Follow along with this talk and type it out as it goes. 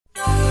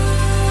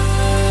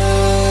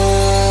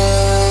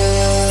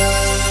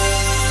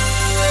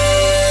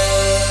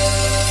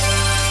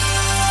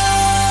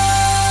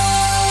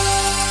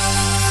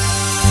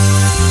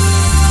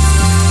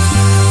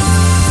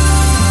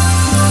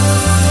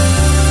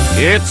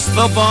It's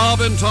the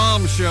Bob and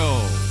Tom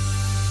Show.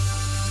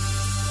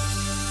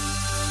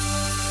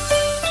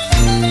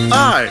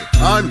 Hi,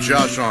 I'm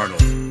Josh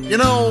Arnold. You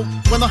know,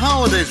 when the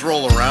holidays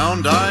roll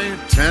around, I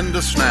tend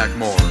to snack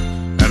more.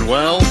 And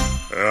well,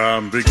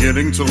 I'm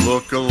beginning to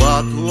look a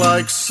lot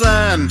like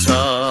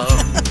Santa.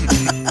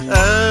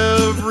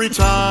 Every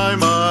time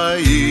I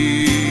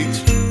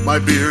eat, my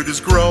beard is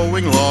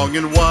growing long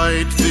and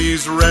white.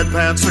 These red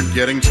pants are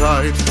getting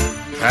tight.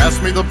 Pass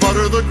me the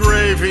butter, the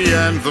gravy,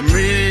 and the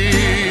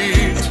meat.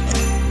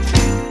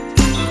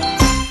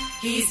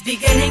 He's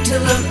beginning to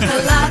look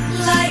a lot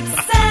like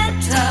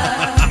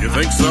Santa. You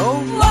think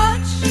so?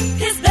 Watch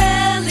his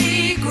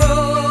belly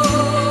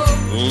grow.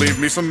 Leave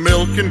me some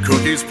milk and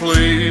cookies,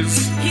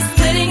 please. He's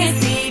splitting his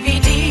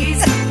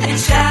DVDs and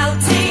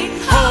shouting,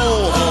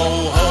 ho,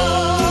 ho,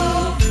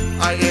 ho.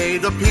 I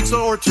ate a pizza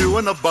or two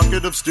and a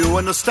bucket of stew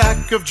and a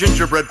stack of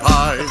gingerbread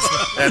pies,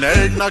 an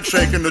eggnog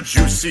shake and a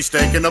juicy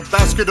steak and a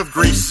basket of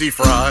greasy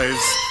fries.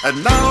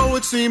 And now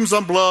it seems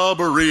I'm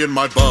blubbery in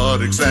my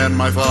buttocks and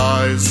my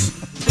thighs.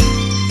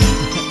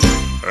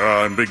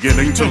 I'm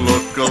beginning to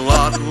look a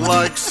lot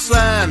like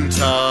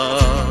Santa.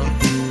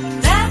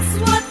 That's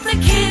what the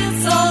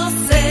kids all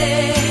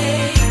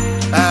say.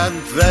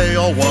 And they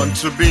all want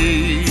to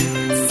be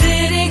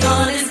Sitting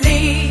on his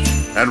knee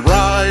and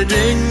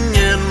riding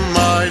in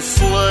my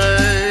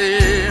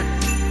sleigh.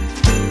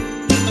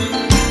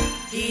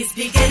 He's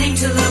beginning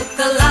to look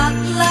a lot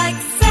like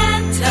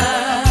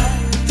Santa.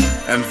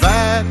 And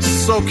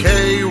that's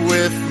okay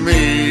with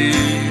me.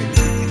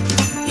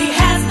 He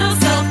has no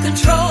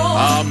self-control.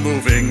 I'm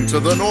moving to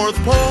the North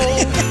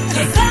Pole.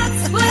 'Cause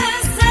that's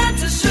where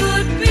Santa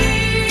should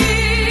be.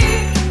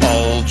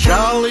 All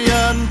jolly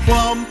and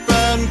plump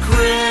and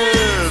Christmassy.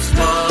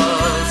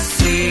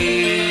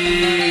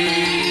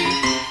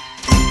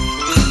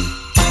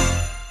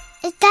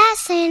 Is that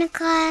Santa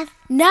Claus?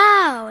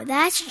 No,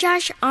 that's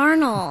Josh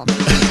Arnold.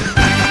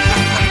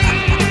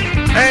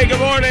 Hey, good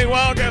morning.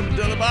 Welcome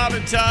to the Bob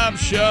and Tom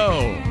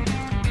Show.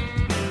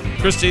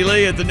 Christy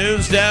Lee at the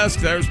news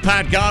desk. There's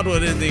Pat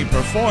Godwin in the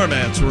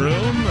performance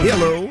room.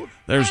 Hello.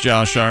 There's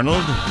Josh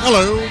Arnold.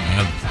 Hello.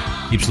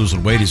 Keeps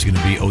losing weight. He's going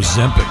to be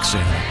Ozempic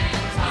Santa.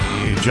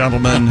 The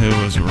gentleman who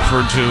was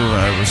referred to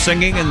was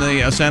singing in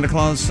the Santa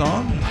Claus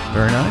song.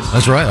 Very nice.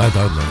 That's right. I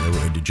thought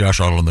Josh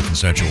Arnold and the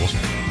Consensuals.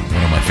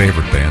 One of my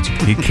favorite bands.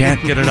 He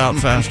can't get it out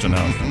fast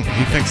enough.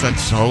 He thinks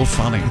that's so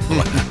funny.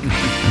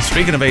 And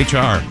speaking of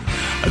HR,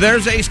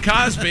 there's Ace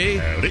Cosby.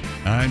 Howdy.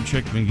 I'm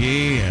Chick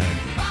McGee, and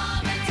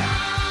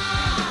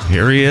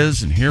here he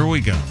is, and here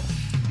we go.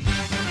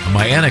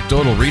 My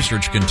anecdotal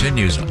research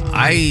continues.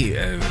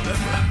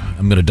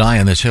 I'm going to die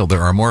on this hill.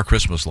 There are more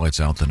Christmas lights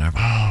out than ever.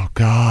 Oh,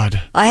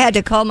 God. I had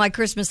to call my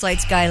Christmas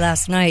lights guy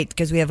last night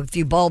because we have a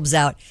few bulbs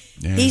out.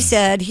 Yeah. He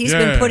said he's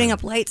been putting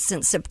up lights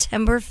since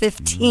September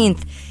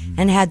 15th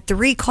and had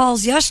 3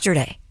 calls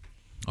yesterday.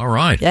 All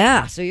right.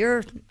 Yeah,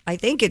 so I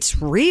think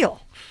it's real.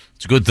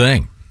 It's a good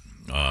thing.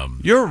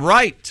 You're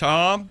right,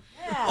 Tom.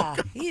 Yeah,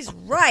 he's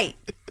right.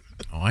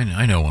 Oh,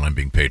 I know when I'm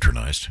being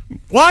patronized.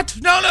 What?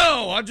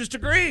 No, I'm just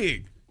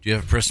agreeing. Do you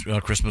have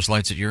Christmas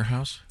lights at your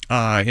house?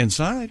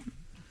 Inside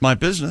my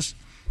business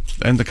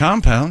and the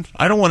compound.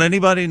 I don't want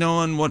anybody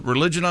knowing what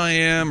religion I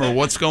am or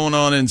what's going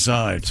on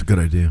inside. It's a good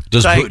idea.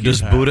 Does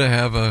Buddha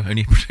have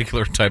any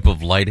particular type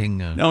of lighting?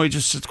 No, he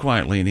just sits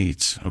quietly and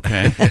eats,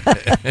 okay?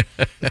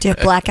 Do you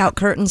have blackout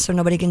curtains so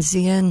nobody can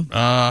see in?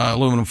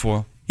 Aluminum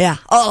foil. Yeah.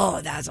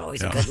 Oh, that's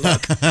always a good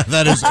look.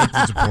 That is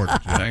it's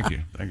important. Thank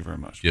you very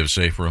much. Do you have a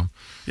safe room?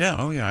 Yeah,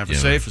 I have a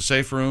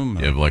safe room.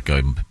 You have like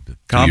a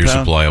 2-year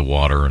supply of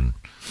water and...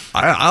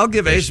 I'll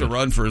give Ace a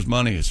run for his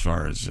money as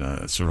far as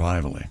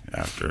survivaling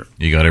after.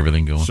 You got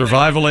everything going?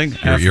 Survivaling.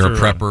 You're a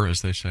prepper,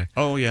 as they say?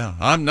 Oh, yeah.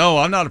 I'm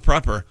not a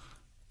prepper.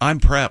 I'm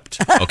prepped.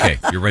 Okay,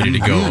 you're ready to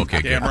go.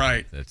 Okay, damn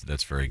right.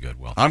 That's very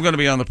good. Well, I'm going to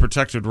be on the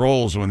protected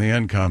rolls when the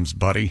end comes,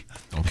 buddy.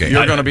 Okay.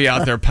 You're going to be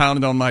out there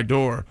pounding on my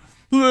door.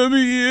 Let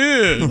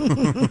me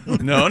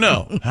in. No.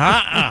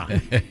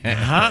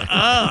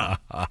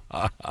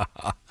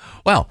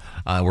 Well,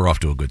 we're off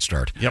to a good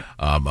start. Yep.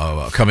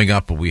 Coming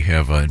up, we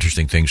have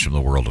interesting things from the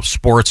world of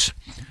sports.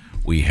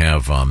 We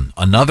have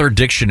another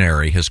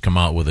dictionary has come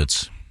out with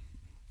its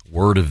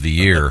word of the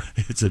year.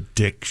 It's a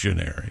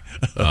dictionary.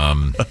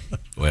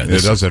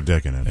 It does have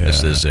dick in it.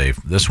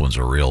 This one's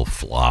a real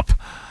flop.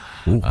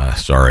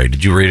 Sorry,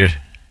 did you read it?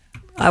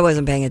 I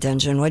wasn't paying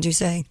attention. What'd you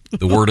say?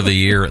 The word of the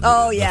year.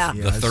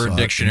 The third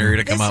dictionary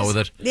to come out with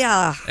it.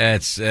 Yeah.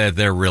 It's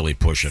they're really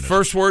pushing it.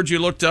 First word you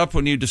looked up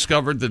when you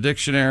discovered the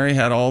dictionary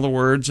had all the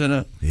words in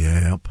it.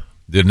 Yep.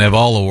 Didn't have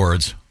all the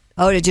words.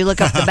 Oh, did you look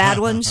up the bad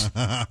ones?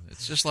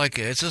 It's just like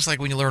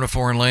when you learn a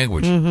foreign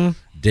language. Mm-hmm.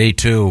 Day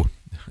 2.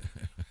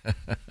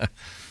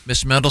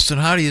 Miss Mendelson,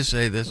 how do you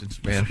say this in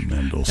Spanish?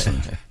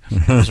 Mendelson.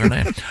 What was her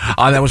name?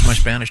 That was my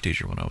Spanish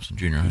teacher when I was in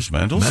junior high school.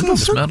 Miss Mendelson?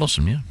 Miss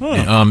Mendelson,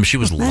 yeah. Oh. She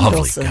was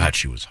lovely. Mendelson. God,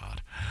 she was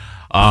hot.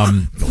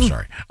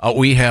 Sorry.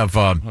 We have...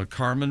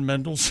 Carmen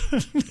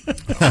Mendelson?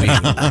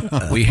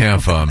 we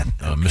have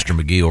Mr.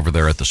 McGee over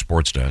there at the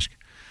sports desk.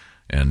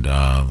 And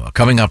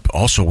coming up,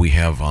 also, we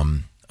have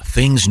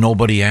things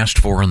nobody asked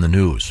for in the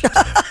news.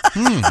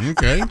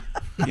 Okay.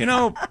 You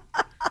know,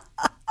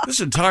 this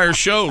entire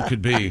show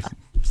could be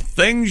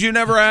things you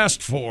never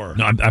asked for.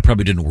 No, I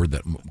probably didn't word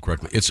that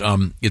correctly. It's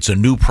a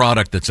new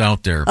product that's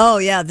out there. Oh,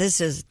 yeah,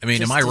 this is I mean,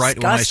 just am I right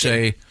when I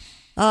disgusting. say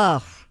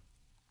Oh,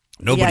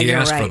 nobody yeah, you're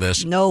asked right. for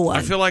this? No one.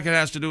 I feel like it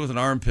has to do with an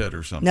armpit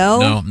or something.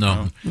 No?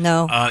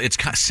 No. It's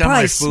Probably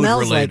semi-food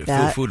smells related. like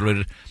that. Food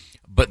related.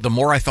 But the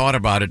more I thought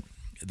about it,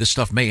 this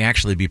stuff may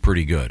actually be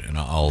pretty good, and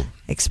I'll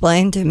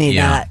Explain to me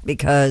Yeah. that,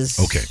 because...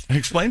 okay.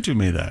 Explain to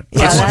me that.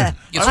 Yeah,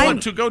 I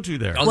want to go to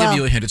there. I'll give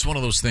you a hint. It's one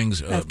of those things.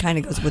 that kind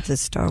of goes with the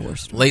Star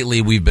Wars.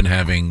 Lately, we've been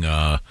having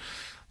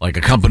like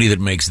a company that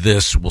makes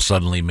this will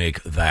suddenly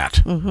make that.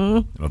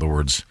 Mm-hmm. In other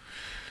words,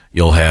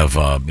 you'll have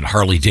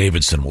Harley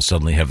Davidson will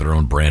suddenly have their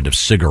own brand of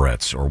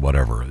cigarettes or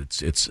whatever.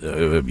 It's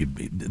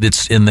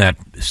in that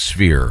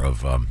sphere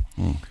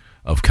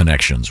of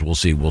connections. We'll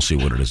see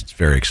what it is. It's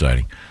very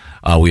exciting.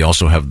 We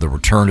also have the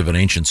return of an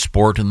ancient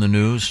sport in the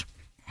news.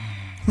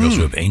 We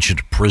also have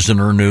ancient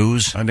prisoner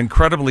news. An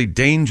incredibly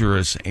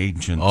dangerous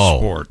ancient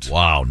sport.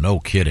 Wow, no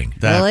kidding.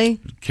 That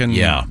Really? Can,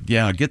 Yeah.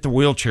 get the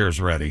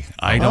wheelchairs ready.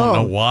 I don't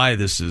know why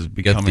this is Get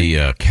becoming...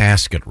 the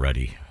casket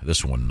ready.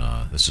 This one,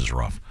 this is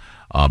rough.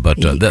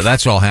 But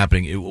that's all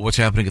happening. What's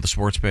happening at the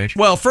sports page?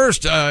 Well,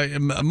 first,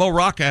 Mo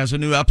Rocca has a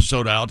new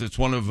episode out. It's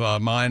one of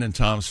mine and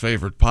Tom's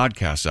favorite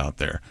podcasts out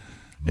there.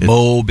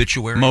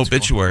 Mo-bituaries?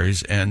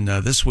 Mo-bituaries. And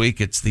this week,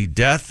 it's the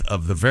death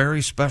of the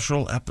very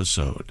special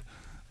episode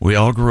we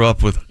all grew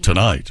up with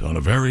tonight on a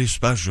very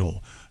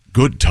special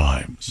Good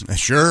Times.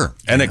 Sure.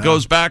 And it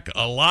goes back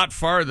a lot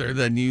farther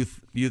than you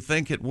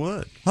think it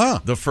would. Huh.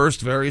 The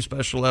first very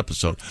special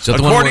episode. that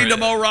the one According where- to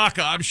Mo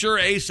Rocca, I'm sure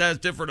Ace has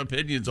different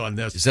opinions on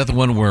this. Is that the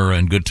one where,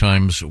 in Good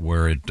Times,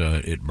 where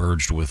it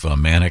merged with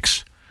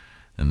Mannix?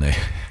 And they...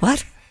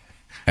 What?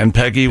 And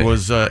Peggy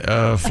was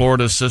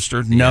Florida's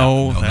sister?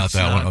 No, no, not that's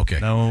that one. Okay.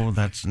 No,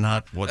 that's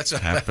not what's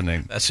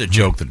happening. That's a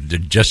joke that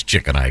just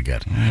Chick and I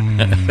get.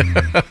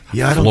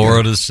 Yeah, I don't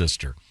Florida's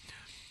sister.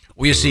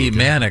 Well, you see,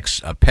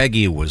 Mannix,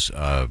 Peggy was...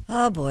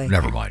 Oh, boy.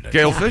 never mind.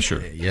 Gail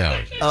Fisher.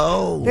 Yeah.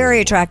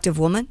 Very attractive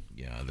woman.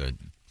 Yeah,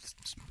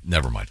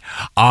 never mind.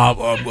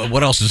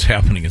 What else is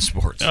happening in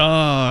sports?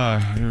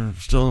 You're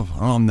still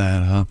on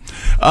that,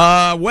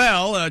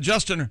 huh?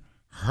 Justin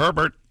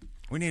Herbert.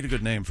 We need a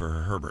good name for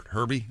Herbert.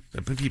 Herbie?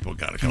 People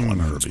got to call him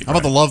Herbie. How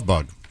about the love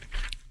bug?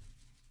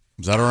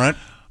 Is that all right?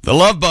 The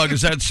love bug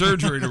has had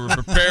surgery to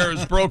repair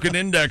his broken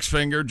index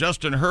finger.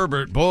 Justin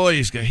Herbert, boy,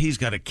 he's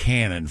got a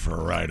cannon for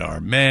a right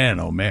arm. Man,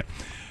 oh, man.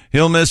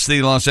 He'll miss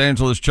the Los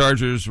Angeles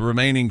Chargers'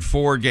 remaining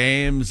 4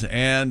 games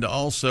and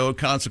also,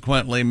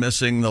 consequently,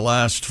 missing the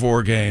last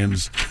 4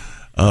 games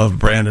of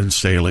Brandon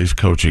Staley's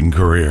coaching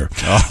career.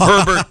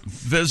 Herbert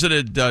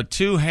visited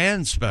 2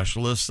 hand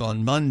specialists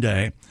on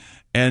Monday,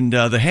 and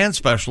the hand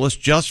specialist,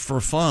 just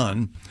for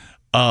fun,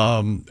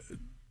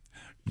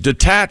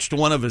 detached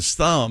one of his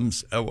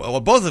thumbs,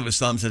 both of his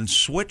thumbs, and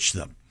switched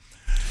them.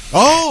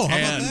 Oh, how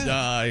about And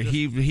that?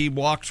 he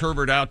walked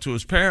Herbert out to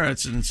his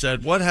parents and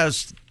said, "What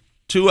has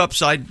 2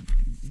 upside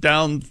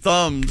down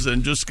thumbs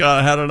and just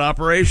had an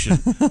operation?"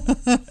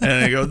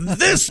 And he goes,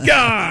 "This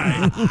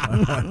guy."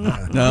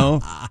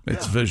 No,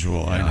 it's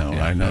visual.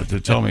 I know.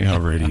 To tell me how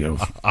radio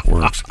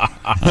works.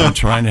 I'm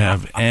trying to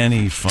have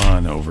any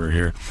fun over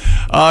here.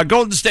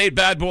 Golden State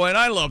bad boy, and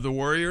I love the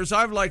Warriors.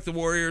 I've liked the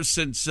Warriors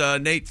since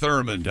Nate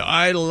Thurmond.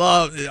 I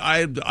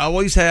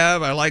always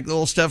have. I like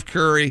little Steph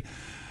Curry.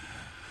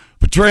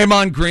 But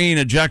Draymond Green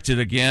ejected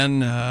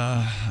again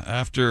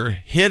after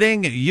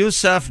hitting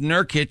Yusuf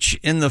Nurkic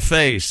in the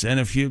face. And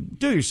if you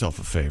do yourself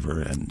a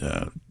favor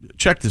and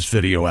check this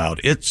video out,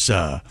 it's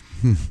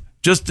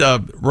just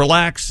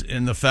relax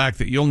in the fact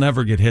that you'll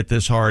never get hit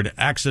this hard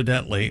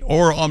accidentally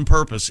or on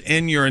purpose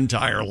in your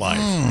entire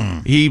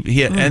life.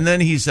 He and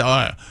then he's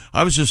I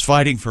was just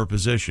fighting for a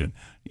position.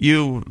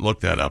 You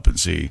look that up and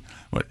see.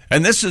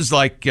 And this is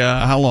like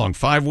how long?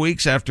 5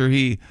 weeks after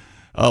he.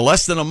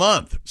 Less than a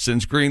month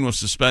since Green was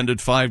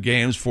suspended 5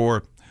 games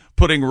for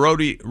putting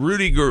Rudy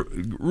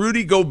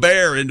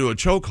Gobert into a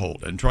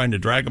chokehold and trying to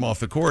drag him off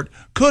the court.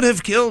 Could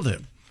have killed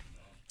him.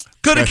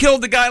 Could have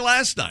killed the guy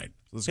last night.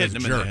 Hitting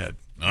him in the head.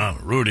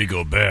 Rudy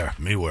Gobert,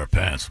 me wear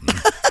pants.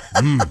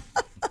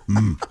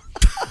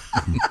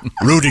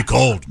 Rudy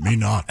cold, me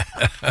not.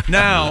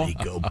 Now we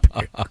got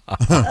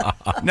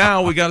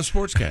a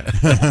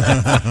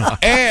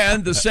sportscast.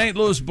 And the St.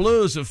 Louis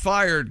Blues have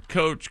fired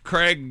Coach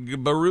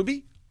Craig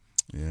Berube.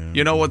 Yeah.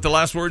 You know what the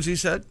last words he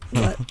said?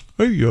 What?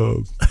 Hey,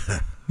 your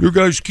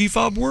guys' key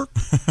fob work?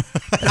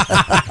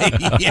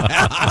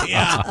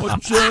 yeah.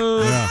 What's,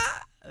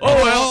 Oh,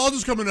 well, I'll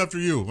just come in after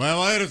you.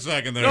 Well, I had a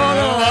second there. No,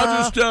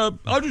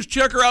 I'll just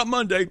check her out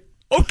Monday.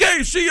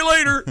 Okay, see you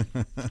later.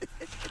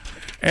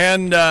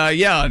 And,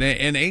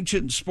 in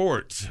ancient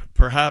sports,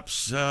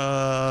 perhaps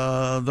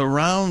the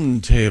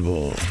round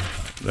table.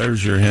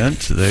 There's your hint.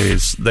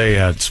 They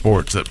had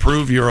sports that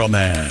prove you're a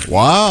man.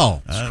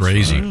 Wow. That's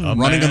crazy.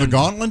 Running in the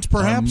gauntlet,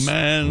 perhaps?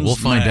 We'll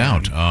find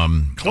out.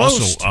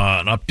 Close. Also,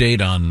 an update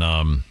on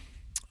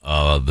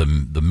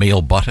the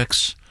male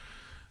buttocks.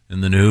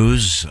 in the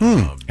news.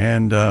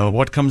 And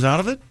what comes out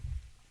of it?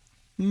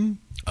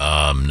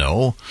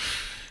 No.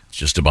 It's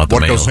just about the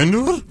What male. goes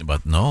into it?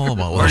 About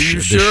Are you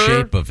the sure?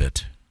 shape of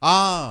it.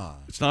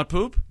 It's not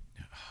poop?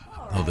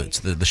 No, it's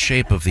the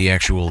shape of the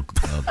actual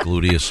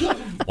gluteus.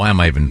 Why am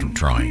I even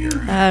trying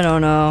here? I don't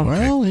know.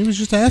 Well, he was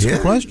just asking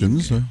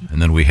questions. And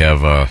then we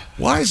have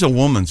Why is a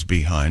woman's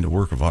behind a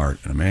work of art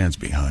and a man's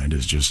behind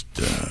is just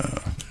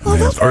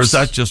man's? Or is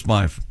that just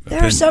my There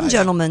opinion? are some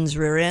gentlemen's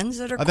rear ends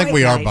that are I think quite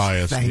we are nice.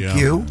 biased. Thank yeah.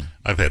 you.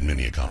 I've had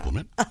many a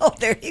compliment. Oh,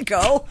 there you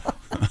go.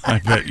 I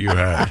bet you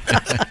have.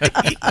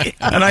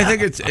 And I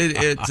think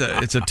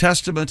it's a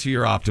testament to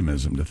your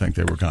optimism to think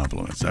they were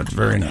compliments. That's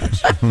very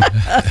nice.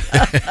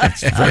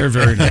 It's very,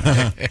 very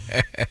nice.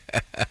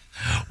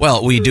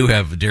 well, we do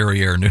have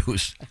derriere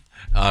news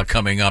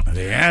coming up.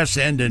 The ass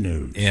end of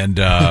news. And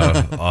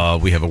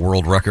we have a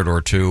world record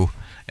or two,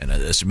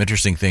 and some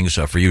interesting things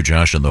for you,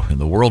 Josh, in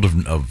the world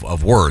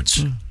of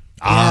words.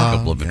 A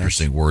couple of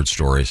interesting word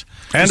stories.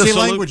 And See, a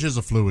salute- language is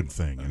a fluid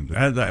thing.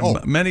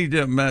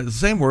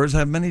 Same words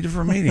have many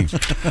different meanings.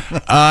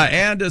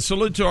 And a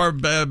salute to our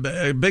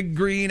Big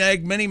Green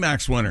Egg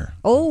Minimax winner.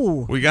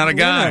 Oh, We got a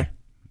guy.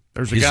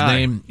 There's a His guy.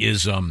 name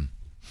is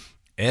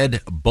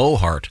Ed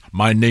Bohart.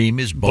 My name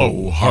is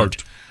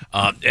Bohart.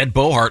 Ed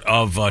Bohart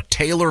of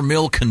Taylor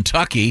Mill,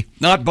 Kentucky.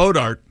 Not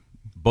Bodart.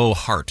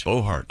 Bohart.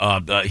 Bohart.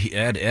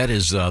 Ed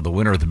is the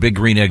winner of the Big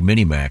Green Egg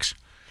Minimax.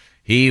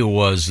 He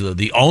was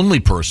the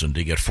only person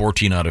to get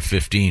 14 out of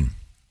 15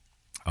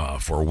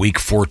 for week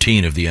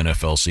 14 of the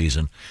NFL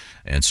season.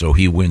 And so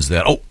he wins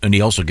that. Oh, and he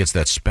also gets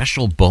that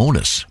special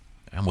bonus.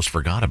 I almost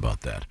forgot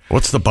about that.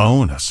 What's the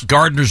bonus?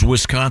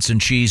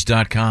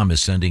 GardnersWisconsinCheese.com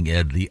is sending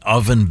Ed the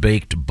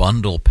oven-baked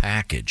bundle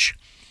package.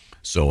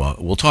 So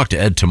we'll talk to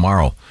Ed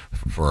tomorrow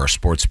for our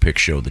sports pick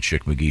show, the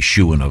Chick McGee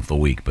Shoe-In of the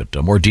Week. But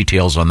more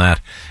details on that.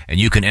 And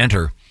you can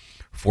enter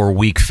for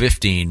week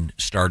 15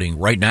 starting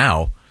right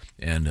now.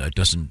 And it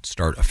doesn't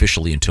start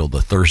officially until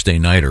the Thursday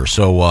nighter.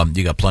 So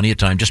you got plenty of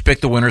time. Just pick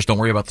the winners. Don't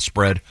worry about the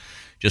spread.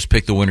 Just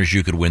pick the winners.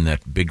 You could win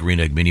that Big Green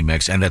Egg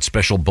Mini-Mix and that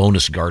special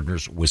bonus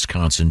Gardner's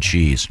Wisconsin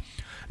cheese.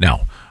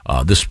 Now,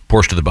 this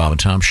portion of the Bob and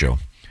Tom Show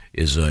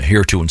is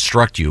here to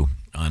instruct you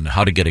on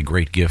how to get a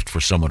great gift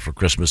for someone for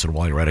Christmas, and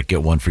while you're at it,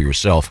 get one for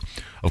yourself.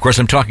 Of course,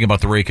 I'm talking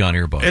about the Raycon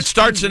earbuds. It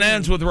starts and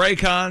ends with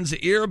Raycon's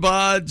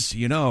earbuds.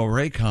 You know,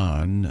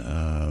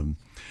 Raycon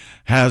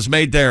has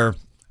made their...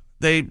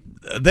 They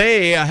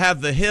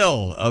have the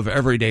hill of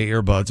everyday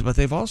earbuds, but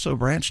they've also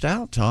branched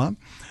out, Tom.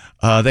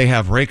 They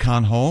have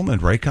Raycon Home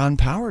and Raycon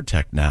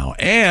PowerTech now,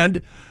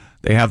 and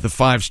they have the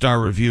 5-star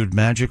reviewed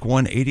Magic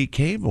 180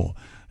 cable.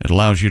 It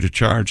allows you to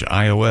charge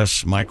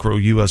iOS, micro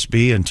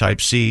USB, and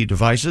Type-C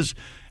devices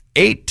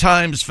 8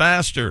 times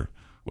faster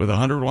with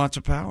 100 watts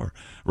of power.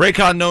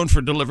 Raycon, known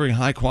for delivering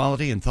high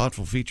quality and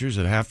thoughtful features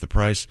at half the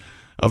price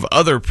of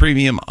other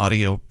premium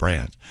audio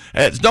brands.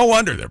 It's no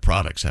wonder their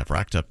products have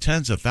racked up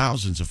tens of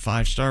thousands of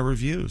 5-star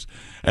reviews.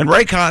 And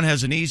Raycon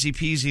has an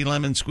easy-peasy,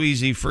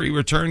 lemon-squeezy free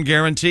return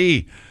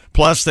guarantee.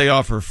 Plus, they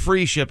offer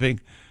free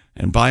shipping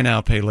and buy now,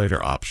 pay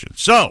later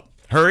options. So,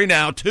 hurry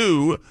now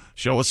to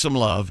show us some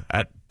love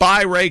at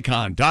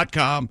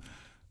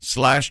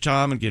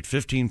buyraycon.com/Tom and get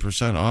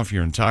 15% off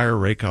your entire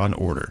Raycon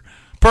order.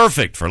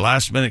 Perfect for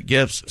last-minute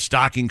gifts,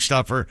 stocking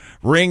stuffer,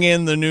 ring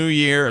in the new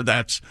year.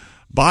 That's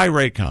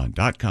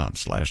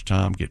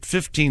buyraycon.com/Tom. Get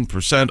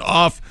 15%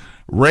 off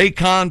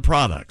Raycon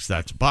products.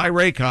 That's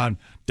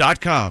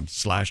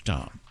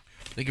buyraycon.com/Tom.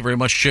 Thank you very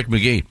much, Chick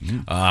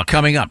McGee.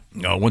 Coming up,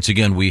 once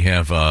again, we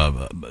have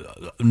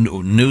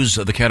news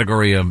of the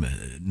category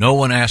No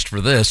One Asked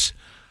for This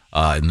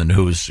in the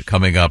news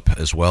coming up,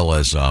 as well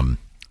as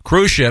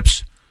cruise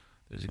ships.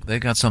 They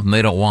got something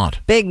they don't want.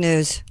 Big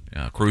news.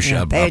 Cruise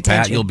ship. pay Pat,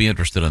 attention. you'll be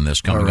interested in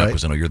this coming All right. up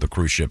because I know you're the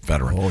cruise ship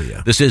veteran. Oh,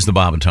 yeah. This is the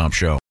Bob and Tom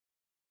Show.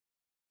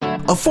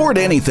 Afford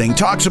Anything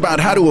talks about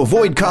how to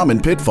avoid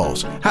common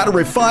pitfalls, how to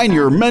refine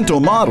your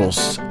mental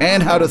models,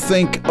 and how to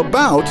think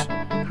about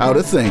how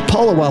to think.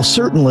 Paula, while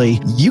certainly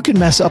you can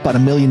mess up on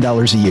 $1 million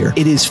a year,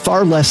 it is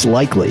far less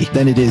likely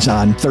than it is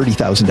on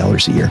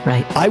 $30,000 a year.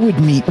 Right. I would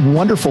meet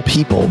wonderful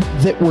people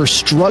that were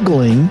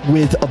struggling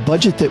with a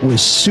budget that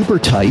was super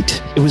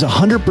tight. It was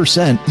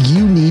 100%.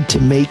 You need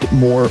to make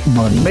more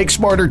money. Make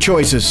smarter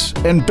choices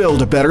and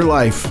build a better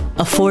life.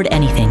 Afford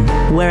Anything,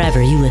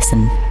 wherever you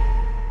listen.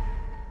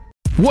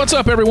 What's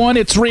up, everyone?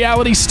 It's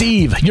Reality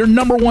Steve, your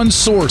number one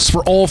source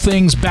for all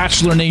things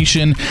Bachelor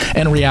Nation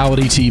and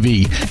reality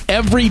TV.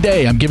 Every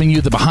day, I'm giving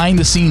you the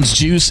behind-the-scenes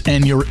juice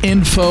and your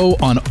info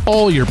on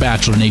all your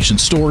Bachelor Nation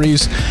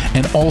stories,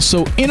 and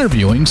also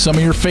interviewing some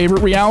of your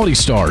favorite reality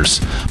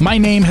stars. My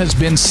name has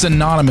been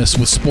synonymous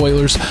with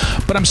spoilers,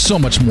 but I'm so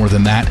much more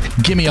than that.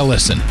 Give me a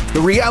listen.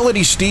 The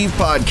Reality Steve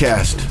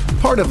Podcast,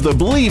 part of the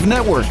Believe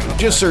Network.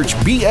 Just search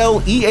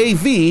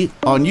BLEAV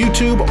on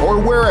YouTube or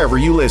wherever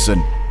you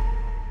listen.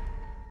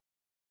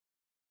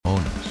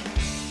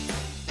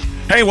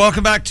 Hey,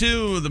 welcome back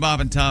to the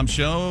Bob and Tom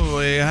Show.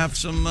 We have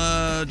some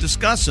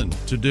discussing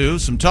to do,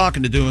 some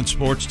talking to do in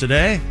sports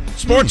today.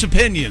 Sports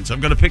opinions.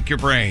 I'm going to pick your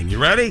brain.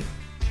 You ready?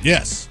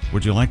 Yes.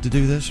 Would you like to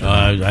do this?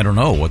 I don't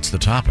know. What's the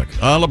topic?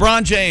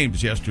 LeBron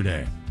James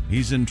yesterday.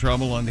 He's in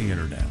trouble on the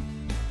internet.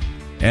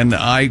 And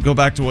I go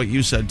back to what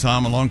you said,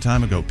 Tom, a long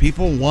time ago.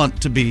 People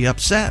want to be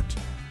upset.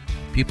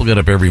 People get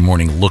up every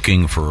morning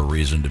looking for a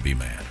reason to be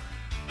mad.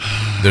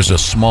 There's a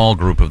small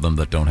group of them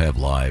that don't have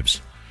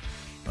lives.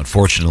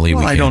 Unfortunately,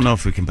 well, we can't. I don't know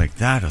if we can make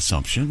that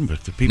assumption,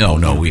 but the people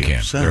No, we can't.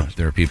 Upset.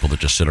 There are people that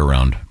just sit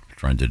around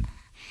trying to...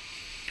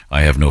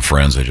 I have no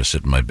friends. I just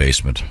sit in my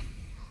basement,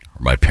 or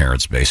my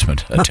parents'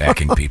 basement,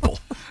 attacking people.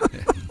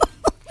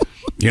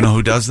 You know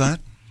who does that?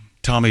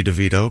 Tommy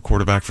DeVito,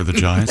 quarterback for the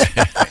Giants.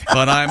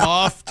 But I'm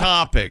off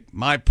topic.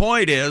 My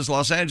point is,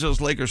 Los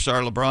Angeles Lakers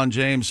star LeBron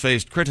James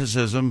faced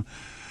criticism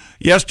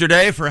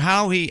yesterday for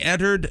how he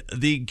entered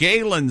the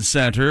Galen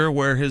Center,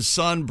 where his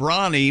son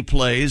Bronny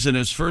plays in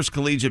his first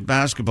collegiate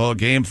basketball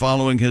game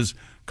following his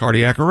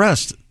cardiac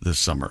arrest this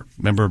summer.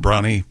 Remember,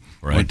 Bronny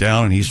went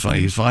down, and he's fine.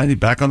 He's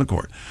back on the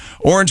court.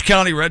 Orange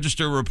County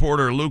Register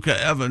reporter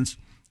Luca Evans,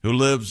 who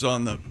lives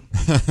on the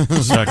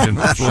second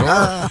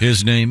floor.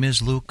 His name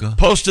is Luca.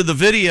 Posted the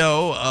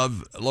video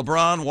of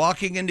LeBron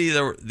walking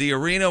into the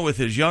arena with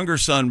his younger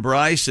son,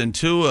 Bryce, and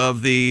two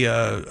of the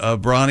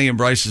Bronny and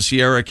Bryce's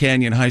Sierra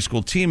Canyon High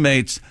School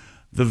teammates.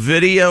 The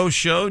video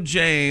showed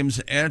James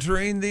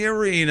entering the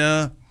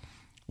arena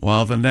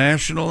while the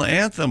national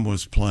anthem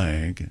was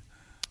playing.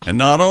 And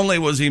not only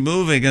was he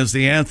moving as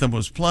the anthem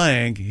was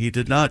playing, he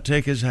did not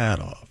take his hat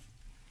off.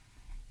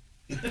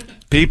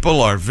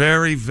 People are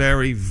very,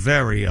 very,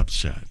 very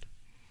upset.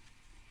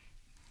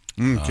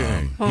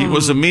 Okay. He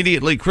was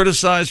immediately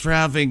criticized for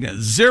having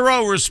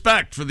zero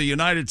respect for the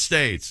United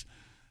States,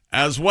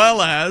 as well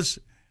as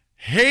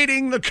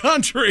hating the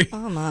country.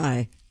 Oh,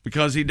 my.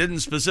 Because he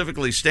didn't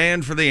specifically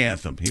stand for the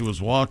anthem. He was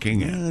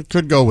walking in. It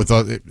could go with,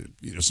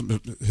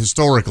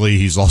 historically,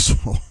 he's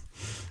also,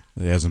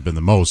 he hasn't been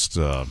the most...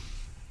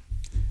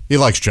 he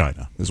likes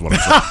China, is what I'm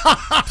saying.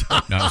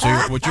 No, so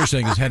what you're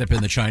saying is, had it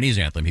been the Chinese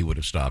anthem, he would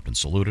have stopped and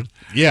saluted?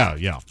 Yeah.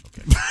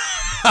 Okay.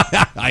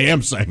 I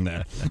am saying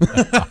that.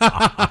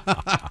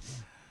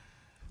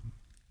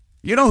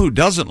 You know who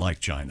doesn't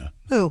like China?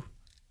 Who?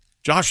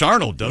 Josh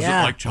Arnold doesn't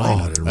like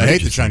China. I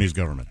hate the Chinese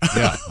government.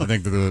 Yeah, I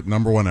think they're the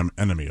number one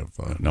enemy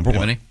of... number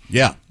one?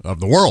 Yeah,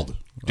 of the world.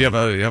 Do you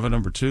have a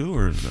number two,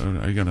 or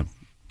are you going to...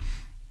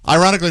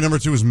 Ironically, number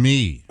two is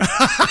me.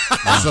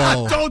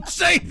 So don't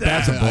say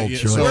that. That's a bold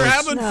choice. We're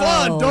having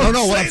fun. Don't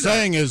no. say What I'm that.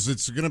 saying is,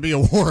 it's going to be a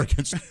war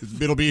against.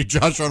 It'll be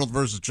Josh Arnold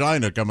versus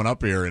China coming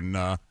up here, and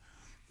I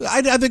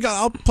think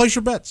I'll place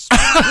your bets.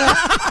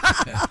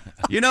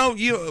 You know,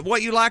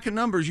 what you lack in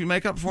numbers, you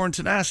make up for in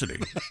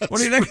tenacity. What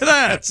do you think of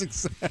that? That's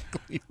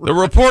exactly right. The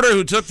reporter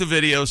who took the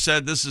video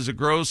said this is a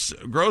gross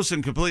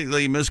and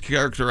completely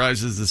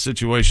mischaracterizes the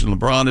situation.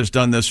 LeBron has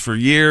done this for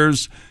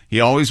years. He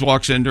always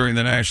walks in during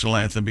the national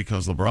anthem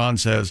because LeBron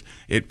says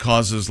it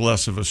causes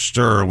less of a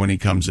stir when he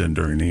comes in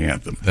during the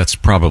anthem. That's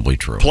probably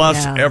true.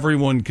 Plus,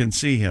 everyone can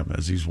see him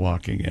as he's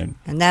walking in.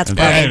 And that's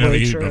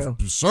probably true.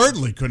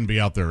 Certainly couldn't be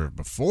out there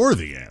before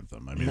the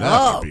anthem. I mean, that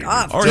Oh, would be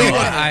God. Or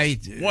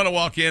ridiculous. you want to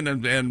walk in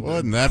and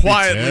Wouldn't that be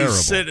quietly terrible?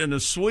 sit in a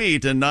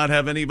suite and not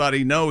have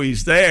anybody know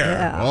he's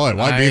there. Boy,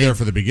 why be there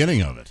for the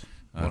beginning of it?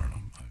 I don't know.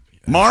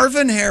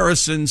 Marvin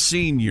Harrison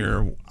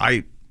Sr.,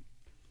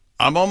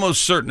 I'm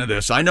almost certain of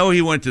this. I know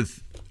he went to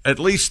at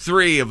least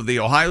 3 of the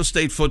Ohio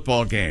State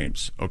football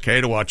games,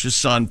 to watch his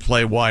son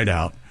play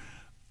wideout.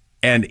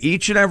 And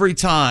each and every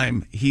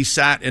time he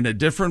sat in a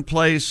different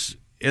place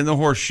in the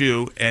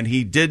horseshoe, and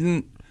he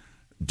didn't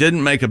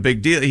make a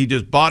big deal. He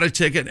just bought a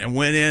ticket and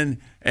went in.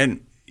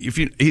 And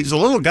he's a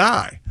little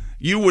guy.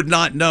 You would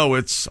not know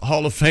it's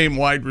Hall of Fame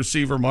wide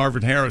receiver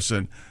Marvin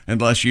Harrison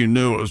unless you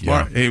knew it was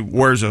He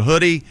wears a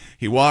hoodie,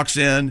 he walks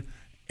in,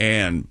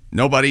 and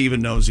nobody even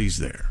knows he's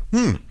there.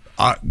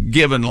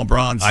 Given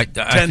LeBron's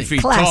 10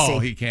 feet tall,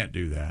 he can't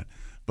do that.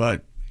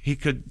 But he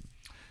could.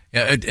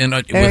 Yeah,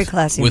 and Very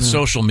classy with move.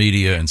 social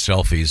media and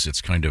selfies,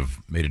 it's kind of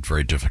made it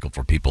very difficult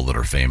for people that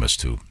are famous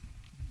to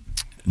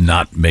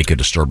not make a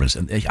disturbance.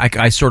 And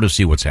I sort of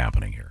see what's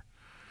happening here.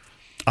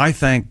 I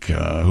thank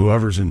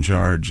whoever's in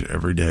charge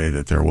every day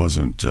that there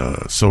wasn't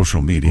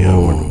social media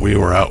when we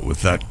were out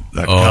with that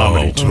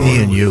comedy tour.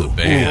 Me and you. The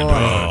band.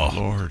 Oh,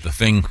 Lord.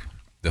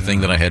 The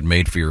thing that I had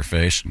made for your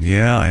face.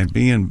 Yeah, and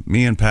me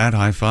and Pat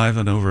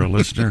high-fiving over a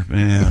listener.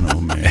 Man, oh,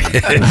 man.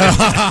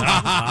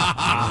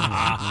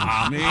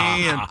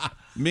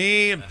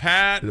 me and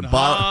Pat and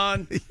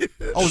Han.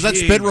 Oh, is that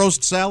Spit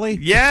Roast Sally?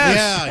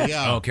 Yes.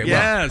 Yeah. Okay.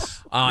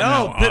 Yes.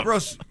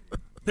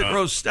 Pit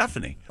Roast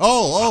Stephanie.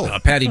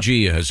 Patty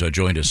G has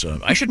joined us.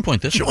 I should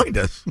point this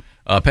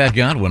out. Pat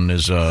Godwin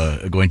is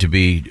going to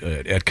be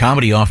at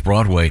Comedy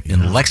Off-Broadway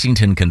in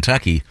Lexington,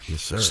 Kentucky,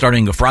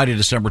 starting Friday,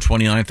 December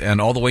 29th,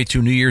 and all the way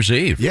to New Year's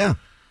Eve. Yeah.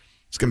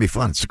 It's going to be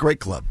fun. It's a great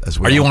club.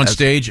 Are you on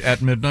stage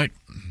at midnight?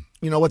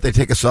 You know what? They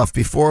take us off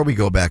before we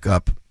go back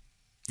up.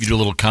 You do a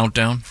little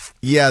countdown?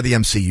 Yeah, the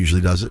MC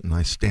usually does it, and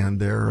I stand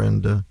there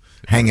and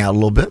hang out a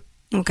little bit.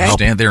 Okay.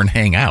 Stand there and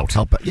hang out?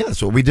 Yeah,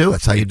 that's what we do.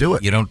 That's how you do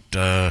it. You don't...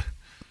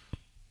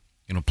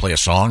 play a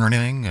song or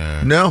anything?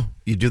 No.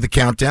 you do the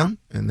countdown,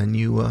 and then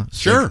you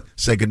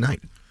say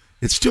goodnight.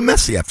 It's too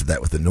messy after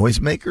that with the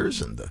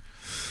noisemakers and the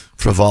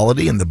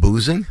frivolity and the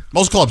boozing.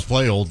 Most clubs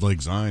play Old Lang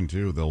Syne,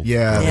 too. They'll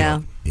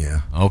Yeah.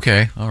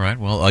 Okay, all right.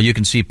 Well, you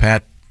can see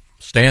Pat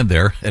stand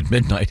there at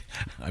midnight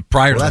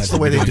prior to that. That's the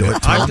way they do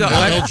it, Tom.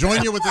 They'll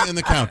join you in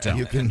the countdown.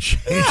 You can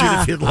change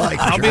it if you'd like.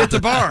 I'll be at the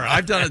bar.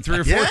 I've done it 3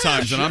 or 4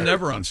 times, and I'm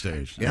never on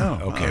stage. Yeah.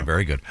 Okay,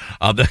 very good.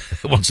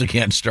 Once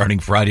again, starting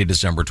Friday,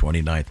 December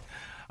 29th.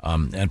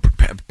 And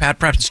Pat,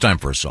 perhaps it's time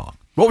for a song.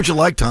 What would you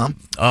like, Tom?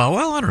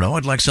 Well, I don't know.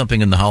 I'd like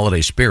something in the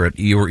holiday spirit.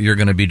 You're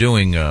going to be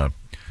doing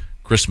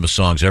Christmas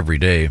songs every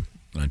day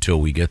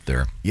until we get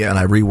there. Yeah, and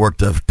I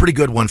reworked a pretty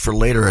good one for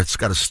later. It's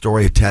got a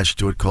story attached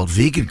to it called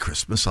Vegan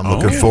Christmas. I'm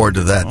looking forward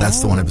to that. That's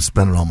the one I've been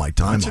spending all my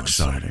time on. That's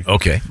exciting.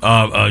 Okay.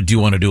 Do you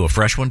want to do a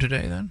fresh one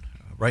today then?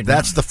 Right now?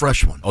 That's the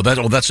fresh one. Oh,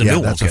 that's a new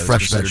one. That's okay, a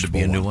fresh that's vegetable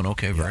to be a new one.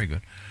 Okay, very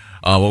good.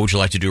 What would you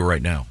like to do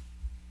right now?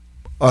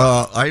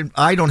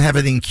 I don't have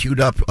anything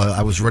queued up.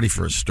 I was ready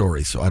for a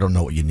story, so I don't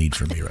know what you need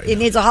from me right now. It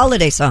needs a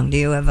holiday song. Do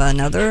you have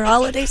another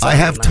holiday song? I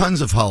have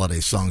tons of holiday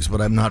songs, but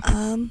I'm not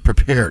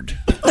prepared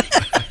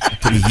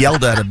to be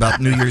yelled at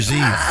about New Year's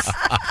Eve.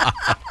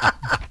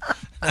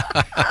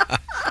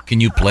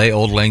 Can you play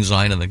Old Lang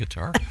Syne on the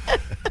guitar?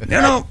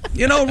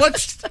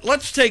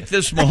 Let's take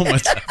this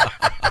moment.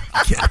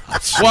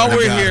 While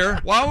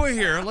we're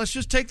here, let's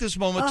just take this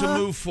moment to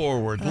move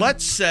forward.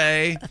 Let's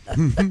say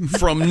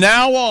from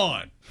now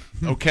on,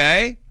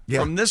 okay?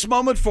 Yeah. From this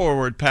moment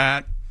forward,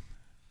 Pat,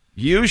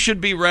 you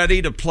should be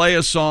ready to play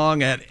a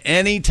song at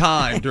any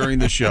time during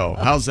the show.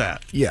 How's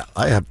that? Yeah,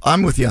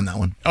 I'm with you on that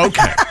one.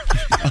 Okay.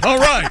 All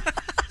right.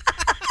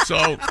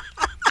 So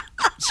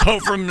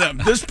from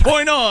this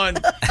point on,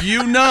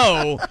 you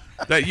know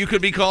that you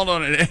could be called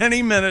on at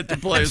any minute to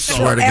play a song. I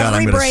swear to God,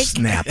 I'm going to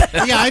snap.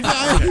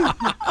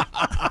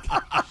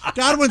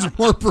 Godwin's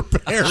more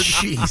prepared.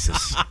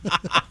 Jesus.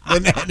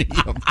 Than any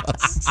of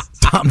us.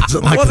 Tom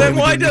doesn't like. Well, then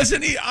why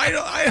doesn't he?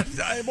 Why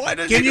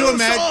doesn't he? Can you do a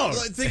imagine?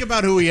 song? Think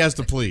about who he has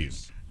to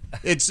please.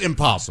 It's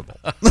impossible.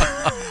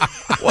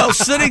 Well,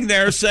 sitting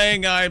there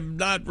saying I'm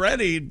not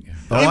ready.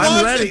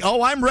 I'm ready.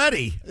 I'm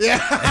ready.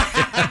 Yeah.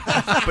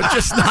 But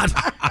just not.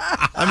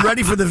 I'm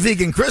ready for the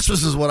vegan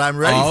Christmas is what I'm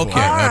ready for. All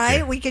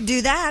right, we could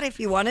do that if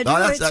you want to do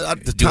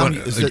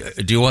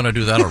it. Do you want to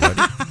do that already?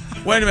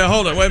 Wait a minute.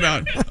 Hold on. Wait a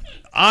minute.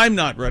 I'm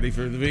not ready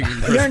for the vegan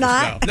Christmas. You're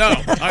not? No,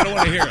 I don't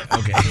want to hear it.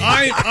 Okay.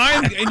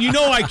 And you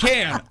know I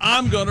can.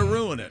 I'm going to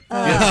ruin it.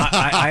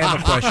 I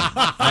have a question.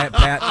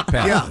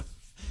 Pat. Yeah.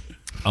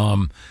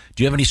 Do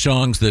you have any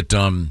songs that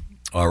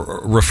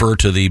refer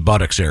to the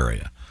buttocks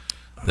area?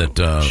 That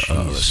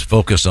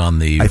focus on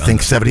the... I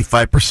think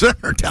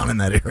 75% are down in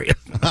that area.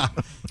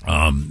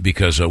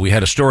 Because we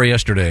had a story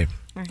yesterday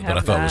that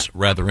I thought was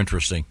rather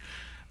interesting.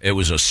 It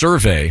was a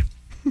survey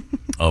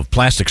of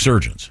plastic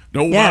surgeons.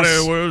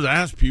 Nobody wears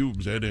ass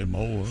pubes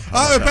anymore.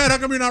 Pat, how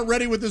come you're not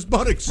ready with this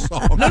buttocks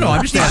song? No,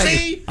 I'm just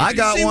asking. I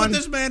got see one. What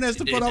this man has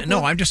to put up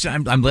No, with?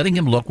 I'm letting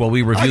him look while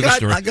we review the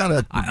story. I got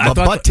a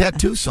butt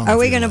tattoo song. Are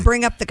we going to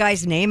bring up the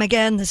guy's name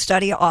again, the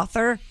study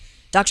author?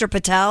 Dr.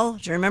 Patel?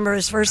 Do you remember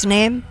his first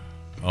name?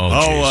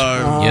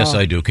 Yes,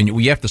 I do.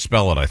 We have to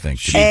spell it, I think.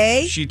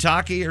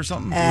 Shiitake or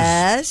something?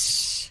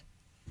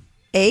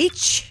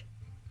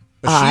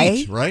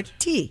 S-H-I-T. Right?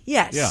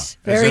 Yes. Yeah.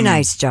 Very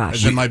nice, Josh.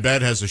 As in my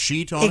bed has a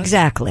sheet on it?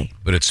 Exactly.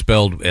 But it's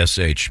spelled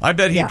S-H. I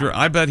bet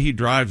he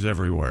drives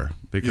everywhere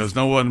because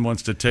no one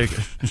wants to take it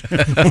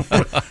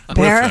with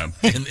them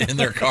in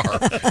their car.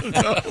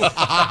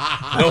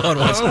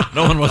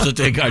 No one wants to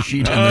take a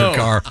sheet in their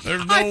car.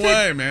 There's no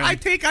way, man. I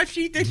take a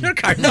sheet in their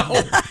car.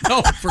 No.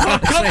 For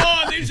God's come sake.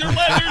 on, these are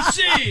leather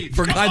seats.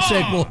 For God's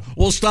sake,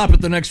 we'll stop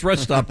at the next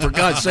rest stop. For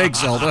God's sake,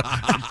 Zelda.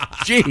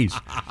 Jeez.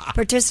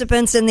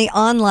 Participants in the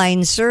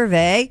online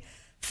survey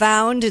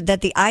found that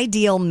the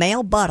ideal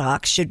male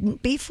buttocks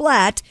shouldn't be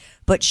flat,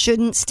 but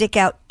shouldn't stick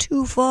out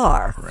too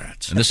far.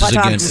 And this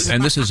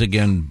is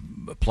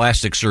again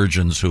plastic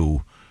surgeons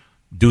who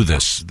do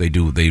this. They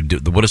do.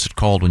 What is it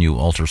called when you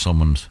alter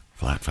someone's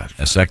flat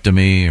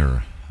vasectomy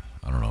or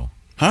I don't know?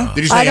 Huh?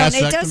 Did you say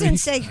vasectomy? It doesn't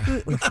say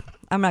who.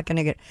 I'm not going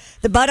to get.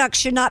 The buttocks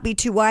should not be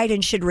too wide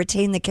and should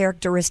retain the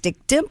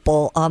characteristic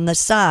dimple on the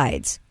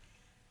sides.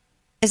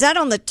 Is that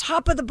on the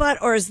top of the butt,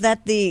 or is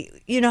that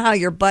you know how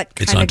your butt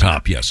kind of... It's on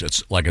top, yes.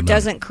 It's like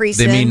doesn't crease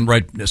They in? mean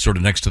right sort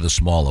of next to the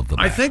small of the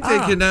back. I think they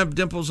can have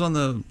dimples on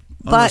the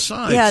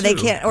side, yeah, too, they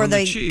can't, or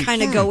they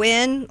kind of go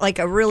in like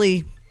a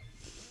really...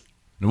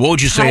 What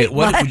would you say?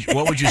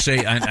 What would you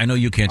say? I know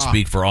you can't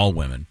speak for all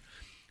women,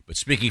 but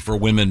speaking for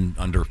women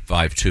under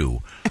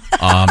 5'2",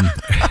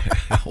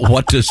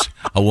 what does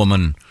a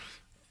woman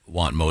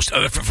want most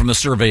from the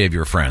survey of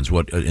your friends?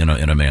 What in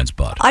a man's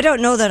butt? I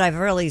don't know that I've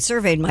really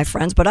surveyed my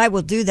friends, but I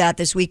will do that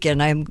this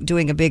weekend. I'm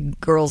doing a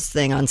big girls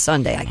thing on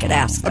Sunday. I could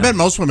ask them. I bet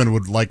most women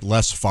would like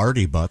less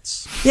farty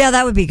butts. Yeah,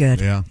 that would be good.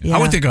 Yeah. Yeah.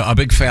 I would think a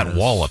big fat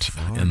wallet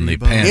in the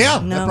pants. Yeah,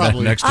 no.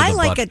 probably. Next to the I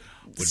like butt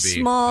a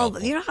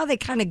small. You know how they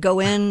kind of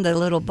go in? The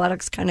little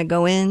buttocks kind of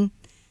go in.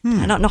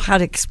 I don't know how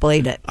to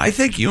explain it. I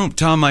think you,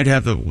 Tom, might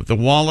have the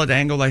wallet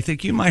angle. I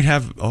think you might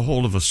have a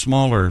hold of a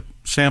smaller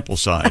sample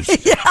size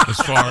as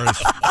far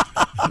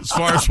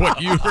as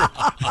what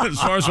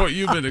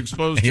you've been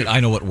exposed to. I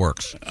know what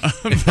works. Okay,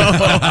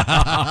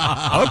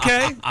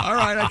 all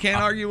right, I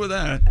can't argue with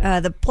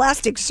that. The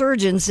plastic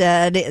surgeon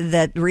said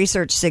that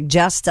research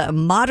suggests a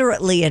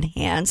moderately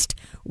enhanced,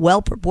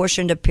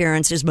 well-proportioned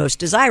appearance is most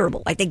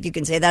desirable. I think you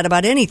can say that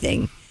about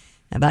anything,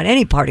 about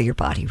any part of your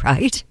body,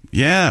 right?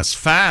 Yes,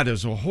 fat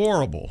is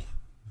horrible.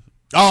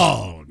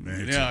 Oh,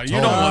 man. Yeah, you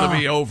don't want to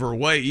be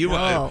overweight. You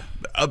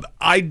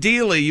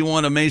ideally you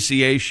want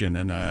emaciation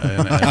and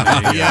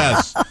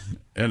yes.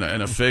 And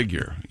a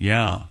figure,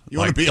 yeah. You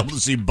want to be able to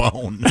see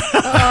bone.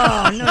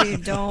 Oh, no, you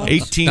don't.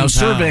 18 Now, pounds.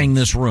 surveying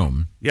this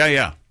room.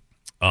 Yeah.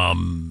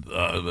 None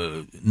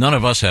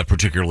of us have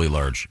particularly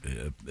large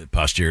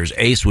posteriors.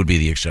 Ace would be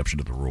the exception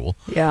to the rule.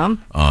 Yeah.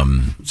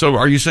 So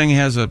are you saying he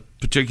has a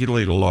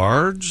particularly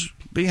large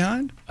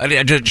behind?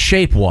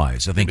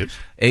 Shape-wise, I think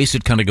Ace,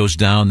 it kind of goes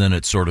down, then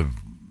it sort of,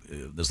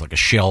 there's like a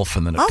shelf,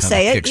 and then it I'll kind of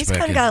say it. kicks He's back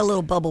kind of in. got a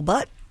little bubble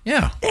butt.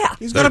 Yeah. Yeah.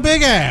 He's got a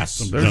big ass.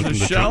 There's a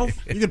shelf.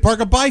 You can park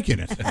a bike in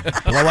it.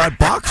 Blow out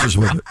boxers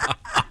with it.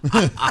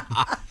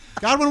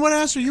 Godwin, what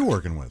ass are you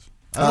working with?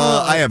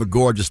 I have a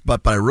gorgeous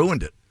butt, but I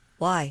ruined it.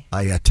 Why?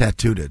 I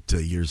tattooed it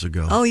years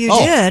ago. Oh, you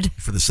did?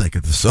 For the sake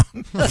of the song.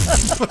 We'll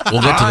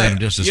get to that in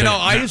just a second.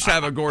 I used to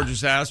have a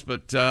gorgeous ass,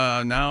 but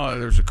now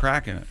there's a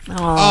crack in it.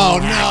 Oh,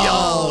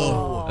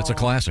 no. That's a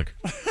classic.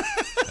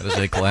 That is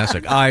a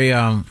classic.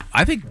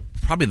 I think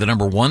probably the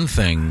number one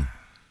thing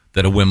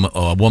that a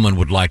woman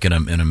would like in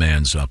a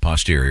man's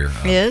posterior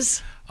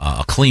is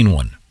a clean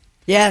one.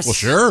 Yes. Well,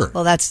 sure.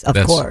 Well, that's of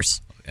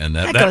course. And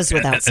that goes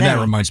without saying. And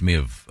that reminds me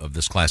of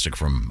this classic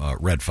from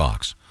Red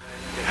Fox.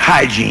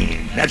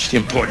 Hygiene. That's the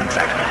important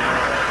factor.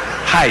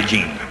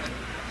 Hygiene.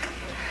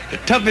 The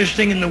toughest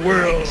thing in the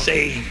world,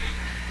 say,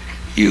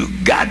 you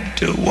got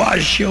to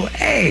wash your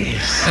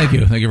ass. Thank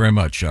you very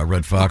much.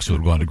 Red Fox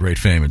would go on to great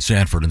fame in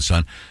Sanford and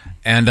Son.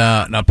 And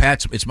now,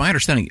 Pat, it's my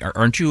understanding,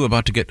 aren't you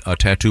about to get a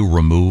tattoo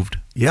removed?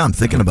 Yeah, I'm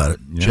thinking about it.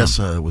 Yeah. Jess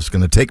was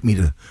going to take me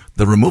to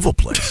the removal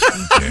place.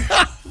 Okay.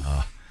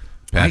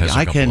 Pat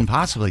I couldn't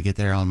possibly get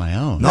there on my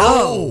own.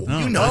 No,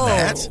 you know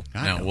that.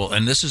 Now, well,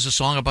 and this is a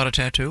song about a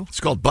tattoo?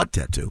 It's called Butt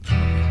Tattoo.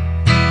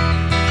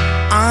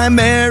 I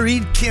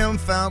married Kim,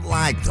 felt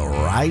like the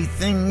right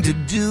thing to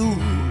do.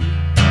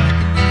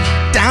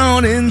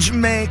 Down in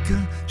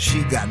Jamaica,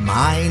 she got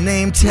my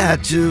name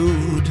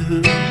tattooed.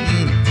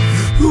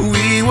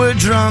 We were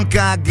drunk,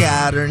 I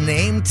got her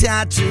name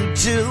tattooed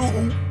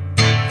too.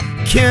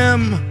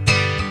 Kim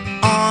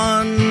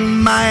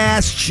on my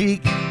ass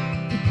cheek.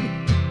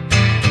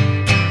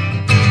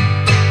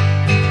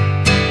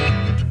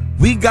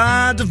 We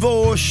got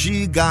divorced,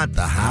 she got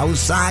the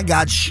house, I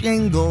got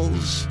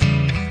shingles.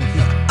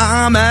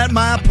 I'm at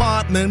my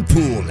apartment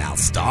pool now,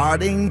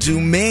 starting to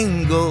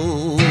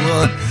mingle.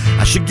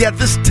 I should get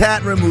this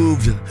tat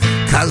removed,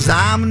 cause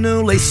I'm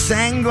newly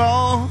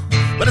single.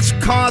 But it's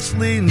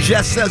costly and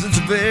Jess says it's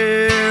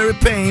very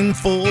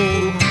painful.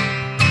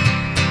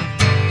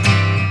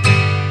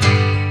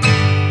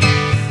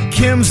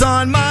 Kim's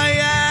on my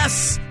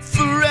ass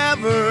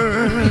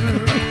forever.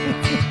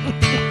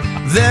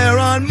 They're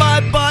on my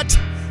butt,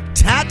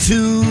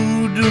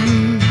 tattooed.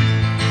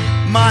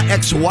 My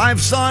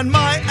ex-wife's on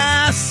my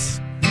ass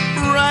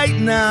right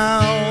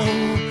now,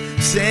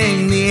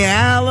 saying the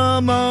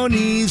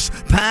alimony's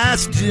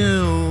past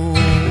due.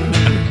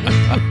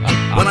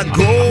 When I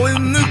go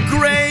in the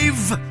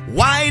grave,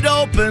 wide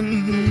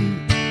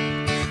open,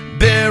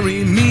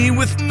 bury me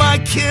with my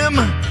Kim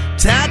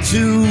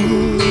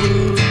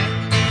tattoo.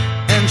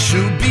 And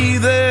she'll be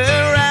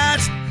there at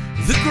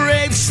the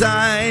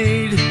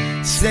graveside,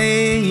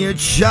 saying your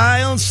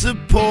child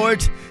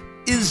support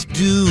is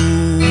due.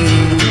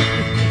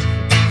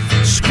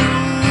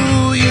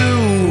 Screw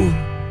you.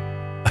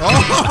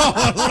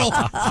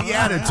 She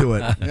added to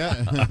it.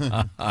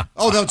 Yeah.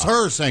 Oh, that's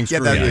her saying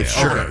screw that you. is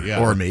sure. Okay, yeah.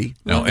 Or me.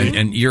 No,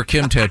 and your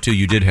Kim tattoo,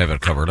 you did have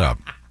it covered up.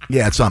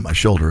 Yeah, it's on my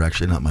shoulder,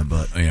 actually, not my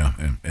butt. Yeah,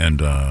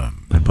 and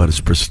my butt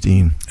is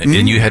pristine. And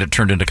you had it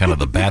turned into kind of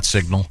the bat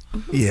signal.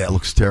 Yeah, it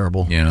looks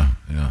terrible. Yeah.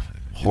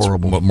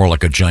 Horrible. It's more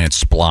like a giant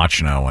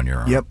splotch now on your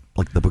arm. Yep,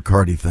 like the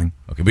Bacardi thing.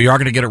 Okay, but you are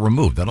going to get it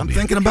removed. I'm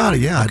thinking about it,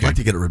 yeah. Okay. I'd like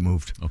to get it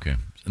removed. Okay.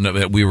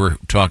 No, we were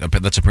talking.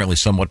 That's apparently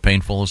somewhat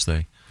painful, as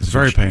they. It's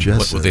very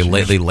painful. They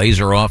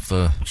laser off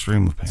the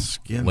extremely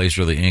painful.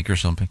 Laser the ink or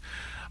something.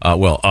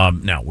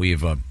 Now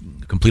we've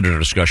completed our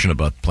discussion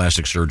about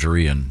plastic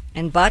surgery and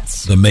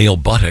butts, the male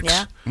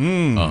buttocks.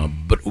 Yeah.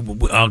 But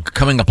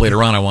coming up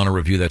later on, I want to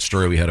review that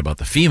story we had about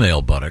the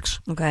female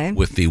buttocks. Okay.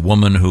 With the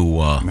woman who.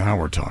 Now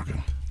we're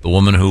talking. The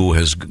woman who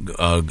has.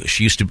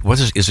 She used to.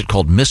 Is it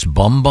called Miss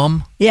Bum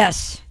Bum?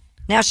 Yes.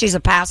 Now she's a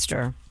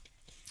pastor,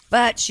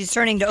 but she's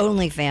turning to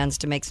OnlyFans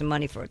to make some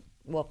money for it.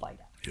 We'll find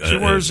out.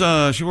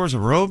 She wears a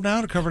robe now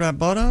to cover that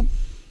butt up.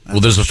 Well,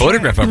 there's a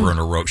photograph of her in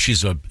a robe.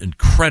 She's an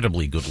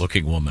incredibly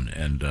good-looking woman,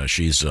 and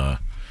she's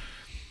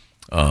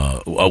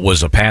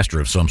was a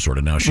pastor of some sort,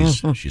 and now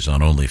she's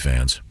on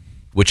OnlyFans.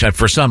 Which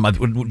for some,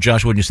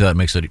 Josh, wouldn't you say that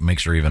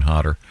makes her even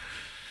hotter?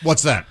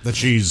 What's that? That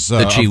she's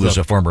that she was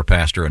a former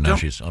pastor and now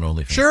she's on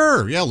OnlyFans.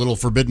 Sure, yeah, a little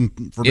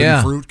forbidden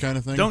fruit kind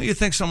of thing. Don't you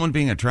think someone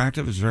being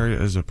attractive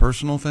is a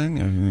personal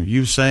thing? I mean,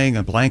 you saying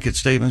a blanket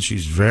statement,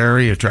 she's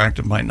very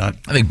attractive, might not.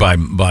 I think by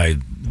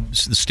the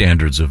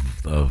standards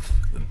of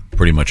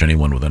pretty much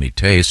anyone with any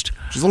taste,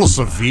 she's a little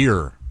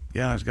severe.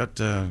 Yeah, it's got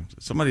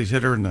somebody's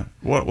hit her in the.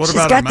 What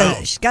about her mouth?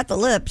 She's got the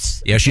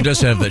lips. Yeah, she does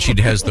have that. She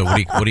has the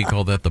what do you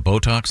call that? The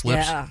Botox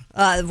lips. Yeah.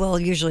 Well,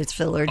 usually it's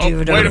filler. Oh,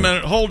 wait a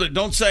minute, hold it!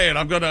 Don't say it.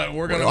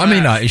 We're gonna. I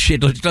mean, she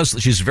does.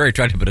 She's very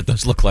attractive, but it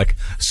does look like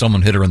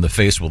someone hit her in the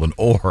face with an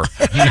oar.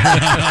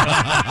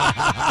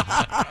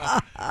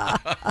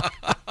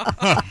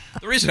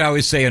 The reason I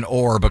always say an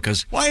oar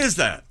because why is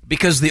that?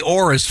 Because the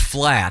oar is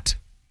flat,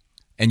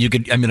 and you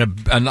could. I mean,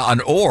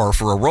 an oar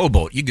for a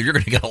rowboat, you're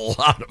going to get a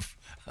lot of.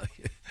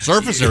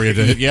 Surface area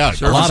to hit, yeah.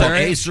 A lot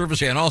of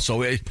surface area, and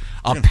also a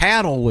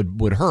paddle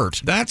would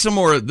hurt. That's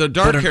the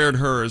dark-haired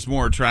her is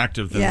more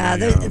attractive than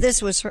this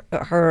was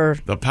her.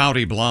 The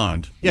pouty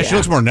blonde. Yeah, she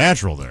looks more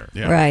natural there.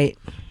 Yeah. Right.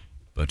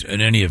 But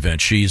in any event,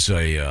 she's she's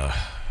on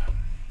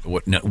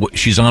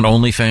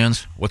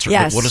OnlyFans. What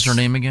is her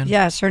name again?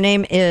 Yes, her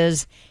name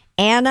is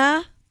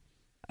Anna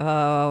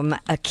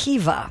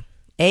Akiva.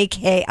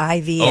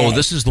 Akiva. Oh,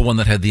 this is the one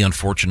that had the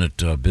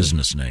unfortunate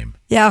business name.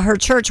 Yeah, her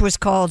church was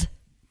called.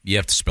 You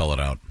have to spell it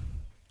out.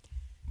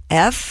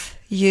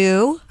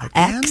 Fuxico.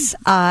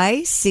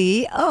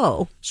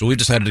 So we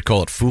decided to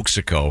call it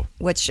Fuxico.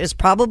 Which is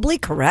probably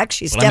correct.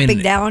 She's stepping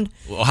down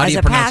as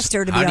a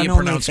pastor to be on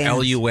OnlyFans. How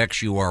do you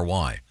pronounce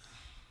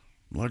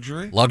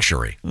Luxury?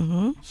 Luxury.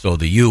 Mm-hmm. So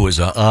the U is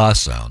a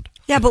sound.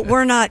 Yeah, but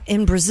we're not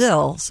in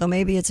Brazil, so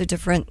maybe it's a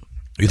different...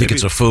 You think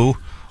it's a foo?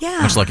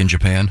 Yeah. Much like in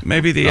Japan?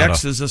 Maybe the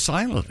X is a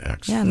silent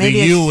X. Yeah,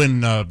 maybe the U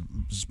in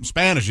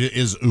Spanish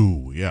is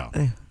oo, yeah.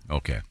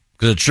 Okay.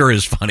 Because it sure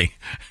is funny.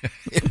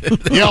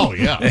 Oh,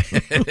 yeah.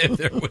 If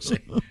there was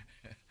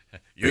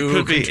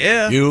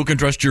you can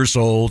trust your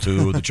soul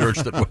to the church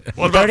that... The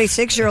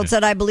 36-year-old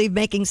said, I believe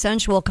making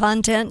sensual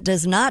content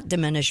does not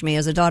diminish me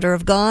as a daughter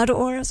of God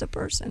or as a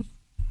person.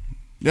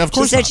 Yeah, of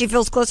course she said she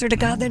feels closer to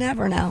God than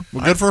ever now.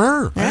 Well, good for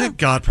her. I think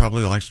God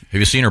probably likes.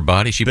 Have you seen her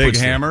body? She big puts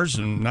hammers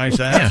and nice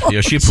ass.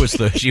 Yeah, she puts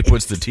the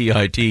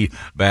TIT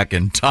back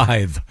in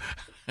tithe.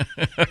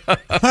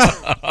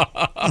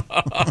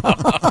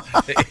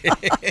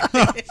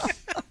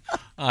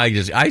 I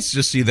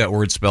just see that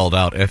word spelled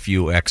out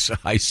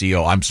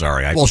Fuxico. I'm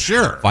sorry. I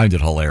find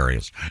it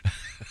hilarious.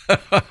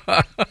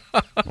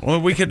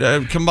 Well, we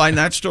could combine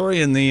that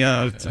story in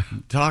the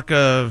talk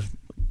of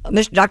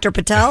Dr.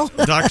 Patel.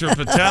 Dr.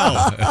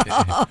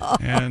 Patel,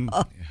 and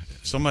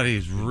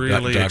somebody's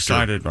really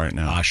excited right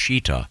now.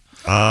 Ashita.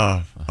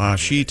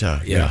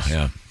 Ashita. Yes.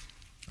 Yeah.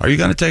 Are you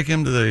going to take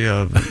him to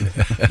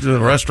the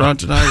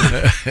restaurant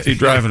tonight? Is he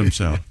driving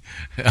himself?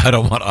 I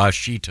don't want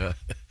Ashita.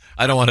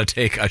 I don't want to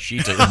take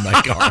Ashita in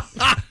my car.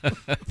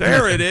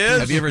 There it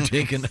is. Have you ever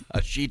taken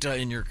Ashita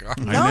in your car?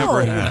 No. I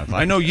never have.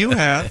 I know you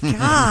have.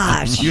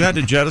 Gosh. You had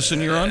to jettison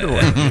your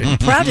underwear. I'm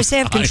proud to say I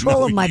have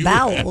control of my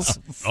bowels.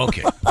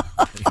 Okay.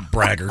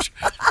 Braggers.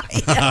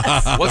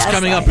 Yes. What's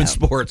coming up in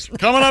sports?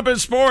 Coming up in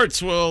sports,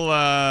 we'll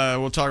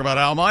talk about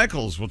Al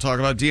Michaels. We'll talk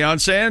about Deion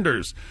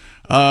Sanders.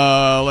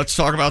 Let's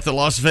talk about the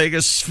Las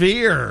Vegas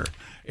Sphere.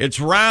 It's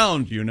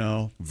round,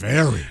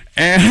 Very.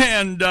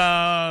 And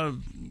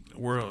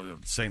we're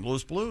St.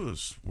 Louis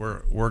Blues.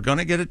 We're going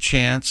to get a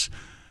chance.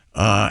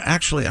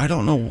 Actually, I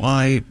don't know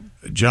why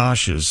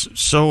Josh is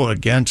so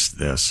against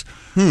this,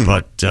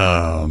 but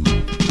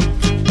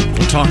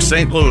we'll talk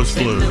St. Louis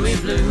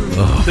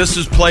Blues. This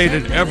is played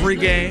at every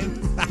game.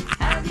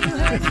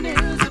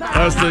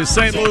 As the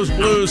St. Louis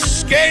Blues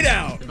skate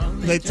out.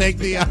 They take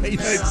the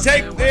ice.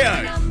 And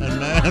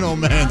man, oh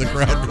man, the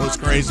crowd goes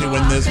crazy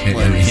when this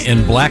plays.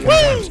 In black and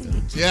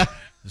white. Yeah.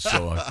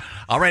 So,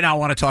 all right, now I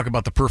want to talk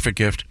about the perfect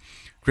gift.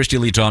 Christy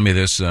Lee taught me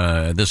this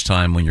this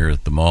time when you're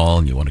at the mall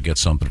and you want to get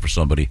something for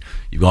somebody.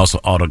 You got to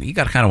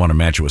kind of want to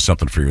match it with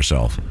something for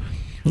yourself.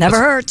 Never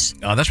hurts.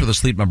 That's where the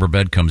Sleep Number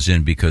bed comes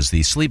in, because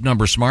the Sleep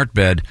Number smart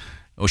bed,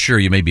 sure,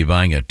 you may be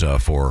buying it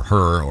for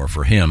her or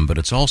for him, but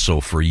it's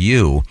also for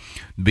you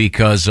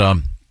because,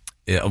 of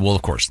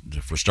course,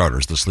 for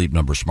starters, the Sleep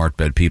Number smart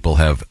bed people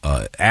have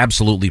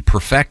absolutely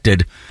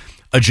perfected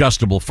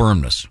adjustable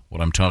firmness.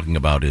 What I'm talking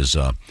about is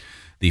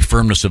the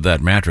firmness of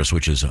that mattress,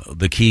 which is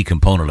the key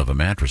component of a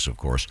mattress, of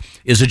course,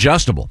 is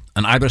adjustable.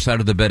 And either side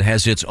of the bed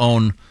has its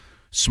own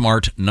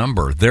smart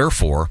number.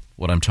 Therefore,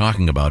 what I'm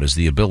talking about is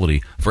the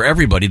ability for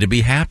everybody to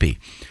be happy.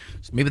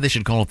 So maybe they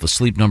should call it the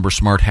Sleep Number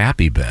Smart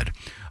Happy Bed.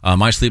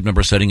 My Sleep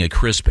Number setting a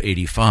crisp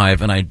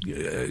 85, and I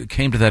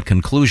came to that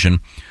conclusion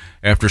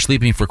after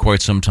sleeping for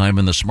quite some time,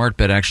 and the smart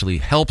bed actually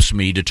helps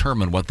me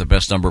determine what the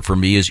best number for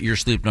me is. Your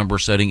sleep number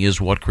setting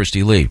is what,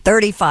 Christy Lee?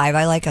 35.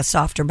 I like a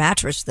softer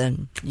mattress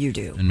than you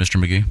do. And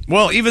Mr. McGee?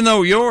 Well, even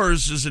though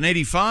yours is an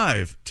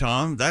 85,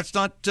 Tom, that's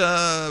not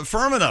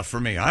firm enough for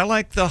me. I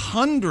like the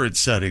 100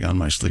 setting on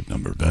my sleep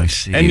number bed. I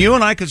see. And you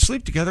and I could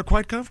sleep together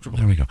quite comfortably.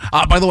 There we go.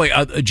 By the way,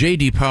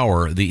 J.D.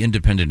 Power, the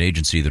independent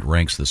agency that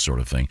ranks this sort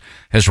of thing,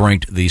 has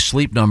ranked the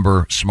Sleep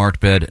Number smart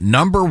bed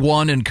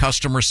 #1 in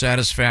customer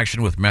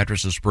satisfaction with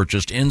mattresses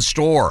purchased in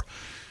store.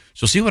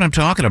 So see what I'm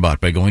talking about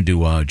by going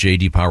to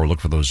J.D. Power. Look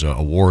for those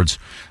awards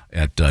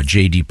at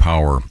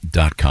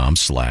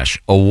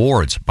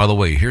jdpower.com/awards. By the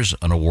way, here's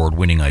an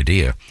award-winning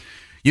idea.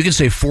 You can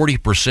save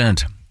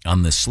 40%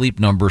 on the Sleep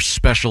Number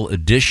Special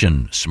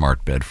Edition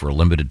smart bed for a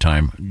limited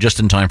time, just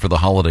in time for the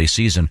holiday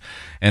season,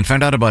 and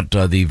find out about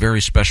the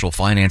very special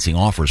financing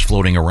offers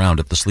floating around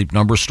at the Sleep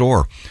Number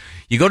store.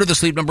 You go to the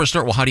Sleep Number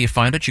store. Well, how do you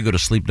find it? You go to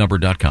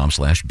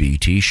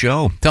sleepnumber.com/BT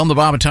show. Tell them the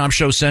Bob and Tom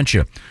Show sent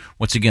you.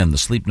 Once again, the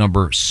Sleep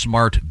Number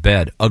smart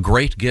bed, a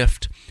great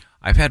gift.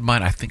 I've had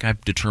mine, I think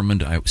I've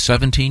determined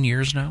 17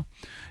 years now.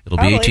 It'll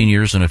be 18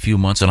 years in a few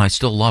months, and I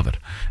still love it.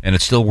 And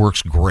it still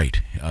works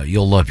great.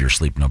 You'll love your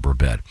Sleep Number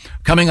bed.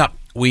 Coming up,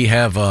 we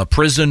have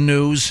prison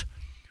news.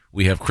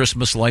 We have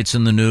Christmas lights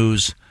in the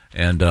news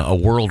and a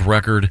world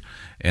record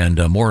and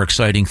more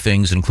exciting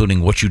things,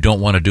 including what you don't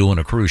want to do on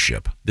a cruise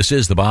ship. This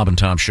is the Bob and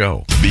Tom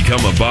Show.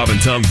 Become a Bob and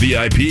Tom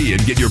VIP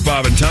and get your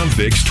Bob and Tom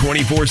fix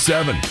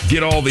 24/7.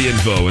 Get all the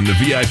info in the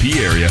VIP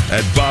area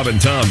at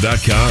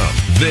bobandtom.com.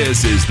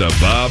 This is the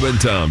Bob and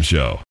Tom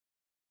Show.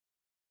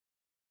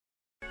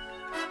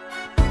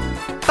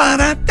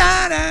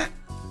 Ba-da-da-da.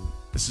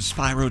 This is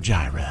Spyro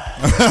Gyra.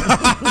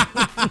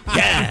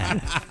 Yeah.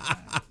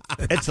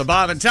 It's the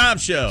Bob and Tom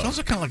Show. Sounds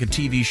kind of like a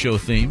TV show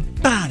theme.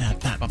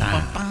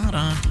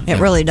 It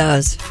really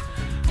does.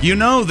 You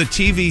know, the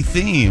TV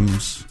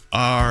themes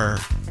are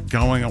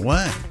going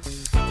away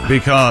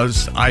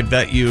because I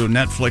bet you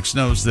Netflix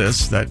knows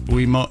this, that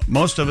we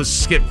most of us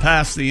skip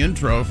past the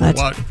intro for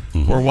what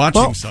we're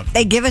watching something.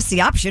 They give us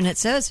the option. It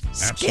says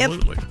skip.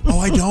 Absolutely. Oh,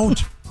 I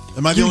don't.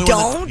 Am I the You only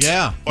one don't? that,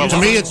 yeah. Well,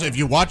 to me, it's if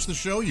you watch the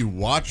show, you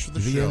watch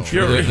the show.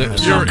 You're in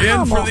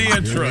for the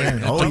intro.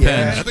 Oh,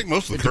 yeah. I think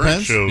most of the It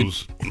current depends.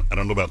 shows, I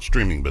don't know about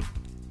streaming, but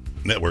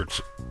networks,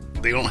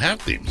 they don't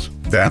have themes.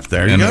 There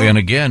you And, go. and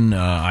again,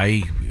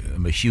 I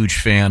am a huge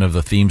fan of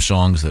the theme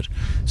songs that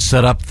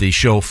set up the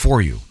show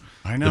for you.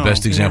 I know. The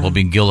best example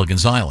being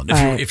Gilligan's Island.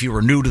 If you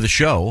were new to the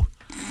show,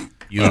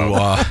 you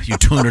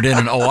tune it in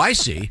and I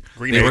see.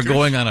 Green They were Acres.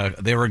 going on a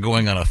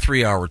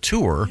 3-hour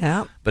tour,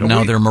 Yeah. but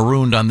now they're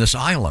marooned on this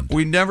island.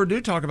 We never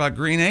do talk about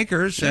Green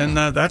Acres, and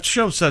that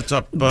show sets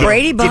up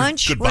Brady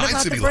Bunch. Goodbye, What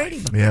about City the Brady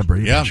Lights. Bunch? Yeah,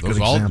 Brady. Yeah, Bunch, good those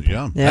all, example.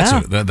 yeah.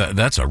 Yeah.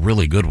 That's a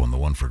really good one. The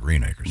one for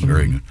Green Acres,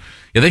 very good.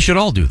 Yeah, they should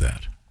all do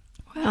that.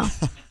 Wow.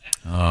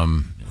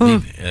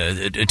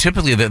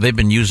 Typically, they've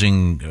been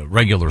using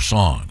regular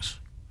songs.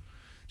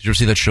 Did you ever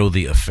see that show,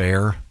 The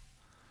Affair?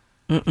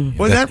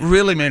 Well, that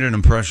really made an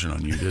impression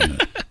on you,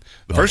 didn't it?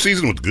 The first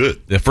season was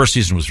good. The first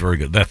season was very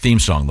good. That theme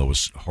song, though,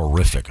 was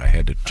horrific. I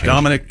had to change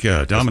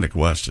Dominic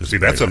West is See,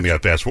 that's something I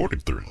fast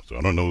forwarded through, so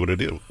I don't know what it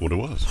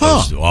was. It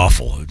was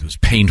awful. It was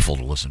painful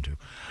to listen to.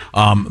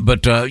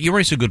 But you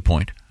raise a good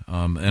point.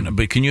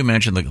 But can you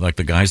imagine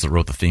the guys that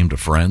wrote the theme to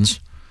Friends?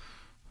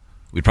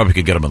 We probably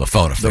could get them on the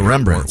phone if The they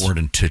Rembrandts. weren't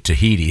in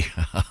Tahiti.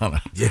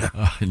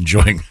 Yeah.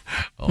 Enjoying.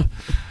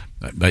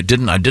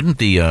 Didn't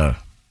the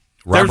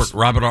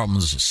Robert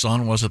Altman's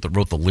son, was it, that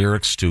wrote the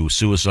lyrics to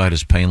 "Suicide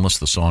Is Painless,"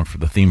 the song for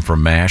the theme for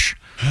MASH?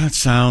 That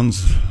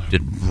sounds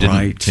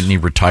right. Didn't he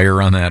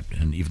retire on that?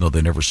 And even though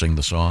they never sing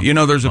the song, You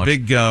know, there's a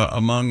big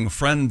among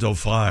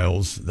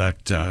friendophiles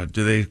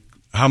that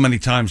how many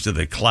times do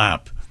they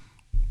clap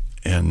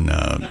in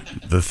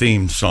the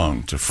theme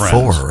song to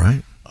Friends? 4,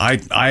 right?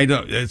 I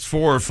don't. It's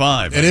 4 or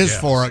 5. It is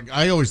 4.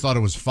 I always thought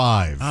it was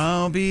 5.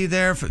 I'll be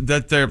there for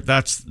that.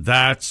 That's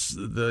the that's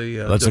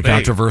the debate.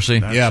 controversy.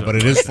 But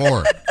it is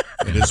 4.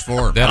 It is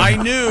 4. I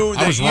knew I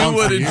that was you wrong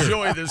would for years.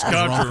 enjoy this I was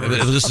wrong for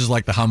controversy. This is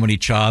like the how many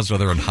chas are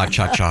there in Hot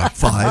Cha Cha?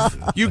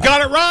 5. You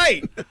got it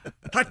right.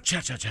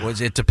 Ha-cha-cha-cha. Well,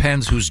 it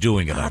depends who's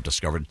doing it. I've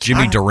discovered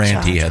Jimmy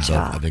Durante heads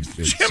up. I think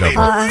several.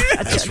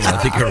 That's where I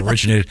think it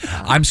originated.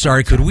 I'm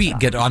sorry. Could we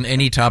get on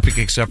any topic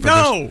except for this?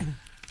 No.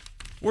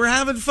 We're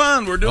having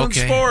fun. We're doing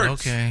Okay,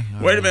 sports. okay.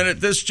 Wait a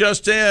minute. This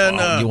just in.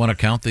 You want to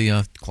count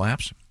the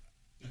claps?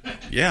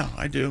 Yeah,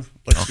 I do.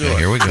 Let's do it.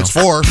 Here we go. It's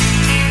 4.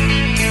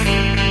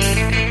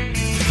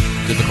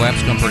 Did the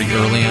claps come pretty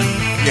early in?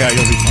 Yeah,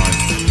 you'll be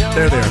fine.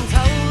 There they are.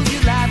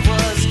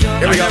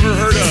 Here we go. Never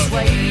heard of.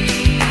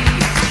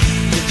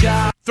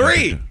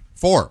 3.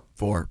 4.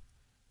 4.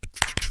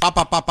 Pop,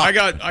 pop, pop, pop. I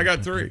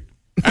got 3.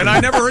 And I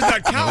never heard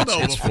that cowbell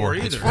it's before 4.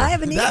 It's either. 4. I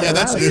haven't either. Yeah,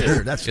 that's That's new.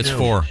 new. That's It's new.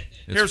 4.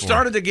 It's Here, 4.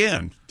 start it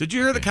again. Did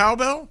you hear the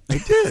cowbell? They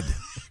did.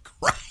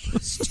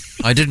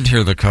 I didn't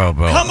hear the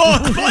cowbell. Come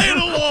on, play it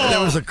along. There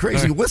was a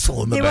crazy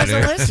whistle in the He back.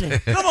 wasn't listening.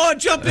 Come on,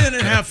 jump in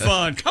and have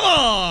fun. Come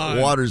on.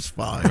 Water's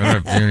fine.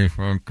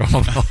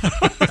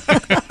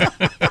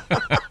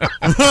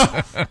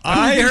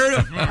 I heard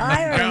it.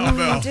 I heard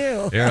him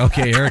too.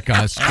 Here it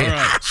comes.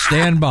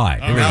 Stand by.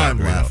 Here we go. I'm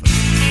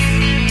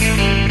laughing.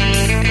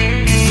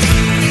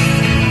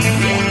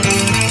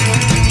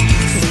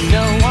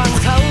 No one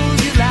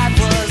told you life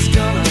was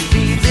gonna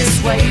be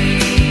this way.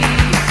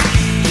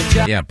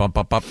 Yeah, bump,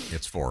 up.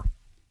 It's 4.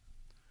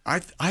 I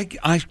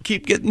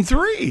keep getting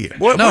 3.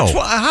 What, No. which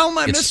one? How am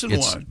I It's missing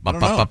one?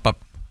 Up,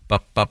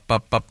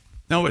 up, up.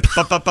 No, it's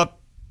up.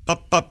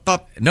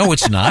 No,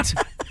 it's not.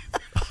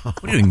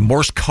 What are you doing,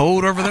 Morse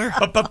code over there?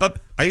 Up.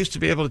 I used to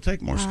be able to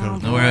take Morse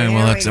code. Well, why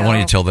don't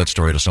you tell that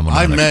story to someone?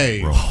 I on the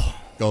may road?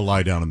 go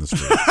lie down in the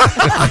street.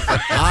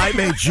 I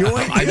may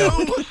join I know.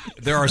 you.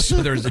 There's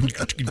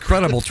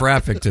incredible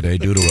traffic today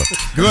due to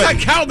That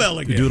cowbell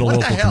again. due to What the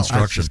local hell?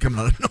 construction. It's coming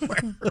out of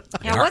nowhere.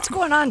 Yeah, what's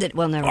going on?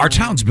 Well, never Our mind.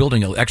 town's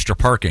building extra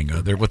parking.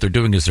 What they're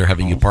doing is they're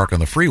having you park on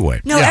the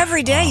freeway. No,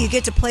 every day you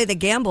get to play the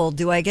gamble.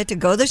 Do I get to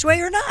go this way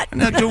or not?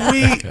 Now, do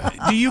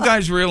you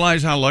guys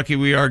realize how lucky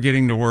we are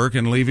getting to work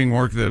and leaving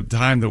work the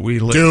time that we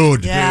live?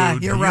 Dude. Yeah,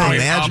 you're right.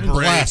 Imagine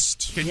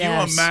blessed. Can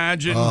Yes. you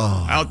imagine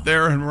out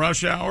there in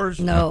rush hours?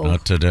 No.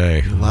 Not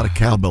today. A lot of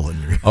cowbell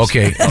in your ears.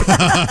 Okay.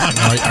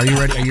 Are you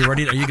ready? Are you ready?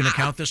 Are you going to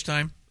count this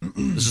time?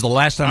 This is the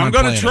last time I'm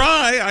going playing to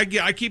try.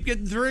 I keep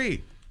getting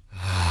 3.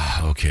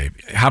 Okay.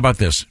 How about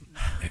this?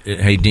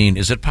 Hey, Dean,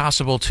 is it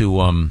possible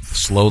to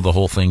slow the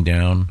whole thing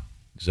down?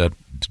 Is that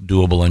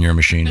doable on your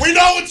machine? We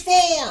know it's 4.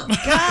 God.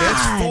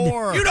 It's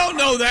 4. You don't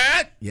know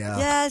that. Yeah.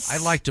 Yes. I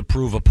like to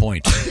prove a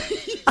point.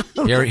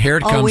 Here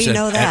it comes we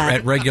know that.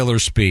 at regular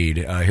speed.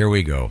 Here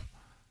we go.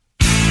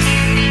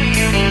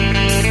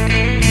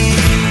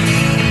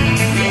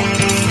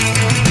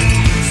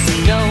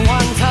 No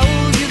one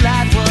told you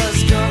life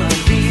was gonna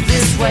be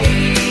this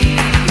way.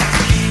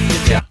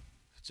 Yeah.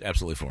 It's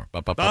absolutely 4.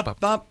 Bop, bop, bop,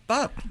 bop.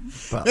 Bop.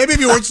 Maybe if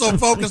you weren't so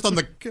focused on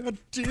the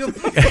goddamn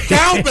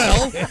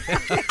cowbell.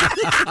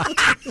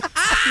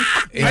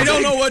 I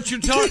don't know what you're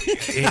talking.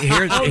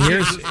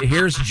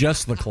 Here's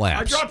just the I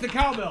claps. dropped the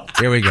cowbell.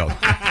 Here we go.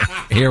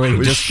 Here we It go.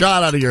 was Just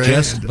shot out of your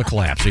just hand. the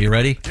claps. Are you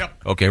ready?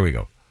 Yep. Okay, here we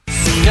go.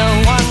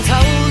 No one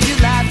told you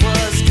life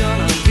was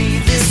gonna be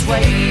this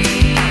way.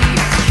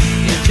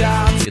 Your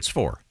job's It's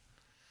 4.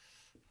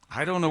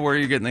 I don't know where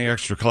you're getting the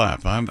extra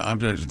clap. I'm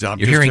just You're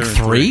hearing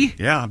 3?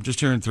 Yeah, I'm just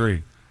hearing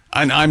 3.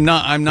 I'm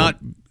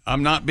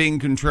not being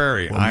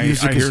contrary. Well, I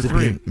music hear is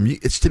 3.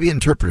 it's to be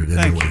interpreted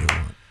any Thank way you. you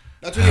want.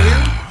 That's what you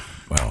hear?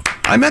 Well,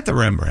 I met the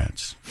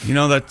Rembrandts. You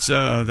know, that's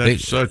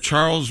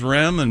Charles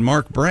Rem and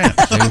Mark Brandt.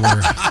 they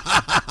were.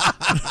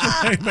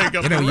 They make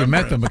up the You met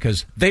Rembrandt. them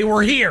because they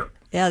were here.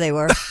 Yeah, they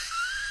were.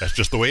 That's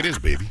just the way it is,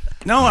 baby.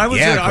 No, I was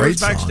Yeah, I great was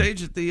song.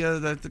 backstage at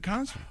the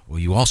concert. Well,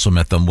 you also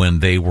met them when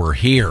they were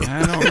here.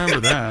 I don't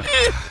remember that.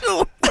 no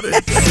one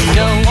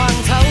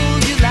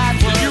told you life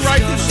was Did you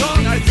write this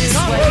song? I this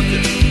Tom way. wrote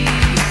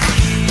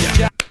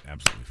it.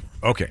 Absolutely.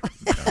 Okay.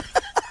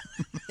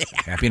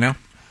 Happy now?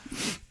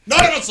 None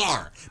of us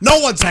are. No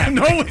one's happy.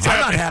 No one's I'm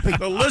not happy.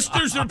 The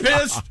listeners are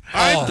pissed.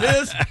 I'm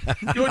pissed.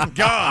 Good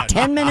God.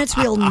 10 minutes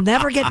we'll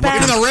never get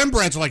back. Even the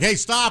Rembrandts are like, hey,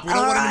 stop. We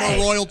don't want any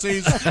more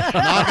royalties.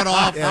 Knock it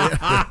off.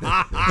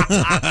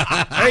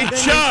 Hey,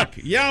 Chuck.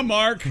 Yeah,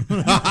 Mark.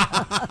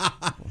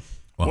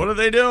 What are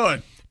they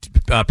doing?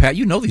 Pat,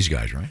 you know these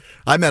guys, right?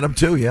 I met him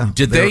too, yeah.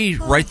 Did they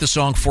write the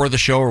song for the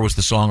show, or was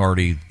the song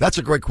already? That's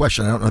a great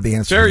question. I don't know the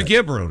answer. Barry to that.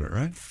 Gibb wrote it,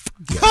 right?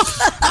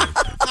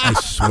 I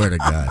swear to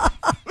God.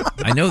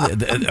 I know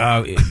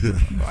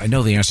I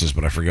know the answers,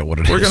 but I forget what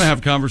it is. We're going to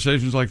have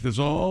conversations like this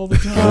all the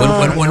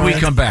time. When we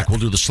come back, we'll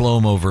do the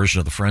slow-mo version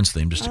of the Friends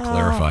theme, just to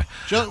clarify.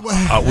 We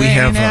They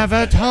have.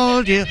 never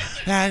told you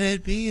that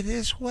it'd be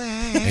this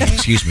way.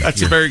 Excuse me. That's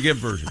the Barry Gibb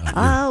version.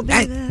 I'll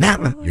be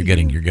there. You're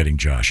getting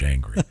Josh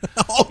angry.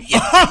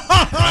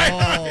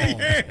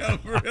 Yeah,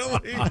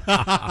 really?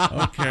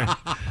 Okay.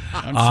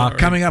 I'm sorry.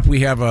 Coming up,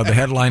 we have the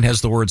headline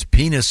has the words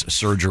penis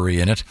surgery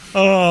in it.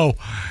 Oh.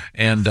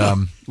 And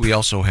we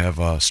also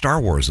have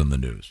Star Wars in the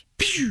news.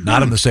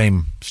 Not in the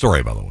same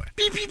story, by the way.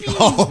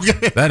 Oh,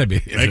 okay. That'd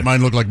be. Make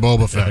mine look like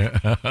Boba Fett.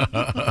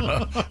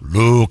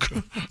 Look.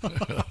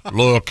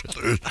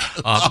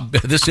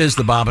 This is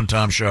the Bob and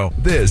Tom Show.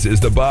 This is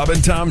the Bob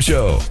and Tom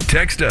Show.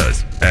 Text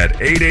us at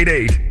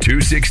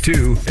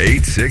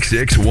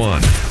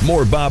 888-262-8661.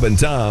 More Bob and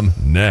Tom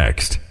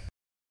next.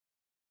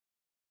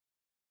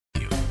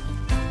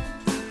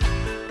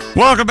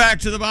 Welcome back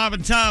to the Bob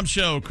and Tom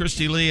Show.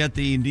 Christy Lee at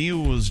the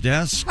news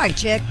desk. Hi,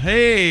 chick.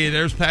 Hey,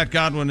 there's Pat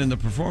Godwin in the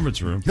performance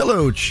room.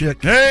 Hello,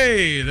 chick.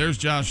 Hey, there's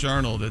Josh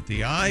Arnold at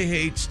the I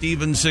Hate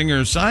Steven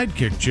Singer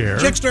sidekick chair.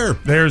 Chickster.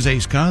 There's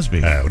Ace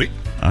Cosby. Howdy.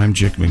 I'm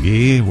Chick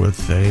McGee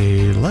with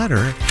a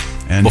letter.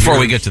 And Before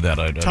we here's get to that,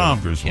 I Tom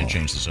can't Griswold.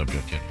 change the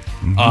subject yet.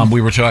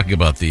 We were talking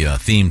about the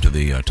theme to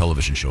the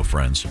television show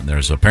Friends, and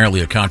there's apparently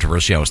a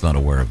controversy. I was not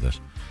aware of this.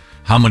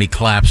 How many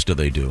claps do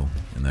they do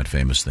in that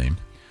famous theme?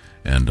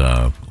 And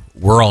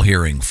we're all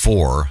hearing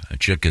 4. A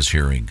chick is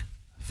hearing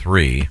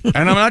 3. And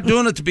I'm not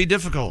doing it to be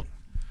difficult.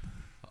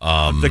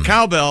 The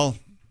cowbell,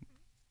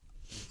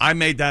 I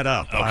made that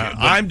up.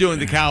 I'm doing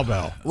the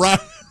cowbell. Right.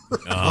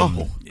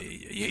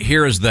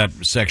 Here is that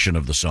section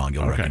of the song.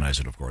 You'll recognize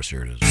it, of course.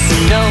 Here it is.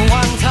 No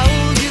one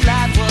told you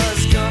life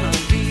was gonna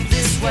be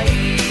this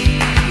way.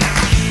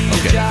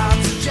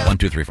 Okay. 1,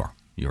 2, 3, 4.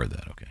 You heard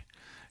that. Okay.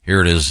 Here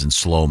it is in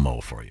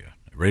slow-mo for you.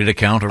 Ready to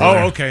count over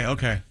there?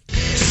 Okay.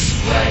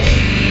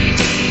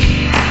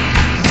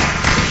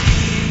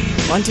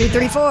 1, 2,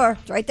 3, 4.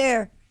 It's right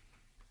there.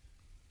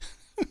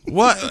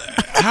 What?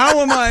 How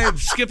am I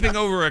skipping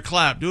over a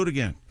clap? Do it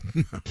again.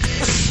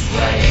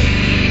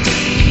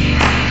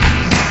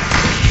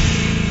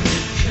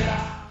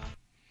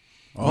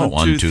 Oh,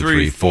 1, 2,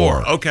 3,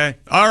 4. Okay.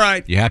 All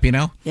right. You happy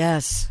now?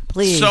 Yes,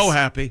 please. So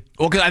happy.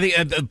 Well, 'cause I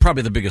think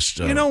probably the biggest.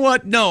 You know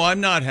what? No, I'm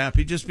not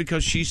happy just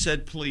because she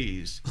said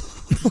please.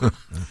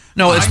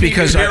 No, it's I need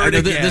because to hear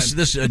it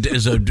this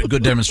is a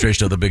good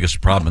demonstration of the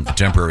biggest problem in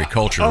contemporary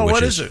culture. Oh, which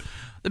what is it?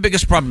 The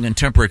biggest problem in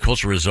contemporary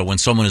culture is when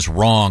someone is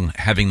wrong,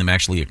 having them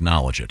actually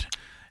acknowledge it.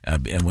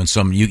 And when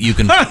you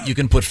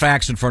can put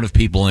facts in front of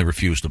people and they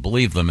refuse to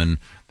believe them, and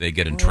they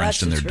get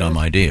entrenched in their dumb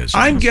ideas.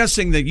 I'm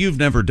guessing that you've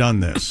never done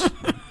this.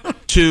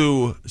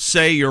 To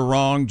say you're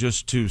wrong,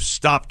 just to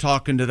stop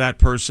talking to that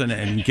person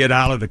and get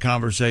out of the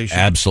conversation.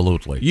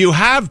 Absolutely. You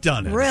have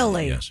done it.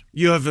 Really? Yes.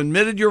 You have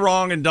admitted you're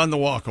wrong and done the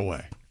walk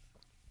away.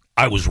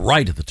 I was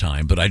right at the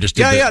time, but I just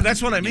did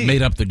that's what I mean.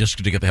 Made up the just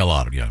to get the hell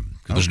out of you.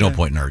 Because there's no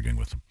point in arguing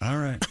with them. All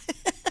right.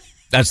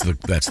 That's the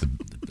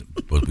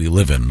what we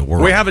live in the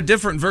world. We have a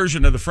different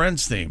version of the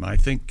Friends theme. I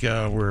think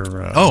we're.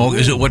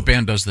 Is it what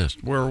band does this?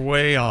 We're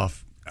way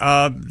off.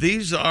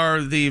 These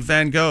are the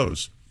Van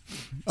Goghs.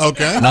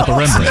 Okay. Not the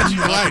Rembrandts.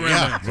 Right,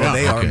 yeah. Well,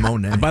 they are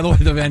Monet. And by the way,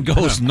 the Van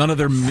Goghs, none of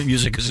their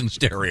music is in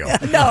stereo.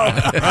 No.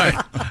 Right.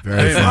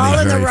 Very funny. All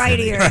in the very right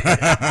funny. ear.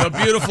 The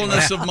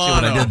beautifulness of See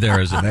what I mono. did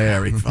there is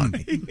Very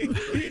funny.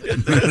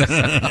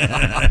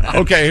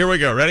 Okay, here we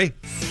go. Ready?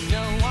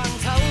 No one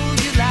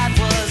told you life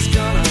was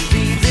gonna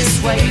be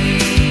this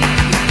way.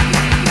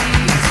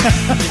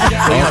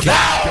 Well,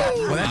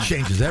 that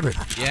changes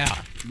everything. Yeah.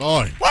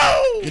 Boy.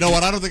 You know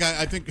what? I don't think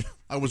I think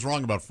I was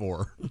wrong about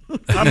 4.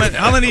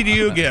 How many do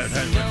you get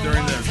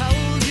during this?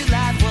 Told you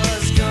life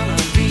was gonna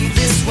be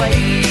this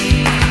way.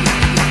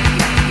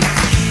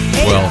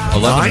 Well,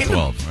 11 Nine? and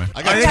 12, right?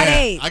 I got I got 10.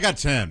 8. I got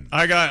 10.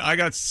 I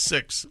got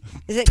 6.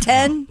 Is it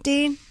 10,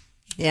 Dean?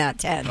 Yeah,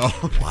 10.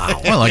 Oh,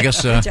 Wow. Well, I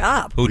guess Good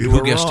job. who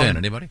were guessed wrong. 10?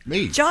 Anybody?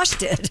 Me. Josh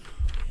did.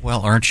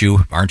 Well, aren't you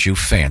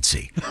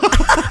fancy?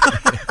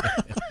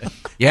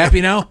 You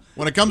happy now?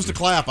 When it comes to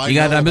clap, I You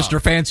got know Mr.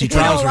 about- Fancy You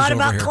know a Trousers lot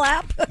over about here.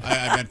 clap?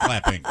 I meant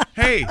clapping.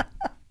 Hey,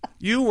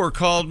 you were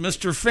called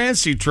Mr.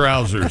 Fancy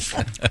Trousers.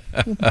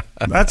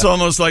 That's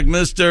almost like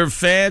Mr.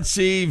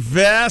 Fancy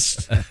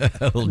Vest.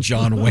 Little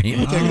John Wayne.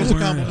 Take it as a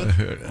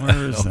compliment.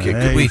 Where is Okay,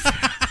 that? could we?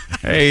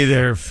 Hey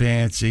there,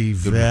 Fancy Is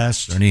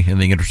Vest. there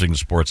anything interesting in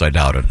sports? I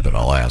doubt it, but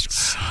I'll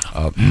ask.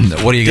 What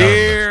do you got?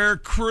 Dear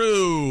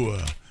crew,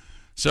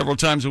 several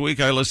times a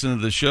week I listen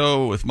to the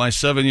show with my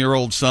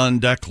 7-year-old son,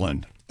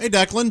 Declan. Hey,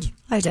 Declan.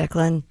 Hi,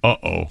 Declan.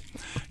 Uh-oh.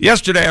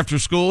 Yesterday after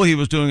school, he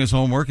was doing his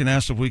homework and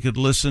asked if we could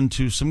listen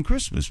to some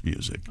Christmas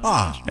music.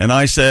 And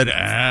I said,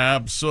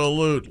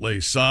 absolutely,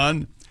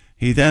 son.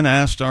 He then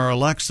asked our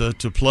Alexa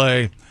to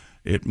play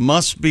It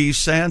Must Be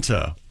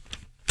Santa.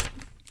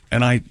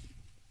 And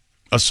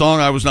a song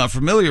I was not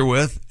familiar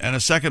with, and a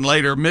second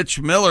later, Mitch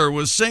Miller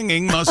was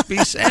singing Must Be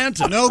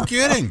Santa. No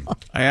kidding.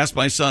 I asked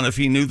my son if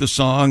he knew the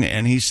song,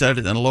 and he said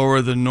it in a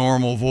lower than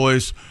normal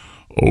voice,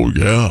 "Oh,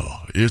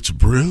 yeah, it's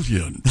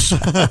brilliant."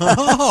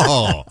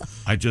 Oh.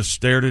 I just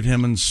stared at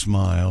him and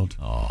smiled.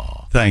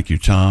 Oh, thank you,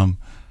 Tom.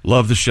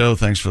 Love the show.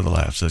 Thanks for the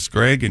laughs. That's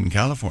Greg in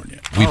California.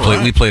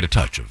 We played a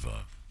touch of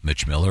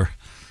Mitch Miller.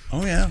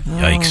 Oh, yeah.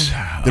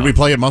 Yikes. Did we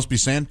play It Must Be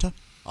Santa?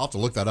 I'll have to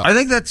look that up. I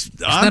think that's... Isn't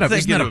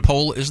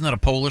that a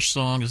Polish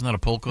song? Isn't that a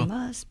polka?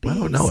 Must be I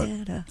don't know it.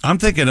 Santa. I'm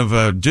thinking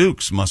of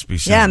Duke's Must Be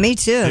Santa. Yeah, me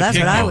too. That's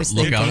what I was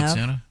Look thinking out of. at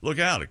Santa. Look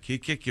out. He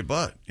kick your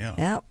butt. Yeah.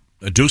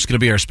 Yep. Duke's going to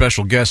be our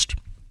special guest.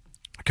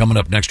 Coming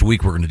up next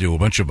week, we're going to do a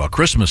bunch of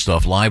Christmas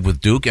stuff live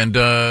with Duke, and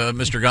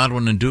Mr.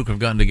 Godwin and Duke have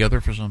gotten together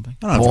for something.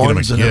 I don't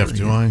have to get him a gift,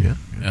 do I? Yeah.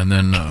 And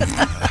then,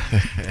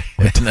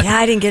 Yeah,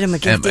 I didn't get him a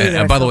gift either.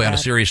 and by I the feel way, on a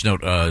bad. serious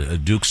note,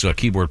 Duke's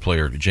keyboard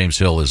player James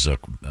Hill is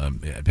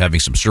having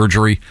some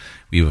surgery.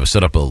 We've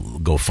set up a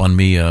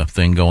GoFundMe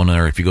thing going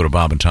there. If you go to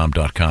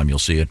bobandtom.com, you'll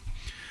see it.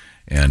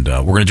 And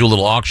we're going to do a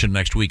little auction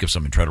next week of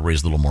something, try to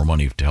raise a little more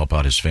money to help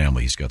out his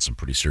family. He's got some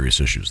pretty serious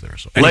issues there.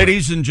 So, anyway.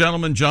 Ladies and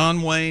gentlemen,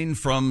 John Wayne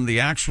from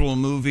the actual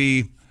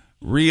movie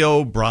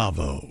Rio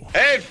Bravo.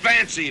 Hey,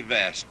 Fancy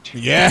Vest.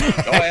 Yeah.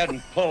 Go ahead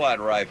and pull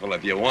that rifle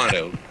if you want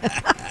to.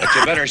 But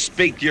you better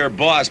speak to your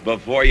boss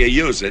before you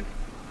use it,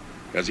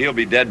 because he'll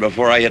be dead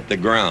before I hit the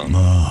ground.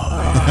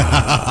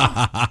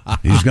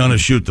 He's going to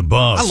shoot the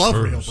boss. I love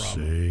first, Rio Bravo.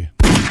 see.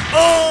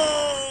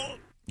 Oh!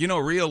 You know,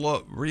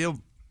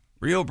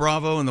 Rio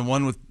Bravo and the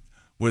one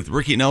with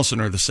Ricky Nelson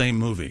are the same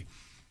movie.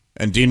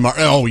 And Dean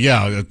Martin. Oh,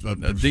 yeah.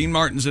 Dean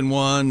Martin's in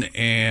one,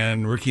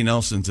 and Ricky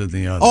Nelson's in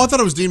the other. Oh, I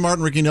thought it was Dean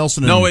Martin, Ricky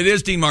Nelson. No, it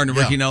is Dean Martin and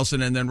Yeah. Ricky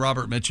Nelson, and then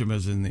Robert Mitchum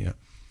is in the... What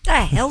the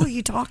hell are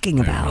you talking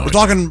about? We're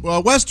talking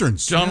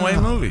Westerns. John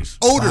Wayne movies.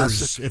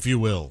 Odors, if you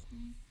will.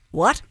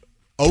 What?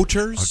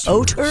 Oters?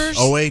 Oters?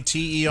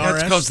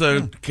 O-A-T-E-R-S?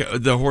 That's because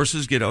the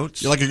horses get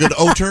oats. You like a good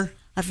oter?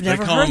 I've They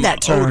never call heard them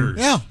that term. odors.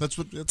 Yeah, that's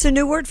what. It's a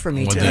new word for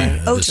me Well, today.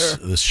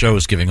 this show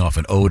is giving off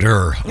an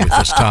odor with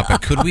this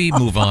topic. Could we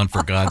move on,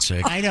 for God's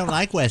sake? I don't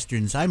like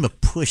Westerns. I'm a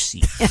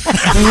pussy.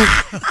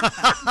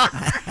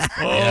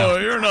 Oh,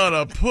 you're not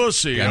a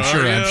pussy. I'm are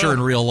sure. you? I'm sure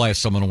in real life,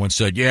 someone once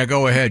said, "Yeah,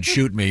 go ahead,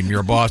 shoot me." And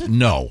your boss,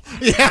 no.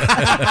 Ladies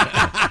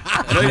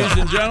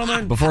and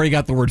gentlemen, Before he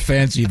got the word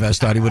fancy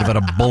vest out, he would have had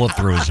a bullet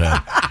through his head.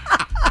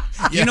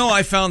 you know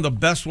I found the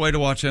best way to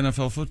watch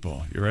NFL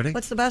football. You ready?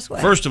 What's the best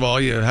way? First of all,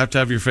 you have to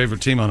have your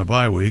favorite team on a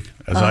bye week,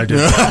 as I did.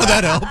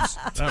 That helps.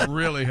 That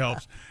really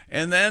helps.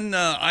 And then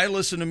I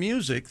listen to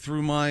music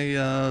through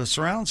my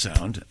surround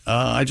sound.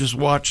 I just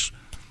watch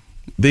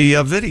the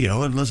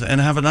video and listen,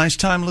 and have a nice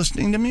time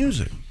listening to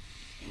music.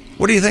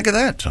 What do you think of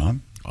that,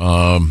 Tom?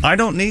 I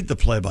don't need the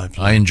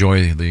play-by-play. I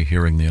enjoy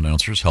hearing the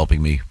announcers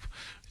helping me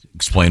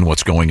explain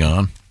what's going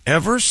on.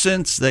 Ever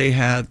since they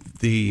had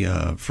the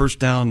first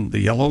down, the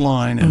yellow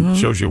line, and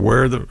shows you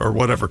where or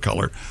whatever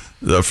color,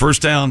 the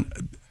first down,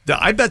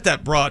 I bet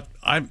that brought.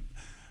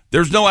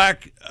 There's no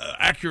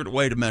accurate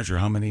way to measure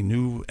how many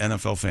new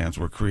NFL fans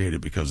were created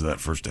because of that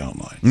first down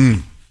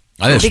line.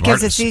 I think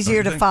Because it's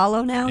easier to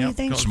follow now, you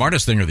think?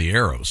 Smartest thing are the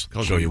arrows.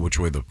 Show you which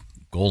way the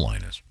goal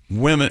line is.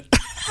 Women.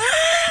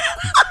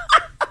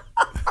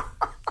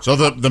 So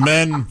the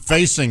men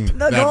facing The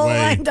that goal way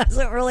line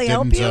doesn't really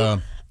help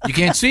you. You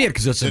can't see it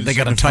because they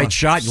got a tight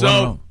shot. You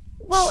So- want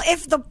Well,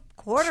 if the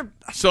quarter...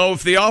 So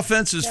if the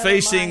offense is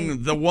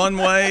facing the one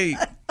way,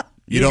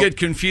 you don't- get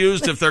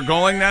confused if they're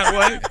going that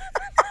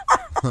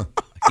way,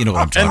 you know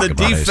what I'm talking and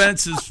the about. Ace.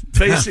 defense is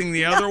facing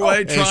the other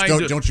way, Ace, trying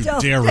to don't you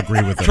dare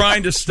agree with it.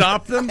 trying to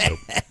stop them.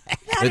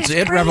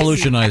 It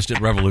revolutionized.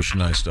 It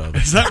revolutionized.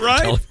 Is that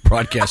right?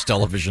 Broadcast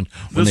television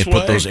when This they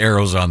put way? those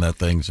arrows on that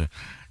thing. So,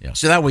 yeah.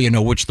 So that way you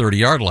know which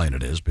 30-yard line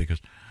it is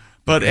because.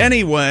 But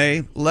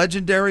anyway,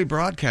 legendary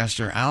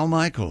broadcaster Al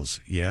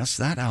Michaels, yes,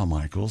 that Al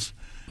Michaels,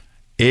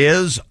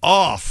 is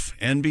off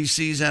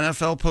NBC's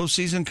NFL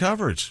postseason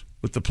coverage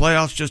with the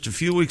playoffs just a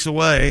few weeks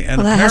away.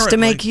 And Well, that has to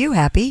apparently- make you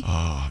happy.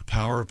 Oh,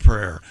 power of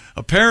prayer.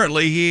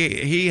 Apparently,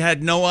 he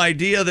had no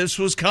idea this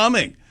was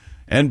coming.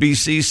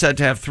 NBC set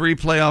to have 3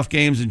 playoff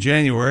games in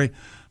January.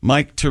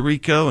 Mike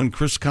Tirico and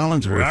Chris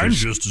Collinsworth I'm are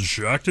just as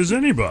shocked as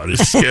anybody.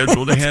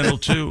 scheduled to handle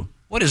 2.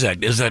 What is that?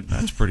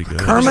 That's pretty good.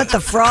 Kermit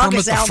the Frog Kermit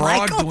is the Al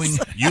Frog Michaels.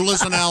 You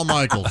listen to Al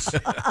Michaels.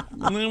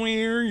 Let me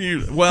hear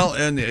you. Well,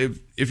 and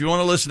if you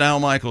want to listen to Al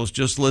Michaels,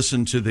 just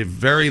listen to the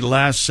very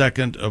last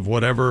second of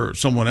whatever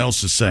someone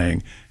else is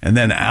saying, and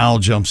then Al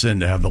jumps in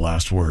to have the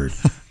last word.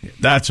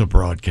 That's a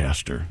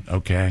broadcaster,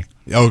 okay?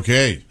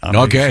 Okay. I'm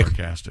Okay. being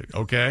sarcastic,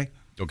 okay?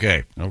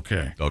 Okay.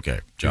 Okay. Okay.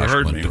 You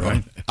heard me, Clinton.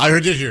 right? I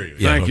did hear you.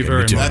 Yeah, Thank you okay,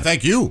 very me too. much.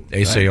 Thank you.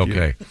 They say Thank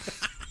you. okay.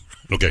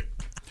 Okay.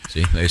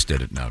 See, they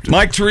did it now, too.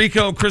 Mike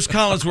Tirico, Chris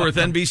Collinsworth,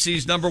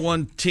 NBC's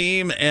 #1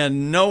 team,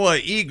 and Noah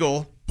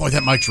Eagle. Boy,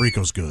 that Mike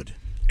Tirico's good.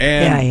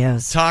 And Yeah, he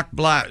is. Todd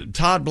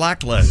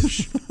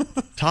Blackledge.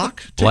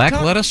 Black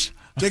TikTok? lettuce?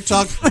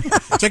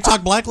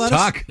 TikTok black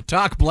lettuce?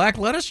 Talk black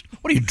lettuce?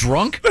 What are you,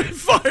 drunk? They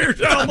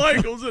fired Al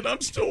Michaels, and I'm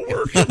still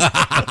working.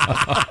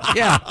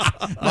 Yeah.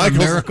 A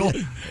miracle.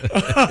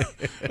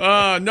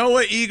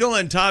 Noah Eagle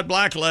and Todd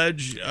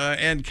Blackledge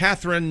and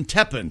Catherine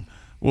Teppen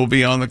will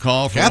be on the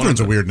call. For Catherine's one a of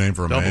the weird name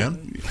for a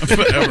man.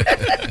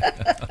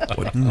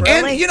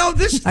 And you know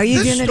this. Are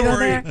you this going to go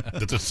story, there?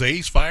 Does it say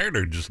he's fired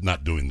or just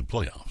not doing the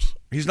playoffs?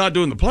 He's not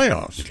doing the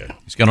playoffs. Okay.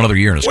 He's got another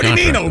year in his What do you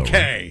contract. mean? though, right?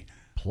 Okay,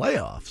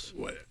 Playoffs?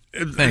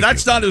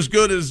 that's not as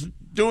good as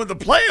doing the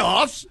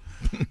playoffs.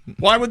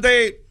 Why would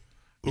they?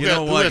 You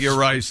know what? You're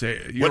right.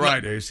 You're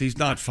right, Ace. He's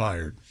not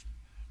fired.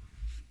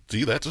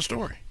 See, that's a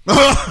story.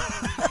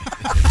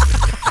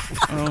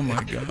 Oh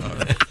my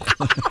God!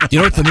 You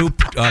know what the new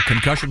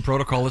concussion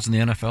protocol is in the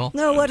NFL?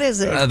 No, what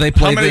is it? They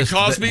play How many this.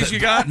 Cosbys you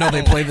got? No,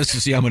 they play this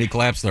to see how many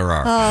claps there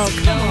are. Oh,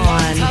 come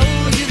on.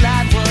 Told you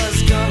life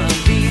was gonna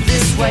be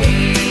this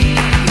way.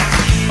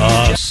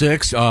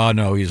 6.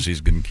 No,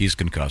 he's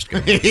concussed.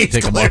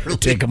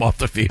 Take him off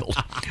the field.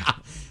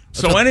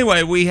 So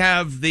anyway, we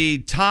have the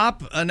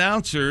top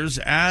announcers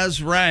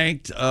as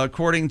ranked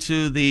according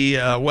to the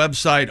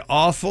website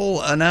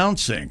Awful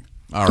Announcing.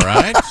 All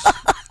right.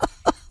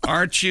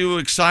 Aren't you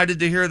excited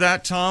to hear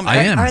that, Tom? I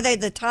am. Are they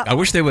the top? I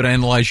wish they would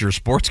analyze your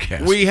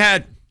sportscast. We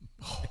had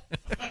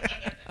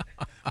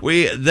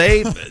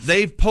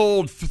they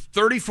polled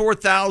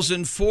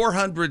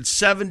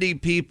 34,470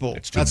 people.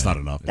 That's not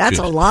enough. That's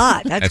a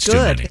lot. That's too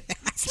good. many.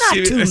 That's not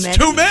too it's many.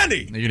 too many.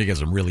 You're going to get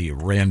some really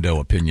rando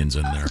opinions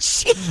in there.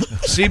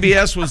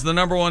 CBS was the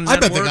 #1 network. I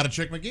bet they got a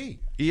Chick McGee.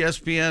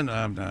 ESPN,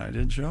 I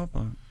didn't show up.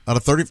 Out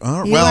of 30,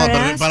 You were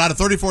asked? but out of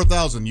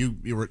 34,000,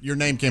 your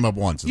name came up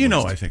once. You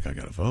know, I think I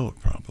got a vote,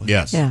 probably.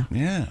 Yes. Yeah.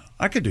 Yeah,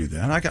 I could do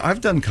that.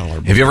 I've done color.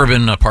 Have you ever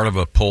been a part of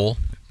a poll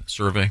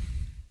survey?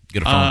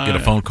 Get a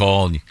phone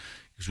call, and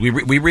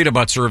we read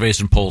about surveys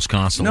and polls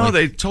constantly. No,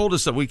 they told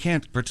us that we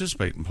can't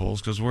participate in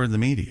polls because we're in the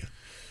media.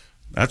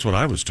 That's what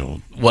I was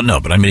told. Well, no,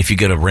 but I mean, if you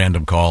get a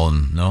random call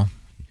and no,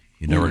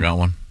 you never got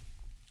one.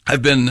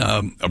 I've been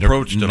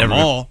approached at a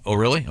mall. Oh,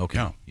 really? Okay.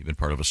 Yeah. You've been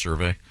part of a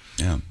survey?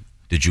 Yeah.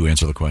 Did you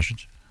answer the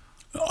questions?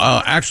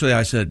 Actually,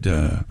 I said,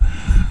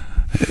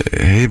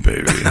 hey,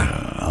 baby,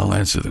 I'll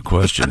answer the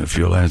question if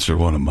you'll answer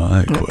one of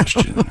my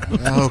questions.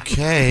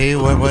 Okay,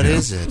 what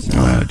is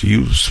it? Do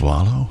you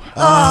swallow?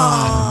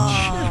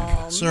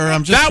 Oh, sir,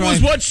 I'm just That trying-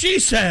 was what she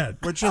said.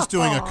 We're just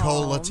doing a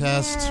cola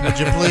test. Would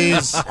you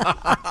please?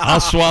 I'll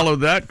swallow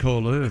that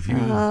cola if you...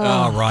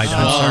 All right.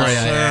 I'm sorry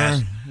I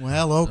asked.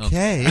 Well,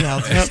 okay. I'll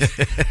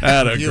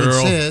Atta you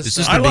girl. insist. Is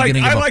this the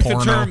beginning of a like porno?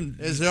 the term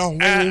Is there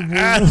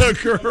atta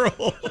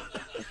girl.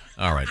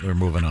 All right, we're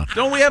moving on.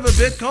 Don't we have a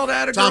bit called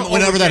atta girl? Tom,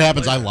 whenever that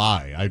happens, I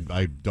lie.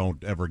 I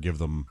don't ever give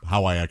them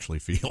how I actually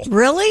feel.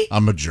 Really?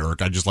 I'm a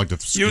jerk. I just like to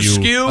skew. You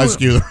skew? I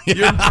skew.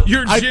 Yeah.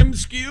 You're Jim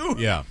Skew?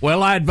 Yeah.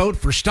 Well, I'd vote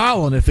for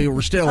Stalin if he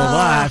were still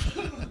alive.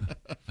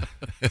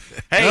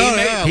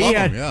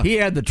 Hey, he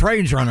had the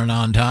trains running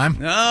on time.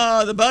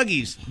 No, the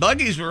buggies.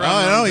 Buggies were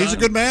running. I know on he's a time.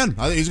 good man.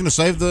 He's going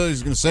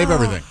to save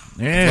everything.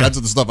 Yeah. That's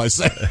the stuff I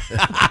say.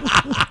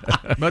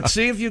 But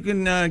see if you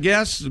can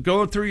guess,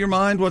 go through your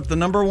mind what the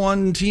number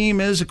one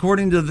team is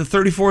according to the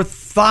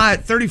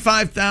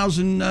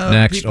 35,000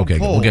 Next. people Okay,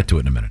 poll. we'll get to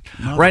it in a minute.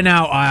 Right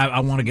now, I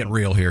want to get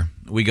real here.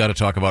 We got to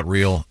talk about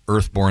real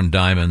Earthborn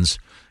diamonds.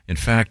 In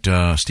fact,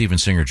 Steven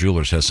Singer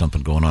Jewelers has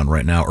something going on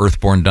right now.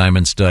 Earthborn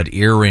diamond stud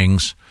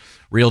earrings.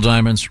 Real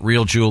diamonds,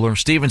 real jeweler.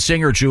 Steven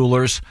Singer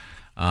Jewelers.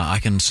 I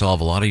can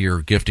solve a lot of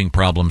your gifting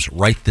problems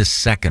right this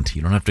second.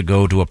 You don't have to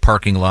go to a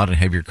parking lot and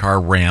have your car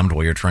rammed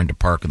while you're trying to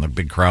park in the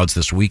big crowds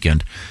this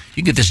weekend.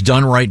 You can get this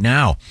done right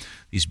now.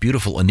 These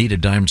beautiful Anita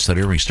diamond stud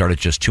earrings start at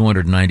just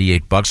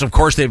 $298. Of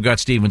course, they've got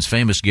Steven's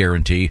famous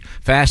guarantee,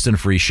 fast and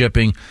free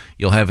shipping.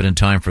 You'll have it in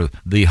time for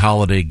the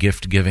holiday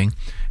gift giving.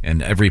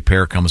 And every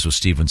pair comes with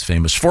Steven's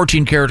famous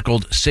 14-karat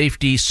gold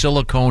safety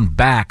silicone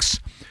backs.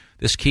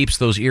 This keeps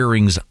those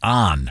earrings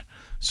on,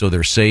 so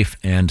they're safe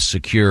and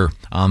secure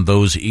on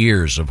those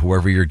ears of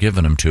whoever you're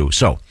giving them to.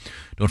 So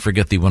don't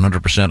forget the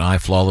 100% eye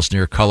flawless,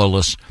 near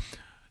colorless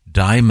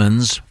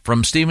diamonds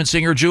from Steven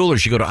Singer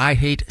Jewelers. You go to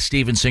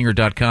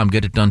IHateStevenSinger.com.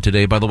 Get it done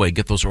today. By the way,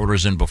 get those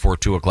orders in before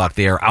 2 o'clock.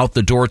 They are out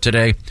the door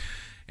today.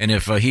 And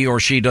if he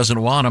or she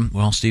doesn't want them,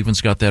 well,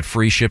 Steven's got that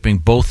free shipping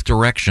both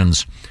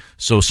directions.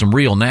 So some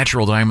real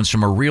natural diamonds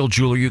from a real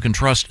jeweler you can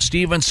trust.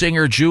 Steven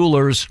Singer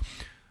Jewelers.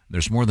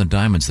 There's more than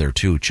diamonds there,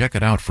 too. Check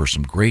it out for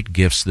some great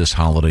gifts this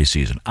holiday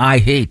season.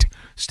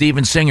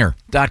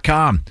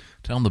 IHateStevenSinger.com.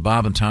 Tell them the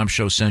Bob and Tom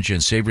Show sent you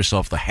and save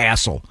yourself the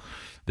hassle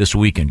this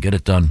weekend. Get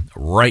it done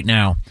right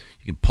now.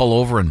 You can pull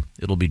over and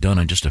it'll be done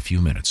in just a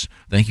few minutes.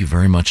 Thank you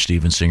very much,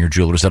 Steven Singer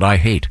Jewelers at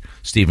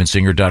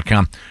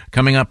IHateStevenSinger.com.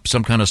 Coming up,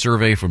 some kind of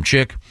survey from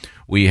Chick.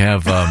 We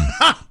have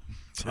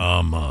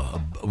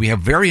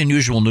very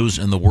unusual news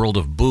in the world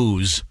of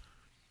booze.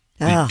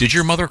 Did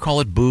your mother call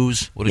it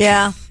booze? What did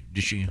Yeah.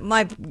 Did she?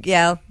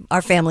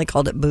 Our family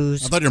called it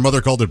booze. I thought your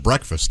mother called it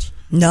breakfast.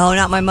 No,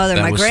 not my mother,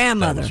 That my was-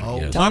 grandmother. that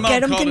was- yes. Don't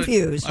get them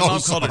confused. My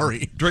mom called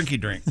it drinky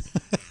drink.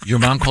 Your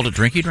mom called it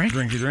drinky drink?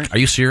 Drinky drink. Are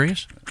you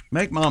serious?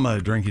 Make mama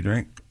a drinky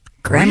drink.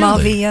 Grandma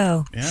Really?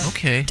 VO. Yeah.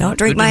 Okay. Don't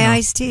drink Good to my know.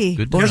 iced tea.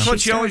 Good to Boy, know. That's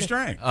what she she always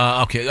started.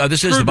 drank. Okay.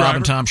 This is the Bob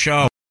and Tom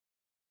Show.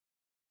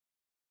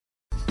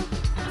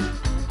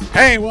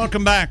 Hey,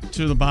 welcome back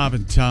to the Bob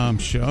and Tom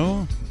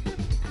Show.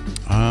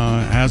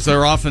 As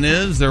there often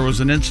is, there was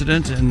an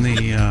incident in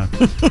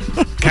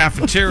the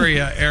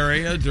cafeteria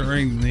area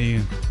during the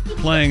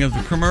playing of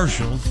the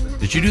commercials.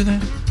 Did you do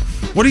that?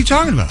 What are you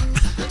talking about?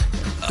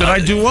 Did I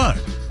do what?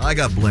 I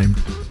got blamed.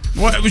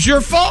 What? It was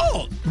your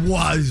fault.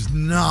 Was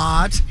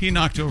not. He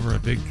knocked over a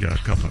big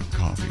cup of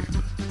coffee.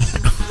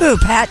 Who,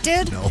 Pat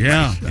did?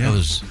 Yeah. That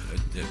was,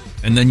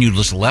 and then you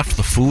just left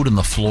the food on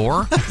the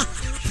floor?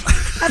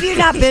 Have you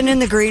not been in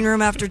the green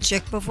room after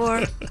Chick before?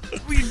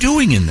 What were you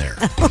doing in there?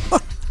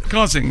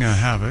 Causing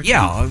havoc.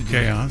 Yeah.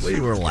 Chaos. We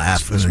were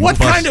laughing. What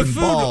and kind of busting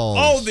food? balls.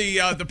 Oh,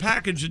 the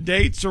package of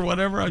dates or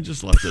whatever. I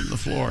just left it on the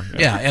floor.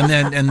 Yeah, and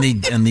then the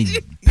package.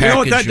 You know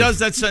what that does? of-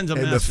 That sends a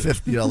And the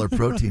message. $50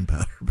 protein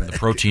powder bag. the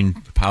protein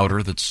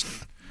powder that's.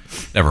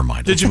 Never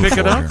mind. Did Let's you move pick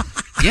it forward up?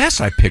 here. Yes,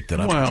 I picked it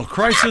up. Well,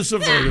 crisis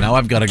averted. Now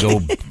I've got to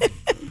go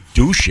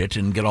douche it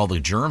and get all the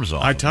germs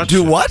off. I of it. touched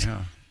Do it, what?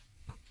 yeah.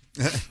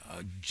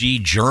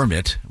 Germ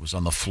it. It was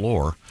on the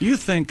floor. You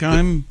think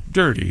I'm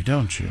dirty,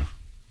 don't you?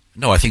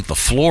 No, I think the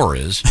floor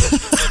is.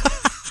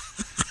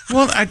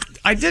 Well,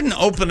 I didn't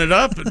open it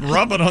up and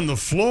rub it on the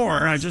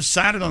floor. I just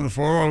sat it on the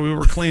floor while we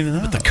were cleaning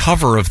up. The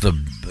cover of the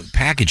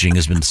packaging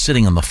has been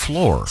sitting on the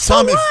floor.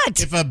 Tom,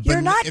 what?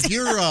 if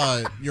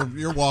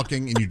you're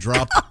walking and you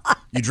drop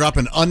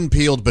an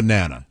unpeeled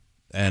banana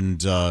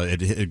and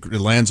it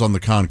lands on the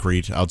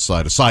concrete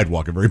outside a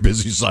sidewalk, a very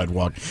busy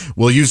sidewalk,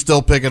 will you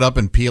still pick it up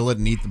and peel it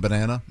and eat the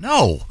banana?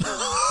 No.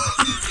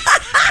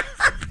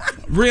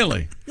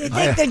 Really? You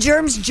think the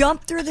germs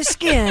jump through the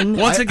skin?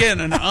 Once again,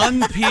 an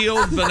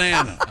unpeeled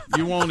banana.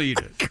 You won't eat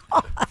it.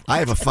 I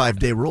have a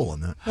 5-day rule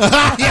on that.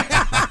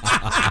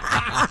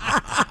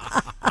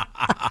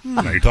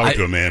 Now you're talking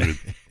to a man who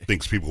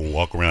thinks people will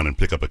walk around and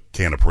pick up a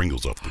can of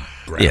Pringles off the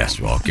ground. Yes.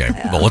 Well, okay.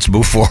 Well, let's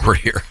move forward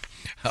here.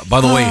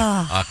 By the way,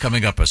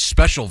 coming up, a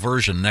special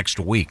version next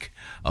week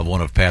of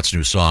one of Pat's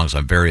new songs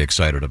I'm very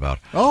excited about.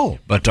 Oh.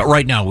 But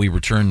right now, we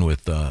return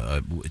with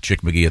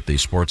Chick McGee at the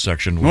sports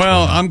section.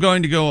 Well, I'm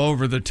going to go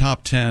over the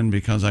top 10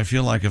 because I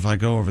feel like if I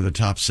go over the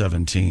top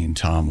 17,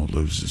 Tom will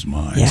lose his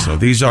mind. Yeah. So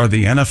these are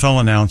the NFL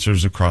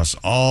announcers across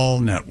all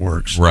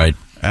networks. Right.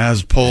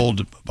 As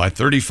polled by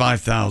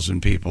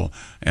 35,000 people.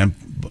 And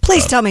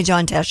Please tell me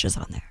John Tesh is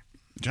on there.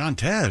 John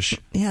Tesh?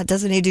 Yeah,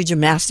 doesn't he do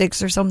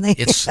gymnastics or something?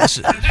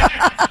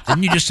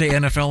 Didn't you just say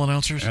NFL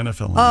announcers? NFL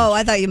announcers. Oh,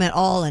 I thought you meant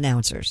all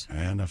announcers.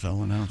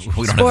 NFL announcers.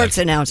 Sports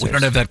announcers. We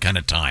don't have that kind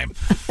of time.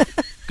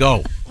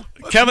 Go.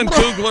 Kevin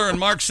Kugler and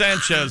Mark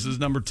Sanchez is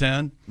number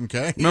 10.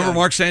 Okay. Remember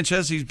Mark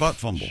Sanchez? He's butt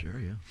fumble. Sure,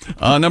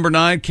 yeah. Number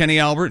 9, Kenny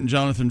Albert and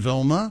Jonathan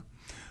Vilma.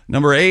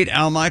 Number 8,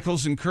 Al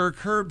Michaels and Kirk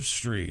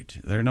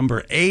Herbstreit. They're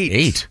number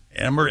 8.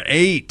 Number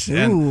 8. Ooh.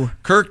 And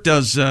Kirk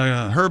does,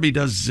 Herbie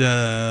does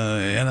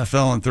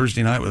NFL on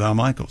Thursday night with Al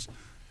Michaels.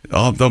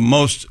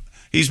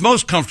 He's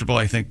most comfortable,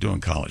 I think,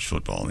 doing college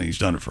football, and he's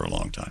done it for a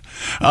long time.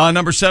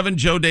 Number 7,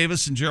 Joe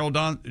Davis and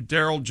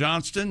Daryl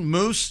Johnston.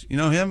 Moose, you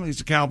know him?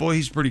 He's a Cowboy.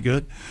 He's pretty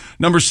good.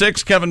 Number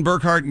 6, Kevin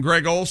Burkhardt and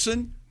Greg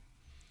Olson.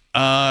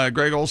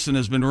 Greg Olson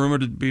has been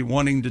rumored to be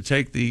wanting to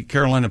take the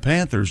Carolina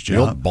Panthers job.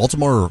 The old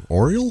Baltimore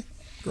Oriole,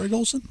 Greg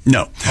Olson?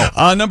 No.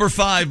 Number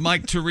 5,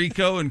 Mike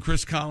Tirico and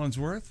Chris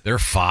Collinsworth. They're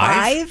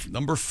 5?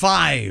 Number 5.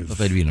 I thought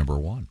they'd be number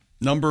 1.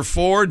 Number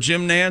 4,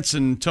 Jim Nantz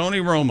and Tony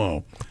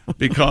Romo,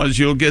 because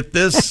you'll get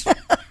this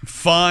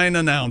fine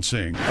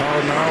announcing. Oh,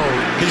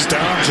 no. He's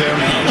down, Jim.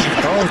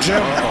 Oh,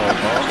 Jim.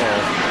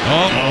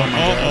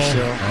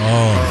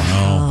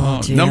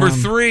 Oh, no. Number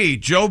 3,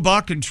 Joe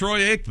Buck and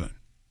Troy Aikman.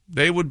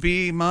 They would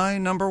be my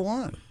number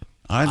 1.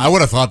 I would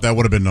have thought that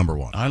would have been number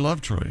 1. I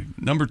love Troy.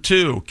 Number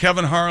 2,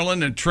 Kevin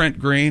Harlan and Trent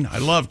Green. I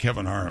love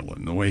Kevin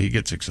Harlan, the way he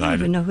gets excited. I don't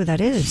even know who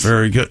that is.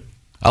 Very good.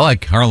 I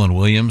like Harlan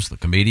Williams, the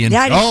comedian.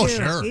 Yeah, I do Oh, too.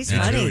 sure. He's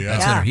Yeah, funny. too,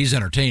 Yeah. He's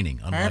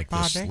entertaining, unlike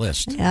this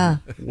list. Yeah.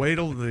 Wait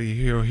till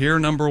you hear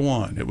number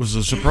 1. It was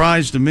a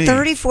surprise to me.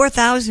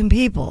 34,000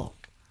 people.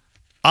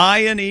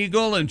 Ian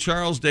Eagle and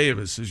Charles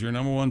Davis is your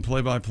number 1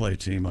 play-by-play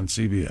team on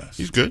CBS.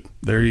 He's good.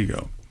 There you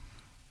go.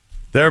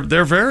 They're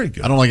very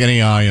good. I don't like any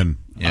Ian.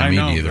 Yeah, me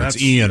neither.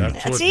 It's Ian.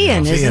 That's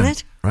Ian, isn't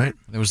it? Right?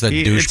 There was that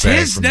It's douchebag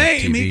his from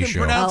name. the He TV can show.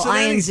 pronounce Oh,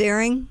 it. Ian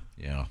Ziering?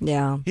 Yeah.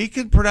 Yeah. He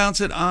can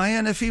pronounce it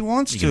Ian if he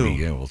wants to.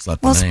 Yeah, well, it's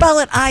not the Well, name. spell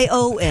it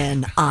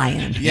I-O-N,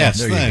 Ian. Yes,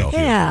 there you thank go.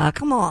 Yeah,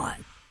 come on.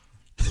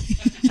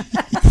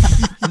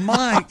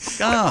 My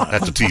God.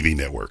 That's a TV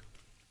network.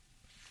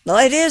 Well,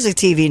 it is a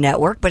TV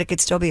network, but it could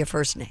still be a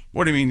first name.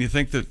 What do you mean? You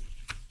think that?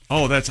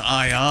 Oh, that's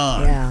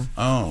Ion. Yeah.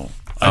 Oh,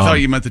 I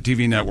thought you meant the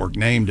TV network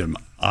named him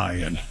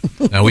Ian.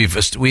 Now we've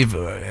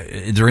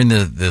during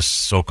this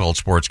so-called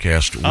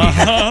sportscast, we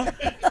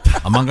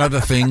have, among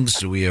other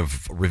things, we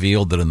have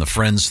revealed that in the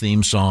Friends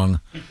theme song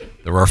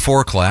there are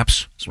 4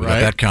 claps. So we got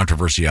that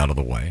controversy out of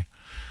the way.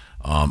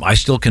 I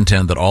still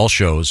contend that all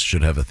shows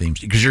should have a theme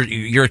because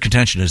your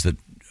contention is that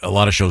a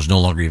lot of shows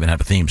no longer even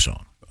have a theme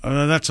song.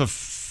 That's a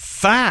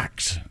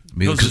fact.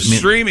 Because Because, I mean,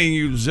 streaming,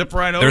 you zip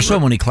right over. There's so it.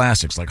 many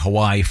classics like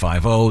Hawaii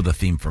Five-0, the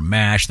theme from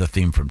MASH, the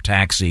theme from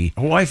Taxi.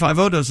 Hawaii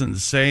Five-0 doesn't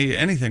say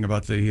anything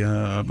about the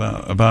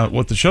about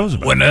what the show's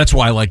about. Well, that's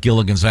why I like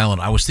Gilligan's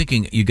Island. I was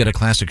thinking you get a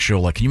classic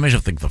show like, can you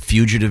imagine if The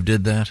Fugitive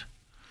did that?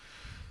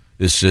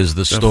 This is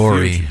the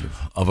story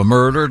of a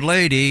murdered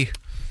lady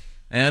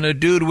and a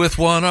dude with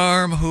one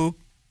arm who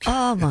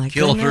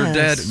killed her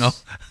dead. No.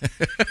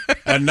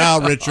 And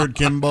now Richard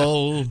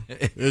Kimball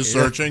is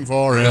searching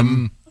for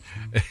him.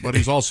 But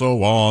he's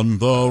also on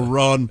the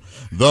run.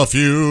 The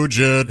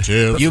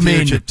fugitive. You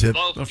mean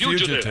The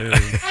fugitive.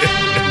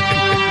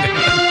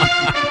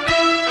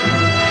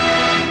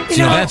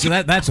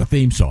 That's a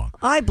theme song.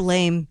 I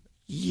blame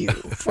you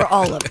for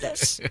all of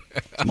this.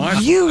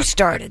 You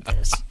started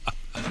this.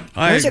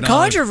 There's a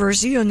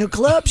controversy on the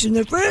clubs and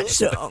the Friends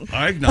song.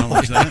 I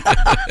acknowledge that.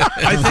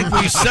 I think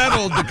we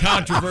settled the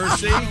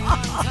controversy.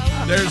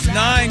 There's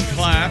 9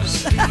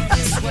 claps.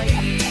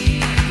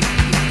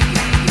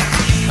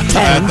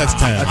 10. That's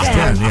 10. That's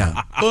 10,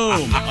 yeah.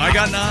 Boom. I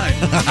got 9.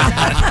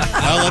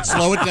 Now let's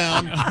slow it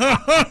down.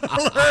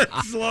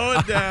 Let's slow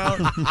it down.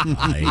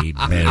 I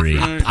very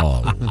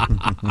tall.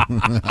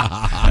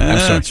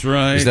 That's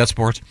right. Is that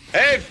sports?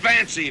 Hey,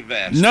 Fancy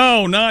Vest.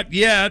 No, not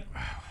yet.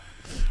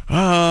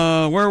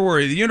 Where were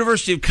you? The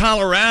University of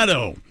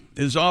Colorado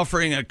is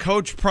offering a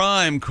Coach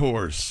Prime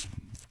course.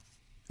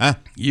 Huh?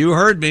 You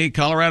heard me.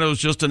 Colorado's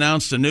just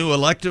announced a new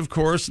elective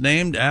course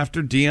named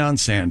after Deion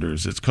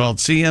Sanders. It's called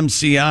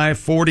CMCI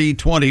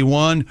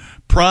 4021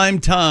 Prime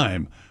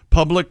Time,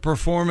 Public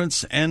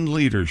Performance and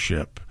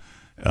Leadership.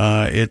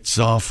 It's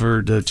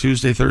offered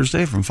Tuesday,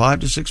 Thursday from 5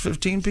 to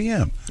 6:15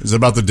 p.m. Is it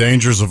about the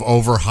dangers of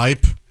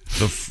overhype?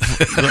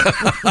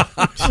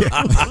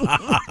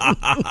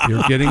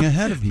 You're getting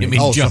ahead of me. You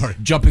mean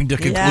jumping to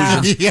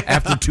conclusions Yeah.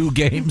 after 2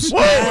 games?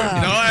 Whoa,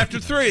 after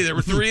 3, they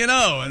were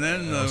 3-0, and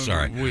then the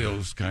sorry.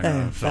 wheels kind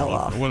of fell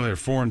off. What are they?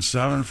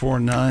 4-7,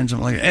 4-9, something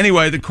like that.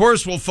 Anyway, the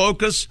course will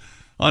focus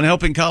on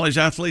helping college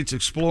athletes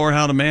explore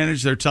how to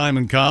manage their time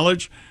in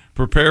college,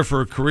 prepare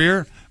for a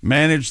career,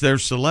 manage their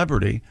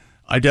celebrity,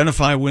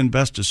 identify when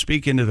best to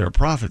speak into their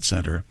profit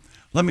center.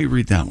 Let me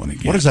read that one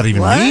again. What does that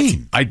even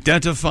mean?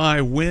 Identify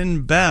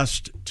when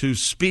best to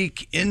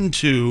speak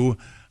into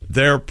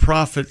their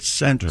profit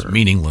center. It's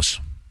meaningless.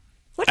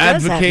 What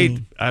does that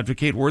mean?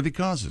 Advocate worthy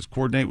causes.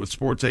 Coordinate with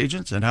sports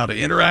agents and how to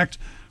interact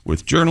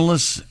with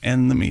journalists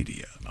and the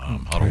media.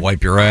 How to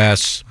wipe your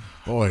ass.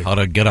 Boy. How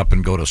to get up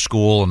and go to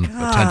school and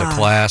attend a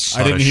class.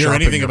 I didn't hear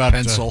anything about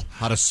pencil.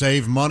 how to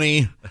save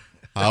money,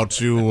 how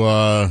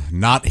to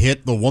not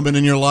hit the woman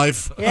in your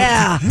life.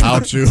 Yeah. How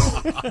to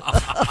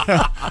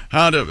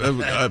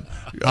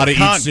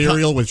eat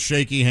cereal with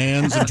shaky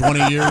hands in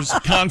 20 years.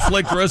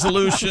 Conflict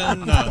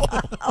resolution.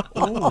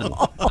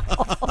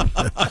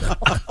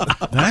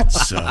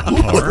 That's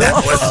hard.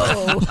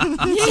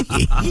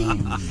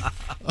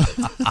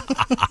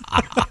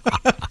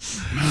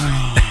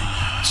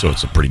 So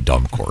it's a pretty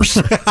dumb course.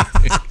 It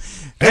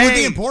would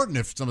be important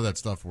if some of that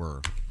stuff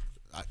were.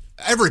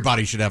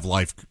 Everybody should have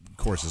life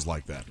courses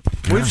like that.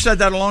 We've said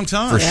that a long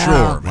time. For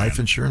sure. Life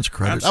insurance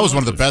credit. That was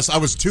one of the best. I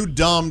was too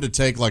dumb to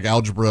take like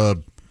algebra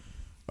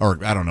or,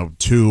 I don't know,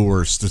 2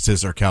 or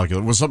statistics or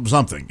calculus. It was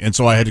something. And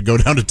so I had to go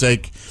down to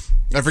take,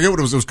 I forget what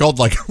it was. It was called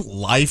like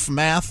life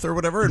math or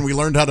whatever. And we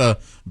learned how to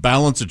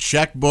balance a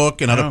checkbook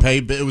and how to pay.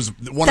 It was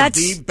one of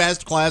the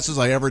best classes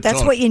I ever took.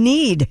 That's what you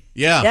need.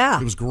 Yeah.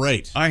 It was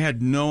great. I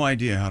had no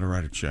idea how to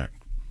write a check.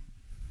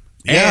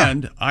 Yeah.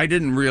 And I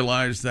didn't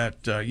realize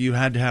that you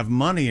had to have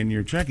money in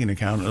your checking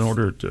account in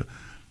order to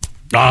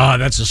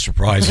that's a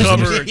surprise.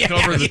 cover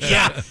the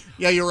check.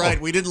 Yeah, you're right.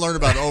 We didn't learn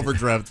about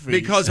overdraft fees.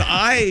 Because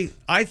I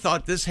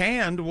thought this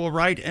hand will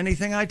write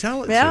anything I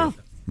tell it to.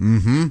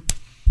 Mm-hmm.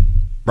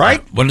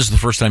 Right? When is the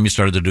first time you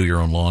started to do your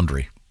own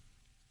laundry?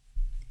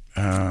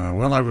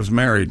 Well, I was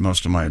married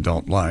most of my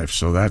adult life,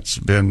 so that's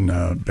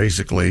been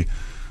basically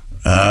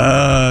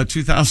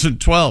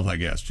 2012, I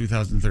guess.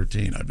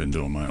 2013, I've been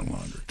doing my own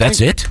laundry.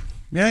 That's it?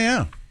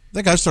 Yeah. I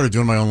think I started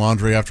doing my own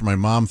laundry after my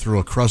mom threw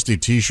a crusty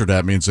T-shirt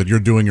at me and said, "You're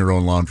doing your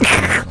own laundry."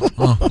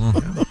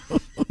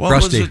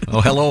 Crusty.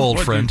 Oh, hello, old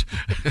friend.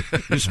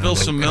 You spill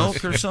some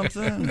milk or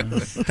something?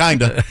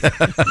 Kinda.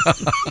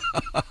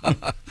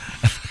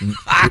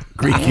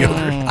 Greek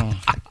yogurt.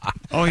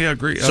 Oh, yeah,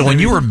 Greek. So when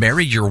you were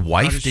married, your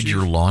wife did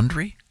your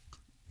laundry?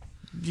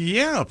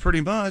 Yeah,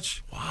 pretty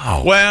much.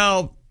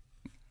 Wow.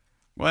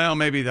 Well,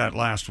 maybe that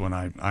last one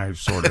I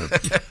sort of...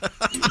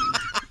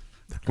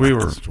 We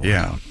were,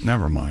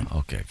 never mind.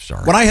 Okay,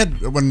 sorry.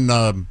 When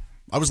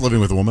I was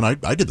living with a woman,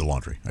 I did the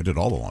laundry. I did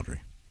all the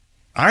laundry.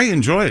 I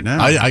enjoy it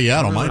now. I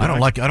don't mind.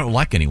 I don't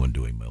like anyone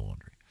doing my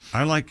laundry.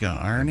 I like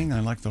ironing.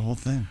 I like the whole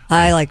thing.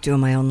 I like doing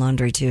my own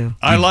laundry too.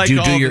 Do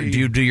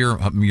you do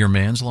your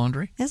man's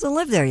laundry? He hasn't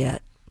lived there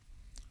yet.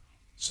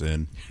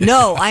 Sin.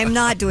 No, I'm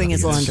not doing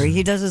his laundry.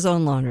 He does his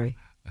own laundry.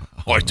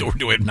 Oh, we're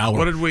doing it now.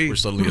 What did we? We're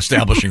suddenly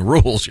establishing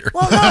rules here.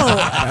 Well, no.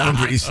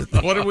 Boundaries.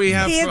 What did we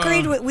have? He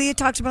agreed with. We had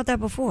talked about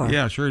that before.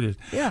 Yeah, sure did.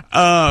 Yeah.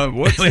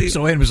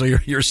 So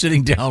you're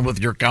sitting down with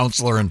your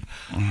counselor, and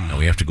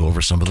we have to go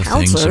over some of the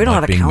things Counselor? We don't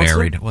about have a being counselor.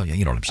 married. Well, yeah,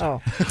 you know what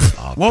I'm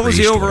saying. What was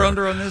the priest, over whatever.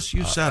 under on this?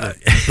 You said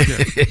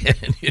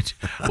it.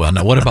 Well,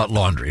 now what about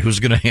laundry?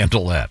 Who's going to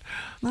handle that?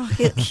 Well,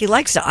 he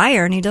likes to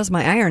iron. He does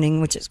my ironing,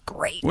 which is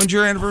great. When's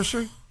your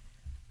anniversary?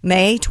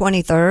 May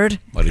 23rd.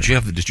 Well, did you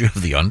have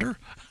the under?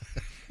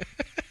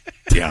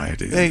 Yeah, I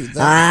did. Hey,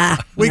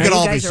 we no, could you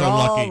all be guys so are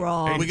all lucky.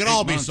 wrong. We could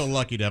all be so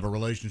lucky to have a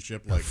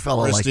relationship like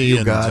fellow like Christy you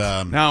and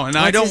got. Now, and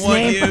I What's don't his want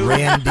name? you,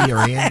 Randy or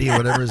Andy or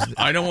whatever.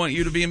 I don't want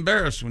you to be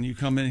embarrassed when you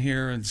come in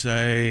here and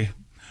say,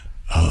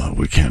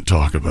 "We can't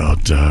talk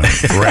about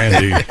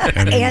Randy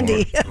anymore."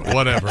 Andy.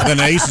 Whatever. then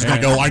Ace is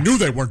going to go, "I knew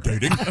they weren't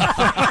dating."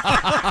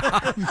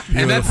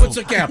 And that puts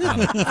a cap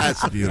on it.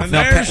 That's beautiful. And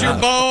there's your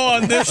bow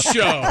on this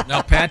show.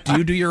 Now, Pat, do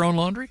you do your own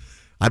laundry?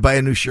 I buy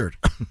a new shirt.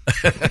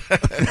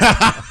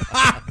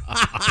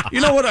 You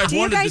know what I've Do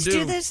you wanted guys to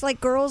do this like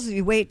girls?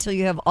 You wait till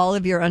you have all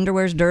of your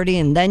underwears dirty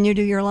and then you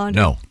do your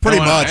laundry? No. Pretty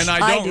No, much. And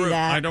I do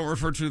that. I don't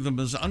refer to them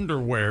as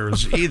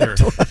underwears either.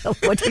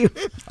 What do you?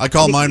 I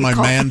call mine my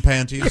call- man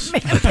panties.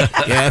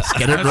 Yes,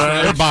 get it They're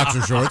right.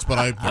 boxer shorts, but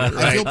I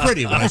feel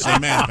pretty when I say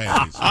man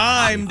panties.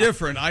 I'm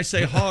different. I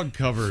say hog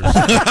covers. All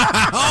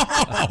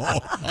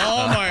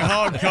my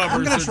hog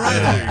covers are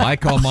dirty. I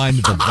call mine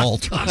the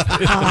vault.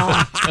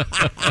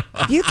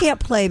 You can't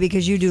play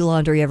because you do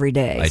laundry every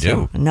day. I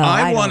do. No,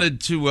 I don't.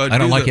 wanted to. I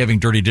don't like having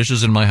dirty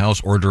dishes in my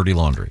house or dirty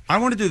laundry. I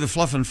want to do the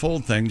fluff and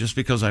fold thing just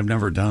because I've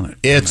never done it.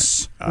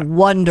 It's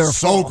Wonderful.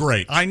 so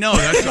great. I know.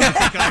 That's what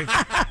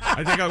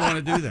I think I want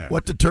to do that.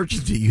 What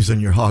detergent do you use on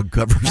your hog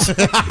covers?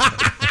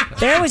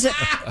 There was a.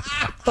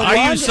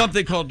 I use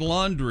something called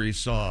laundry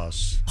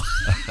sauce.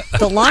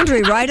 The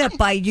laundry right up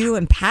by you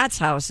and Pat's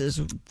house is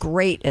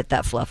great at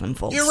that fluff and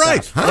fold. You're stuff.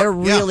 right. Huh? They're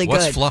really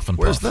What's good. fluff and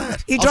Where's puff?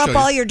 that? You I'll drop show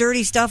all you. your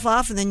dirty stuff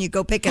off, and then you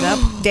go pick it up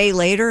day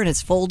later, and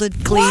it's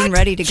folded, clean,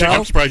 ready to See, go.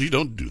 I'm surprised you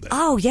don't do that.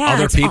 Oh yeah,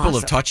 Other it's people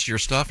awesome. have touched your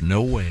stuff?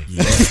 No way.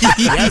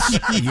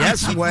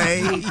 Yes,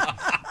 way.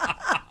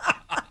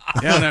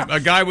 Yeah, a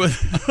guy with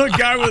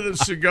a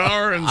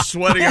cigar and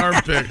sweaty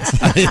armpits.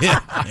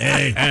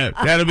 Hey,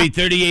 that'll be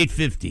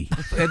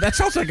 $38.50. That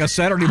sounds like a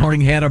Saturday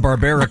morning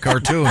Hanna-Barbera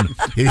cartoon.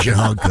 Here's your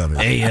hog cover.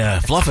 Hey,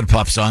 Fluff and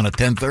Puff's on at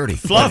 10:30.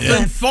 Fluff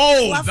and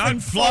fold,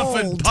 not fluff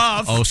and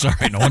puff. Oh,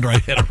 sorry. No wonder I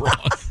had it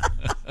wrong.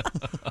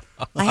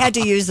 I had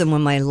to use them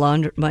when my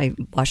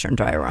washer and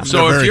dryer were on.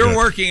 So if you're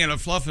working in a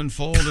fluff and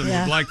fold and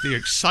would like the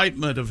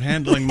excitement of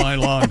handling my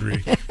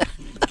laundry,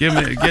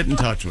 get in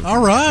touch with me.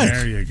 All right.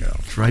 There you go.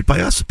 It's right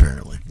by us,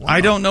 apparently. Wow.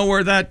 I don't know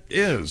where that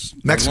is.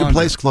 Mexican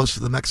place, close to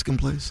the Mexican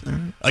place. All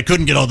right. I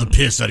couldn't get all the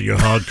piss out of your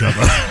hog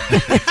cover.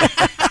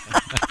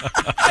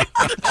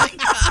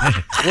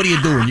 What are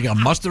you doing? You got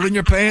mustard in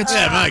your pants?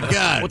 Yeah, my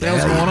God. What the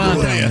hell's going on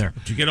down there?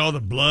 Did you get all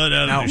the blood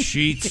out of the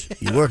sheets?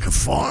 You work a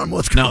farm?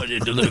 What's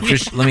going on?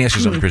 Chris, let me ask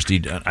you something,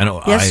 Christy. I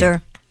know. Yes, sir.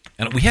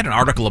 And we had an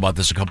article about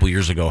this a couple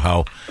years ago,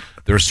 how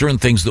there are certain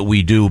things that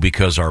we do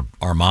because our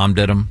mom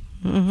did them.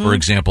 Mm-hmm. For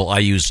example, I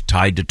use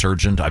Tide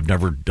detergent. I've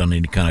never done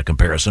any kind of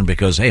comparison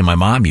because, hey, my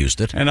mom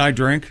used it. And I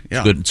drink.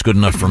 Yeah. It's good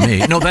enough for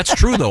me. No, that's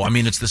true, though. I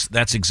mean,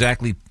 that's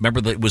exactly, remember,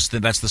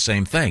 that's the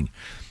same thing.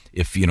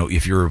 If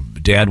your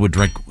dad would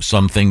drink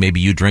something, maybe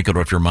you drink it,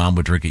 or if your mom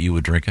would drink it, you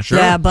would drink it. Sure.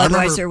 Yeah,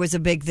 Budweiser was a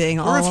big thing.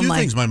 There were a few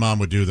things my mom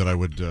would do that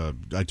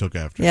I took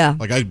after. Yeah.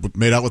 Like I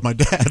made out with my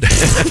dad.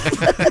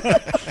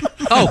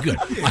 Oh, good.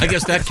 I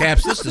guess that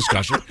caps this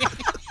discussion.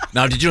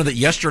 Now, did you know that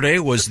yesterday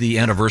was the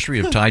anniversary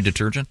of Tide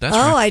detergent? That's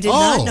right. I did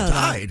not know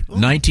Tide. that.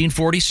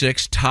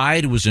 1946,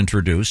 Tide was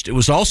introduced. It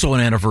was also an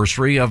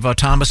anniversary of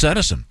Thomas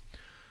Edison.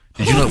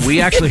 Did you know we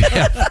actually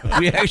have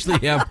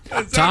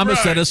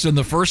Thomas Edison,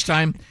 the first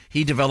time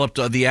he developed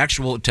the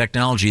actual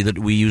technology that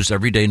we use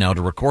every day now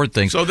to record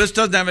things. So this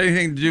doesn't have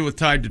anything to do with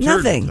Tide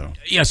detergent, Nothing. though.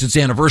 Yes, it's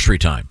anniversary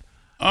time.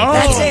 Oh,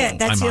 that's it.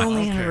 That's the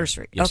only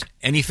anniversary. Yes, okay.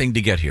 Anything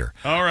to get here.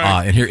 All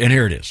right. And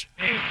here it is.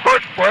 The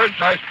first words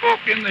I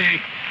spoke in the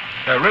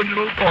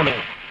original photo.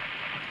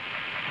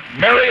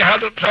 Mary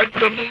had a tight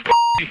little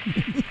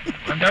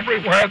and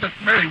everywhere that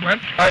Mary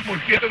went, I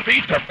would get a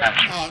piece of that.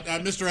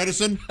 Mr.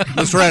 Edison,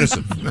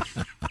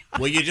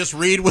 will you just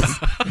read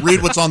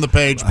what's on the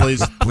page,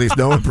 please? Please,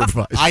 no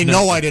improvise. I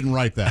know I didn't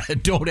write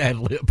that. Don't ad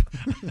lib.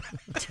 The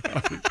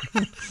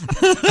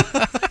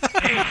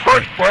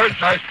first words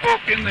I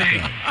spoke in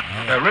the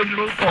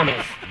original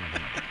photo.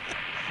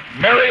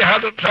 Mary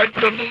had a tight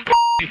little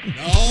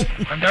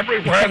and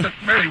everywhere that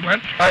Mary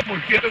went, I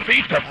would get a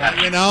piece of that.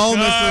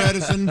 Mr.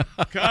 Edison,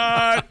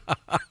 Cut.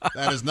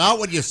 that is not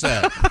what you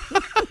said.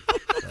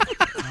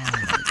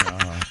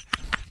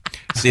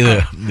 See,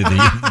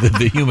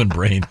 the human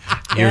brain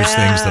hears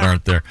things that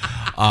aren't there.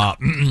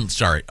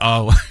 Sorry.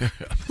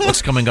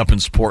 What's coming up in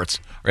sports?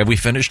 Have we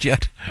finished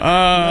yet?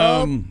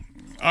 Are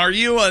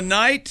you a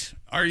knight?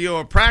 Are you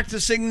a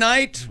practicing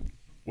knight?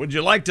 Would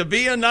you like to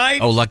be a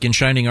knight? Oh, like in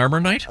Shining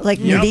Armor Knight? Like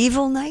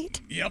medieval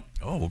knight? Yep.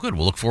 Oh, well, good.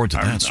 We'll look forward to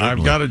that, certainly.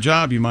 I've got a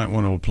job you might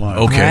want to apply.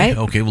 Okay,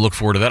 okay, we'll look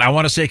forward to that. I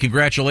want to say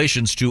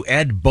congratulations to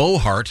Ed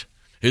Bohart.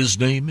 His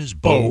name is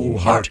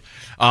Bohart.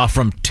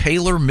 From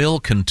Taylor Mill,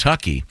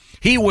 Kentucky.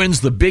 He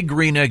wins the Big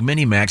Green Egg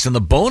Mini-Max and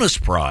the bonus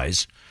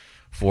prize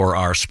for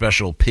our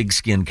special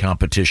pigskin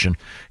competition.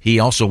 He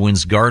also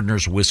wins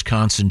Gardner's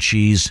Wisconsin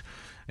cheese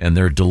and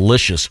their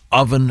delicious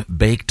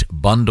oven-baked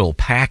bundle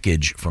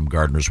package from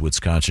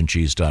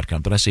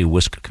Gardner'sWisconsinCheese.com. Did I say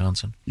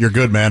Wisconsin? You're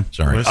good, man.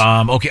 Sorry.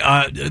 Okay,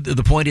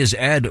 the point is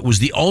Ed was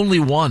the only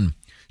one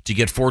to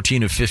get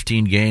 14 of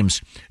 15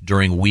 games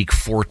during Week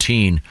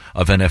 14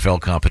 of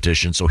NFL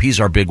competition. So he's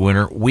our big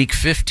winner. Week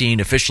 15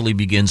 officially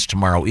begins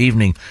tomorrow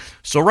evening.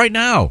 So right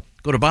now,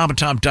 go to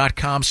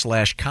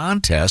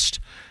bobandtom.com/contest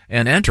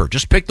and enter.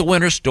 Just pick the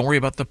winners. Don't worry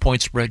about the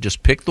point spread.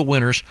 Just pick the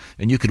winners,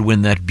 and you could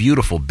win that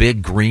beautiful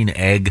Big Green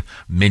Egg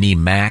Mini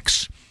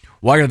Max.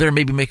 While you're there,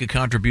 maybe make a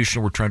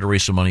contribution. We're trying to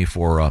raise some money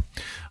for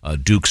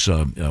Duke's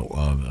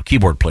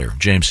keyboard player.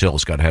 James Hill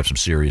has got to have some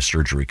serious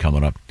surgery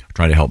coming up.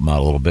 Trying to help him out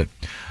a little bit.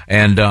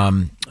 And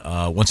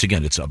once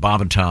again, it's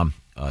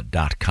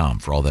bobandtom.com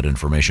for all that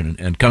information.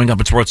 And coming up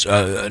in sports,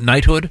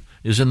 knighthood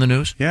is in the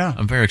news. Yeah.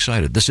 I'm very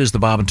excited. This is the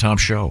Bob and Tom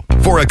Show.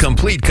 For a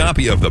complete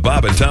copy of the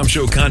Bob and Tom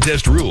Show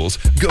contest rules,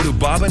 go to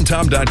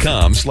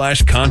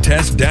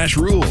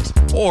bobandtom.com/contest-rules.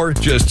 Or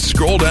just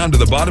scroll down to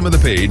the bottom of the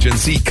page and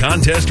see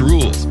contest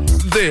rules.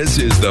 This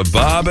is the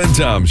Bob and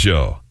Tom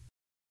Show.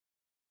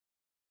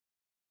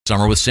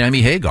 Summer with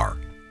Sammy Hagar.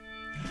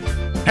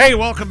 Hey,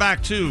 welcome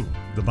back to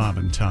the Bob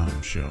and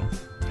Tom Show.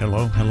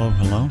 Hello, hello,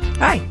 hello.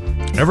 Hi.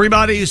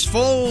 Everybody's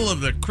full of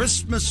the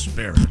Christmas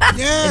spirit.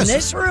 Yes. In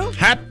this room?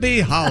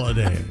 Happy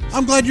holidays.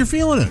 I'm glad you're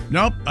feeling it.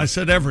 Nope, I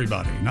said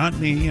everybody, not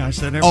me. I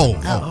said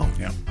everybody. Oh.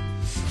 Yeah.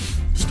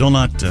 Still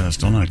not got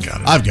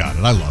it. I've got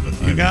it. I love it.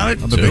 You got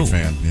it? I'm a big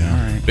fan. Yeah. All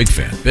right. Big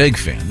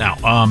fan. Now,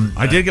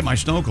 I did get my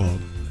snow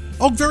globe.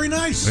 Oh, very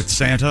nice. It's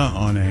Santa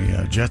on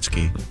a jet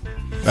ski.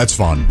 That's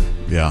fun.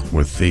 Yeah.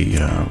 With the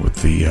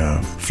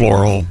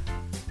floral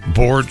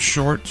board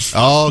shorts.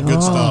 Oh,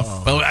 good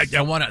stuff. Well,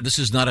 I want to. This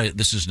is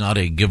not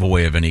a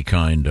giveaway of any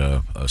kind,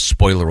 a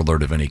spoiler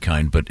alert of any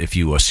kind. But if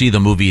you see the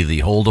movie The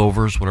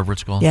Holdovers, whatever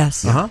it's called,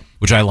 Yes.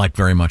 which I liked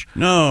very much.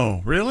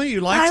 No, really,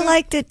 you liked it? I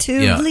liked it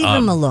too. Yeah, Leave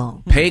him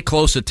alone. Pay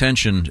close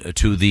attention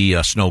to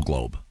the snow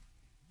globe.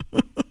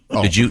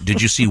 Did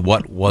you see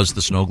what was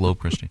the snow globe,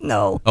 Christy?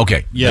 No.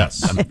 Okay.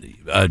 Yes.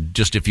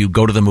 Just if you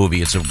go to the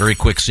movie, it's a very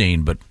quick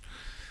scene, but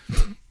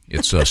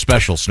it's a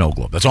special snow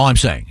globe. That's all I'm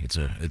saying. It's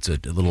a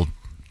little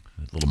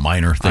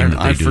minor thing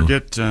that they do.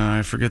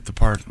 I forget the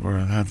part where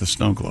I had the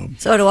snow globe.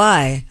 So do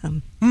I.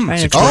 I'm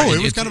trying to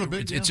it was kind of a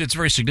big deal. It's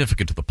very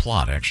significant to the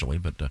plot, actually,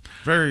 but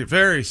Very,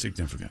 very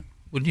significant.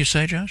 wouldn't you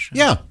say, Josh?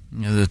 Yeah.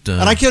 That,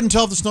 And I couldn't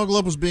tell if the snow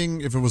globe was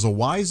if it was a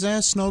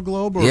wise-ass snow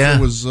globe or if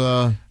it was,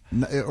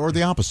 or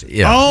the opposite.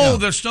 Yeah.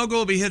 The snow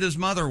globe he hit his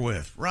mother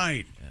with.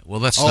 Right. Well,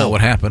 that's not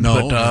what happened.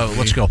 No, but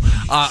let's go.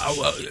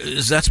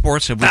 Is that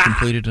sports? Have we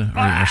completed?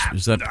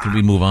 Is that? Can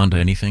we move on to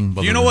anything?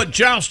 Do you know what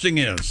jousting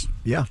is?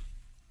 Yeah.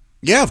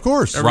 Yeah, of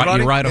course. You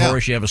ride a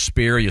horse, you have a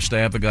spear, you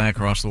stab the guy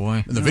across the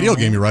way. In the video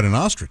game, you ride an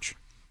ostrich.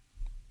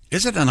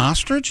 Is it an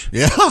ostrich?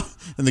 Yeah.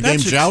 In the game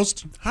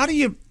Joust. How do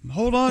you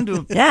hold on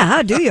to Yeah,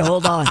 how do you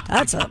hold on?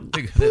 That's a...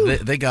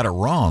 They got it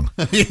wrong.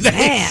 They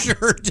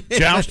sure did.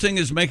 Jousting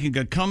is making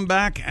a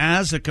comeback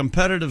as a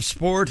competitive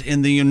sport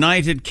in the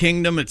United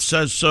Kingdom. It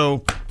says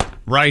so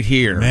right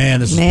here. Man,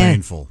 this is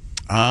painful.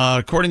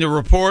 According to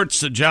reports,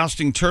 the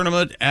jousting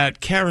tournament at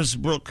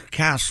Carisbrooke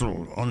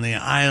Castle on the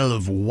Isle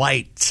of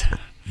Wight.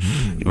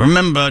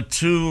 Remember,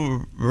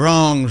 two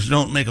wrongs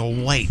don't make a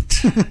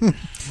white.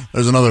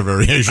 There's another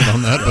variation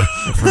on that, but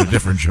for a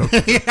different joke.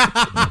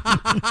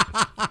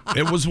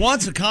 It was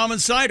once a common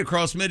sight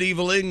across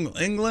medieval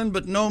England,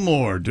 but no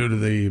more due to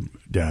the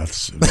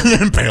deaths.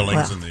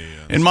 Impalings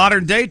in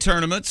modern-day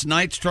tournaments,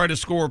 knights try to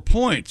score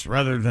points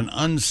rather than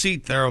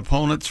unseat their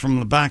opponents from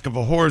the back of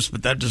a horse,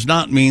 but that does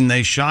not mean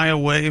they shy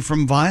away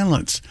from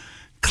violence.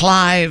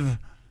 Clive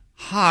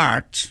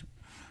Hart,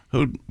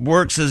 who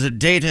works as a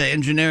data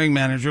engineering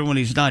manager when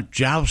he's not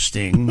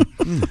jousting.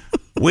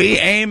 We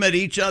aim at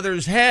each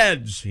other's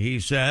heads,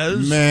 he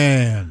says.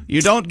 Man.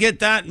 You don't get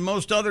that in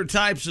most other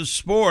types of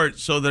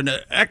sports, so there's an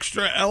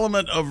extra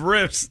element of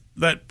risk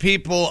that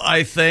people,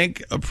 I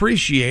think,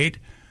 appreciate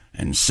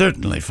and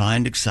certainly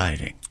find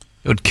exciting.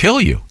 It would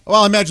kill you.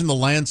 Well, I imagine the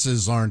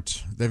lances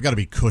they've got to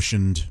be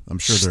cushioned. I'm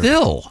sure they're...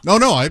 Still. No,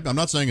 I'm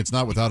not saying it's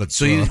not without its...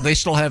 So they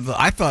still have...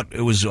 I thought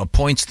it was a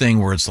points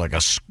thing where it's like a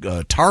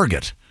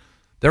target.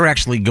 They're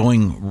actually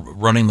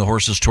running the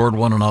horses toward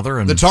one another,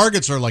 and the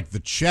targets are like the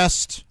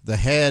chest, the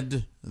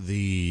head,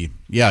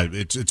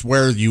 it's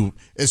where you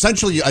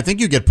essentially. I think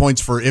you get points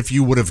for if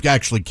you would have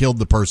actually killed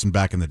the person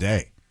back in the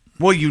day.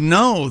 Well, you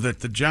know that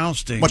the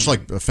jousting, much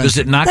like fencing. Does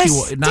it knock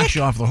you? It knocks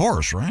you off the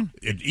horse, right?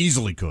 It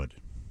easily could.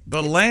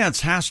 The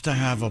lance has to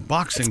have a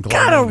boxing glove.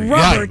 Got a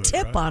rubber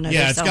tip on it.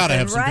 Yeah, it's got to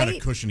have some right? kind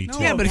of cushiony tip.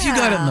 Yeah, but if you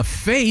got it in the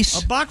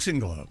face, a boxing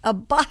glove. A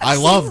boxing. I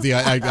love the.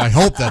 I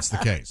hope that's the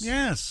case.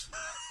 Yes.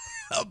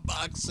 A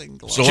boxing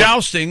glove.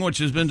 Jousting, which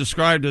has been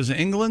described as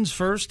England's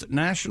first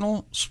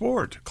national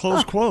sport,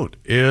 close quote,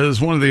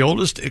 is one of the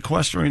oldest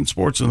equestrian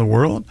sports in the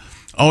world.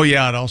 Oh,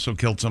 yeah, it also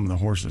killed some of the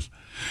horses.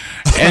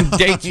 And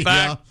dates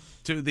back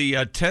to the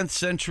 10th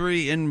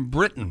century in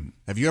Britain.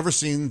 Have you ever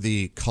seen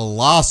the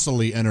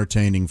colossally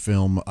entertaining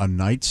film A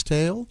Knight's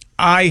Tale?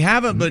 I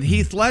haven't, but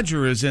Heath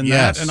Ledger is in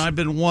that, and I've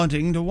been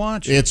wanting to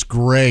watch it. It's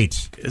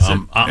great.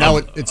 Now,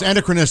 it's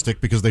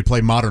anachronistic because they play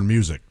modern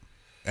music.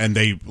 And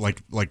they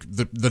like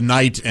the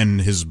knight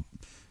and his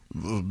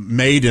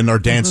maiden are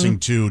dancing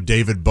to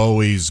David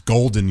Bowie's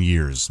Golden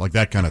Years, like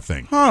that kind of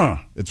thing. Huh?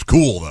 It's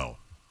cool though.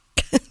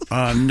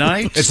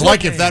 Knight. It's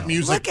like if that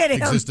music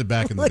existed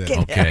back in the day.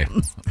 Okay,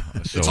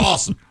 so, it's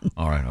awesome.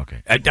 All right,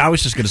 okay. I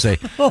was just going to say,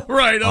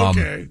 right,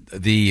 okay.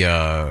 The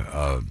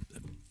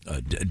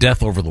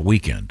death over the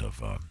weekend of.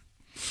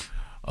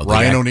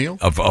 Ryan O'Neal?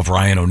 Of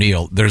Ryan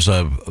O'Neal. There's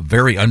a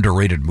very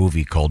underrated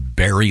movie called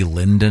Barry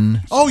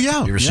Lyndon. Oh,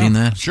 yeah. You ever seen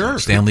that? Sure.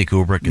 Stanley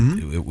Kubrick.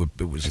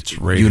 It's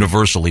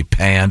universally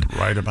panned.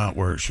 Right about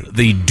where it should.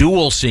 The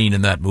duel scene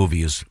in that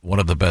movie is one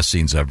of the best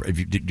scenes ever.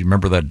 Do you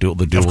remember that duel?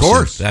 The duel of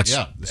course. Scene? That's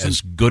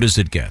as good as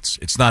it gets.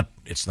 It's not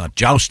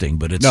jousting,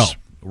 but it's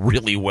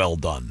really well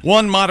done.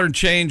 One modern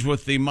change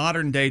with the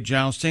modern day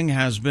jousting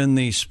has been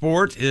the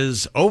sport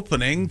is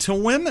opening to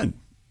women.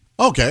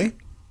 Okay.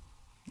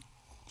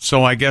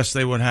 So I guess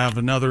they would have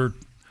another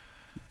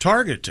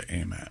target to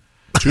aim at.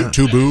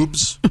 Two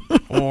boobs?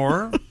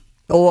 Or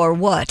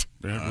what?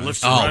 The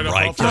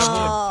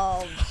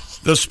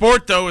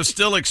sport, though, is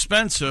still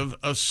expensive.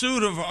 A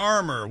suit of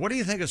armor. What do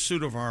you think a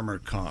suit of armor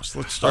costs?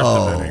 Let's start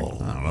the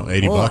bidding. I don't know, $80.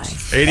 80 bucks.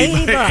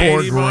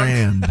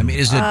 $4,000. I mean,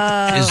 is it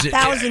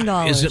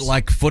 $1,000? Is it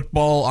like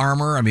football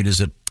armor? I mean, is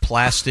it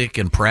plastic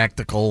and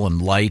practical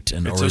and light,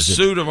 and it's a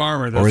suit of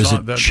armor, or is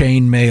it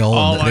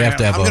chainmail? They have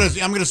to have.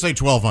 I'm going to say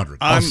 $1,200.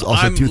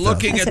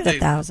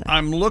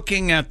 I'm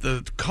looking at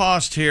the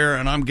cost here,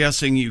 and I'm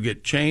guessing you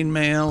get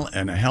chainmail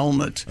and a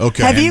helmet.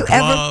 Okay. Have you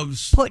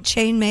gloves. ever put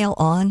chainmail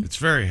on? It's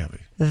very heavy.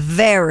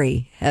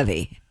 Very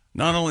heavy.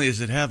 Not only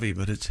is it heavy,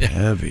 but it's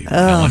heavy.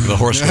 Like the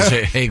horse goes,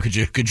 hey, could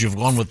you have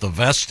gone with the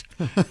vest?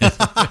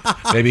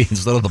 Maybe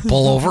instead of the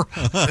pullover?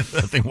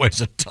 That thing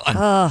weighs a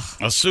ton.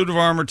 A suit of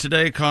armor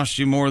today costs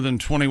you more than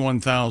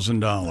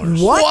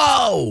 $21,000. What?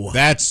 Whoa!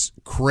 That's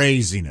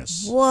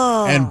craziness.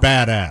 Whoa. And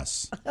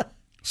badass.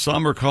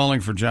 Some are calling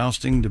for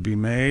jousting to be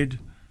made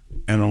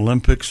an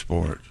Olympic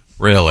sport.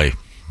 Really?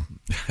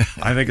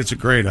 I think it's a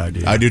great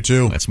idea. I do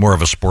too. It's more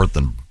of a sport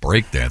than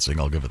breakdancing,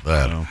 I'll give it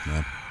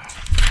that.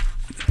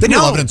 Didn't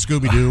you love it in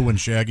Scooby-Doo when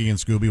Shaggy and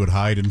Scooby would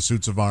hide in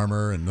suits of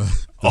armor and the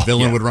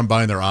villain would run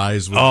by in their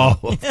eyes?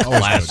 With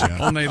classic.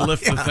 When they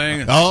lift the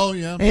thing. Oh,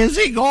 yeah. Is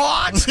he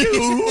gone,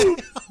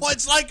 Scoob? Well,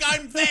 it's like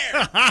I'm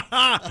there.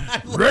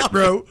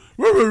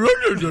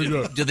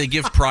 Do they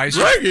give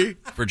prizes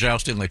for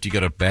jousting? Like, do you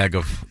get a bag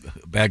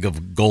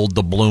of gold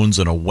doubloons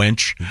and a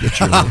winch? You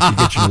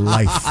get your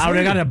life.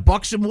 I got a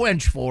buxom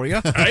wench for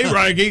you. Hey,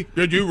 Raggy,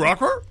 did you rock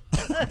her?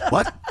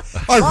 What?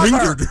 I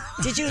fingered.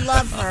 Did you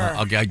love her?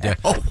 We're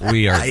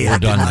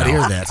done now.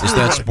 Hear that. Is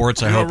that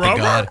sports? I hope to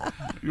God.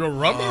 You're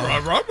rubber. I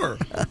rubber.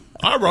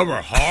 I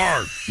rubber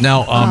hard.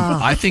 Now,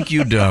 I think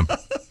you'd,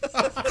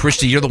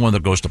 Christy, you're the one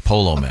that goes to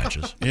polo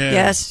matches. Yeah.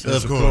 Yes.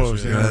 Of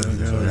course. Yeah.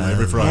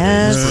 Every Friday.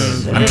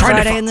 Yes. I'm Every trying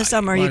to Friday in the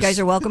summer. You guys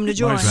are welcome to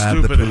join.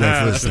 Stupid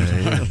hat.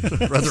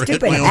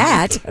 Stupid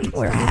hat. I don't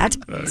wear a hat.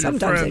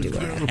 Sometimes I do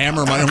wear a hat.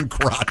 Hammer my own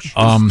crotch.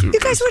 You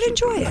guys would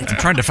enjoy it. I'm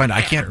trying to find.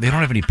 They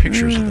don't have any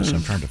pictures of this.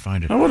 I'm trying to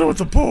find it. I wonder what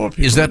the polo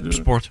people Is that do.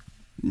 sport?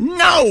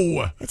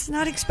 No. It's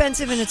not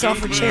expensive and it's all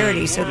for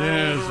charity. So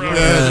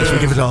Yes, we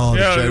give it all. We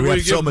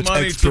have so much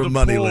extra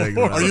money laying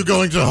around. Are you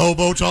going to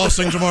hobo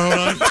tossing tomorrow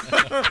night?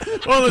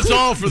 Well, it's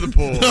all for the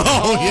pool.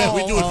 Oh, yeah,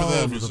 we do it for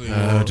them. You see.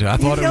 I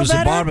thought it feel was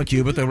better? a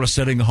barbecue, but they were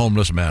setting a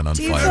homeless man on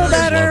do you fire. feel It was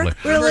better? lovely.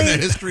 Really? The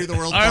History of the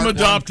World I'm Part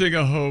adopting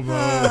a hobo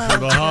for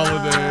the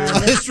holidays.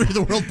 1. History of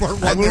the World Part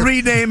 1. I will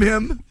rename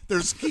him.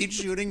 They're skeet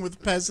shooting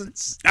with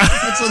peasants.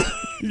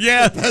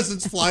 Yeah. The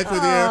peasants fly through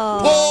the air.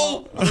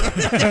 Pull!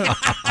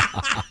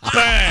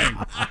 Bang!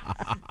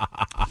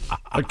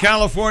 A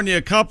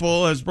California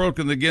couple has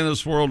broken the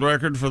Guinness World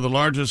Record for the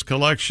largest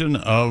collection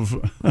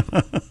of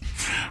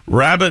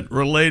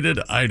rabbit-related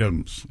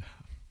items.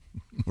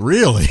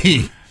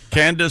 Really?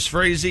 Candace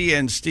Frazee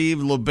and Steve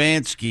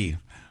Lubansky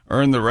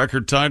earned the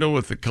record title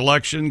with the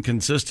collection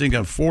consisting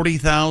of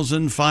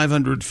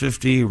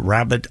 40,550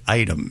 rabbit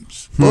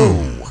items.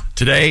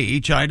 Today,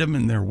 each item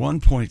in their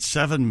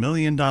 $1.7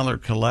 million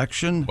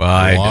collection. Well,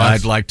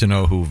 I'd like to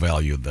know who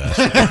valued that.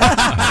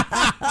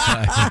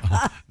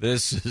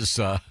 This is,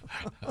 are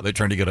they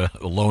trying to get a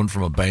loan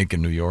from a bank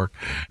in New York?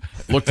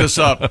 Look this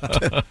up.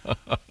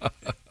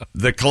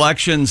 The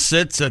collection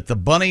sits at the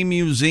Bunny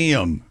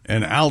Museum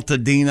in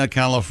Altadena,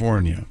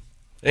 California.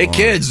 Hey,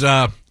 kids,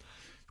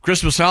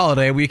 Christmas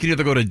holiday, we can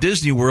either go to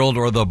Disney World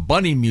or the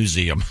Bunny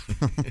Museum.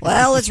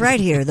 Well, it's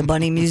right here, the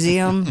Bunny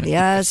Museum.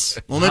 Yes.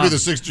 Well, maybe the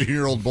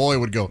 16-year-old boy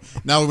would go,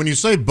 now, when you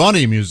say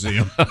Bunny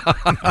Museum,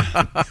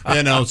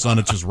 no, son,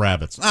 it's just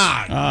rabbits.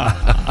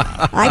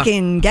 I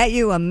can get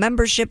you a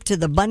membership to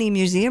the Bunny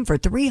Museum for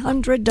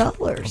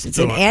 $300. It's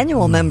an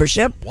annual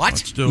membership. What?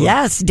 Let's do it.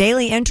 Yes,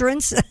 daily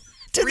entrance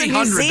to the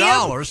museum.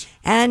 $300?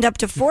 And up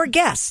to 4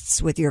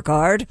 guests with your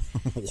card.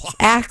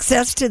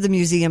 Access to the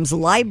museum's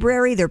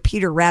library, their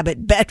Peter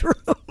Rabbit bedroom.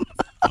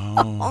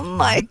 Oh,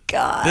 my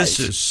gosh. This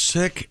is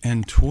sick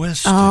and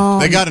twisted.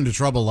 They got into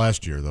trouble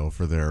last year, though,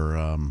 for their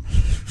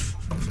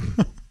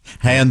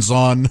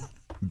hands-on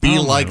Be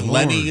Like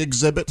Lenny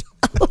exhibit.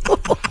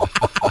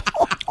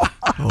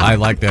 I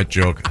like that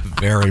joke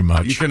very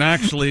much. You can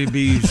actually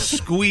be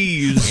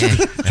squeezed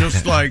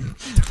just like...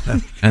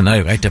 And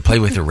I like to play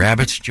with the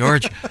rabbits,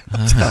 George?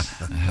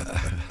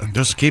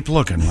 Just keep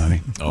looking,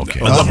 Lenny. Okay.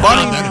 The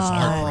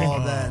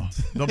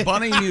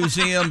Bunny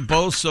Museum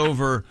boasts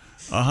over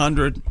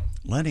 100...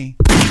 Lenny.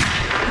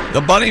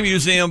 The Bunny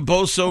Museum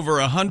boasts over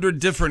 100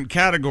 different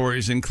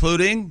categories,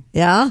 including...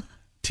 Yeah?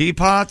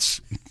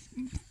 Teapots...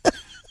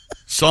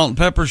 Salt and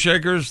pepper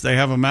shakers. They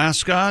have a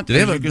mascot. Do they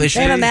have They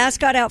have a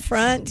mascot out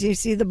front. Do you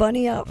see the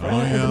bunny out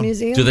front of the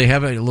museum? Do they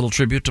have a little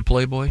tribute to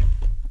Playboy?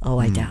 Oh,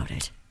 I doubt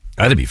it.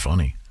 That'd be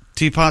funny.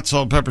 Teapots,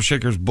 salt and pepper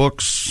shakers,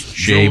 books,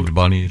 Shaved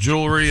bunnies,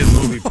 jewelry, and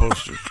movie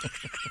posters.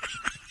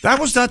 That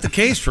was not the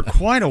case for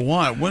quite a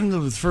while. When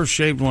the first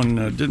shaved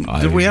one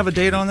did we have a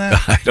date on that?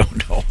 I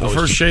don't know. The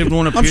first shaved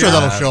one appeared. I'm sure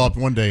that'll show up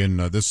one day in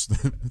this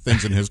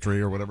Things in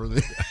History or whatever.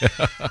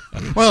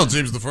 Well, it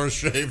seems the first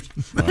shaved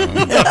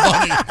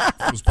bunny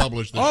was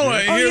published this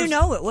year. You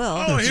know it will.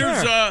 Oh,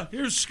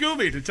 here's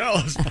Scooby to tell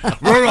us.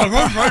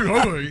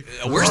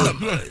 Where's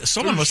the?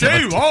 Someone must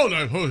have.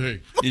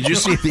 Did you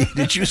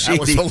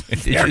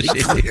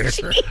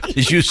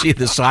see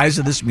the size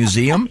of this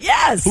museum?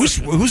 Yes.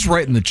 Who's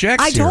writing the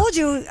checks? I here? told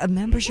you a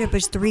membership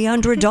is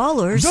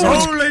 $300.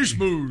 Holy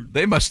smooth.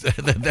 They must.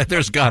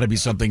 There's got to be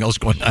something else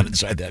going on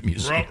inside that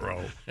museum.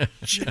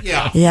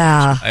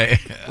 Yeah.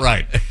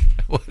 Right.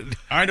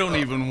 I don't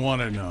even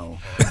want to know.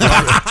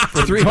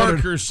 For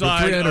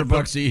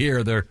 $300 a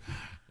year, there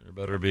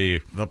better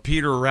be the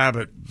Peter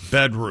Rabbit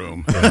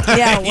bedroom.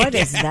 Yeah, what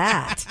is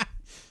that?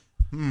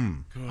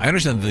 I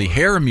understand the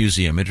Hair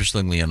Museum,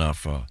 interestingly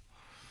enough,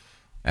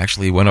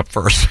 actually went up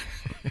first.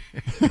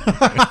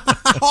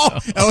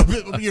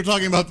 You're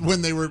talking about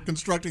when they were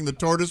constructing the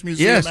Tortoise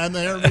Museum and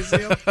the Hair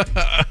Museum?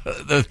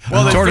 The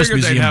they Tortoise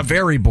figured they'd Museum,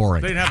 very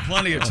boring. They'd have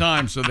plenty of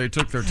time, so they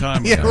took their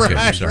time. Yeah, with it.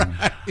 right,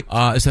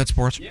 sorry. Is that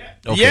sports? Yeah.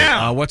 Okay.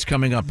 Yeah. What's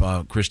coming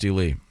up, Christy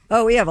Lee?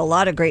 Oh, we have a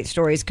lot of great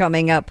stories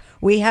coming up.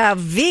 We have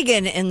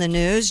vegan in the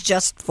news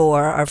just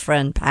for our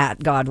friend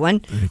Pat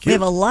Godwin. We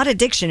have a lot of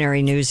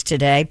dictionary news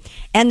today.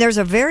 And there's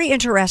a very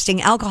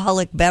interesting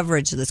alcoholic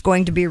beverage that's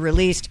going to be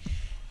released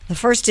the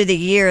first of the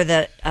year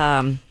that...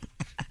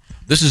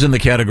 This is in the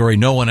category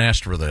no one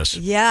asked for this.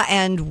 Yeah,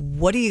 and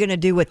what are you going to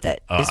do with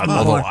it?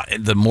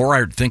 The more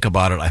I think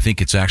about it, I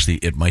think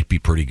it might be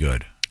pretty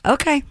good.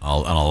 Okay.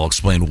 I'll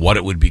explain what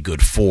it would be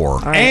good for.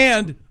 Right.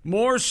 And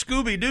more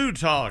Scooby-Doo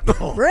talk.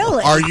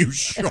 Really? Are you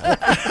sure?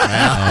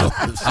 How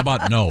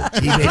about no?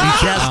 He may be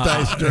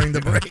chastised during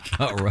the break.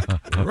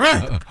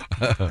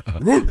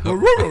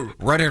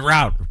 Run it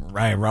route.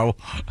 Right, Ro.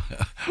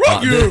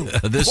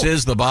 This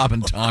is the Bob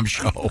and Tom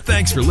Show.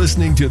 Thanks for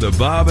listening to the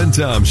Bob and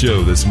Tom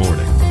Show this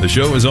morning. The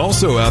show is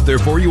also out there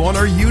for you on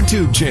our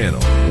YouTube channel.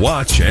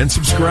 Watch and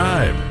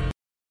subscribe.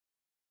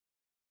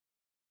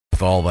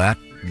 With all that,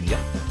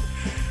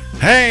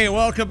 Hey,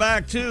 welcome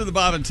back to the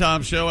Bob and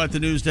Tom Show at the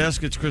news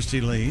desk. It's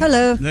Christy Lee.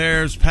 Hello.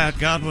 There's Pat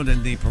Godwin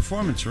in the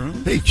performance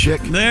room. Hey,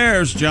 chick.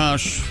 There's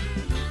Josh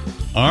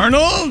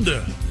Arnold.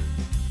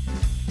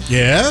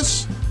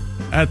 Yes?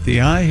 At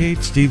the I Hate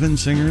Steven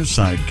Singer's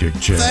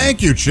sidekick chair.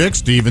 Thank you, Chick.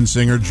 Steven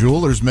Singer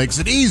Jewelers makes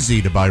it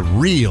easy to buy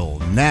real,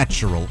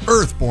 natural,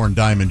 earthborn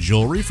diamond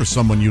jewelry for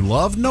someone you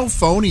love. No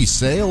phony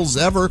sales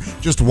ever.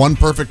 Just one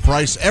perfect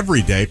price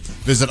every day.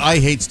 Visit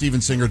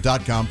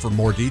IHateStevenSinger.com for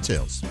more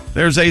details.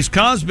 There's Ace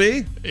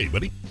Cosby. Hey,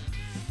 buddy.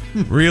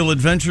 Real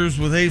Adventures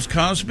with Ace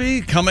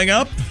Cosby coming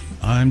up.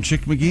 I'm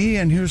Chick McGee,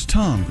 and here's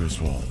Tom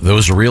Griswold. there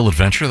was a real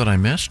adventure that I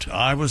missed.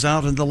 I was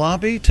out in the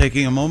lobby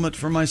taking a moment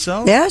for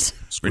myself. Yes?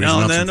 Every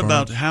now and then,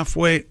 about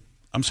halfway.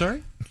 I'm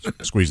sorry?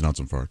 Squeezing out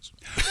some farts.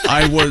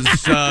 I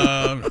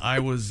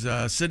was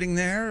sitting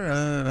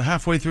there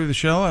halfway through the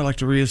show. I like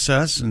to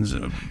reassess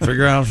and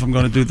figure out if I'm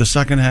going to do the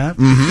second half.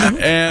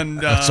 Mm-hmm.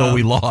 And So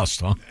we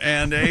lost, huh?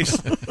 And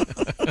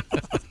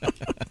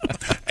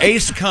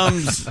Ace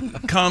comes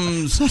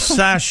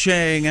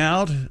sashaying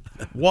out,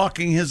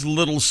 walking his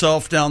little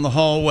self down the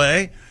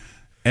hallway,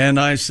 and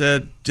I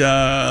said, "All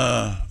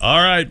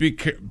right,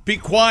 be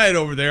quiet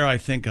over there." I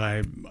think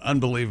I'm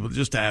unbelievable,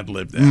 just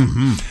ad-libbed that.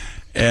 Mm-hmm.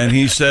 And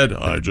he said,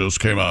 "I just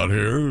came out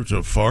here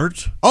to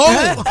fart."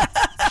 Oh,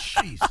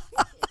 Jeez.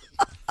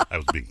 I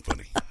was being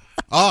funny.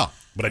 Ah,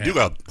 But I do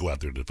go out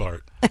there to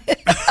fart.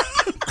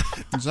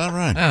 is that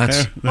right?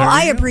 Well,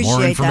 I appreciate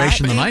More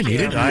information that. than I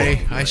needed.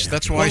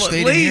 That's why I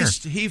stayed at in here.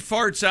 least he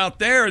farts out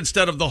there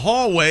instead of the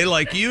hallway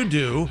like you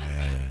do,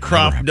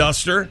 crop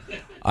duster.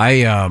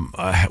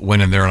 I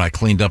went in there and I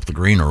cleaned up the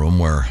green room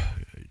where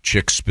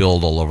Chick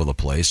spilled all over the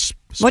place.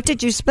 What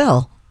did you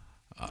spill?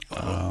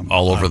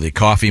 All over the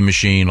coffee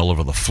machine, all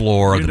over the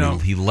floor.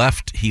 He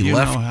left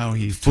how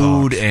he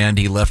food talks. and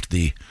he left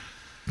the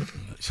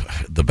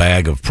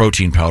bag of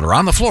protein powder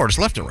on the floor. Just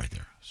left it right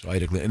there. So I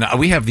had to clean. Now,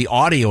 we have the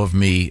audio of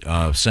me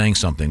saying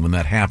something when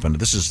that happened.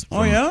 This is from,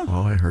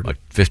 I heard like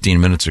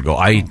 15 minutes ago.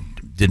 I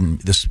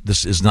didn't. This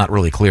is not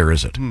really clear,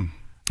 is it?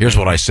 Here's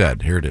what I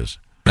said. Here it is.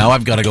 Now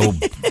I've got to go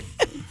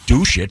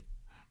douche it.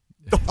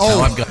 Oh,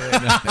 Now I've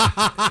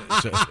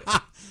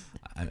got.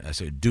 I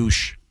say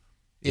douche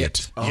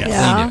it. Oh. Yeah,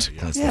 Yeah. clean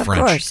it. That's Yeah, the of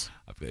French. course.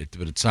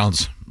 But it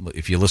sounds,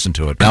 if you listen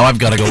to it. Now I've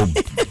got to go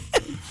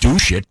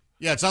douche it.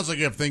 yeah, it sounds like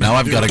you have things Now to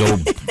I've do. got to go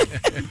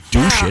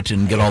douche it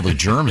and get all the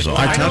germs off.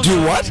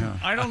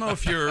 I don't know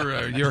if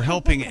you're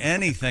helping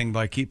anything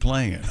by keep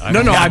playing it.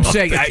 No, I'm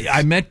saying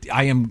I meant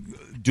I am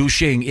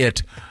douching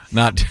it,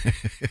 not.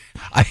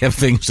 I have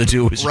things to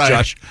do, as Right.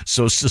 Josh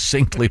so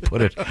succinctly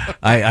put it.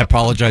 I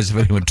apologize if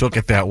anyone took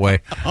it that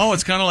way. Oh,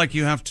 it's kind of like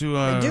you have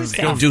to Do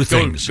stuff. Do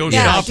things. Go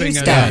Yeah, shopping. do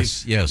at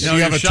stuff. the- Yes. You know,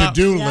 You have your a shop-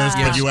 to-do list,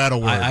 Yeah. but you add a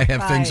word. I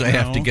have things I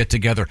have to get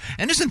together.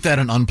 And isn't that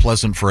an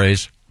unpleasant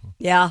phrase?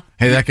 Yeah.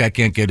 Hey, that guy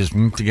can't get his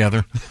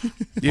together.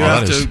 You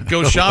have to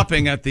go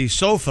shopping at the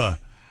Sofa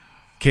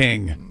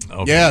King.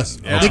 Okay. Yes,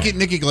 Yeah.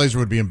 Nikki Glaser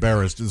would be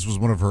embarrassed. This was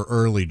one of her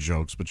early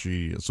jokes, but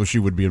she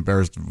would be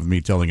embarrassed with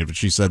me telling it. But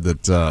she said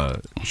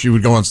that she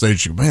would go on stage.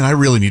 She go, "Man, I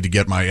really need to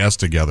get my S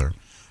together."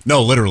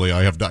 No, literally,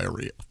 I have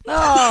diarrhea.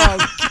 Oh,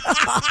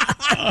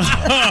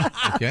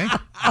 Okay.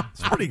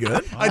 It's pretty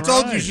good. I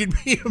told you she'd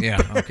be.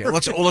 Yeah. Okay.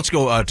 Let's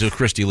go to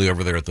Christy Lee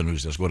over there at the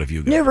news desk. What have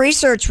you got? new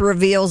research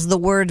reveals the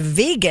word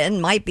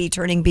vegan might be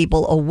turning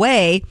people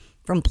away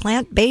from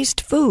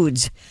plant-based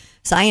foods.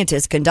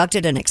 Scientists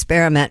conducted an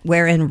experiment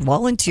wherein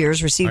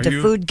volunteers received Are a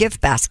you- food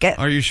gift basket.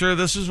 Are you sure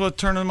this is what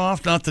turned them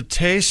off, not the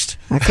taste?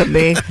 That could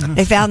be.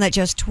 They found that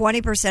just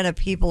 20% of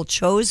people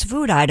chose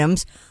food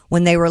items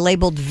when they were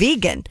labeled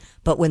vegan,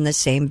 but when the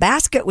same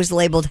basket was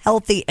labeled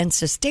healthy and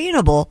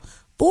sustainable,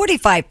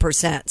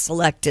 45%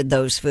 selected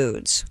those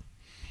foods.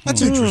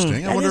 That's interesting.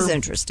 I That wonder is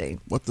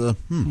interesting. what the.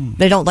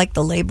 They don't like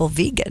the label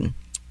vegan.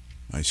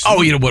 I see.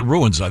 Oh, you know what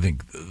ruins, I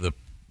think, the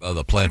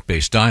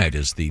plant-based diet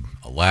is the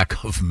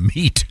lack of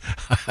meat.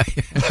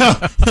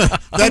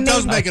 That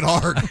does make it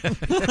hard.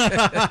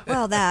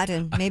 Well, that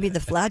and maybe the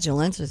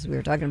flagellants, as we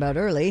were talking about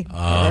earlier.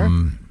 Now,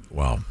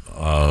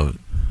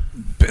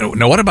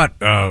 what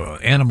about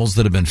animals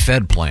that have been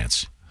fed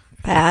plants?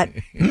 Pat?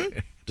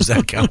 Does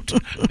that count?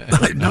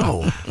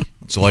 No.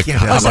 So, like,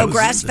 so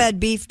grass-fed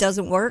beef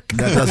doesn't work?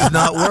 That does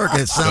not work.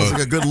 It sounds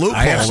like a good loophole,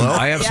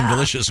 I have some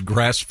delicious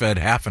grass-fed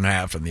half and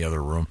half in the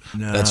other room.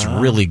 That's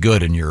really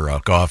good in your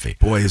coffee.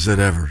 Boy, is it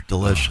ever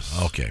delicious.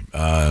 Okay.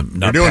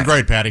 You're doing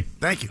great, Patty.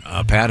 Thank you.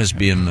 Pat has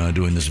been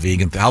doing this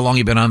vegan thing. How long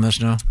you been on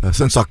this now?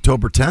 Since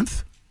October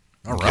 10th.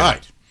 All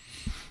right.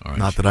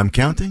 Not that I'm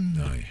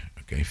counting.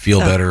 Okay. Feel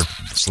better,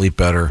 sleep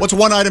better. What's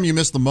one item you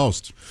miss the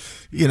most?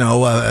 You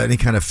know, any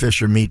kind of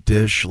fish or meat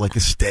dish, like a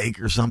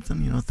steak or something,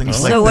 things like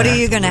that. So what are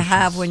you going to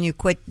have when you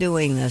quit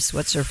doing this?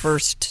 What's your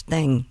first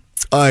thing?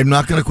 I'm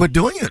not going to quit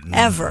doing it.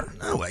 Ever?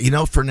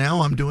 No, for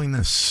now, I'm doing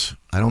this.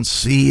 I don't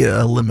see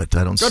a limit.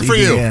 I don't see for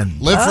the you.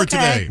 end. Live for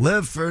today.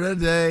 Live for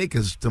today,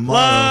 because tomorrow.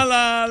 La,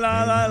 la,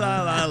 la, la,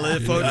 la, la,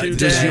 live for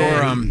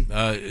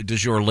today.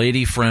 Does your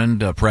lady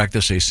friend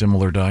practice a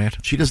similar diet?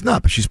 She does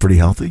not, but she's pretty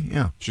healthy,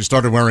 yeah. She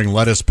started wearing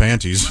lettuce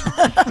panties.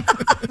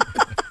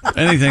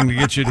 Anything to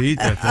get you to eat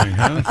that thing,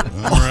 huh?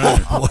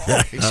 All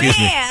right. Excuse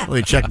me. Let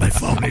me check my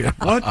phone here.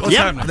 What's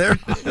happening? There.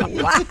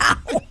 Wow.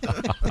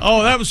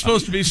 Oh, that was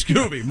supposed to be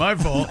Scooby. My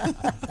fault.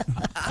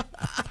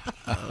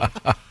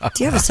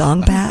 Do you have a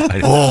song, Pat?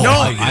 I'm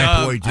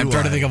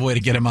trying to think of a way to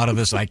get him out of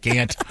this. I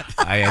can't.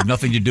 I have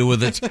nothing to do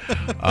with it.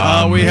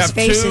 His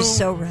face is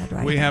so red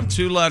right We now. have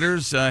two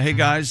letters. Hey,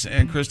 guys,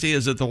 and Christy,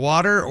 is it the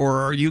water,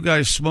 or are you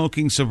guys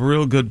smoking some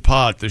real good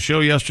pot? The show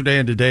yesterday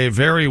and today,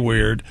 very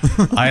weird.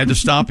 I had to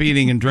stop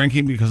eating and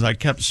drinking because I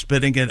kept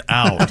spitting it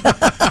out.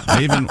 I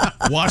even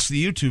watched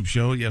the YouTube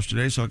show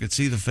yesterday so I could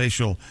see the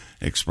facial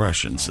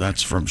expressions.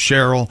 That's from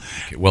Cheryl.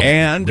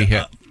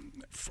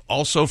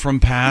 Also from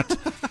Pat.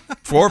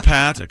 For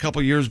Pat, a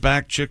couple years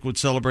back, Chick would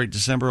celebrate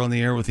December on the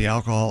air with the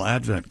alcohol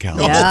advent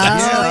calendar.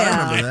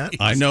 I remember that.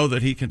 I know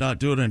that he cannot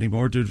do it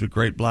anymore due to the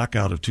great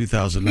blackout of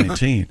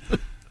 2019.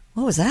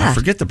 What was that? I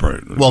forget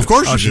the... Well, of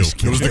course you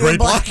do. It was the great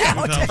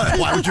blackout.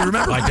 Why would you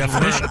remember? By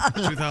definition.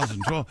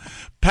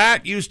 2012.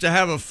 Pat used to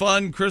have a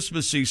fun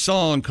Christmassy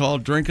song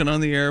called Drinking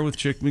on the Air with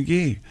Chick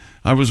McGee.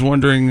 I was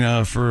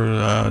wondering,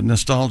 for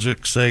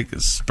nostalgic sake,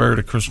 spirit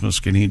of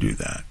Christmas, can he do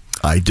that?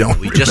 I don't.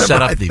 We just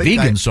set up the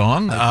vegan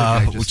song,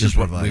 which is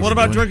what. What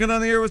about Drinking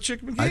on the Air with Chick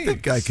McGee? I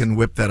think I can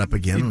whip that up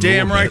again. You're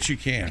damn right you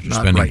can. You're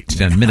spending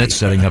 10 minutes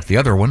setting up the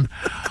other one.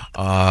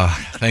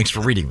 Thanks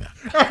for reading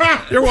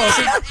that. You're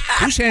welcome.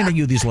 Who's handing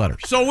you these letters?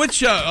 So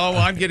which?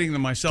 I'm getting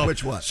them myself.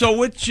 Which one? So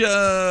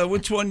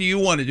which one do you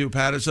want to do,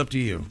 Pat? It's up to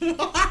you.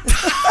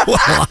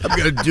 Well, I'm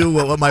going to do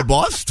what my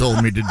boss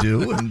told me to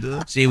do.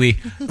 And see,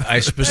 I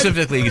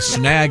specifically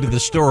snagged the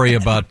story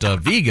about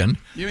vegan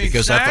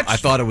because I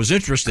thought it was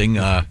interesting.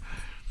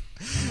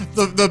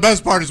 The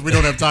best part is we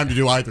don't have time to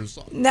do either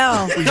song.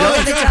 No, we don't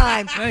have the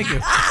time. Thank you.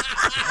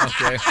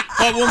 Okay.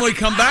 But when we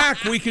come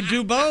back, we could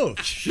do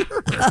both.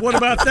 Sure. What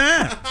about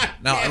that?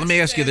 Now, let me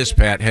ask you this,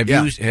 Pat. Have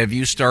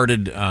you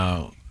started?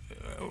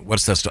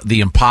 What's that stuff?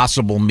 The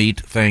Impossible meat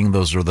thing.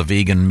 Those are the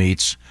vegan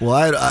meats.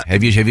 Well,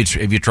 have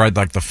you tried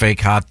like the fake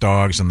hot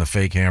dogs and the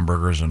fake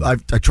hamburgers? And I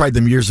tried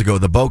them years ago.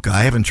 The Boca.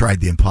 I haven't tried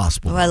the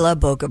Impossible. Oh, I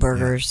love Boca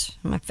burgers.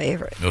 My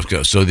favorite.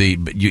 Okay, so the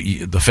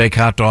fake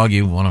hot dog,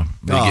 you want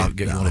to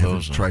get one of those? I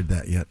haven't tried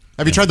that yet.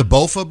 Have you tried the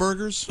Bofa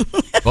burgers?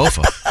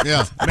 Bofa?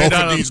 Yeah, made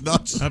Bofa these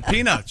nuts.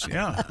 Peanuts.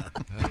 Yeah.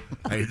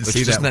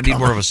 Doesn't that need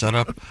more of a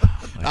setup?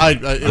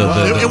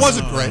 It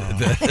wasn't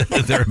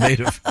great. They're made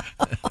of.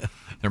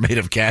 They're made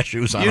of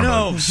cashews. You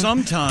know,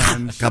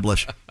 sometimes God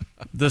bless.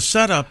 The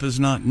setup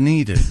is not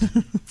needed.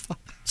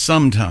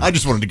 Sometimes. I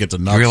just wanted to get to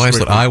nuts. You realize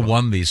that I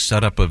won the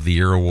Setup of the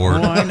Year award?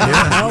 Oh, I know.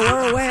 Oh,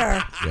 we're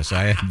aware. Yes,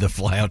 I had to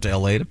fly out to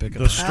L.A. to pick it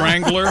up. The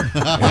Strangler?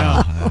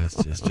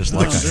 It's just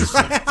like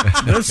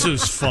this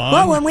is fun.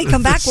 Well, when we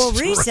come back, we'll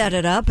reset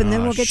it up, and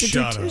then we'll get to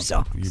do two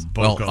songs.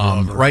 Well,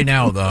 right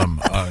now,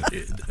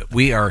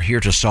 we are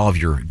here to solve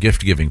your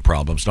gift-giving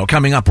problems. Now,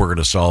 coming up, we're going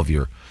to solve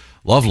your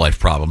love life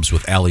problems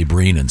with Allie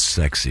Breen and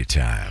Sexy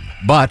Time.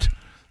 But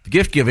the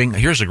gift giving,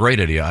 here's a great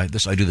idea. I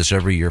do this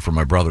every year for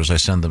my brothers. I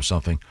send them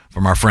something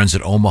from our friends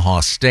at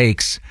Omaha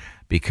Steaks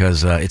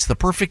because it's the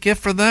perfect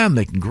gift for them.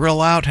 They can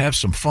grill out, have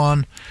some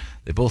fun.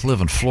 They both live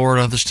in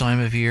Florida this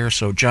time of year.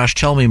 So, Josh,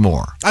 tell me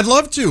more. I'd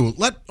love to.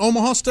 Let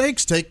Omaha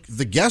Steaks take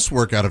the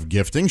guesswork out of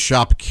gifting.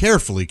 Shop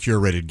carefully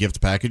curated gift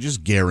packages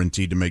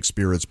guaranteed to make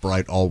spirits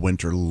bright all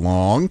winter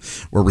long.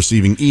 We're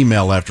receiving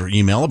email after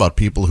email about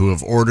people who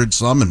have ordered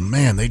some, and,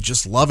 man, they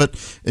just love it.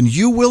 And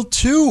you will,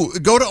 too.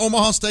 Go to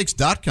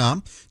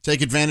omahasteaks.com.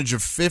 Take advantage of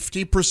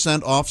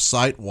 50% off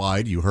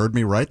site-wide. You heard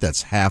me right.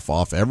 That's half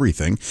off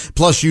everything.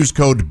 Plus, use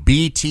code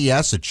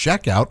BTS at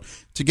checkout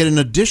to to get an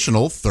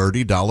additional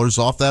 $30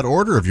 off that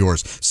order of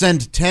yours.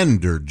 Send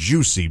tender,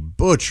 juicy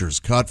butcher's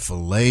cut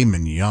filet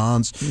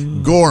mignons,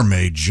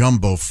 gourmet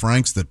jumbo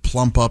franks that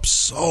plump up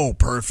so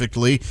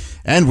perfectly.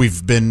 And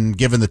we've been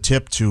given the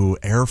tip to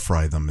air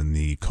fry them in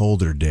the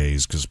colder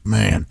days because,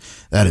 man,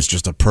 that is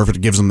just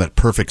it gives them that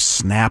perfect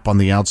snap on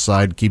the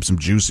outside, keeps them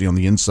juicy on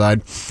the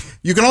inside.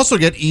 You can also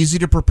get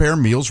easy-to-prepare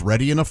meals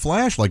ready in a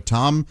flash, like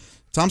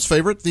Tom's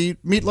favorite, the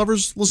Meat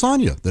Lover's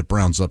lasagna that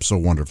browns up so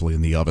wonderfully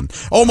in the oven.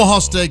 Omaha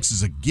Steaks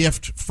is a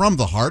gift from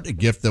the heart, a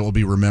gift that will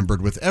be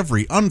remembered with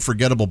every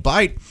unforgettable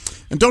bite.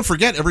 And don't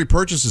forget, every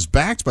purchase is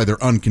backed by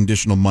their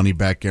unconditional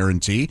money-back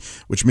guarantee,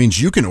 which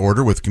means you can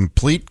order with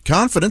complete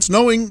confidence,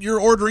 knowing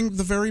you're ordering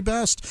the very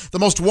best. The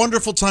most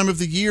wonderful time of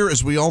the year,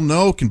 as we all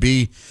know, can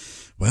be,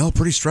 well,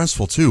 pretty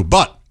stressful too.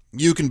 But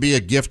you can be a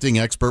gifting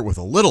expert with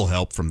a little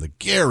help from the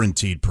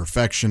guaranteed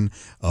perfection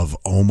of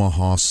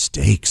Omaha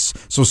Steaks.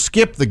 So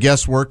skip the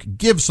guesswork,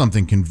 give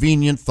something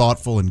convenient,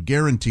 thoughtful, and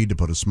guaranteed to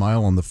put a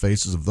smile on the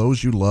faces of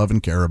those you love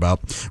and care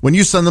about when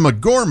you send them a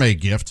gourmet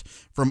gift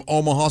from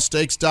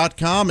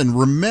omahasteaks.com. And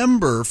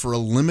remember, for a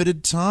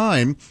limited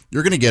time,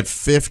 you're going to get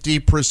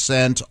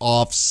 50%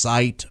 off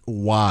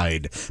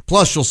site-wide.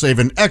 Plus, you'll save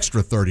an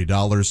extra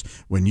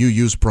 $30 when you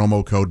use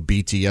promo code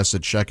BTS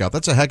at checkout.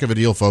 That's a heck of a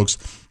deal, folks.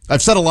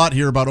 I've said a lot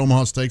here about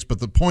Omaha Steaks, but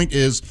the point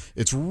is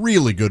it's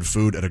really good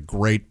food at a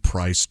great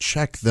price.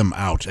 Check them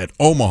out at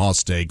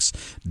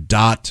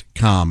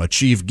omahasteaks.com.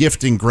 Achieve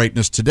gifting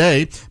greatness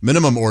today.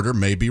 Minimum order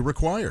may be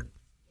required.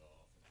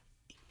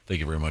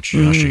 Thank you very much,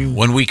 Joshi.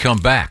 When we come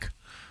back,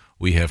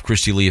 we have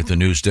Christy Lee at the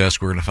news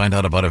desk. We're going to find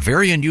out about a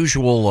very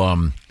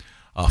unusual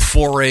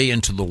foray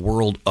into the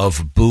world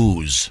of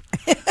booze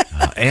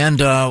and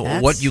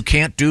what you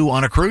can't do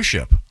on a cruise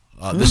ship.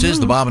 This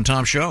is the Bob and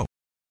Tom Show.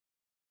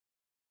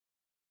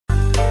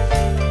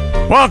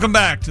 Welcome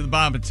back to the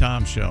Bob and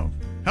Tom Show.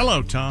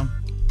 Hello, Tom.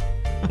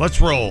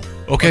 Let's roll.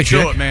 Okay, Let's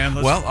Chick. do it, man.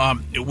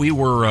 We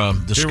were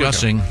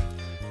discussing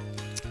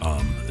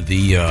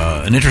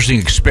an interesting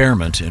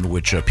experiment in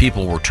which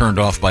people were turned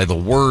off by the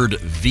word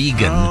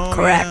vegan.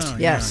 Correct.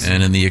 Yes.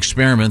 And in the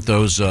experiment,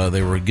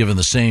 they were given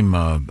the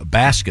same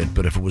basket,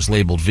 but if it was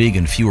labeled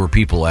vegan, fewer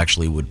people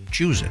actually would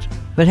choose it.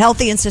 But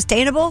healthy and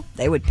sustainable,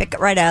 they would pick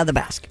it right out of the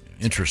basket.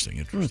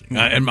 Interesting.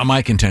 And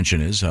my contention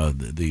is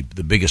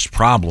the biggest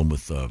problem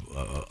with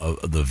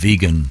the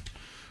vegan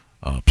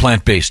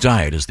plant-based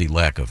diet is the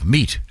lack of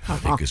meat, I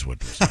think is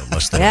what's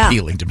less than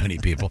appealing to many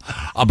people.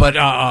 But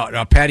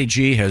Patty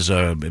G has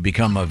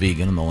become a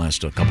vegan in the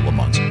last couple of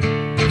months.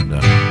 And,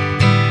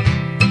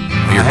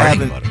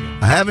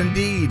 I have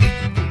indeed.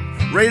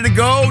 Ready to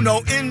go,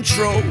 no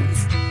intro.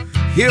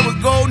 Here we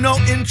go, no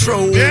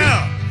intro.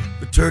 Yeah.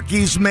 The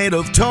turkey's made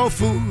of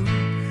tofu.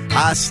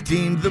 I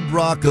steamed the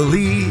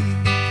broccoli.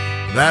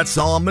 That's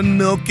almond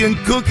milk and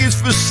cookies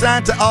for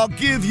Santa. I'll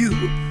give you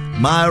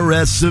my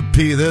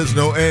recipe. There's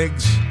no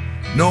eggs,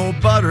 no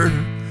butter,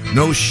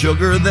 no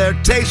sugar. They're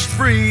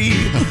taste-free.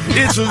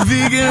 It's a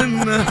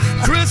vegan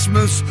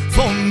Christmas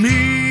for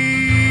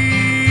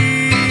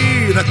me.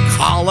 The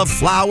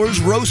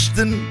cauliflower's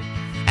roasting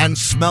and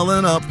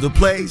smelling up the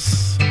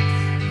place.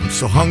 I'm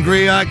so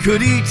hungry I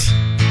could eat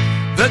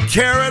the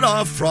carrot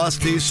off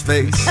Frosty's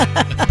face.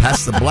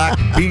 Pass the black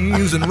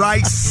beans and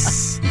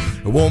rice.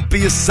 It won't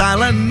be a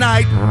silent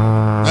night.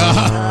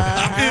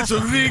 It's a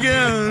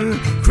vegan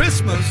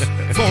Christmas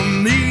for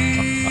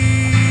me.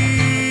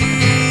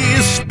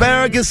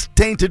 Asparagus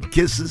tainted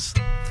kisses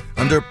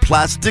under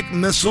plastic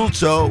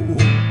mistletoe.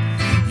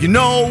 You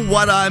know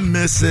what I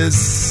miss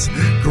is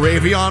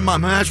gravy on my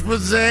mashed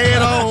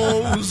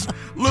potatoes.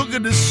 Look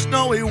at the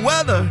snowy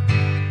weather.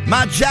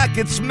 My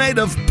jacket's made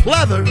of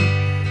pleather.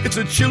 It's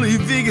a chilly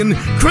vegan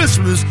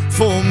Christmas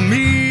for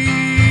me,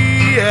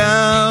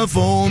 yeah,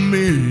 for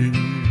me.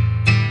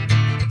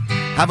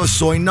 Have a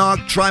soy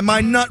nog, try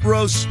my nut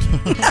roast.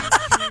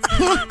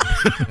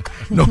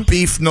 No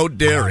beef, no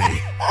dairy.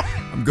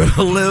 I'm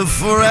gonna live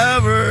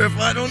forever if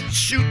I don't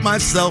shoot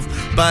myself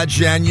by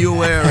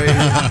January.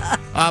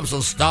 I'm so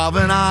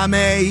starving I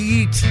may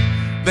eat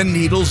the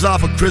needles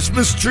off a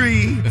Christmas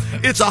tree.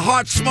 It's a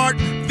heart-smart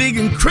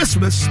vegan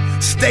Christmas.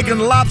 Steak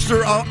and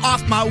lobster are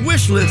off my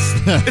wish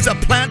list. It's a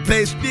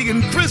plant-based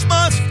vegan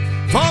Christmas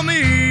for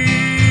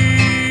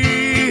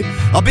me.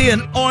 I'll be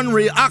an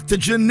ornery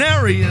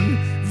octogenarian.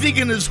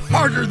 Vegan is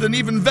harder than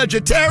even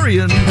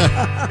vegetarian.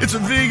 It's a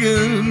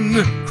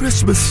vegan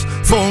Christmas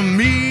for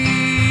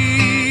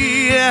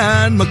me.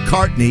 And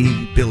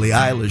McCartney, Billie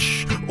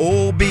Eilish,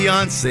 oh,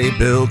 Beyonce,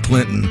 Bill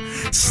Clinton,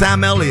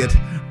 Sam Elliott.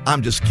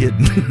 I'm just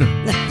kidding. He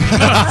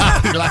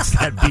likes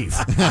that beef.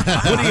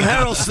 Woody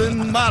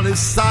Harrelson, Miley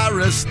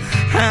Cyrus,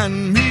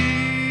 and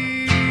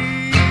me.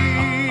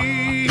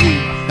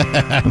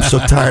 I'm so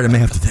tired I may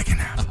have to take a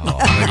nap. Oh,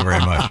 thank you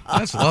very much.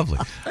 That's lovely.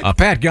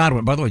 Pat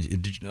Godwin, by the way,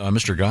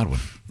 Mr. Godwin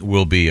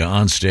will be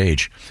on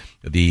stage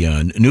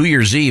the New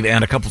Year's Eve,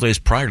 and a couple days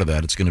prior to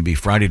that, it's going to be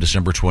Friday,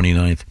 December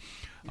 29th,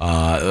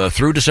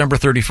 through December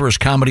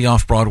 31st, Comedy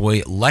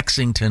Off-Broadway,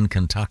 Lexington,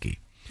 Kentucky.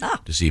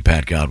 To see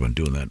Pat Godwin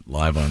doing that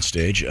live on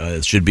stage.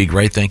 It should be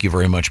great. Thank you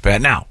very much, Pat.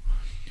 Now,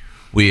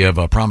 We have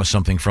promised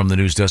something from the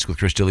news desk with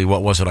Chris Dilley.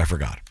 What was it? I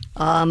forgot.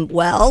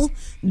 Well,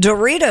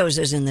 Doritos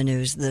is in the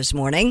news this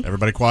morning.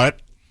 Everybody quiet?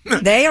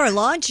 They are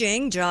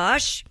launching,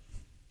 Josh,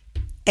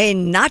 a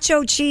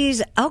nacho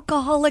cheese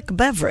alcoholic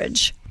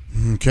beverage.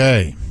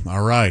 Okay,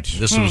 all right.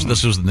 This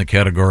was in the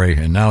category,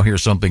 and now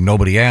here's something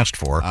nobody asked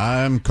for.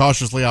 I'm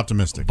cautiously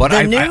optimistic. But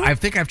I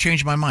think I've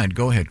changed my mind.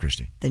 Go ahead,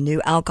 Christy. The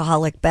new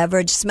alcoholic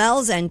beverage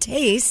smells and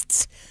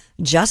tastes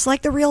just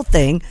like the real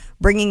thing,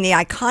 bringing the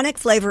iconic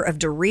flavor of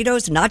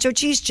Doritos nacho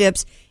cheese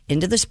chips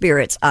into the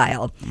spirits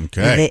aisle.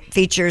 Okay. It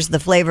features the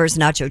flavors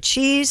nacho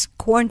cheese,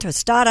 corn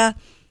tostada,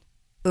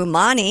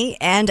 umami,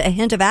 and a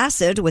hint of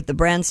acid, with the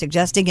brand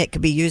suggesting it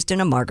could be used in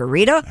a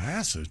margarita,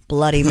 acid,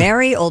 Bloody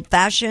Mary, Old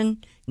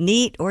Fashioned,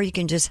 neat, or you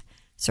can just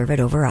serve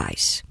it over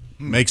ice.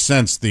 Makes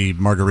sense, the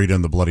margarita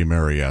and the Bloody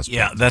Mary aspect.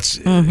 Yeah, that's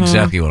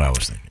exactly what I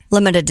was thinking.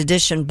 Limited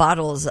edition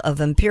bottles of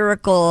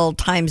Empirical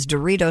times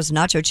Doritos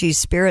nacho cheese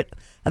spirit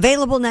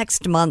available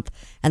next month,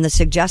 and the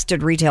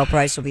suggested retail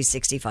price will be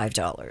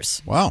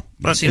 $65. Wow.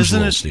 But seems a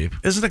little isn't steep.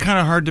 it kind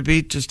of hard to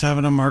beat just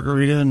having a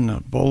margarita and a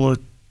bowl of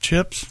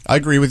chips? I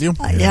agree with you.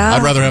 Yeah.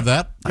 I'd rather have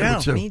that. Yeah,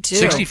 me too.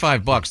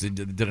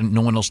 $65. Did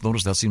no one else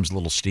notice that seems a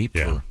little steep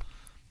for a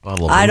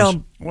bottle of I booze?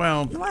 don't.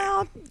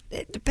 Well,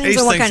 it depends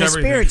on what kind of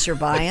spirits you're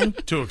buying.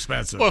 Too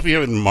expensive. Well, if you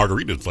have it in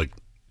margarita, it's like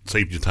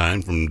saves you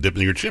time from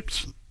dipping your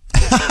chips.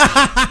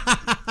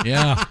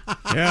 Yeah.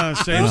 Yeah,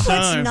 Who same puts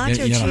time.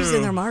 nacho cheese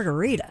in their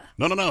margarita?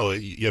 No.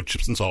 You have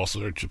chips and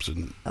salsa or chips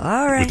in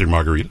All right. with your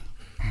margarita.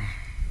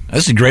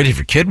 This is great if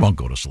your kid won't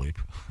go to sleep.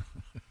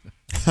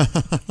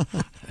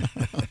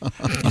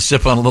 You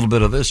sip on a little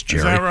bit of this,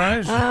 Jerry. Is that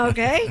right?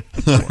 Okay.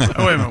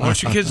 Oh, wait a minute.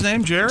 What's your kid's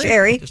name? Jerry?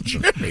 Jerry.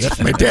 That's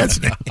my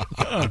dad's name.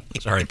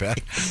 Sorry,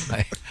 Pat.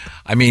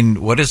 I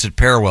mean, what does it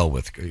pair well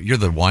with? You're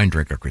the wine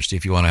drinker, Christy.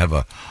 If you want to have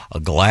a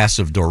glass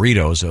of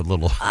Doritos, a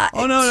little...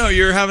 Oh, no.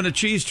 You're having a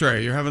cheese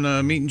tray. You're having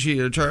a meat and cheese.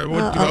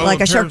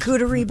 Like a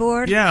charcuterie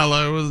board? Yeah,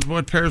 like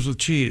what pairs with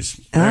cheese?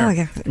 Oh,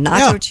 yeah.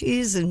 Nacho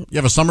cheese and... You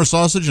have a summer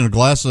sausage and a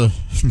glass of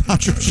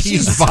nacho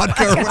cheese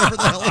vodka or whatever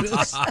the hell it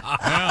is.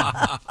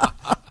 Yeah.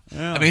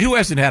 I mean, who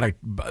hasn't had a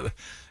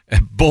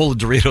bowl of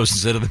Doritos and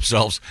said to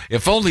themselves,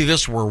 if only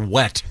this were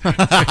wet. You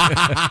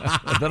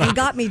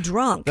got me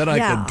drunk. Then I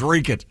could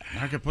drink it.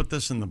 I could put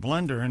this in the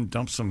blender and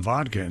dump some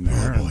vodka in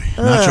there. Oh, boy.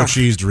 Nacho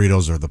cheese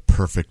Doritos are the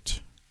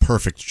perfect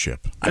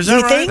chip. Is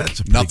that right? That's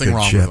a pretty Nothing good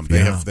wrong chip, with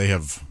them. yeah. They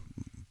have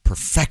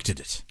perfected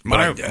it.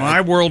 My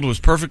world was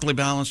perfectly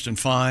balanced and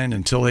fine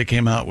until they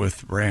came out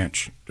with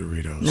ranch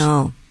Doritos.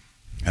 No.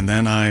 And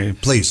then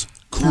Please,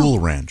 Cool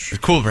Ranch.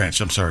 Cool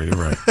Ranch. I'm sorry, you're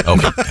right. Oh,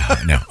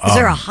 no. Is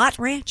there a hot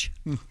ranch?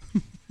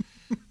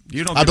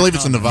 You don't. I believe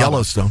it's in Nevada.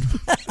 Yellowstone.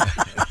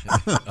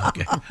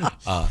 Okay.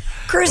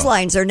 Cruise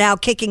lines are now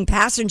kicking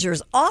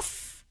passengers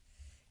off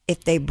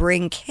if they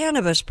bring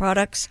cannabis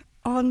products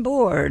on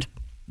board.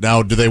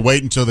 Now, do they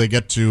wait until they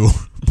get to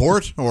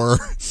port, or?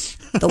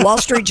 The Wall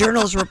Street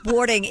Journal is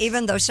reporting,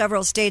 even though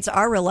several states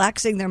are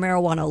relaxing their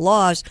marijuana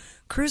laws,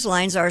 cruise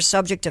lines are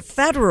subject to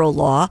federal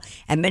law,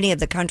 and many of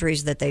the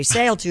countries that they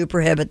sail to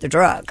prohibit the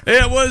drug.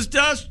 It was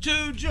just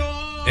too joy.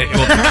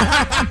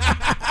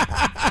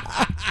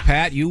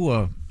 Pat, you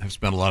have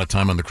spent a lot of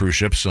time on the cruise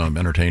ships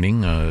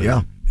entertaining.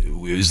 Yeah.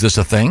 Is this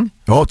a thing?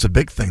 Oh, it's a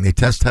big thing. They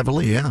test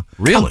heavily, yeah.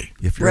 Really?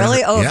 If you're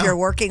Really? in it, If you're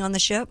working on the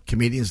ship?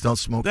 Comedians don't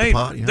smoke They the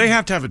pot. Yeah. they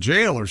have to have a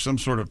jail or some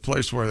sort of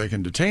place where they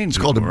can detain. It's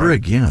called a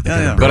brig, yeah. They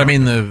got a But I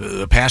mean,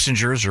 the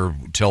passengers are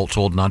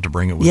told not to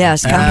bring it with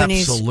Yes, them.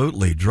 companies.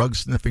 Absolutely.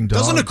 Drug-sniffing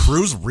dogs. Doesn't a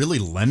cruise really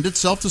lend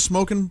itself to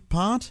smoking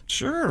pot?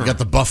 Sure. You got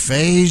the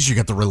buffets, you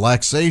got the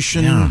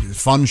relaxation,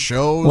 fun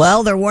shows.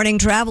 Well, they're warning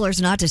travelers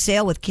not to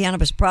sail with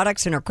cannabis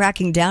products and are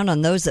cracking down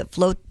on those that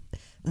flout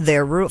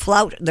their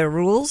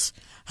rules.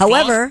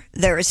 However,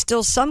 there is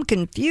still some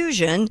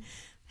confusion.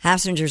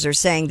 Passengers are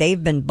saying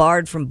they've been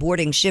barred from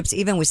boarding ships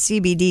even with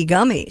CBD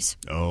gummies.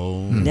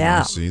 Oh,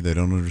 Yeah. I see. They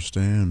don't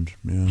understand.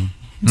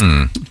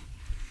 Yeah.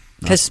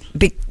 Because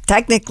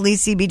technically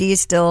CBD is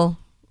still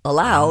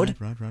allowed.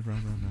 Right.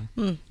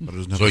 Hmm. But it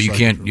doesn't have So a you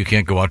side-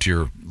 can't go out to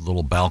your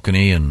little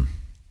balcony and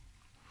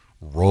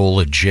roll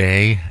a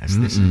J. As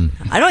they say.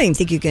 I don't even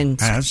think you can.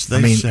 As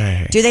they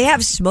say. Do they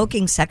have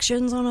smoking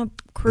sections on a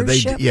cruise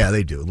ship? Yeah,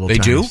 they do. They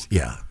do?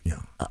 Yeah.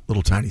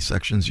 Little tiny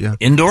sections, yeah.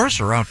 Indoors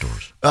or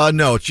outdoors?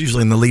 No, it's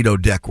usually in the Lido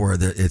deck where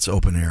it's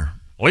open air.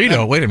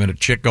 Lido, wait a minute.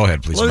 Chick, go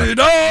ahead, please.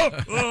 Lido!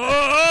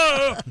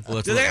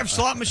 Let's Do they have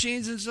slot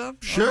machines and stuff?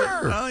 Sure.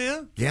 Oh,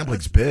 yeah?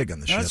 Gambling's big on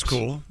the That's ships.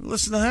 cool.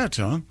 Listen to that,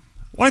 Tom.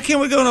 Why can't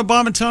we go on a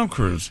Bob and Tom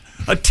cruise?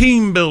 A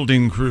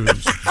team-building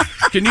cruise.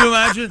 Can you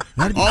imagine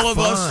That'd be all of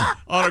fun. us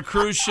on a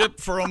cruise ship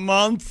for a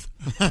month?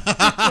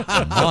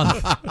 A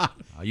month.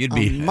 You'd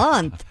be A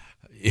month.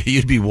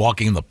 You'd be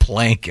walking the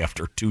plank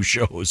after 2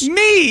 shows.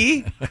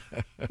 Me?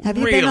 Have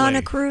you been on Really?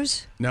 a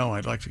cruise? No,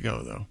 I'd like to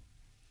go, though.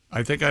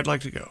 I think I'd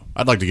like to go.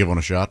 I'd like to give one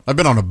a shot. I've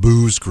been on a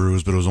booze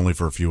cruise, but it was only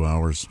for a few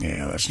hours.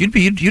 Yeah, that's... You'd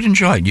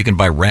enjoy it. You can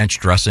buy ranch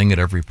dressing at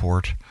every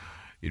port.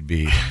 You'd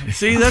be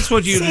See, that's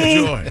what you'd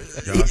enjoy.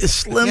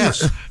 Slim.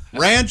 Yes.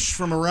 Ranch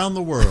from around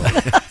the world.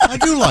 I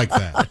do like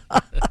that.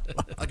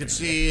 Like could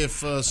see if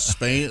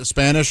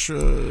Spanish Do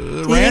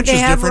you think ranch they is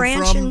have different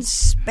ranch from in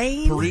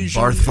Spain?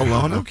 Parisian.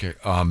 Barcelona? Okay.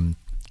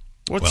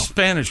 What's well.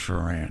 Spanish for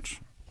ranch?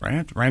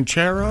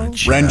 Ranchero?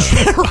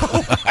 Ranchero.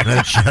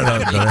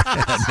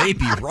 That may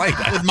be right.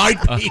 It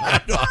might be.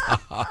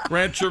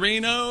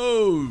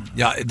 Rancherino.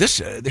 Yeah,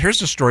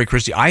 here's a story,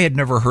 Christy. I had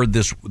never heard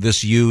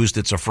this used.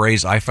 It's a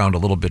phrase I found a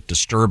little bit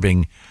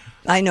disturbing.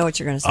 I know what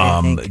you're going to say. I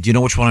think. Do you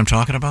know which one I'm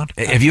talking about?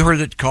 Have you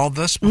heard it called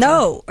this before?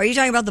 No. Are you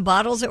talking about the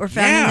bottles that were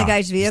found in the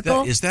guy's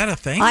vehicle? Is that a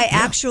thing? I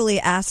actually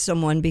asked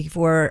someone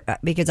before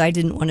because I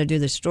didn't want to do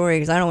the story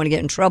because I don't want to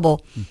get in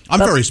trouble. I'm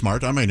very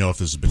smart. I may know if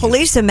this has been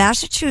Police in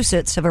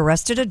Massachusetts have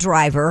arrested a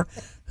driver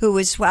who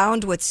was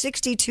found with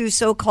 62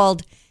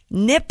 so-called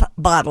nip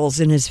bottles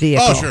in his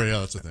vehicle. Oh, sure. Yeah,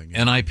 that's a thing.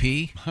 Yeah.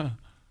 NIP?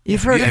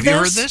 You've heard of Have this? you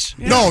heard this?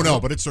 Yeah. No,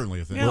 but it's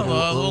certainly a thing. Yeah,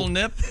 a little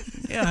nip.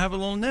 Yeah, have a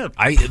little nip.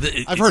 I've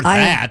heard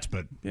that,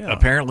 but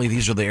apparently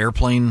these are the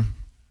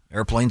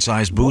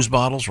airplane-sized booze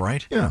bottles,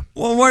 right? Yeah.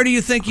 Well, where do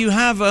you think you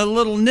have a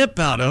little nip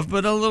out of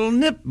but a little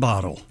nip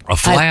bottle? A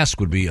flask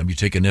would be, you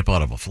take a nip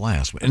out of a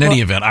flask. In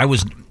any event, I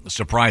was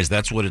surprised.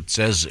 That's what it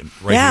says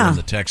right here in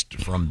the text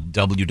from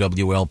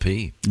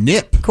WWLP.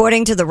 Nip.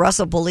 According to the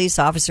Russell police,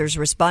 officers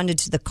responded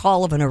to the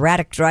call of an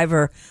erratic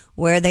driver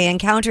where they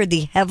encountered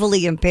the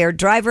heavily impaired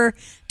driver,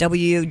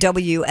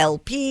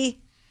 WWLP.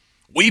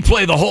 We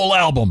play the whole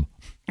album.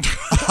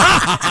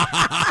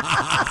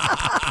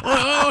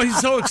 Oh, he's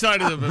so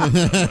excited about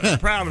it.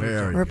 Proud of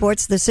it.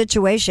 Reports the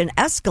situation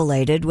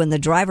escalated when the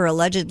driver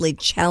allegedly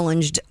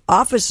challenged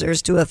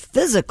officers to a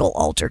physical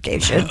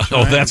altercation.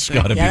 Oh, that's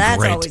got to be that's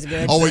great. always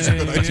good. Always a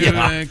good idea.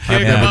 I've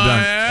never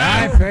done.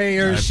 I pay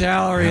your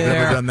salary I've there.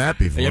 never done that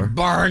before. You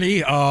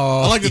Barney.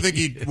 Oh, I like to think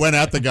he went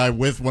at the guy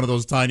with one of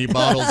those tiny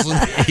bottles.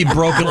 And he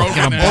broke it like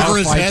in a bar over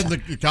his fight. head,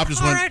 and the cop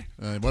just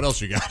went, what else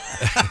you got?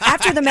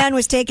 After the man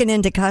was taken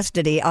into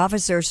custody,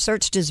 officers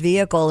searched his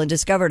vehicle and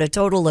discovered a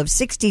total of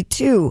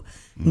 62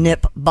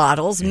 nip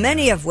bottles,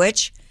 many of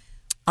which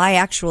I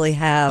actually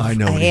have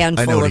a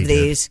handful of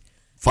these.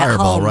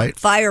 Fireball, right?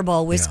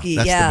 Fireball whiskey,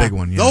 That's the big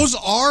one. Yeah. Those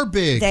are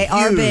big. They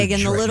are Huge big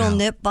in the right little now.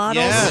 nip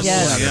bottles.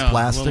 Yes. Yeah,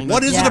 plastic.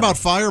 What is it about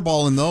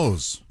Fireball in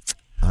those?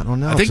 I don't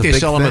know. I think It's a they big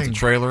sell them at thing. the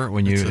trailer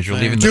when you're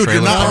leaving Dude, the you're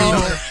trailer.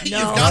 not. You've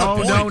got a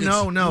point.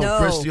 No.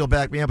 Christy will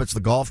back me up. It's the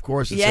golf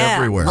course. It's Yeah.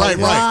 everywhere. Right,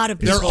 A lot of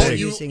people are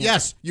using it.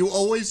 Yes, you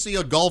always see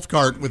a golf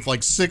cart with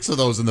like 6 of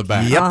those in the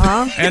back. Yep.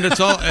 And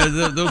it's all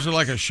those are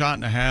like a shot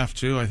and a half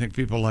too. I think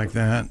people like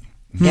that.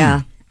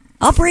 Yeah.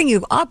 I'll bring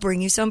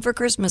you some for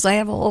Christmas. I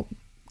have a whole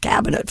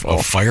cabinet full.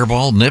 Oh,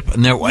 Fireball nip?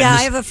 No, Yeah,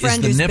 I have a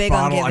friend who's nip big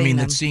on bottle, I giving mean,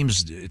 them. it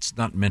seems it's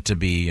not meant to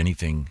be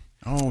anything.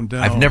 Oh,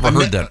 no. I've never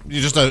heard that.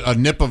 Just a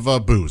nip of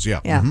booze,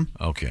 yeah. Yeah.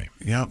 Mm-hmm. Okay.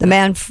 Yeah. The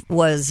man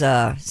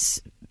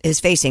is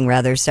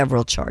facing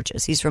several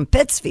charges. He's from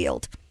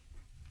Pittsfield.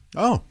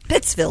 Oh.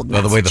 Pittsfield,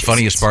 By the way, the Massachusetts.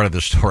 funniest part of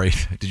the story,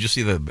 did you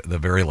see the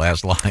very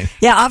last line?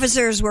 Yeah,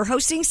 officers were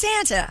hosting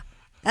Santa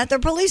at their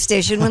police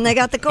station when they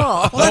got the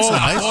call. That's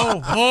nice.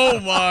 Oh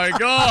my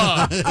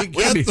God!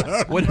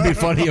 Wouldn't it be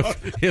funny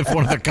if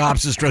one of the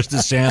cops is dressed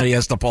as Santa, he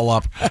has to pull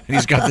up, and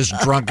he's got this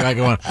drunk guy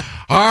going,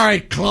 "All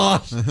right,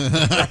 Claus,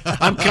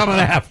 I'm coming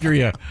after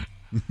you."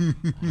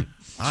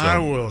 I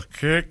will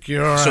kick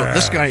your So ass.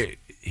 this guy,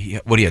 he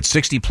had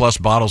 60 plus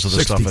bottles of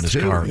the stuff in his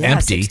 62. car, Yeah,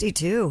 empty.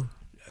 62.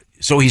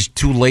 So he's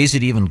too lazy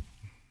to even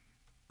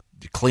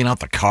clean out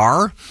the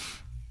car.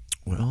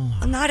 Well,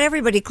 Not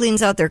everybody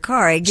cleans out their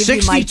car. I give you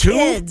my 62?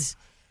 kids.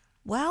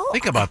 Well,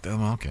 Think about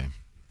them. Okay.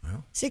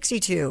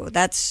 62.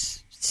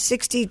 That's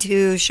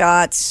 62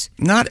 shots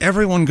Not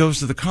everyone goes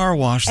to the car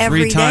wash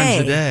every 3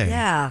 times a day. day.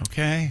 Yeah.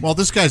 Okay. Well,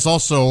 this guy's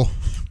also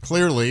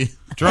clearly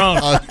Drunk.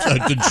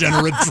 a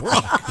degenerate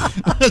drunk.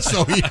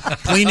 So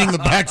cleaning the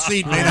back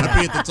seat may not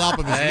be at the top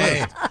of his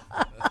list.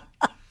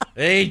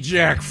 hey,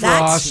 Jack That's-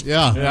 Frost.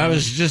 Yeah. I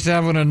was just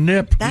having a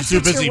nip. That's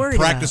He's too what you're busy worried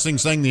practicing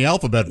saying the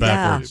alphabet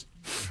backwards. about.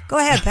 Go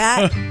ahead,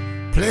 Pat.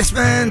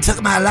 Policeman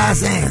took my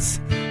license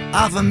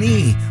off of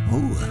me.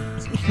 Ooh.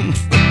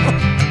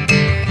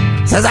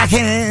 Says I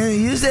can't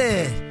use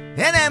it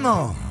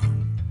anymore.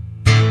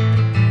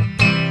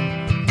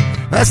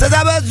 I said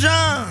I was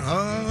drunk,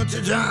 oh,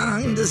 too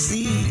drunk to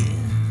see.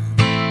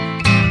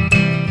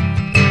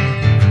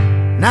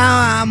 Now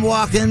I'm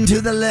walking to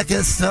the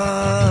liquor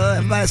store.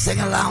 Everybody sing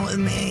along with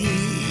me.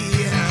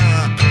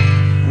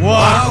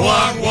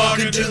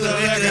 Walking to the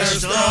liquor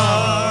store.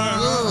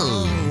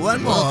 Ooh,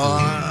 one more.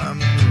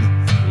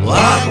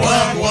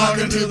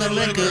 Walking to the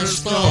liquor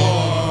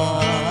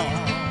store.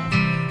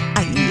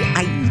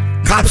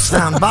 Cops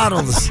found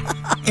bottles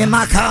in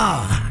my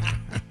car.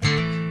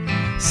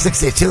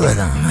 62 of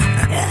them.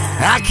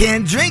 I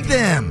can't drink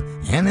them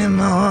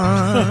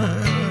anymore.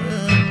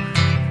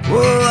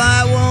 Oh,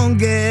 I won't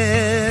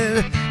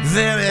get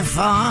very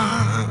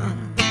far.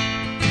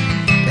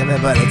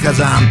 Everybody, because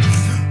I'm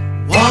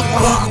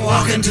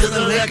walking to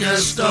the liquor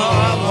store.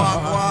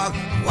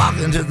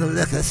 Walking to the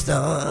liquor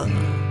store.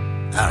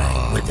 All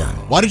right, we're done.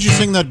 Why did you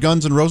sing that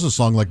Guns N' Roses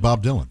song like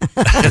Bob Dylan?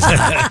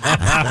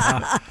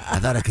 I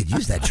thought I could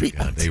use that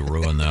treatment. They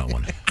ruined that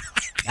one.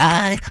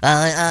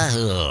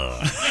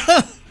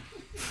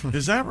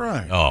 Is that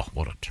right? Oh,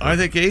 what a turd. I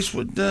think Ace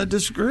would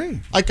disagree.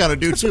 I kind of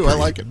do too. I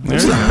like it.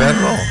 It's not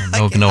bad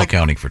at all. No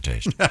accounting for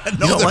taste. No,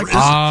 don't like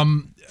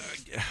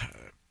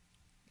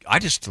I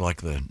just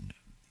like the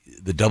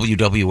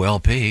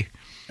WWLP.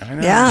 I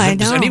know. Yeah, I know.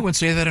 Does anyone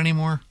say that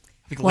anymore?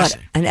 I think What,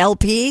 an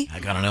LP? I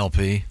got an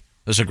LP.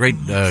 There's a great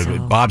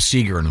Bob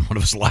Seger in one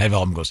of his live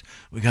albums goes,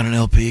 we got an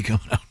LP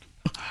coming out.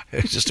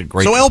 It's just a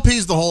great. So LP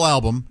is the whole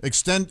album. An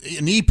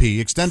EP,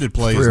 extended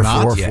play, is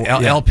not.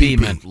 LP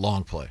meant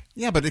long play.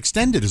 Yeah, but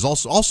extended is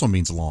also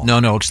means long.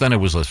 No, extended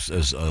was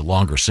a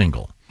longer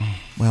single.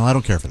 Well, I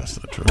don't care for that.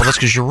 Well, that's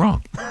because you're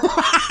wrong.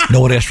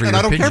 No one asked for and your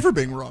I don't opinion. care for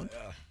being wrong.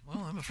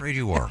 Well, I'm afraid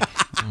you are.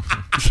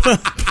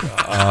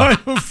 I'm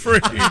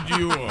afraid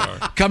you are.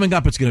 Coming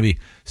up, it's going to be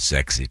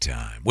Sexy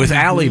Time with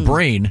Allie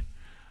Brain.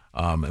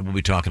 And we'll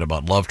be talking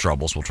about love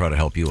troubles. We'll try to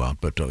help you out.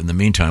 But in the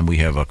meantime, we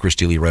have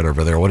Christy Lee right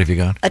over there. What have you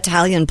got?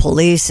 Italian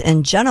police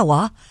in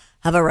Genoa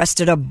have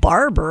arrested a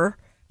barber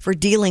for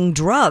dealing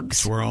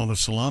drugs. That's where all the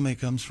salami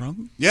comes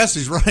from. Yes,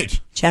 he's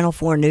right. Channel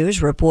 4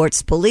 News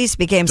reports police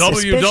became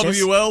suspicious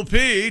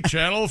WWLP,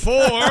 Channel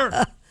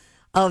 4.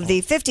 of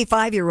the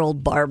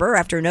 55-year-old barber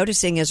after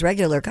noticing his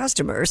regular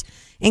customers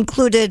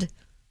included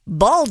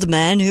bald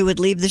men who would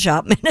leave the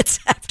shop minutes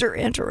after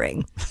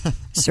entering.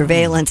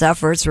 Surveillance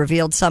efforts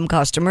revealed some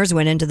customers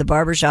went into the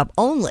barbershop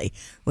only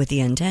with the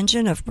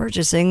intention of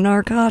purchasing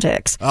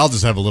narcotics. I'll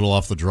just have a little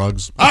off the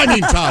drugs. I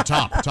mean, top.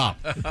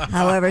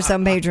 However,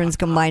 some patrons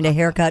combined a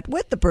haircut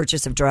with the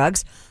purchase of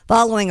drugs.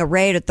 Following a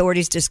raid,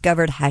 authorities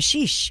discovered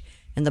hashish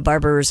in the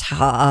barber's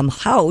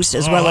house,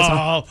 as well as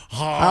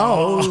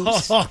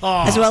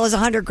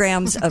 100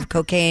 grams of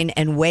cocaine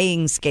and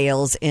weighing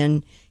scales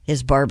in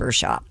his barber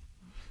shop.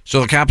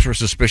 So the cops were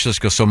suspicious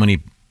because so many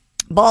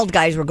bald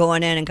guys were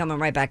going in and coming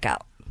right back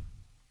out.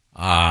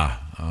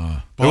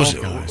 There was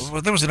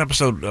an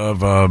episode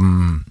of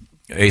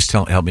Ace,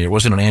 help me.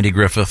 Wasn't it Andy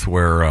Griffith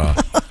where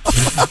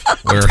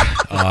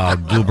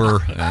Goober?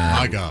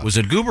 My God. Was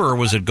it Goober or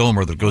was it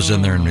Gomer that goes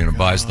in there and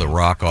buys the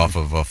rock off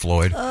of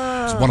Floyd?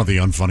 It's one of the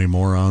unfunny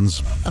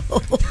morons.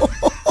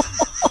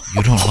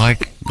 You don't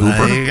like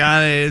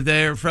Goober?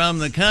 They're from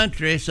the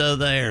country, so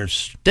they're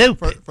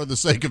stupid. For the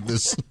sake of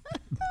this.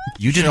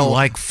 You didn't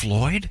like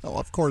Floyd? Oh,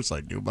 of course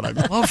I do, but I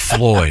love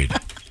Floyd.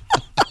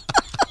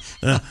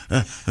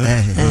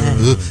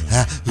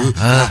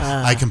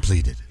 I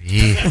completed.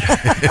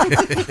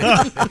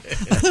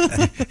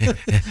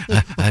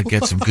 I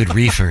got some good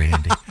reefer,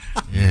 Andy.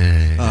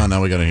 Oh,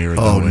 now we got to hear it.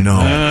 Oh, no.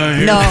 No,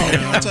 we don't.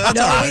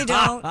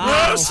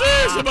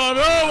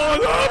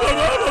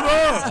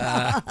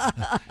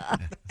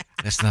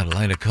 That's not a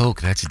line of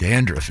coke. That's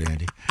dandruff,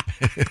 Andy.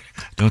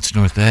 Don't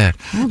snort that.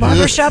 Well,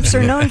 barbershops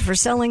are known for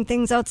selling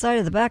things outside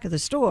of the back of the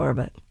store,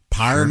 but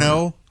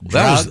Parno,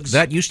 drugs.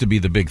 That used to be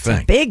the big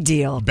thing. Big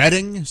deal.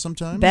 Betting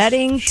sometimes.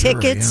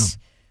 Tickets.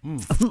 Yeah.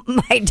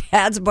 My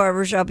dad's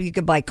barbershop, you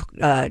could buy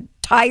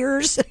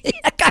tires.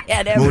 That guy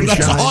had everything.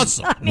 That's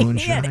awesome. I mean,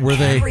 he had Were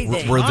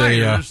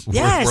Yes.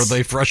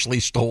 they freshly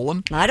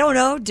stolen? I don't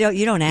know.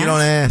 You don't ask. You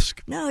don't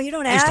ask. No, you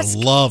don't I used ask. to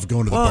love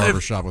going to the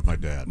barbershop with my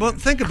dad. Well,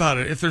 think about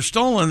it. If they're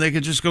stolen, they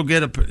could just go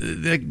get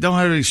they don't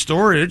have any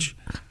storage.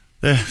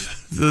 The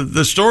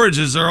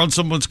storages are on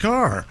someone's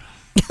car.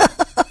 Okay?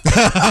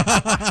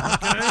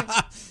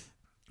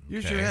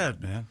 Use your head,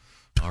 man.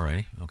 All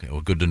right. Okay. Well,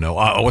 good to know.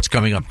 What's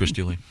coming up,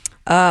 Christy Lee?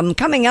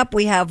 Coming up,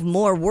 we have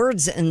more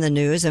words in the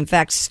news. In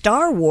fact,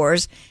 Star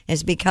Wars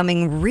is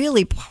becoming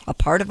really a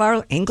part of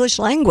our English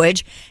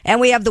language. And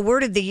we have the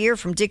word of the year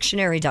from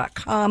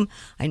dictionary.com.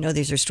 I know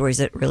these are stories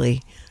that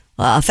really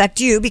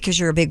affect you because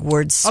you're a big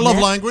wordsmith. I love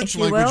language.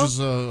 Language is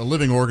a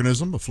living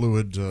organism, a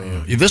fluid.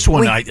 This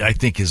one, I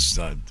think, is...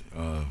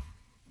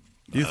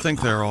 you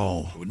think they're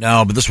all...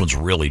 No, but this one's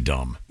really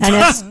dumb. And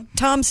as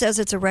Tom says,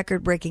 it's a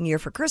record-breaking year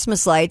for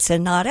Christmas lights,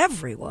 and not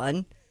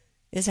everyone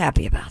is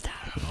happy about that.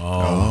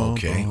 Oh,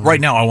 okay.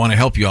 Right now, I want to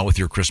help you out with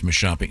your Christmas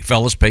shopping.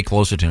 Fellas, pay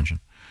close attention.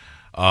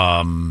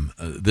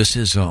 This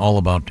is all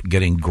about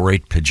getting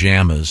great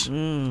pajamas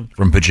from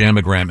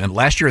Pajamagram. And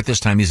last year at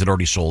this time, these had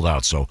already sold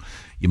out, so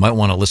you might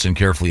want to listen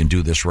carefully and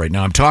do this right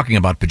now. I'm talking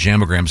about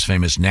Pajamagram's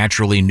famous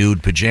naturally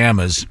nude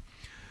pajamas.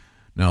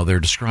 Now, they're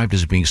described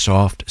as being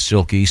soft,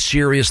 silky,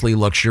 seriously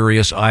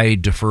luxurious. I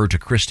defer to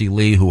Christy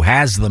Lee, who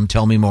has them.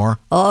 Tell me more.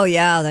 Oh,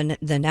 yeah.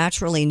 The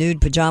naturally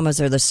nude pajamas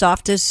are the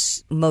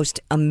softest, most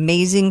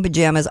amazing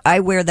pajamas.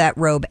 I wear that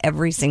robe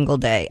every single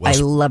day. Well, I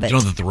love it. You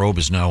know that the robe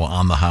is now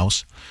on the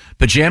house?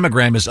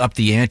 Pajamagram is up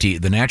the ante.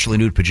 The naturally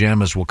nude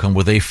pajamas will come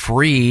with a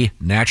free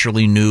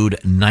naturally nude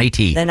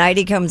nightie. The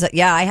nightie comes...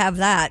 Yeah, I have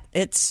that.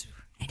 It's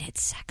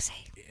sexy.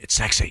 It's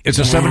sexy. It's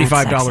a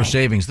 $75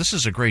 savings. This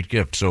is a great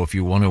gift. So if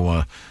you want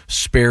to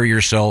spare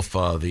yourself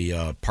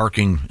the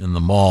parking in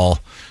the mall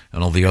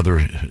and all the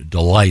other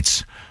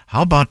delights,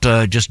 how about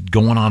just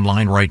going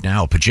online right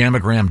now,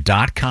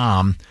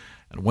 Pajamagram.com.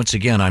 And once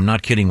again, I'm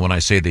not kidding when I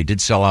say they did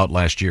sell out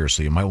last year,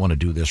 so you might want to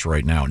do this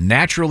right now.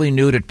 Naturally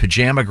nude at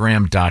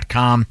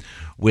Pajamagram.com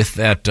with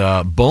that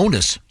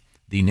bonus,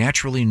 the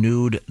naturally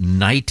nude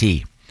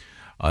nightie.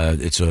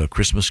 It's a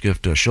Christmas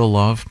gift she'll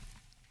love.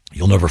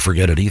 You'll never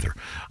forget it either.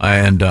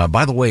 And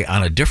by the way,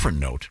 on a different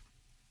note,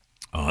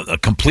 a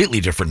completely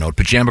different note,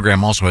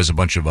 Pajamagram also has a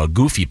bunch of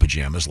goofy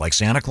pajamas, like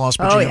Santa Claus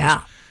pajamas. Oh,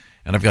 yeah.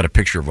 And I've got a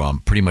picture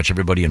of pretty much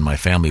everybody in my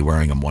family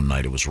wearing them one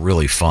night. It was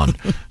really fun.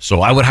 So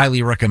I would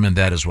highly recommend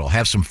that as well.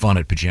 Have some fun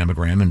at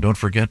Pajamagram, and don't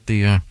forget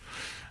the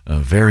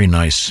very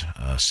nice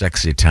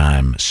Sexy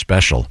Time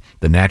special,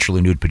 the Naturally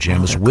Nude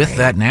Pajamas with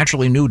that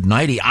Naturally Nude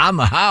nightie on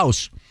the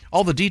house.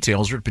 All the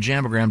details are at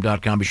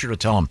pajamagram.com. Be sure to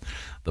tell them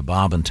the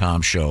Bob and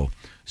Tom Show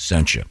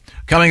sent you.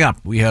 Coming up,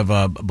 we have,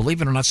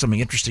 believe it or not,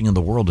 something interesting in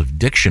the world of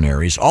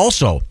dictionaries.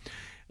 Also,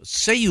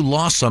 say you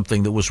lost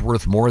something that was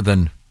worth more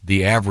than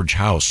the average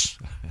house.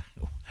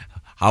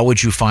 How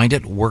would you find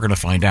it? We're going to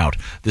find out.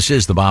 This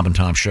is the Bob and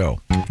Tom Show.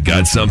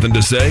 Got something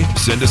to say?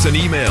 Send us an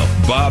email,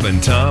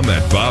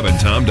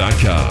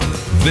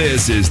 bobandtom@bobandtom.com.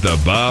 This is the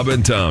Bob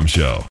and Tom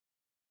Show.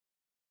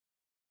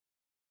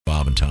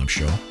 Bob and Tom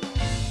Show.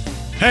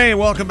 Hey,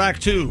 welcome back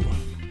to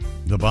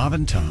the Bob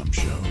and Tom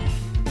Show.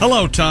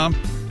 Hello, Tom.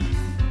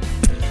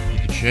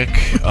 Chick.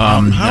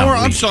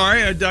 I'm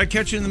sorry. Did I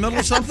catch you in the middle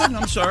of something?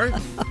 I'm sorry.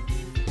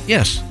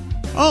 Yes.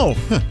 Oh,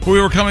 we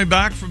were coming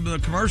back from the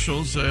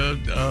commercials. You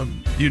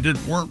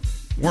weren't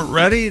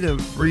ready to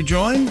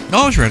rejoin?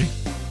 No, I was ready.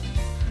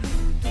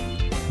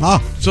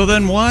 So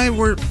then what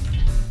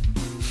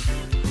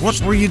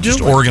were you doing?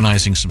 Just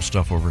organizing some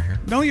stuff over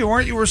here. No, you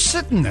weren't. You were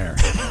sitting there.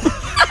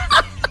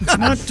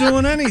 Not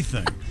doing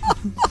anything.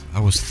 I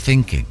was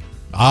thinking.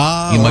 You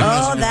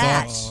might,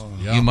 that.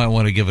 You might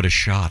want to give it a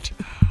shot.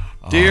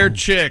 Dear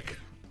Chick,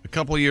 a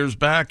couple years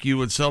back, you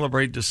would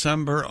celebrate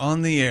December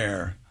on the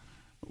air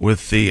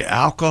with the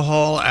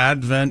alcohol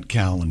advent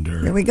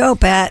calendar. Here we go,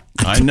 Pat.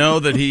 I know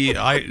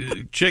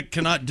that Chick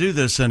cannot do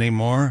this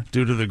anymore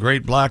due to the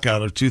great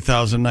blackout of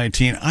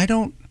 2019. I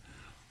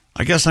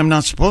guess I'm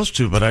not supposed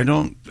to, but I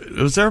don't.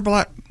 Was there a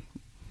black?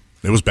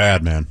 It was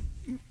bad, man.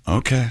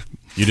 Okay.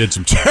 You did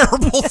some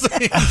terrible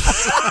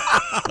things.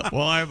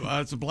 Well,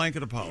 it's a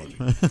blanket apology.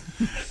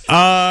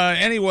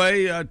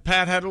 Anyway,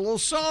 Pat had a little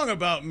song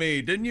about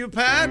me, didn't you,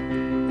 Pat?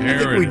 I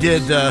think we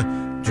did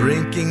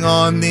Drinking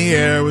on the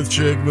Air with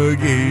Chick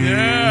McGee.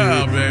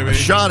 Yeah, baby. A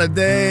shot a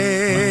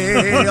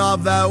day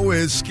of that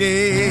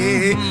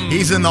whiskey.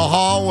 He's in the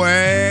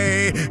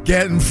hallway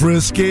getting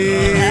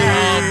frisky.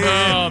 How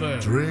about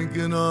it?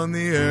 Drinking on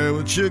the Air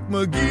with Chick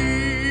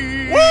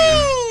McGee. Woo!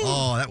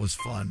 Oh, that was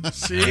fun.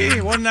 See,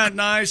 wasn't that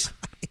nice?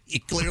 He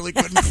clearly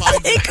couldn't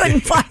find it. He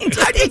couldn't find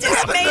it. He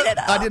just made it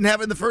up. I didn't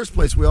have it in the first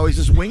place. We always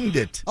just winged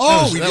it.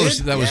 Oh, that was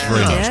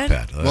very nice,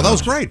 Pat. Well, that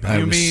was great.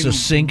 It was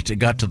succinct. It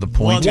got to the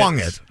point. Wung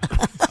it.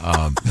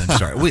 I'm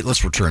sorry.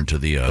 Let's return to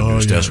the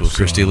news desk with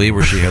Christy Lee,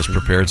 where she has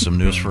prepared some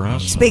news for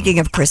us. Speaking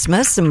of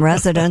Christmas, some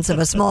residents of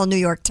a small New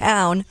York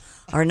town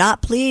are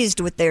not pleased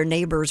with their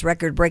neighbor's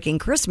record-breaking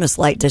Christmas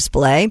light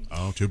display.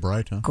 Oh, too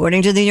bright, huh?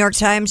 According to the New York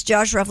Times,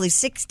 Josh, roughly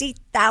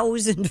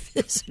 60,000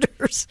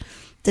 visitors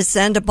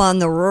descend upon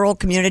the rural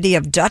community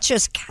of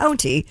Dutchess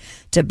County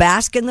to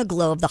bask in the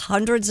glow of the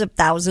hundreds of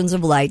thousands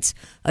of lights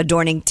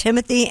adorning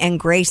Timothy and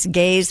Grace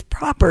Gay's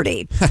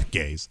property.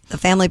 Gays. The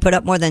family put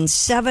up more than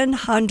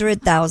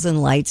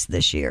 700,000 lights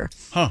this year.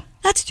 Huh.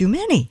 That's too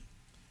many.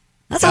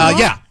 That's a lot.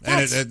 Yeah,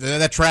 and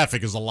that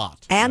traffic is a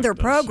lot. And they're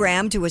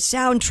programmed to a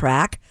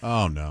soundtrack.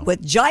 Oh, no.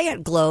 With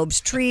giant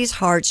globes, trees,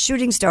 hearts,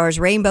 shooting stars,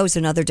 rainbows,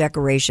 and other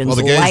decorations Well,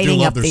 the gays do lighting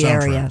love up their the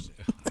area.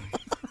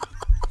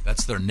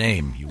 That's their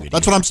name, you idiot.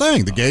 That's what I'm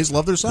saying. The gays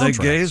love their soundtrack.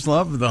 The gays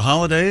love the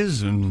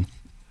holidays and.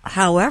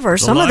 However,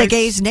 some of the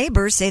gays'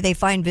 neighbors say they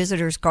find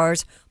visitors'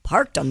 cars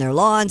parked on their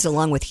lawns,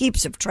 along with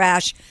heaps of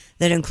trash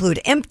that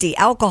include empty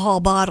alcohol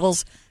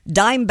bottles,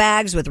 dime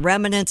bags with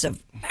remnants of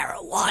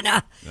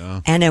marijuana,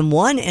 and in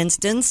one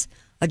instance,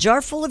 a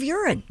jar full of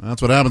urine.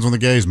 That's what happens when the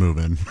gays move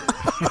in.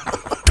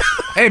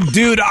 Hey,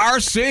 dude,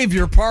 save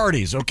your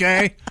parties,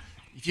 okay?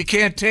 If you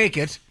can't take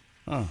it,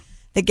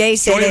 the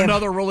gays say join they have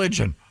another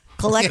religion.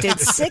 collected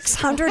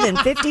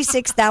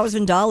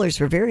 $656,000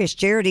 for various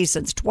charities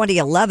since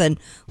 2011,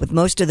 with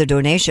most of the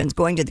donations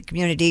going to the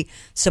Community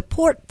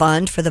Support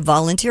Fund for the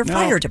Volunteer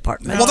Fire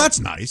Department. Well, that's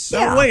nice.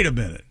 Now, wait a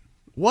minute.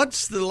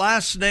 What's the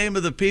last name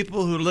of the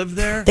people who live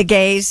there? The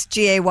gays,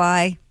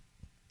 G-A-Y.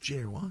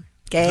 G-A-Y.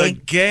 Gay. The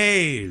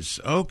gays.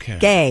 Okay.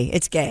 Gay.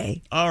 It's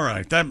gay. All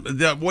right.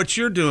 That what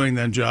you're doing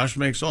then, Josh,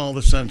 makes all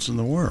the sense in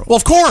the world. Well,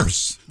 of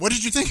course. What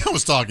did you think I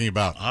was talking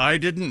about? I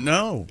didn't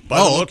know. By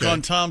the look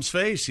on Tom's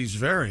face, he's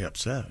very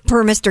upset.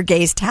 Per Mr.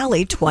 Gay's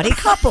tally, 20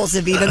 couples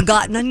have even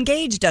gotten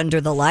engaged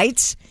under the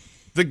lights.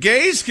 The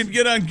gays can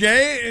get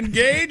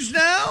engaged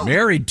now?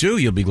 Married, too,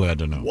 you'll be glad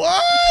to know.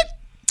 What?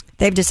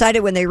 They've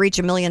decided when they reach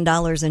 $1 million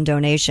in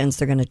donations,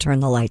 they're going to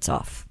turn the lights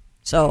off.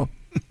 So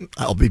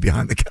I'll be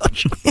behind the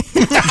couch.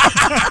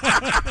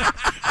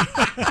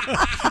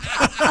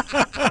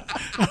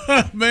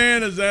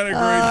 Man, is that a great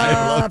joke?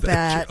 I love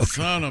that.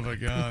 Son of a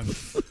gun.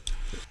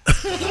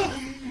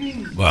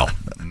 Well,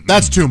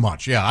 that's too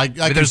much. Yeah, I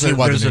can see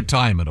why there's a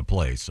time and a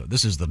place. So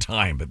this is the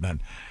time, but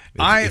then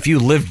if you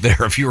lived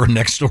there, if you were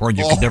next door and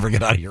you could never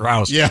get out of your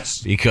house,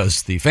 yes,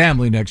 because the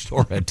family next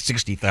door had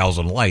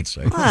 60,000 lights.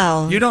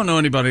 Wow. You don't know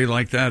anybody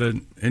like that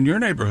in your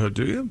neighborhood,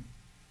 do you?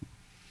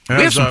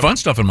 We have some fun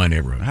stuff in my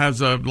neighborhood.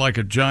 Has like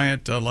a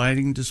giant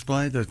lighting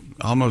display that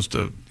almost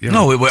one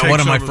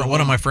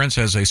of my friends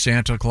has a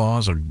Santa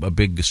Claus, a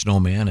big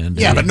snowman, and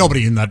but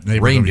nobody in that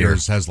neighborhood reindeer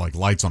has like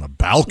lights on a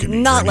balcony.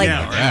 Not like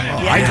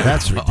I do.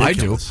 That's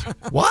ridiculous. I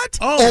do. What?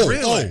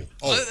 Really?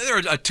 There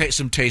are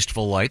some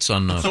tasteful lights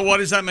on. So why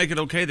does that make it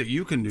okay that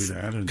you can do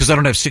that? Because I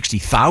don't have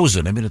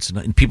 60,000. I mean,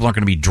 people aren't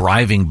going to be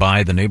driving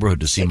by the neighborhood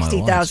to see my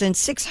lights.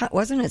 60,000,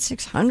 wasn't it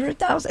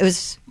 600,000? It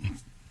was.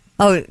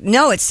 Oh,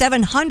 no, it's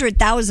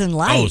 700,000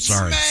 lights. Oh,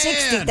 sorry.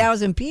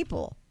 60,000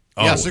 people.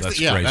 Oh, that's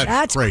crazy.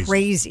 That's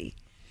crazy.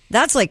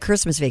 That's like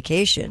Christmas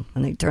Vacation.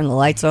 When they turn the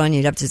lights on,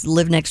 you'd have to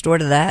live next door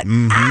to that.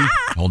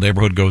 The whole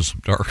neighborhood goes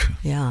dark.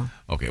 Yeah.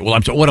 Okay, well,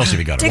 what else have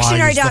you got?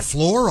 Dictionary. Why is the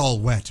floor all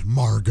wet,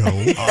 Margot?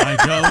 I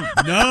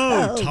don't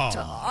know, Todd.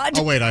 Todd.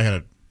 Oh, wait, I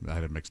had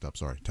it mixed up.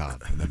 Sorry,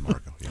 Todd, and then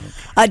Margot.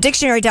 Yeah.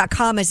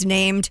 Dictionary.com is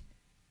named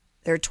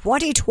their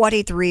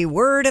 2023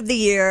 word of the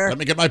year. Let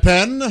me get my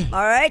pen.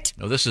 All right.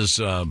 No, this is.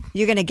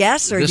 You going to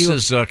guess? Or this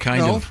is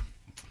kind of.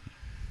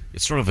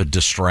 It's sort of a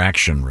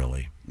distraction,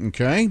 really.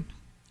 Okay.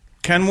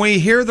 Can we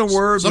hear the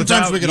word?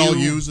 Sometimes we can all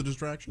use a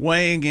distraction.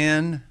 Weighing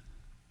in.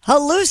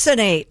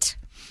 Hallucinate.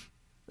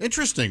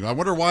 Interesting. I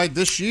wonder why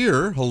this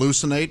year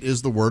hallucinate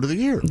is the word of the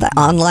year. The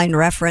online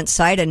reference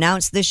site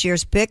announced this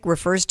year's pick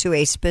refers to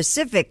a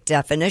specific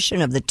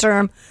definition of the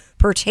term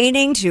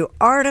pertaining to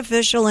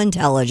artificial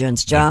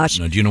intelligence, Josh.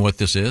 Now, do you know what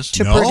this is?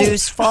 To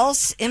produce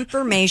false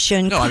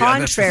information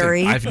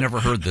contrary. I've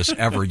never heard this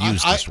ever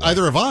used this way.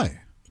 Either have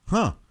I.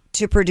 Huh.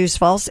 To produce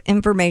false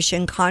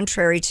information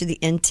contrary to the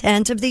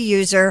intent of the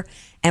user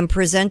and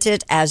present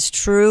it as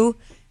true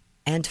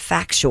and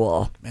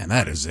factual. Man,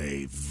 that is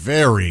a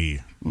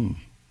very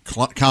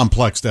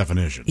complex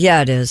definition.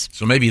 Yeah, it is.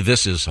 So maybe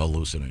this is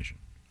hallucination.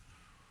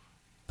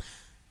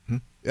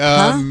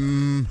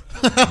 Maybe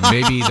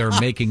they're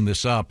making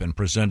this up and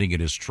presenting it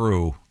as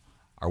true.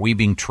 Are we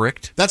being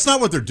tricked? That's not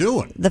what they're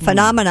doing. The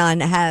phenomenon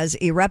has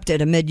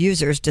erupted amid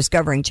users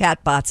discovering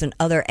chatbots and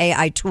other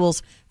AI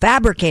tools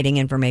fabricating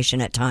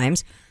information at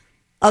times.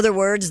 Other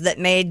words that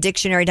made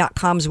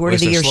Dictionary.com's Word of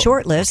the Year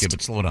shortlist. Okay,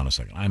 but slow down a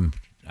second. I'm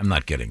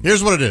not getting this.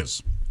 Here's what it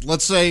is.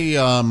 Let's say,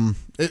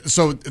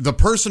 so the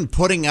person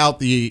putting out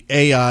the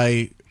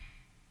AI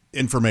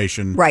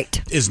information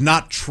is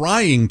not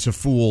trying to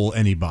fool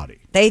anybody.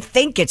 They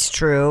think it's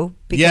true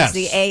because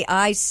the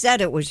AI said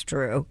it was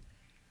true.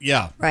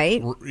 Yeah.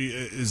 Right?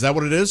 Is that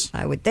what it is?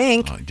 I would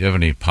think. Do you have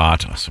any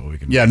pot so we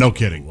can? Yeah, no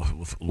kidding.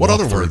 What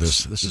other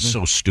words? This is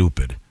so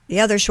stupid.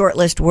 The other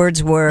shortlist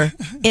words were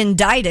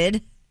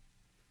indicted,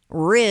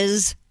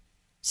 Riz,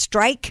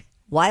 strike,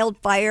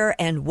 wildfire,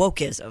 and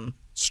wokeism.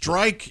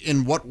 Strike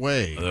in what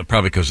way?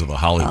 Probably because of the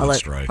Hollywood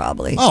strike.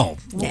 Probably. Oh,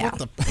 yeah.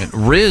 And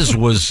Riz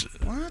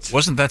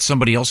wasn't that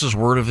somebody else's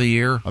word of the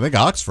year? I think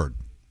Oxford.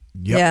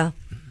 Yep. Yeah.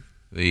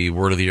 The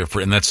word of the year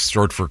and that's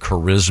short for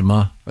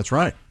charisma. That's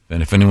right.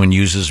 And if anyone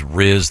uses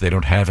Riz, they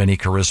don't have any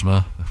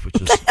charisma,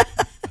 which is.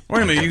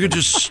 Wait a minute, you could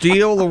just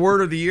steal the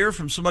word of the year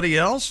from somebody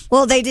else?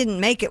 Well, they didn't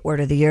make it word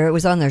of the year. It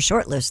was on their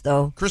short list,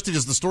 though. Christy,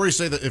 does the story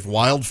say that if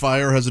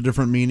wildfire has a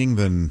different meaning,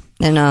 then...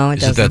 No, it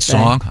doesn't. Is it that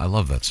song? I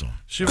love that song.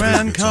 She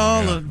ran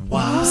colored.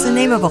 Wow. What's the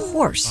name of a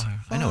horse?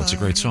 I know, it's a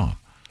great song.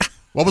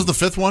 What was the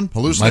fifth one?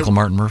 Michael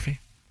Martin Murphy.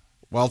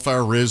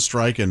 Wildfire, Riz,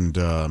 strike, and...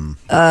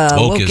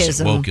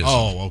 Wokeism.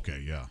 Oh,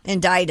 okay, yeah.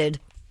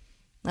 Indicted.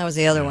 That was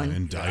the other one.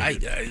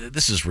 Indicted.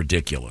 This is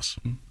ridiculous.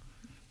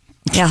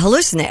 Yeah,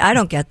 hallucinate. I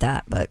don't get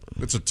that, but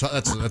it's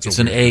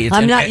an A.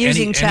 I'm not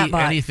using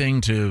chatbot.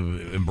 Anything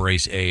to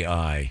embrace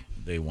AI,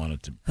 they want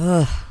it to.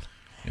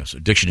 Yeah, so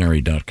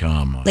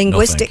dictionary.com.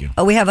 Linguistic. No, thank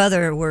you. We have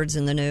other words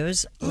in the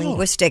news.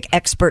 Linguistic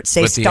experts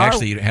say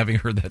actually, having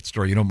heard that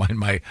story, you know,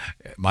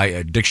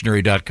 my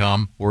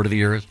dictionary.com word of the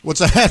year is?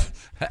 What's that?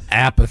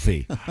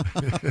 Apathy.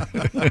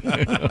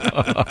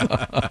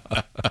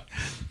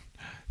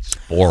 It's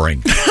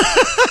boring.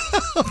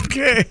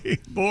 Okay,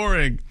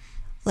 boring.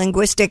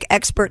 Linguistic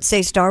experts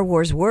say Star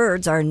Wars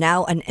words are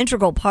now an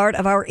integral part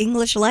of our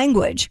English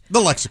language. The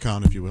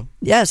lexicon, if you will.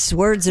 Yes,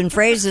 words and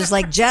phrases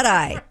like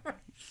Jedi,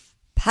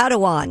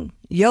 Padawan,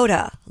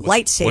 Yoda,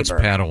 lightsaber. What's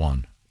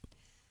Padawan?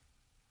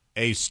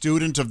 A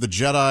student of the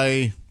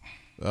Jedi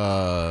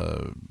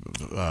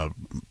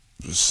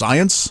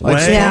science, I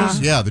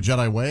suppose. Yeah, the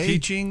Jedi way.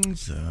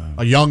 Teachings.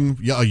 A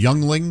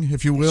youngling,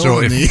 if you will.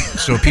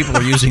 So people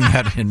are using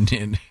that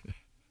in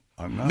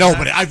No,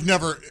 but I've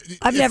never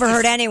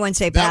heard anyone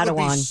say Padawan. That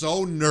would be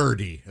so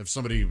nerdy if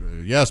somebody,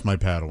 yes, my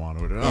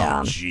Padawan.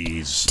 Oh,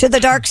 jeez. To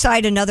the dark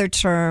side and other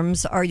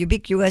terms are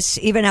ubiquitous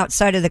even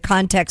outside of the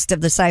context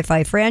of the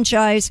sci-fi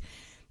franchise.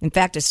 In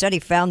fact, a study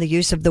found the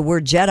use of the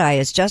word Jedi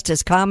is just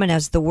as common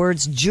as the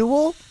words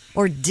jewel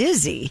or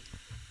dizzy.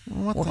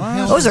 What the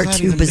hell Those are does that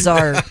two even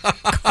bizarre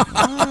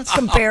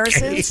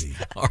comparisons.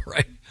 Okay. All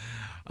right.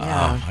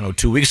 I know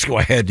 2 weeks ago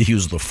I had to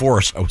use the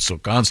Force. I was so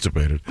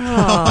constipated.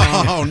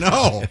 Oh,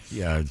 no.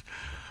 Yeah.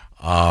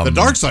 The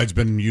dark side's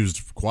been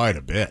used quite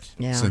a bit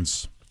Yeah.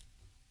 since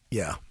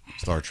Yeah.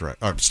 Star Trek,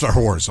 Star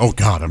Wars. Oh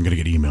God, I'm going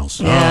to get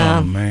emails. Yeah.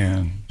 Oh,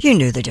 man. You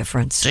knew the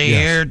difference.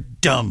 Dear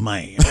dumb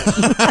man.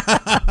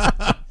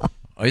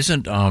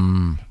 Isn't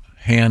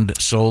Hand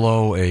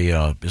Solo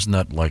isn't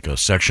that like a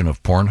section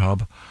of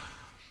Pornhub?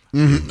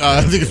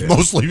 I think it's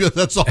mostly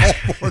that's all.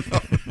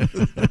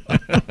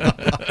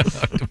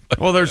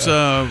 Well, there's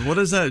what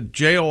is that?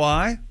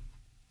 JOI?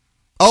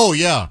 Oh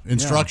yeah,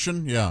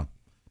 instruction. Yeah.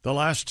 The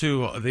last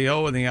two, the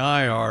O and the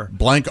I are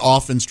blank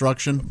off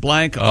instruction.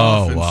 Blank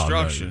off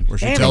instruction. Where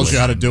she tells you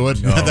how to do it.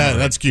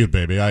 That's cute,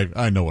 baby.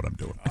 I know what I'm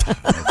doing.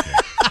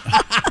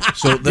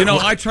 So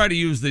I try to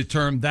use the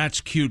term "that's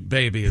cute,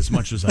 baby" as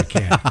much as I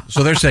can.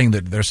 So they're saying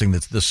that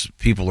this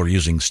people are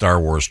using Star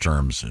Wars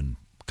terms in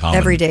common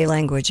Everyday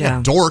language,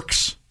 yeah.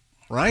 Dorks,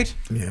 right?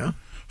 Yeah.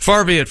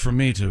 Far be it from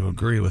me to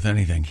agree with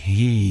anything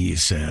he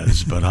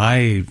says, but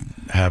I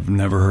have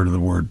never heard of the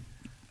word.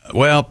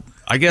 Well,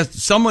 I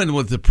guess someone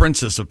with the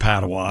Princess of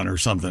Padawan or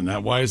something.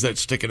 Why is that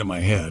sticking in my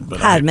head? But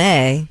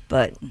Padme,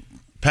 but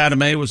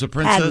Padme was a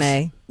princess.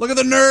 Padme. Look at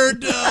the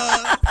nerd.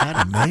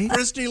 Padme?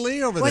 Christy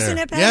Lee over Wasn't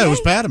there. it Padme? Yeah, it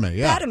was Padme.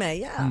 Yeah. Padme,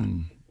 yeah.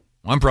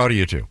 I'm proud of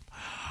you too.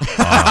 And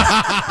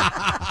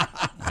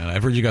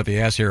I've heard you got the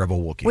ass hair of a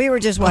Wookiee. We were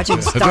just watching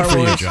Good Star for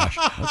you, Wars. Josh.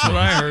 That's what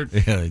I heard.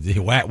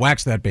 Yeah,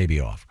 wax that baby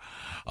off.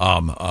 Why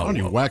don't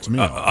you wax me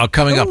off?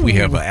 Coming up, we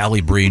have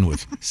Allie Breen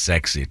with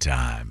Sexy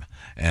Time.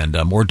 And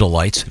more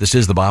delights. This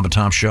is the Bob and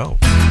Tom Show.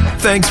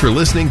 Thanks for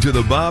listening to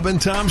the Bob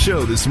and Tom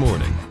Show this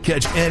morning.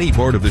 Catch any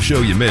part of the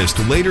show you missed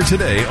later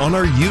today on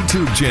our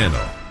YouTube channel.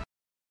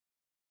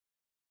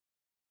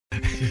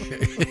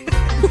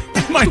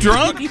 Am I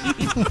drunk?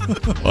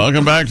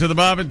 Welcome back to the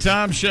Bob and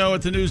Tom Show.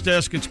 At the news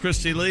desk, it's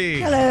Christy Lee.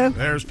 Hello.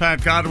 There's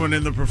Pat Godwin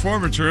in the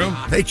performance room.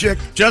 Hey, chick.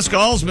 Jessica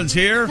Alsman's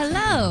here.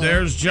 Hello.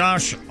 There's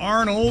Josh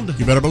Arnold.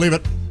 You better believe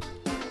it.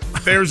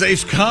 There's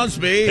Ace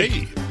Cosby.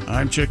 Hey.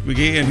 I'm Chick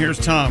McGee, and here's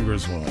Tom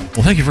Griswold.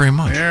 Well, thank you very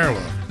much. There,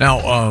 well. Now,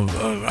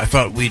 I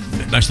thought we'd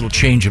nice little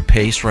change of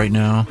pace right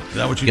now. Is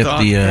that what you get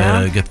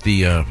thought? Get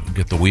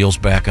the wheels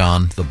back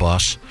on the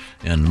bus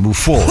and move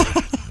forward.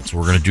 That's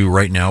what we're going to do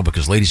right now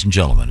because, ladies and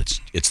gentlemen,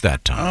 it's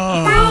that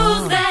time.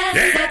 Who's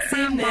that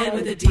sexy man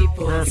with a deep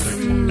voice?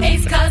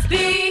 Ace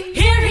Cosby,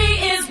 here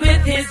he is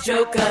with his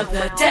joke of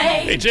the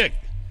day. Hey, Chick.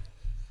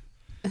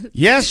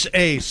 Yes,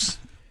 Ace.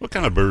 What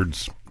kind of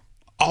birds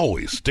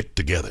always stick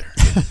together?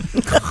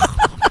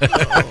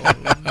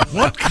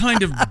 What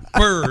kind of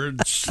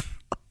birds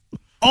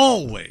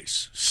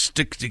always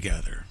stick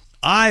together?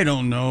 I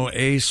don't know,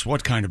 Ace.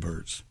 What kind of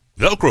birds?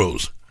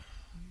 Velcros.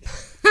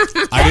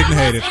 I didn't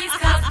hate it.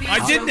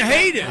 I didn't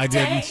hate it. I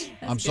didn't.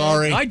 I'm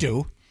sorry. I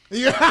do.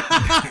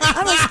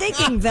 I was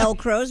thinking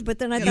Velcros, but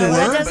then I thought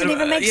that doesn't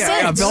even make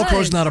sense. Yeah,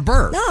 Velcro's not a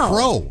bird. No.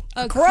 Crow.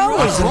 A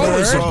crow is a Crow bird.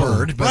 is a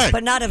bird, but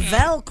But not a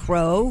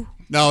Velcro.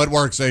 No, it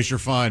works, Ace. You're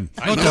fine.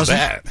 I know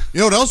that. You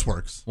know what else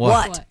works?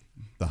 What?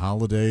 The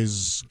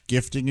holidays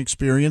gifting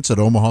experience at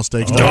Omaha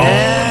Steaks.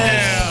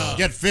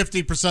 Get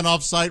 50%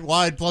 off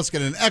site-wide, plus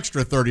get an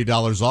extra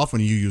 $30 off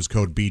when you use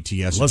code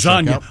BTS.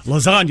 Lasagna.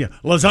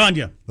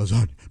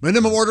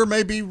 Minimum order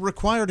may be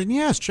required, and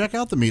yes, check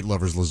out the Meat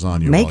Lovers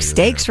Lasagna. Make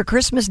steaks for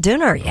Christmas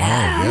dinner.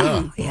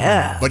 Yeah.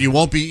 Yeah. But you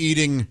won't be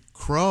eating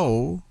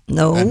crow.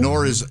 No. And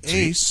nor is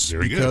Ace,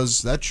 Very good.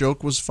 because that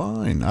joke was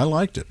fine. I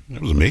liked it.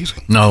 That was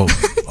amazing. no.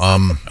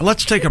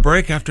 Let's take a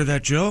break after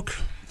that joke.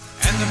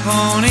 And the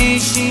pony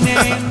she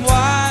named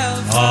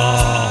Wild.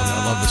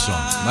 I love this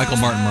song. Michael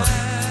Martin Murphy.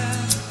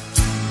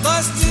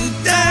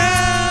 Busted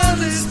down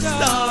this dog.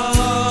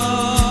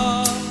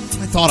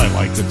 I thought I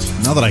liked it.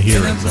 Now that I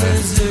hear it,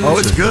 Oh,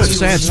 it's good. It's a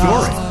sad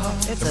story.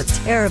 It's a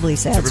terribly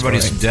sad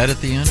Everybody's story. dead at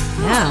the end.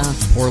 Yeah.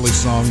 poorly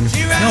sung.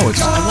 No, it's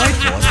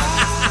delightful.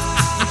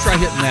 You try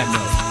hitting that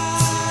note.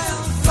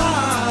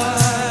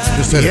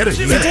 Just hit it.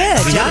 You did.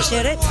 Josh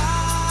did it.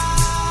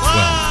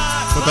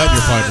 Well, put that in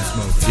your pipe and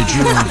smoke.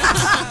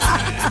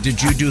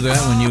 Did you do that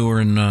when you were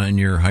in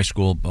your high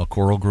school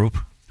choral group?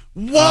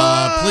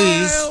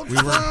 Please. We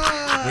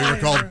were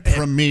called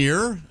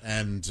Premier,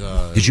 and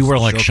Did you wear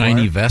like show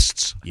shiny choir.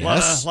 vests?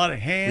 Yes. A lot of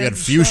hands. We had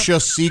fuchsia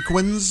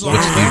sequins. on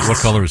Yes. it. What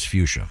color is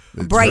fuchsia?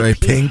 Bright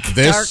pink.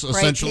 This Dark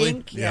bright essentially,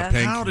 pink, yeah, yeah.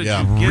 pink. How did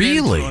yeah. you get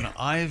Really? into an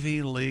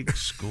Ivy League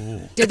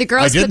school? Did the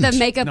girls I put the didn't.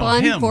 makeup No,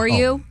 on him. for Oh.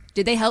 you?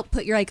 Did they help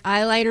put your like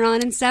eyeliner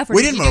on and stuff? Or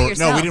We did didn't you do it wear.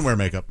 yourself? No, we didn't wear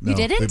makeup. No. You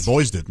didn't? The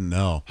boys didn't.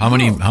 No. How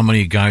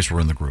many guys were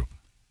in the group?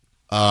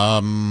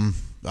 I'm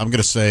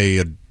gonna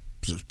say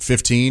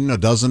 15, a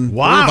dozen.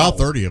 Wow. There were about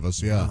 30 of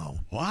us. Yeah.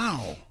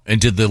 Wow. And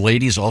did the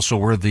ladies also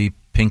wear the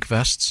pink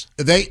vests?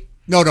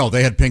 No,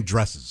 they had pink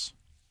dresses.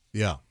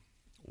 Yeah.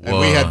 And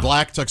we had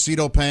black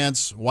tuxedo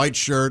pants, white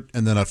shirt,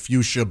 and then a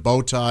fuchsia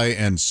bow tie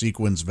and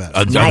sequins vest.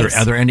 Are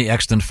there any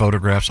extant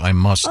photographs? I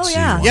must see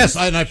one. Yes,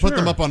 and I put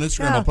them up on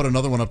Instagram. I'll put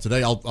another one up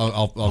today.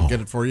 I'll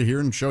get it for you here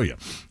and show you.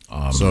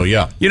 So,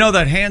 yeah. You know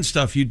that hand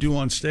stuff you do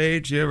on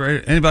stage?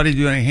 Anybody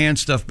do any hand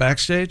stuff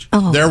backstage?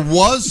 There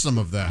was some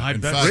of that. I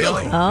bet.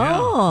 Really?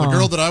 Yeah. The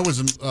girl that I was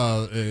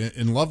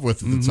in love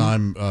with at the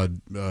time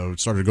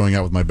started going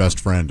out with my best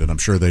friend, and I'm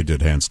sure they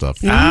did hand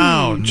stuff.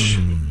 Ouch.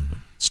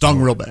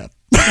 Stung real bad.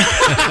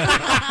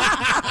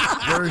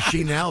 Where is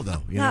she now,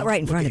 though? Not right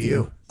in front of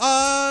you.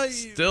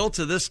 Still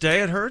to this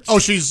day, it hurts. Oh,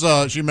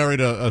 she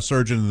married a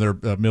surgeon, and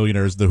they're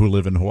millionaires who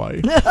live in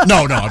Hawaii.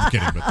 No, I'm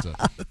kidding.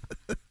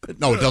 But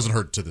no, it doesn't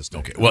hurt to this day.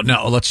 Okay. Well,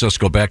 now let's just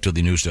go back to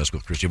the news desk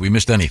with Christy. Have we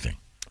missed anything?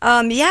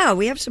 Yeah,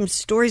 we have some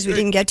stories we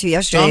didn't get to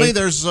yesterday. Tommy,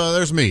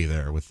 there's me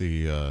there with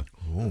the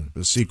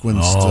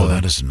sequenced. Oh,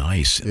 that is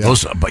nice. Yeah.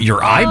 But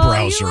your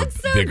eyebrows are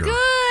so bigger. Good.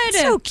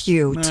 So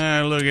cute. Look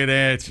at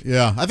that.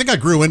 Yeah, I think I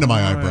grew into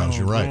my eyebrows.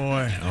 You're right.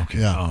 Boy. Okay.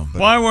 Yeah.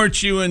 Why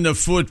weren't you in the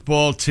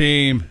football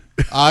team?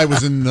 I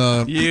was in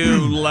You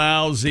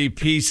lousy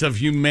piece of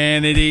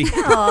humanity.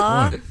 Get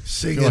out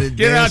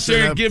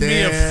there and give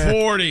me a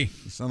 40.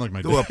 You sound like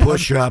my Do a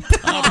push-up.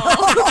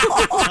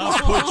 I'll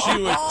put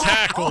you at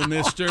tackle,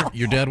 mister.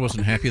 Your dad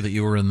wasn't happy that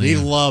you were in the... He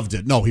loved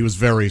it. No, he was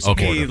very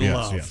supportive. He yes,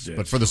 loved yes. it.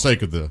 But for the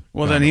sake of the...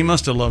 Well, then he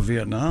must have loved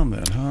Vietnam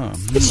then, huh?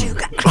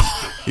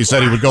 He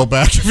said he would go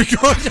back if he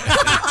could.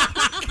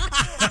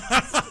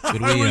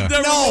 Did I we, was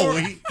never No,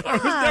 more, I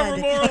was never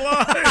more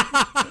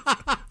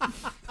alive.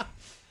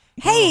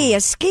 Hey, a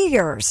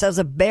skier says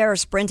a bear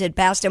sprinted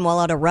past him while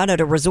on a run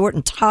at a resort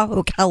in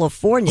Tahoe,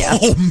 California.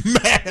 Oh,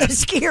 man. The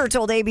skier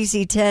told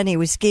ABC 10 he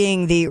was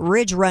skiing the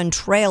Ridge Run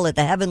Trail at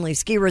the Heavenly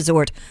Ski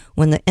Resort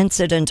when the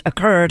incident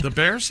occurred. The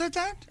bear said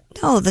that?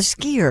 No, the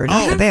skier,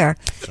 not the bear.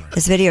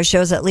 This video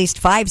shows at least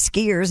 5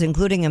 skiers,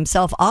 including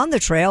himself, on the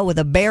trail with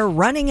a bear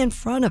running in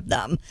front of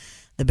them.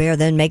 The bear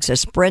then makes a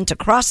sprint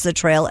across the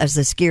trail as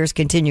the skiers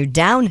continue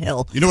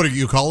downhill. You know what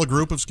you call a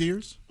group of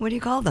skiers? What do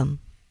you call them?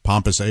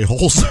 Pompous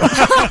a-holes.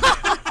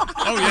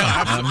 Oh,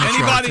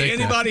 yeah.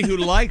 Anybody who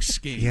likes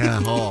skiing.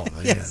 Yeah.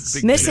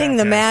 Yes. Missing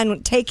the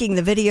man taking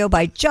the video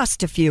by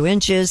just a few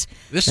inches.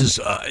 This is,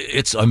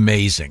 it's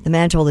amazing. The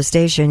man told the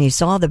station he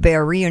saw the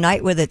bear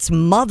reunite with its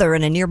mother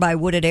in a nearby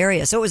wooded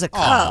area. So it was a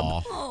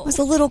cub. It was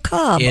a little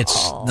cub.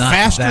 It's not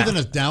faster than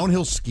a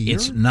downhill skier?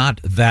 It's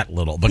not that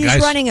little. He's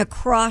running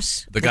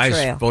across the guy's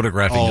trail.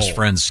 photographing his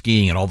friend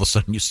skiing, and all of a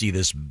sudden you see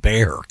this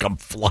bear come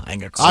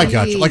flying across. I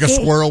got you. Like a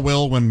squirrel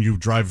will when you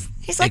drive.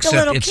 He's like Except a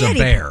little it's kitty.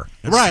 a bear.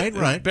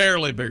 Right.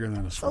 Barely bigger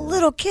than a A squirrel.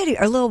 little kitty,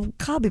 or a little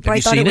cub. He probably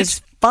you thought it seen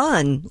was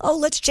fun. Oh,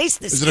 let's chase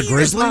this. Is it a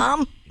grizzly?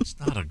 Mom. It's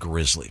not a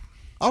grizzly.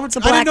 Oh, It's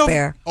a black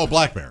bear. Oh,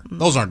 black bear.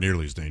 Those aren't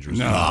nearly as dangerous.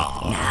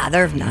 Nah,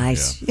 they're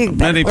nice. Yeah. You can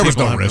bet. Many There was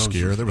people no have risk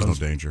those- here. There was no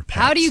danger.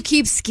 How do you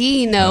keep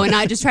skiing though, and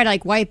not just try to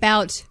like wipe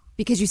out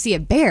because you see a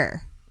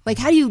bear? Like,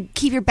 how do you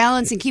keep your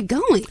balance and keep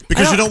going?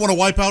 Because you don't want to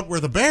wipe out where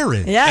the bear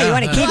is. Yeah, you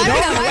want to keep Well, I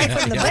going don't know. away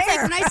from the It's like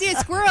bear. when I see a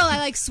squirrel, I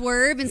like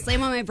swerve and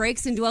slam on my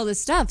brakes and do all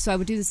this stuff. So I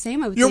would do the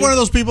same. I would You're think, one of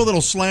those people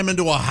that'll slam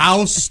into a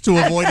house to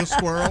avoid a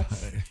squirrel.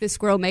 if the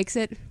squirrel makes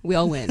it, we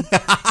all win.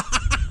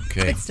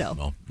 Okay. But still.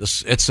 Well,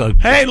 it's a.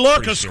 Hey,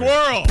 look, pretty a scary.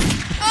 squirrel.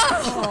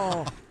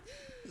 Oh.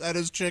 That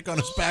is chick on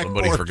his back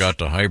Somebody porch. forgot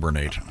to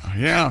hibernate.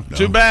 Yeah,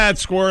 too bad,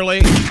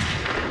 Squirrely.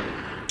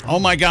 Oh,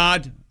 my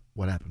God.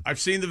 What happened? I've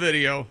seen the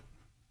video.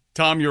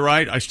 Tom, you're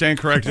right. I stand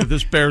corrected.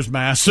 This bear's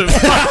massive.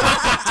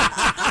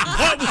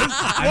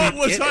 What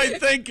was I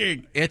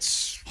thinking?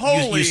 It's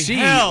Holy you see,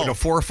 hell.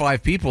 4 or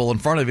 5 people in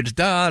front of it. Just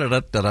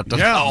da-da-da-da-da-da.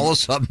 Yeah. All of a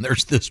sudden,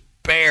 there's this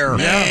bear.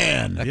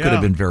 Man, that yeah. could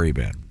have been very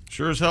bad.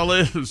 Sure as hell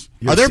is.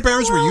 Are there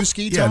bears where you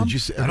ski, Yeah, Tom? did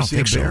you I ever don't see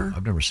think a bear? so.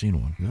 I've never seen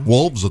one.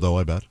 Wolves, though,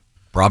 I bet.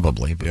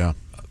 Probably. But Yeah.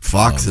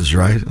 Foxes,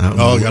 right?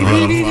 Oh, you got a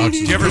lot of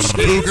foxes. Did you ever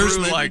ski Cougars,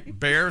 through maybe? like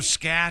bear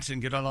scat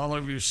and get it all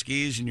over your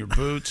skis and your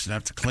boots and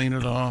have to clean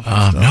it off?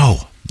 no,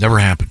 never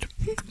happened.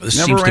 This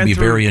Never seems to ran be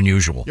through- very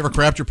unusual. You ever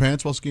crapped your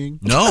pants while skiing?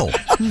 No,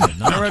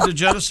 Never had to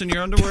jettison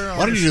your underwear?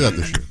 Why did you do that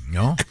this year?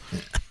 no. Watch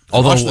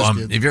Although,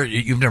 this, kid.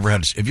 you've never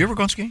had. Have you ever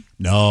gone skiing?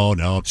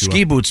 No.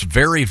 Ski boots,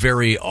 very,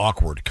 very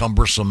awkward,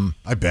 cumbersome.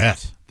 I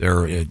bet.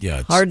 They're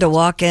it's Hard to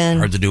walk in.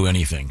 hard to do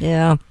anything.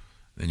 Yeah.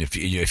 And if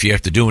you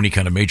have to do any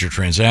kind of major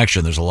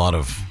transaction, there's a lot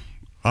of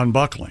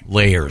Unbuckling.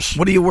 layers.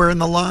 What do you wear in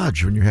the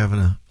lodge when you're having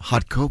a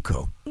hot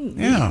cocoa?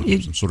 Yeah.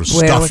 Some sort of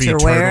Wear what stuffy you're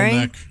wearing?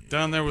 turtleneck.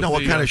 Down there with No, the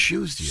what kind of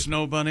shoes do you?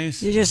 snow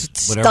bunnies. You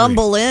just Whatever.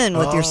 stumble in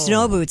with your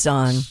snow boots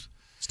on.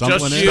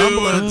 Stumbling Just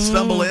in. you.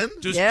 Stumble in?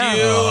 Just Yeah.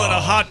 you and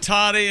a hot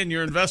toddy and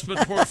your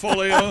investment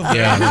portfolio.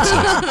 Yeah, that's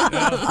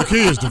it. The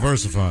key is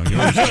diversifying. You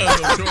know? Of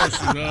course.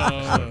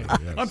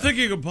 I'm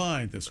thinking of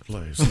buying this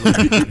place.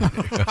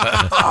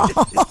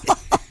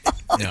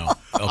 No.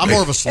 I'm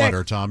more of a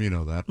sledder, Tom. You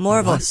know that. More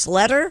of a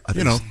sledder?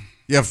 You know,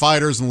 you have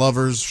fighters and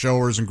lovers,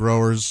 showers and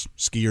growers,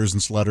 skiers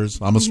and sledders.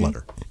 I'm a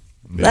sledder.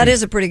 That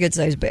is a pretty good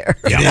sized bear.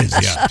 Yeah,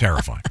 it's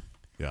terrifying.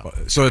 Yeah.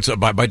 So it's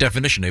by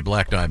definition a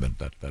black diamond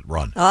that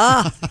run.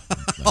 Ah.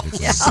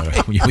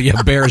 When you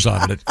have bears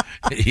on it,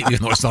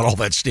 even though it's not all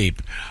that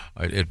steep,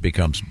 it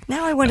becomes.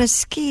 Now I want to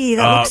ski.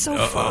 That looks so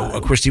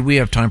fun. Christy, we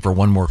have time for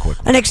one more quick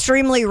one. An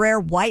extremely rare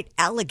white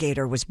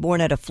alligator was born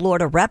at a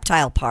Florida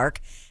reptile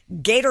park,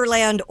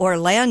 Gatorland,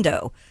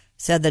 Orlando,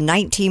 said the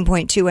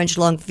 19.2-inch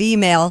long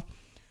female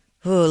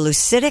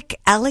leucistic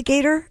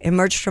alligator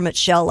emerged from its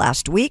shell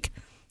last week.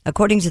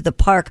 According to the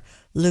park,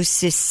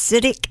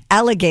 leucistic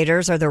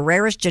alligators are the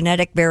rarest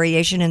genetic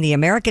variation in the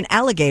American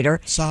alligator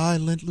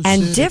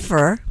and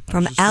differ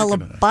from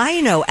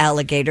albino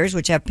alligators,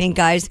 which have pink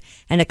eyes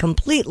and a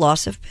complete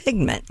loss of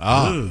pigment.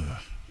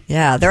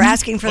 Yeah, they're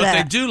asking for that.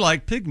 But they do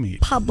like pig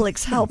meat.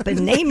 Public's help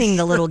in naming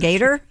the little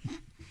gator.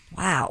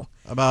 Wow.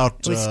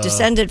 It was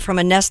descended from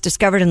a nest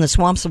discovered in the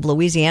swamps of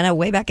Louisiana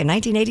way back in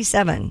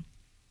 1987.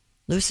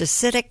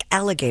 Leucistic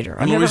alligator.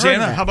 In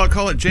Louisiana, how about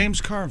call it James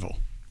Carville?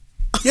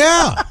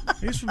 Yeah.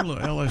 He's from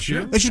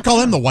LSU. They should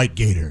call him the White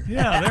Gator.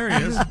 Yeah, there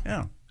he is.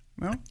 Yeah.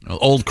 Well,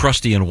 Old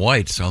Crusty and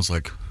White sounds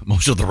like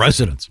most of the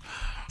residents.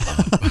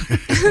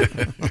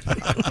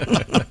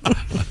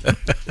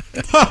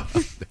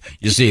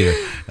 You see,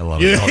 a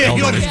lot of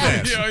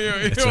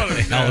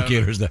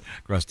alligators, the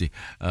Crusty.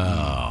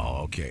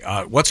 Oh, okay.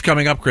 What's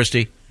coming up,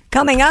 Christy?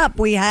 Coming up,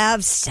 we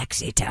have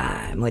Sexy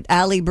Time with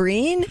Allie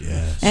Breen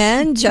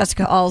and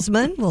Jessica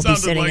Alsman will be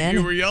sitting like in.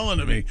 You were yelling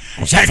at me.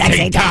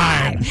 Sexy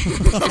Time.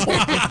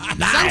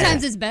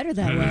 Sometimes it's better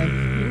that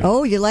way.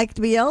 Oh, you like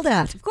to be yelled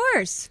at? Of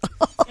course.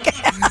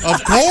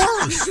 Of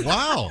course.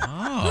 Wow.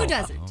 Who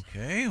doesn't?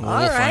 Okay, well,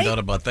 we'll find out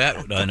about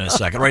that in a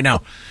second. Right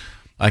now,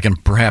 I can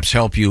perhaps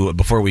help you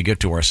before we get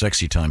to our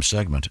Sexy Time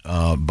segment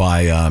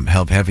by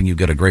having you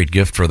get a great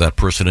gift for that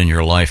person in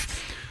your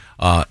life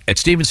at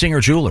Steven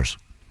Singer Jewelers.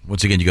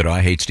 Once again, you go to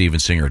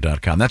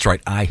IHateStevenSinger.com. That's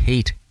right,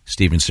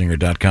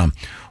 IHateStevenSinger.com.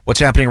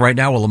 What's happening right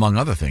now? Well, among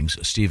other things,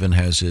 Steven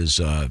has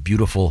his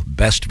beautiful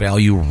best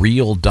value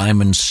real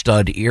diamond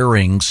stud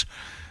earrings,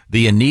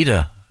 the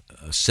Anita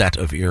set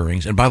of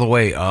earrings. And by the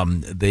way,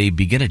 they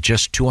begin at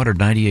just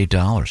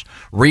 $298.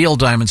 Real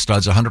diamond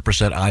studs,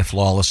 100% eye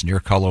flawless, near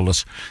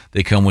colorless.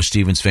 They come with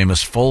Steven's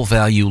famous full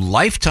value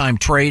lifetime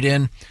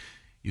trade-in.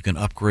 You can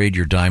upgrade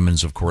your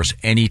diamonds, of course,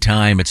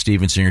 anytime at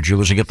Steven Singer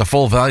Jewelers and get the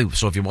full value.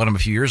 So if you bought them a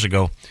few years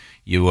ago,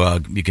 you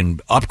can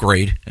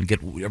upgrade and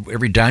get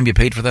every dime you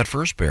paid for that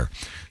first pair.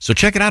 So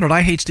check it out at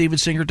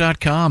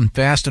IHateStevenSinger.com.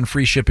 Fast and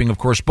free shipping, of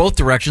course, both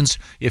directions.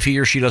 If he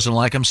or she doesn't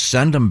like them,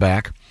 send them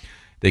back.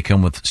 They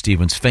come with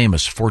Steven's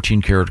famous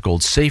 14-karat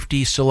gold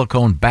safety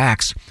silicone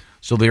backs,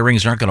 so the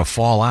earrings aren't going to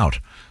fall out.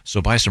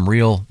 So buy some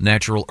real,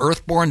 natural,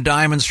 earthborn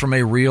diamonds from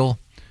a real,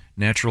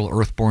 natural,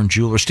 earthborn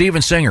jeweler.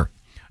 Steven Singer,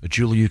 a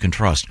jeweler you can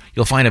trust.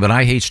 You'll find him at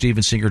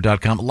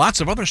IHateStevenSinger.com.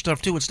 Lots of other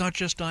stuff, too. It's not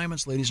just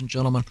diamonds, ladies and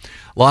gentlemen.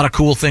 A lot of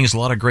cool things, a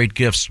lot of great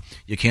gifts.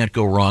 You can't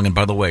go wrong. And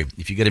by the way,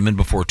 if you get them in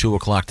before 2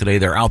 o'clock today,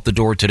 they're out the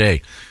door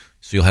today.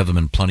 So you'll have them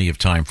in plenty of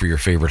time for your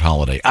favorite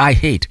holiday.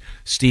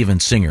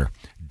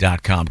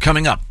 IHateStevenSinger.com.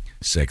 Coming up,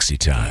 Sexy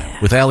Time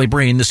with Allie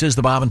Breen. This is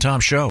the Bob and Tom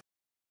Show.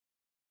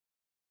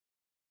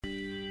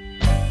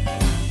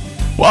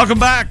 Welcome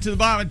back to the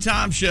Bob and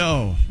Tom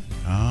Show.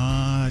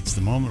 It's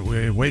the moment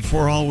we wait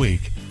for all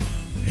week.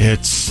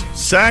 It's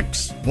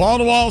sex,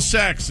 wall-to-wall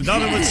sex,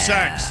 nothing but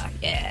sex.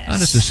 Yes. Not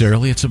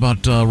necessarily. It's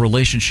about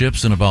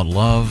relationships and about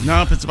love.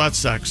 Nope, it's about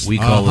sex. We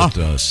call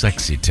it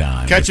Sexy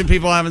Time. Catching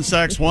people having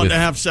sex, wanting to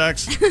have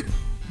sex.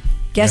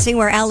 Guessing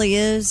where Allie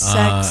is,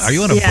 sex. Are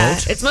you on a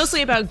boat? It's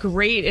mostly about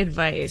great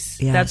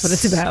advice. Yes. That's what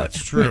it's about.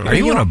 That's true. Are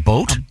you on a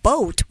boat? A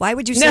boat? Why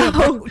would you say a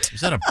boat?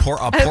 Is that a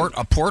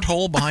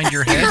porthole behind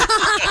your head?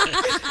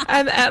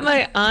 I'm at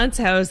my aunt's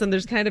house, and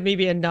there's kind of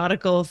maybe a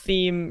nautical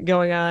theme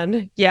going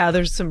on. Yeah,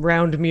 there's some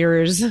round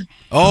mirrors.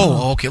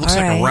 Oh, okay. Looks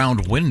like a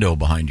round window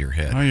behind your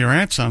head. Oh, your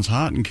aunt sounds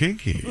hot and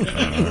kinky.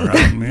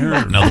 Round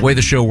mirror. Now, the way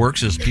the show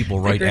works is people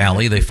write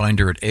Allie. They find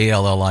her at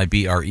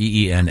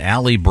ALLIBREEN,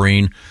 Allie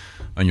Breen,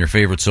 on your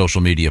favorite social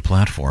media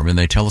platform, and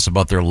they tell us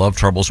about their love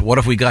troubles. What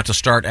if we got to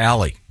start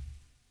Allie?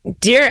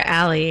 Dear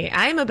Allie,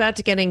 I'm about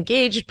to get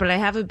engaged, but I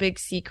have a big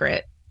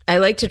secret. I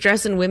like to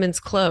dress in women's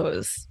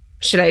clothes.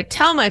 Should I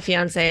tell my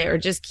fiance or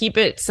just keep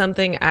it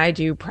something I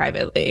do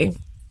privately?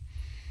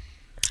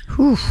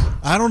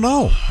 I don't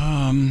know.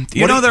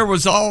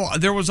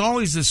 There was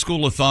always this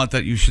school of thought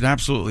that you should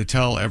absolutely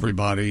tell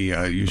everybody.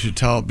 You should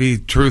be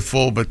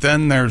truthful, but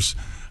then there's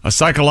a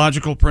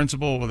psychological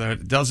principle that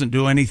it doesn't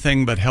do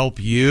anything but help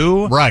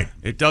you. Right.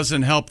 It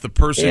doesn't help the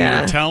person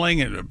you're telling.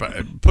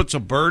 It puts a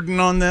burden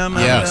on them.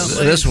 Yes.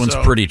 This one's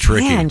pretty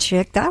tricky. Man,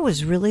 chick, that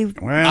was really...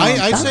 Well,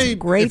 I say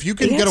great if you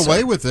can get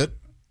away with it,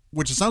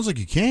 which it sounds like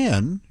you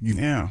can, you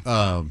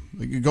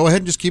go ahead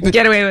and just keep it.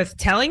 Get away with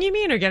telling, you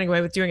mean, or getting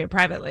away with doing it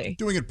privately?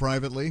 Doing it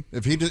privately.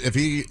 If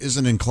he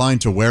isn't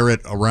inclined to wear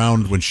it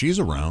around when she's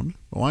around,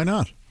 why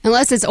not?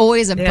 Unless it's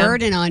always a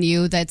burden on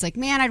you that's like,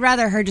 man, I'd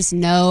rather her just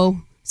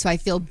know so I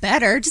feel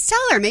better. Just tell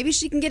her. Maybe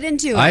she can get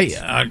into it.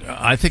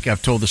 I think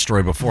I've told the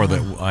story before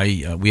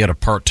that we had a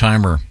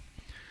part-timer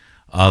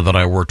that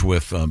I worked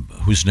with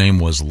whose name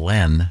was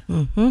Len,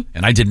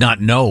 and I did not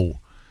know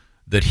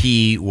that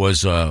he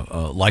was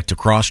liked to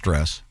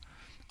cross-dress.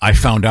 I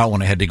found out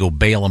when I had to go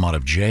bail him out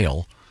of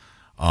jail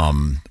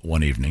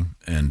one evening,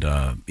 and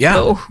but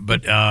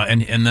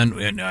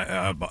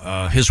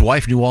his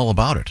wife knew all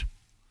about it,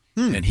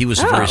 and he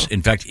was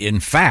in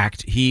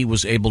fact, he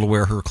was able to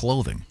wear her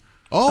clothing.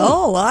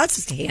 Oh, well,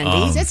 that's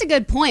handy. That's a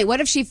good point.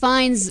 What if she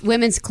finds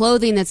women's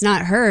clothing that's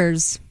not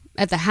hers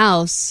at the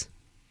house,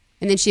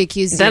 and then she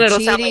accuses then him of it'll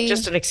cheating? sound like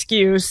just an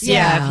excuse.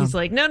 Yeah, if he's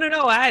like, no,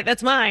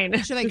 that's mine.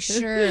 She's like,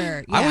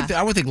 sure.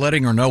 I would think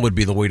letting her know would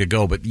be the way to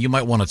go, but you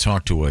might want to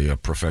talk to a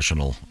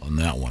professional on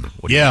that one.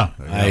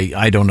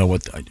 I don't know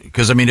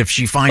because if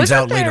she finds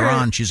out later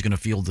on, she's going to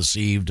feel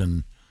deceived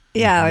and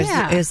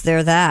is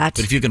there that?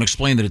 But if you can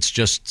explain that it's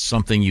just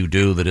something you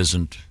do that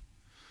isn't.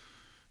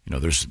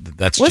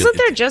 Wasn't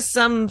there just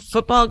some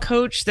football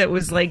coach that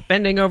was like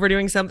bending over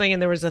doing something and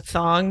there was a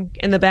thong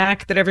in the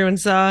back that everyone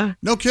saw?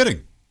 No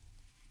kidding.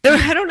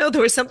 I don't know.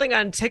 There was something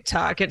on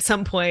TikTok at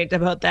some point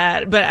about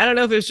that, but I don't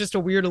know if it was just a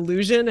weird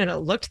illusion and it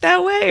looked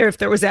that way or if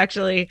there was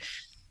actually,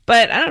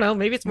 but I don't know.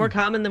 Maybe it's more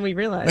common than we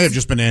realize. May have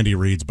just been Andy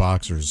Reid's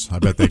boxers. I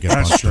bet they get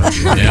punched up.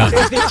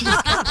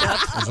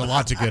 There's a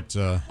lot to get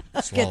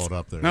swallowed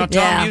up there. Now,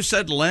 Tom, you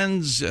said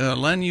Len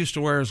used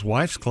to wear his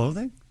wife's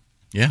clothing?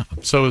 Yeah.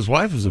 So his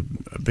wife was a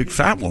big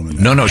fat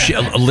woman. No.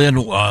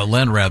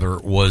 Len rather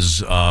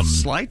was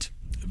slight,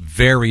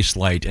 very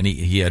slight, and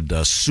he had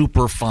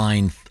super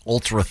fine,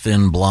 ultra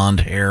thin blonde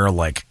hair,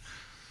 like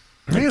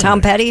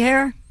Tom Petty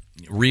hair.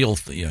 Real,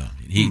 yeah.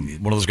 He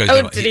one of those guys.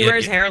 Oh, did he wear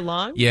his hair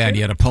long? Yeah, and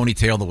he had a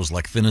ponytail that was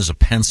like thin as a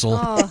pencil.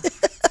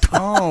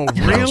 Oh,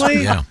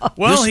 really? Yeah.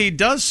 Well, he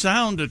does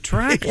sound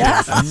attractive.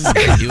 Yeah.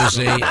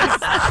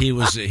 He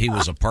was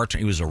a part.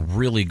 He was a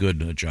really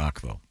good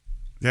jock, though.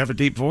 You have a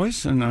deep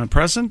voice and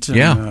present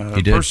and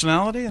he did.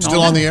 Personality. And Still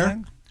all on the that air?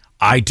 thing?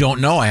 I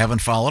don't know. I haven't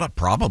followed up.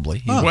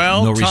 Probably.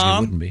 Well, no reason Tom, it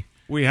wouldn't be.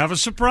 We have a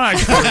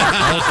surprise for you.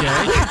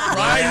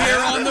 Right here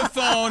on the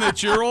phone,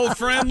 it's your old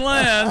friend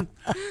Len.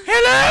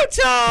 Hello,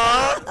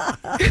 Tom.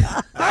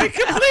 I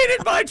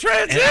completed my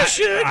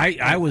transition.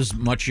 I was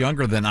much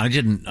younger then. I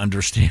didn't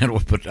understand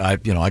what, but I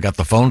got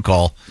the phone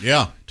call.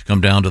 Yeah. To come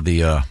down to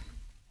the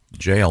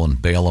jail and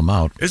bail him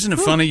out. Isn't it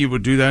funny you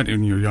would do that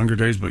in your younger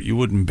days, but you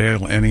wouldn't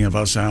bail any of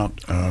us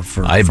out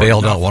for? I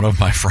bailed out one of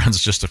my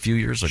friends just a few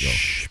years ago.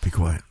 Shh, be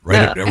quiet.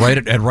 Right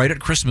at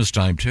Christmas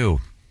time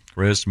too.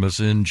 Christmas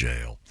in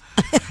jail.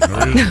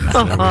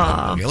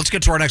 Okay, let's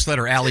get to our next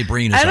letter. Allie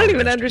Breen is I don't our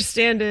even guest.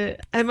 understand it.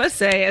 I must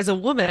say, as a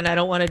woman, I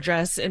don't want to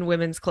dress in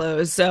women's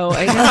clothes, so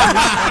I don't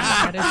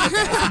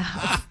understand.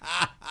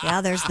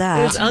 Yeah, there's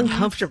that. It's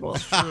uncomfortable.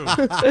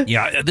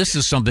 Yeah, this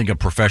is something a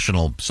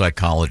professional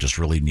psychologist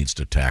really needs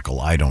to tackle.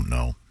 I don't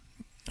know.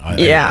 I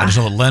just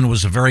know that Len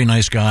was a very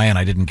nice guy, and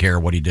I didn't care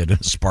what he did in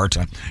his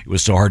part-time. It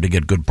was so hard to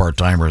get good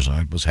part-timers.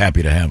 I was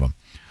happy to have him.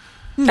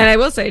 And I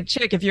will say,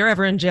 Chick, if you're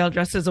ever in jail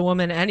dressed as a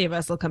woman, any of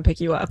us will come pick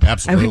you up.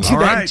 Absolutely. I would do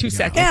that in 2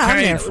 seconds. Yeah,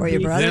 I'm there for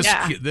you, brother.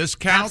 This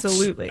counts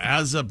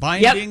as a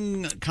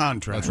binding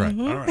contract. That's right.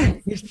 Mm-hmm. All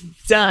right.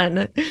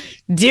 Done.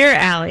 Dear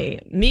Allie,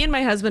 me and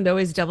my husband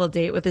always double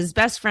date with his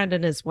best friend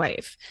and his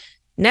wife.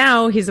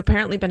 Now he's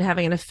apparently been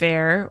having an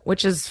affair,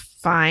 which is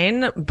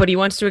fine, but he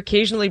wants to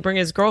occasionally bring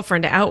his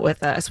girlfriend out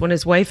with us when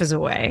his wife is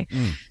away.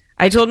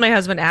 I told my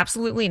husband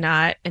absolutely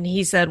not, and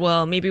he said,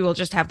 well, maybe we'll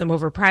just have them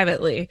over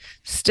privately.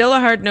 Still a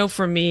hard no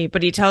for me,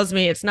 but he tells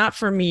me it's not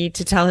for me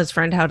to tell his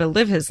friend how to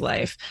live his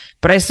life,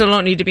 but I still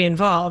don't need to be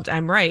involved.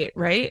 I'm right?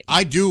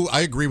 I do. I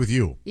agree with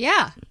you.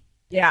 Yeah.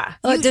 Yeah.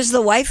 Does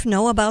the wife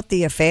know about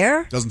the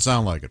affair? Doesn't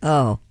sound like it.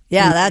 Oh,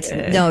 yeah,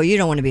 no, you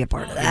don't want to be a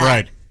part of that.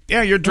 Right.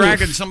 Yeah, you're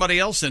dragging somebody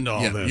else into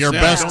all this. You're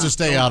best to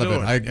stay out of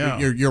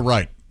it. You're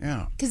right.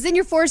 Yeah. Because then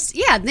you're forced,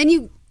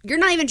 then you're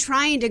not even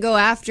trying to go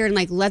after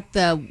and let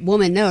the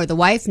woman know or the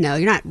wife know.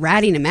 You're not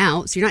ratting him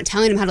out, so you're not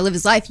telling him how to live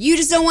his life. You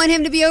just don't want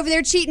him to be over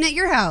there cheating at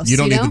your house. You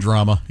don't need the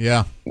drama.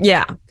 Yeah.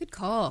 Yeah. Good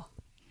call.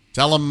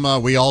 Tell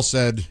him we all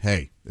said,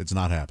 hey, it's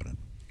not happening.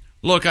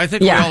 Look, I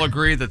think we all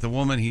agree that the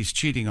woman he's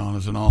cheating on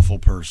is an awful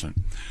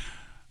person.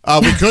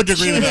 We could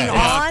agree with that.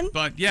 On?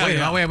 But Wait,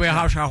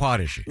 how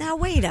hot is she? Now,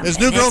 wait a minute. His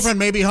new girlfriend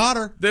may be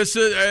hotter. This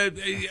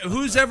is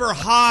who's ever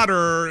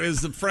hotter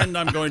is the friend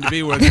I'm going to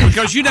be with,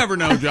 because you never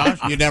know, Josh.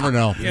 You never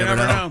know. You never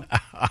know.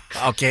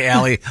 Okay,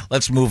 Allie,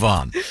 let's move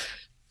on.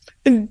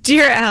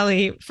 Dear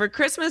Allie, for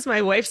Christmas,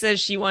 my wife says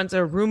she wants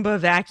a Roomba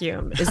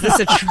vacuum. Is this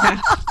a trap?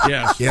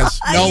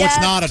 Yes. No, it's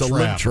not a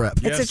trap. trap.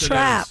 It's Yes, a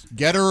trap.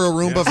 Get her a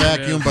Roomba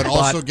vacuum, is. but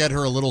also get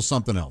her a little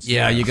something else.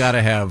 Yeah, you got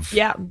to have.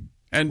 Yeah.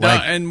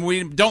 And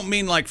we don't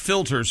mean like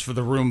filters for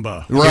the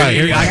Roomba.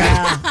 Right.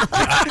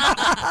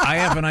 I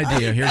have an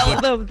idea. Here's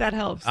what Although that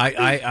helps.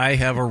 I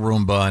have a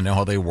Roomba. I know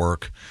how they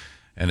work.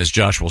 And as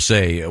Josh will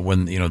say,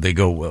 when they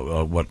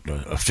go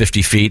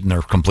 50 feet and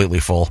they're completely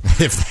full,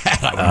 If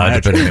that,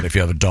 depending on if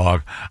you have a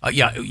dog.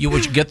 You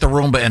would get the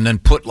Roomba and then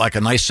put like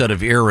a nice set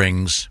of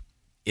earrings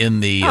in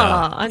the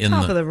on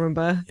top of the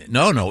Roomba.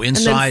 No, inside.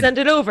 And then send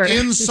it over.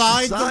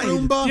 Inside the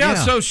Roomba? Yeah,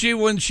 so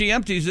when she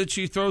empties it,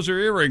 she throws her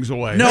earrings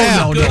away. No.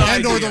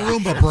 And or the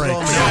Roomba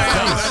breaks.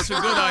 Yeah, that's a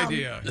good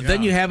idea.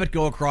 Then you have it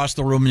go across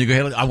the room, and you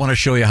go, hey, I want to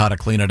show you how to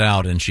clean it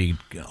out. And she,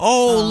 look.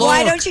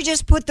 Why don't you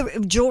just put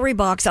the jewelry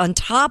box on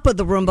top of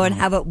the Roomba and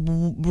have it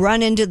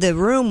run into the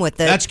room with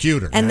it? That's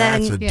cuter. And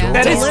then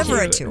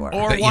deliver it to her.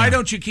 Or why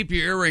don't you keep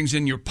your earrings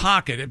in your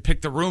pocket and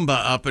pick the Roomba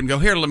up and go,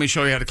 here, let me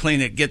show you how to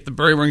clean it. Get the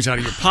earrings out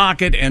of your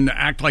pocket and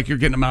act like you're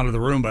getting them out of the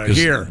Roomba.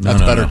 Here.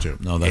 That's better, too.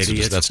 No, that's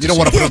you don't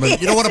want to put them in.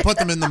 You don't want to put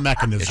them in the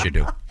mechanism. Yes, you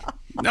do.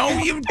 No,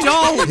 you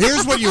don't.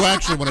 Here's what you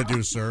actually want to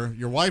do, sir.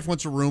 Your wife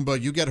wants a Roomba.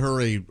 You get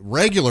her a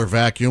regular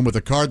vacuum with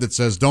a card that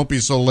says, "Don't be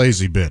so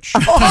lazy, bitch."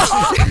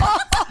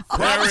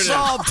 There it is.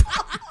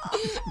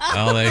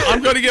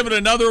 I'm going to give it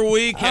another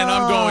week, and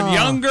I'm going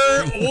younger,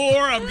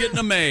 or I'm getting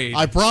a maid.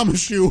 I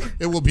promise you,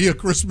 it will be a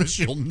Christmas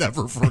you'll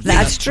never forget.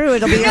 That's true.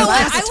 It'll be your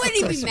last. I wouldn't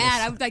even be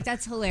mad. I would be like,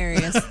 that's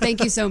hilarious.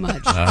 Thank you so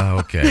much.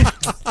 Okay.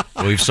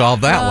 We've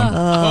solved that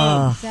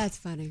one. That's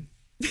funny.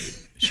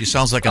 She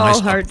sounds like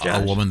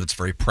a woman that's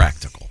very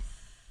practical.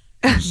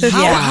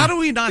 How do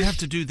we not have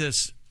to do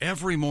this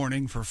every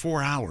morning for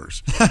 4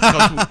 hours?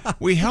 Because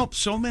we help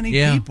so many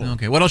people.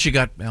 Okay. What else you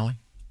got, Allie?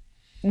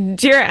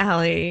 Dear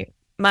Allie,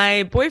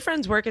 my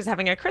boyfriend's work is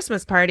having a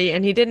Christmas party,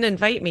 and he didn't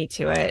invite me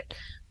to it.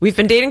 We've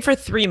been dating for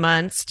 3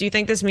 months. Do you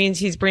think this means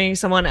he's bringing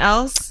someone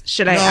else?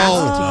 Should I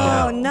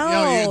ask to go?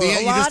 No.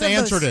 You just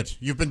answered it.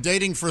 You've been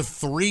dating for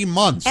 3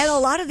 months. And a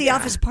lot of the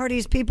office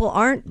parties, people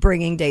aren't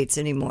bringing dates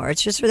anymore.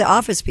 It's just for the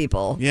office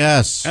people.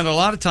 Yes. And a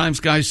lot of times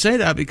guys say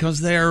that because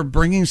they're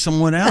bringing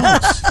someone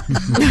else.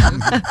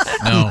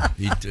 No.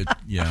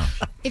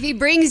 If he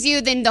brings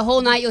you, then the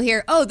whole night you'll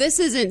hear, oh, this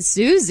isn't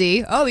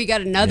Susie. Oh, you got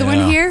another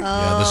one here?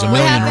 Yeah, there's a What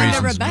million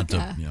happened reasons. to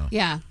Rebecca?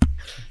 Yeah.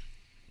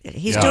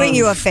 He's doing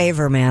you a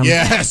favor, ma'am.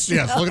 Yes.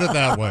 Look at it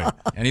that way.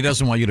 And he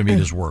doesn't want you to meet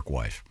his work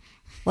wife.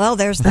 Well,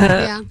 there's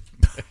that. Yeah.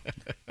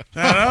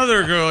 That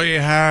other girl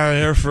you hired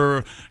here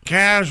for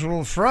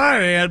Casual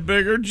Friday had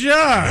bigger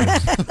jobs.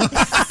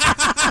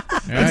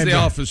 That's the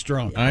office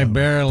drunk. I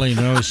barely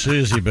know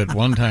Susie, but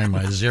one time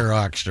I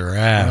Xeroxed her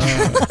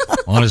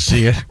ass. Want to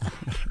see it?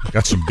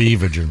 Got some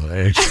beavage in the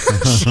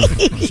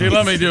legs. She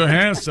let me do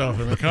hand stuff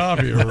in the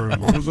coffee room. It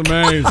was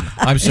amazing.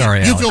 I'm sorry,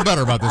 You Allie. feel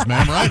better about this,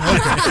 ma'am, right?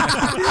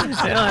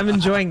 Okay. No, I'm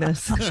enjoying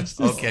this.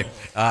 Okay.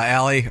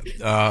 Allie,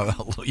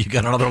 you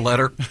got another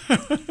letter?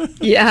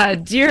 Yeah,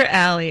 dear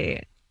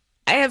Allie,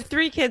 I have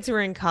 3 kids who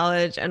are in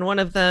college, and one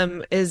of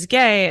them is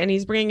gay, and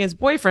he's bringing his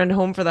boyfriend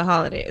home for the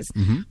holidays.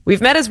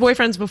 We've met his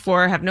boyfriends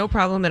before, have no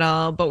problem at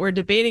all, but we're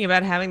debating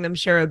about having them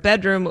share a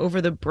bedroom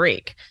over the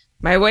break.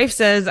 My wife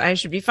says I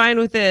should be fine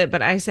with it,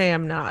 but I say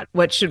I'm not.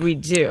 What should we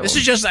do? This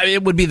is just,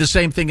 it would be the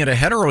same thing in a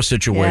hetero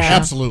situation. Yeah.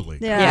 Absolutely.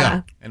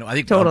 Yeah. And I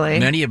think Totally.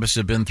 many of us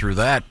have been through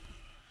that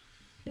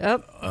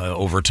Yep.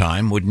 over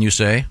time, wouldn't you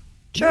say?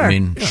 Sure. I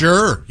mean,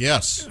 Sure.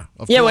 Yes.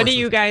 Of Yeah, what course. do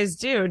you guys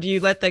do? Do you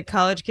let the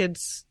college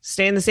kids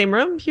stay in the same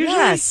room usually?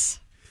 Yes.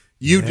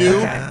 You do?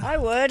 I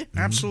would.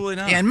 Absolutely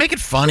not. yeah, and make it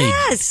funny.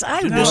 Yes,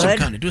 I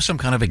Do some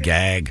kind of a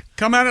gag.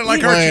 Come at it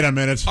like Wait a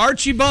minute.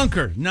 Archie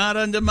Bunker, not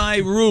under my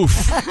roof.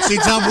 See,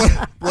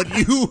 Tom, what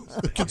you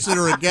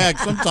consider a gag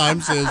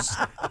sometimes is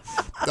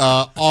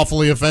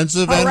awfully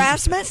offensive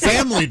Harassment? and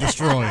family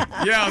destroying.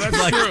 Yeah,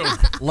 that's true.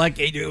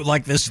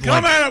 Like this.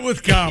 Come at it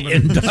with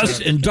comedy.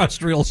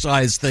 Industrial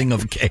size thing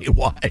of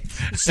KY.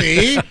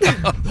 See?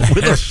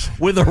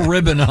 with a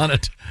ribbon on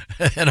it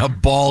and a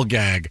ball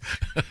gag.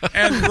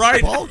 And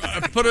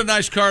put a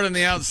nice card on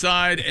the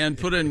outside and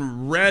put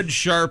in red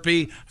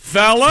Sharpie,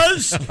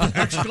 fellas!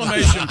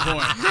 Exclamation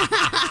point.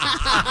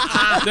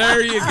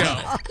 There you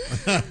go.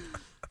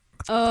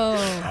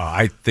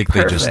 I think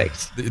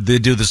they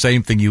do the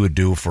same thing you would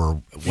do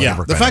for whatever. Yeah,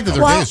 the kind fact that of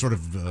they're Well, gay sort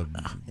of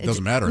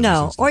doesn't matter. in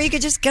No, this or you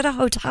could just get a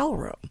hotel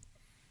room.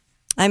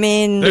 I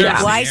mean,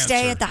 There's why the stay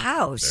answer. at the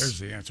house? There's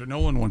the answer. No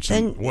one wants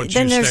Then you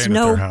there's staying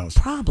no at their house.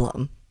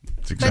 problem.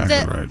 That's But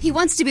exactly right. he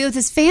wants to be with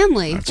his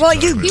family. Well,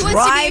 you exactly He wants to be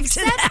drive to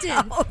the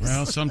accepted.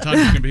 Well, sometimes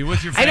you can be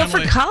with your I family. know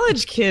for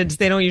college kids,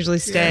 they don't usually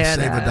stay at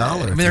Save $1.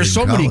 I mean, there's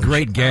so many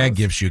great gag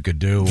gifts you could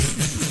do.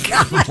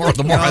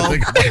 The more I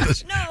think about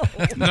this.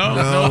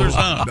 No, there's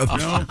not.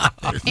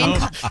 No.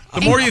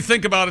 The more you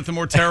think about it, the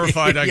more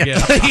terrified I get.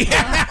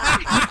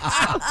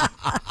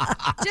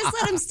 Just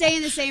let him stay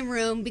in the same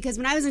room, because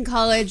when I was in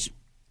college,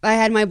 I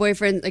had my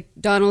boyfriend, like,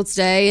 Donald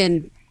stay,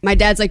 and my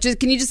dad's like,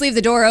 can you just leave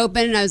the door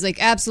open? And I was like,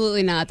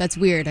 absolutely not. That's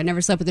weird. I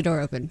never slept with the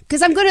door open.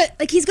 Because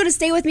he's going to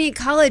stay with me at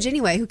college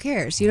anyway. Who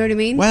cares? You know what I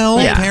mean? Well,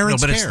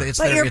 parents but care. it's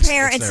But their- your it's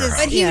parents their is-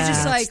 house. But he was Yeah,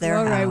 just it's like, their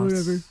all right, house.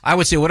 whatever. I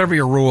would say whatever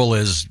your rule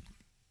is,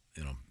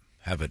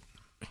 have it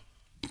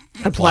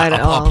Apply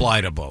to all.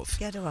 apply to both.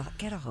 Get a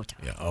hotel.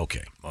 Yeah,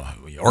 okay.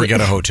 Or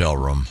get a hotel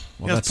room.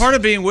 Well, Yes, part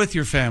of being with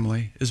your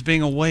family is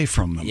being away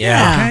from them.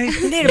 Yeah.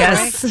 You need a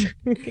Yes.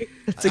 break.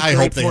 That's a I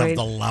great hope they have point.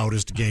 the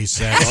loudest gay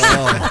sex.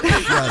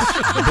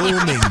 Yes,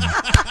 booming.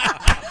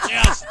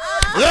 Yes.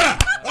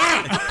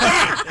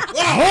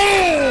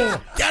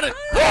 Get it.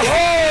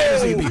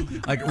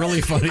 Like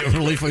really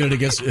funny to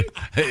get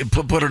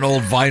put an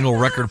old vinyl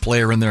record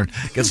player in there and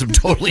get some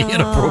totally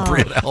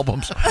inappropriate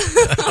albums.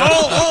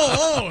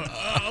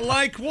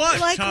 Like what?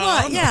 Like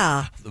Tom? what?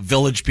 Yeah.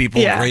 Village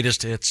People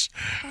greatest hits.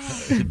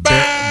 The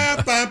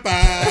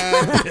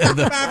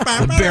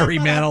Barry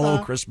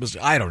Manilow Christmas.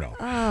 I don't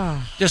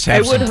know. Just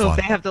have some I would fun. hope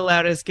they have the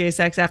loudest gay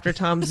sex after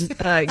Tom's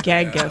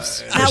gag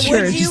gifts. Now,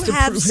 Sure, would you just to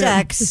have prove him.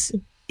 sex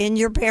in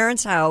your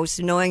parents' house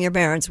knowing your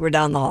parents were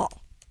down the hall?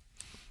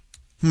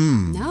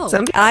 No.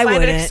 Some people I find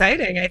wouldn't. it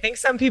exciting. I think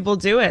some people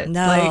do it.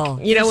 No,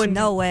 like, you know, there's when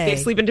no way. they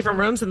sleep in different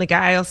rooms and the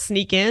guy will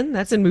sneak in.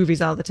 That's in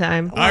movies all the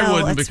time. I Well,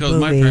 wouldn't it's because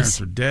my movies. parents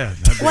are dead.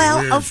 That'd be Well,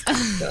 weird.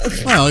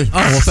 Well,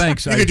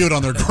 thanks. You could do it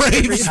on their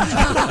graves.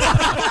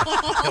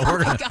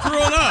 We're gonna,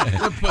 Growing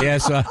up.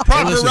 yes,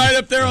 Proper listen, right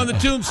up there on the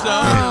tombstone.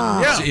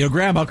 Yeah. so,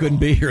 Grandma couldn't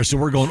be here, so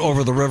we're going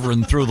over the river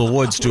and through the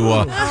woods to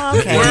Where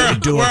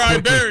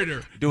I buried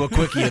her. Do a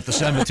quickie at the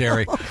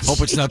cemetery. Hope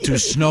it's not too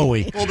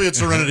snowy. We'll be at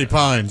Serenity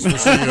Pines. We'll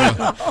see you.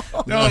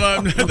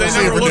 No, they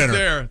see you never for looked dinner.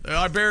 there.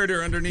 I buried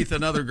her underneath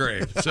another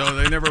grave, so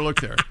they never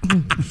looked there.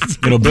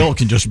 Bill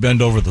can just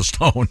bend over the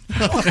stone.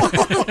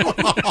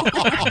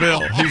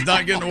 Bill, he's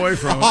not getting away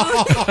from it.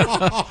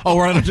 Oh,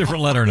 we're on a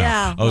different letter now.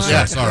 Yeah. Oh, sorry.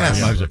 Yes, all right.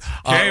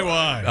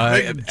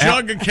 KY. Big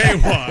jug of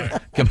KY.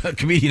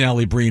 Comedian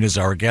Allie Breen is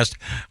our guest.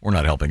 We're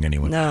not helping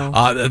anyone. No.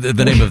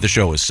 The name of the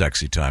show is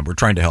Sexy Time. We're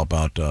trying to help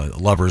out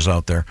lovers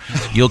out there.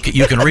 You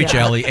can reach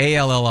Allie,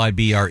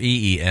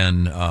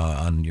 ALLIBREEN,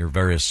 on your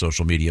various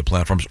social media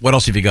platforms. What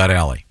else have you got,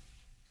 Allie?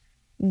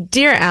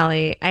 Dear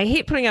Allie, I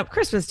hate putting up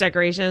Christmas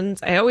decorations.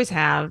 I always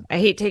have. I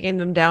hate taking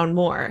them down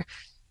more.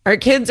 Our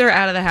kids are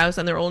out of the house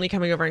and they're only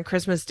coming over on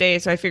Christmas Day,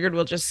 so I figured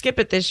we'll just skip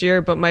it this year,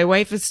 but my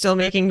wife is still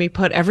making me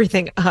put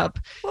everything up.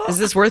 Is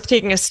this worth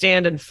taking a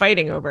stand and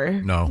fighting over?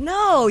 No.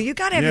 No, you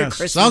got to have your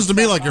Christmas. Sounds to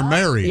me like you're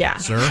married, Yeah.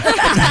 sir.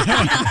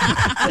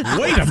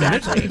 Wait a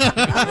minute.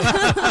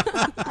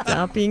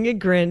 Stop being a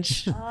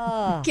Grinch.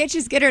 Can't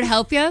just get her to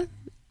help you?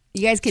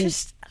 You guys can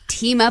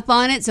team up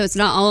on it so it's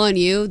not all on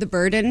you, the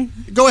burden.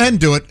 Go ahead and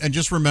do it, and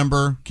just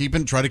remember,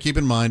 try to keep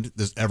in mind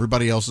this.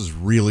 Everybody else is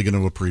really going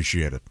to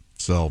appreciate it.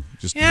 So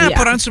just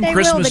put on some They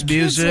Christmas will. The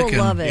kids music. will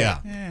love it.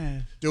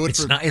 Yeah. Do it.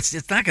 It's not.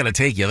 It's not going to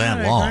take you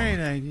that long.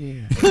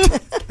 idea.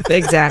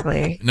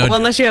 Exactly. No, well,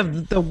 unless you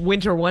have the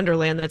winter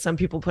wonderland that some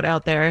people put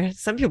out there.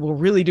 Some people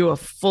really do a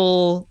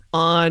full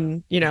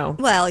on,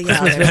 Well, yeah.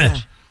 Christmas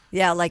village.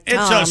 Yeah, like It's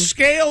Tom. a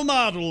scale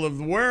model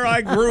of where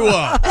I grew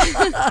up.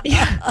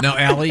 Now,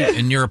 Allie,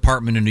 in your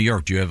apartment in New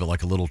York, do you have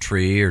like a little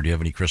tree, or do you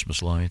have any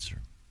Christmas lights?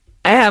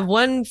 I have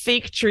one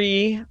fake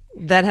tree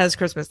that has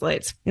Christmas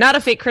lights. Not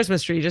a fake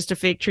Christmas tree, just a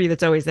fake tree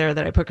that's always there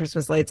that I put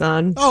Christmas lights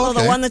on. Oh,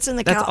 the one that's in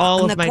the, That's all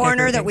in of the my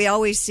corner that decorating. we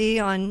always see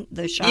on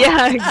the shop.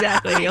 Yeah,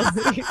 exactly.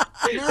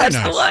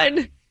 That's the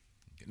one.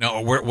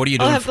 No, what are you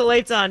I'll doing? have the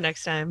lights on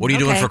next time. What are you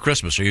doing Okay. for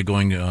Christmas? Are you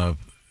going?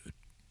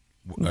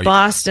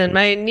 Boston.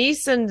 My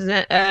niece and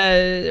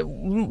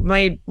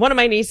one of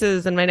my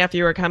nieces and my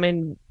nephew are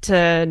coming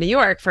to New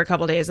York for a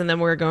couple days, and then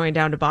we're going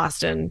down to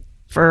Boston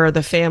for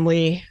the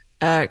family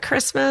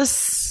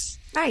Christmas.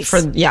 Nice.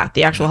 For the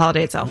actual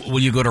holiday itself. Will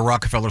you go to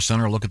Rockefeller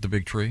Center and look at the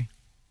big tree?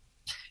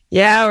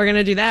 Yeah, we're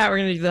gonna do that. We're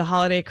gonna do the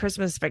holiday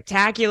Christmas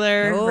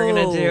spectacular. We're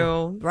gonna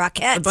do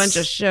Rockettes. a bunch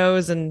of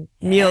shows and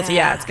meals.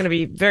 Yeah, it's gonna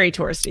be very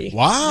touristy.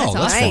 Wow,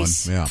 that's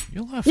nice. fun. Yeah.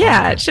 You'll have fun.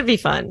 Yeah, it should be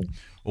fun.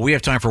 Well, we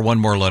have time for one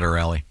more letter,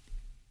 Allie.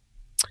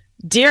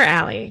 Dear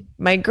Allie,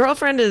 my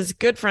girlfriend is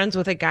good friends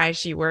with a guy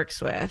she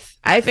works with.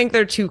 I think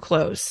they're too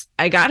close.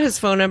 I got his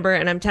phone number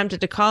and I'm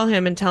tempted to call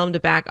him and tell him to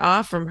back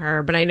off from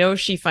her, but I know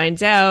if she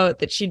finds out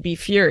that she'd be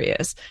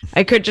furious.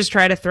 I could just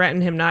try to threaten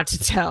him not to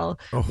tell.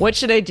 What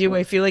should I do?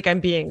 I feel like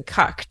I'm being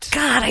cucked.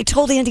 God, I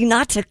told Andy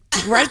not to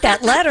write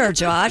that letter,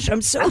 Josh.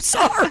 I'm so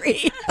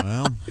sorry.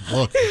 Well,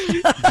 look,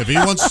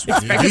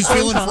 if he's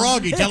feeling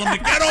froggy, tell him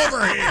to get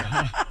over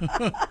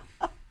here.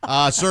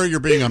 Sir,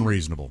 you're being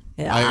unreasonable.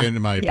 Yeah. In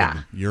my opinion,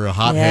 Yeah. you're a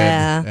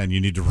hothead, and you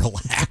need to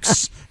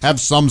relax. Have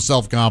some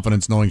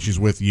self-confidence, knowing she's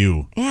with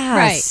you.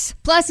 Yes.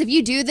 Right. Plus, if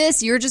you do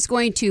this, you're just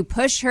going to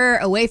push her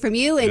away from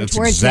you and That's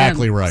towards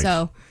exactly him. right.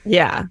 So,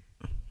 Yeah.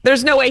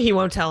 There's no way he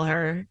won't tell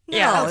her.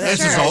 No, This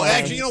sure. is all.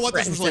 Actually, you know what?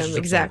 This Threatens him, relationship's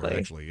exactly. over,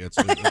 actually,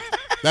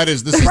 this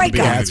is the Break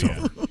beginning up. of the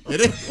end.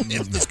 It is.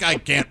 If this guy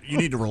can't, you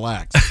need to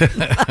relax.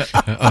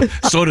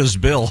 So does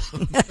Bill.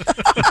 Well,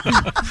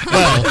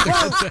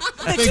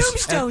 The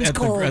tombstone's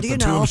cold, at the you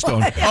know.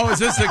 tombstone. Oh, is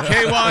this the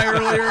KY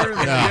earlier?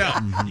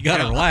 Yeah. You got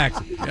to relax.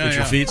 Get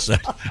your feet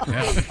set.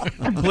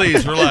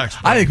 Please relax.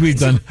 I think we've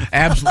done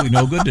absolutely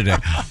no good today.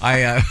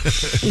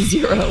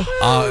 Zero.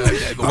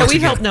 But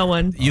we've helped no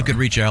one. You can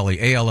reach Allie,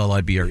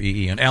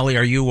 ALLIBREEN. Allie,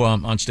 are you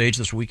on stage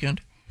this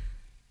weekend?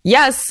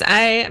 Yes,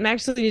 I am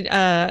actually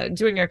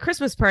doing a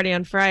Christmas party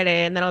on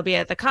Friday, and then I'll be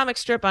at the comic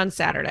strip on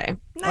Saturday.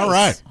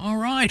 Nice. All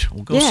right.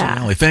 We'll go Yeah.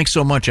 see Allie. Thanks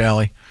so much,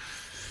 Allie.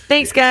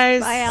 Thanks,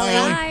 guys. Bye,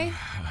 Allie. bye.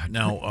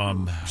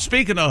 Now,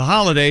 Speaking of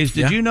holidays,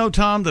 did Yeah. you know,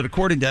 Tom, that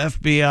according to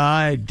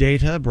FBI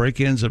data,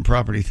 break-ins and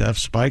property theft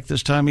spike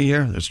this time of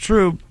year? That's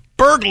true.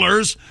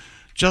 Burglars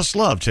just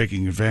love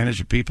taking advantage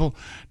of people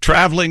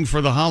traveling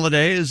for the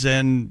holidays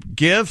and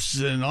gifts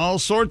and all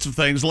sorts of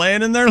things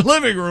laying in their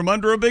living room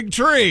under a big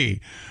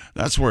tree.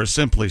 That's where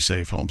Simply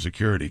Safe Home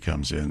Security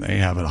comes in. They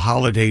have a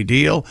holiday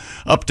deal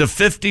up to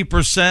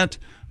 50%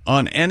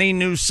 on any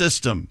new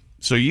system,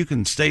 so you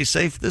can stay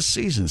safe this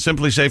season.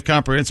 Simply Safe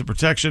comprehensive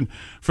protection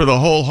for the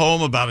whole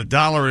home, about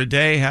 $1 a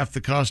day, half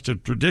the cost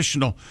of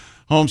traditional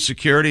home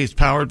security. It's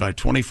powered by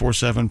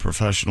 24/7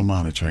 professional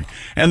monitoring.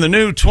 And the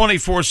new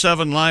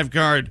 24/7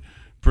 LiveGuard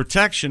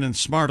protection and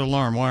smart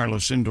alarm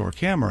wireless indoor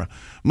camera.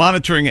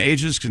 Monitoring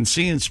agents can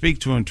see and speak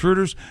to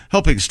intruders,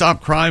 helping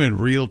stop crime in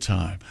real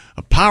time.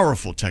 A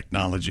powerful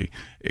technology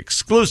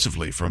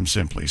exclusively from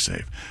Simply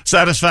Safe.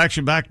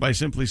 Satisfaction backed by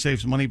Simply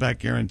Safe's money-back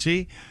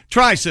guarantee.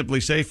 Try Simply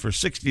Safe for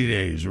 60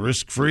 days,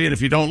 risk-free, and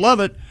if you don't love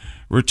it,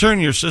 return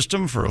your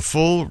system for a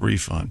full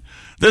refund.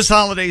 This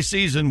holiday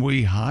season,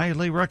 we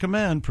highly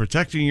recommend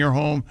protecting your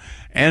home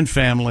and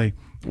family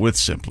with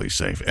Simply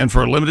Safe. And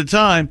for a limited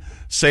time,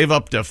 save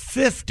up to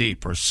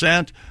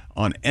 50%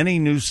 on any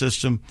new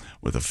system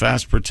with a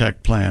Fast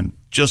Protect plan.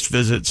 Just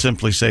visit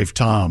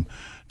simplysafetom.com.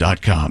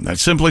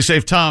 That's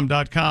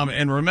simplysafetom.com.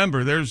 And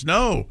remember, there's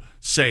no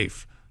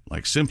safe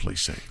like Simply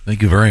Safe.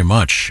 Thank you very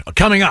much.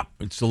 Coming up,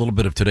 it's a little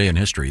bit of Today in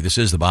History. This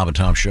is the Bob and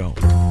Tom Show.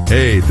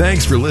 Hey,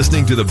 thanks for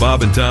listening to the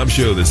Bob and Tom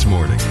Show this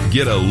morning.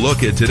 Get a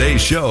look at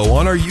today's show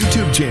on our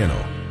YouTube channel.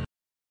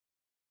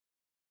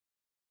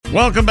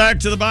 Welcome back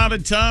to the Bob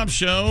and Tom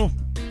Show.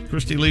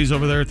 Christy Lee's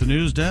over there at the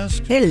news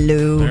desk.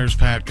 Hello. There's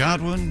Pat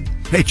Godwin.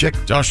 Hey, Chick.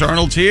 Josh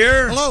Arnold's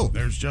here. Hello.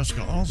 There's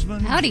Jessica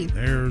Alsman. Howdy.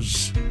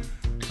 There's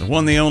the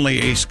one, the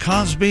only Ace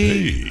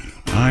Cosby. Hey.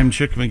 I'm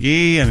Chick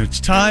McGee, and it's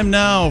time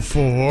now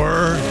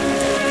for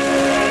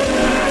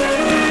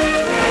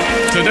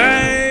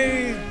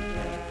Today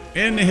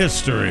in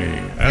History.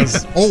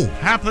 As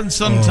happens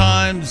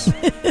sometimes.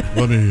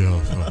 Let me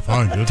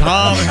find it.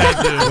 Tom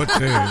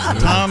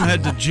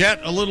had to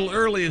jet a little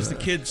early, as the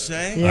kids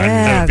say. I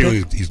have a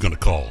feeling he's going to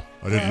call.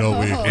 I didn't know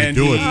we'd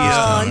do it this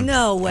time. Oh,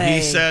 no way.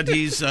 He said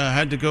he's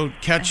had to go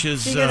catch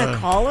his... Is he going to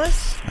call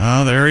us?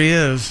 Oh, there he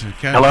is.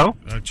 Hello?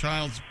 A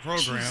child's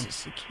program.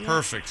 Jesus,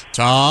 perfect.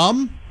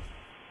 Tom?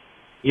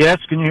 Yes,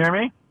 can you hear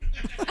me?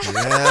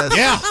 Yes.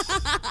 Yeah.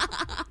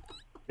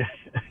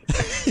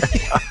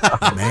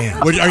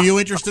 Man. Are you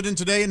interested in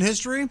Today in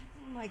History?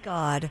 Oh, my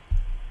God.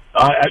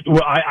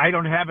 Well, I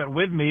don't have it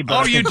with me, but Oh,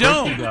 I think you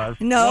don't? Christy does.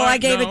 No, Why- I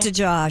gave no. it to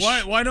Josh.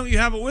 Why don't you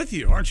have it with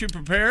you? Aren't you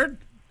prepared?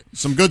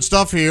 Some good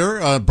stuff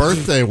here,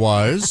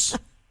 birthday-wise.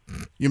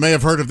 You may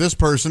have heard of this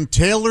person,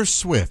 Taylor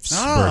Swift's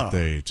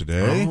birthday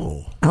today.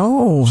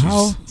 Oh,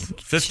 how?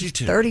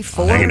 52.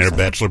 34. Hanging there,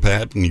 Bachelor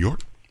Pad in New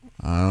York.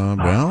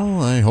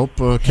 Well, I hope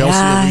Kelsey...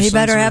 Yeah, at least he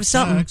better sends have her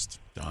something. text.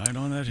 Died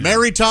on that hill.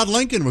 Mary Todd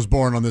Lincoln was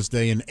born on this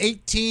day in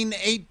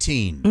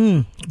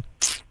 1818.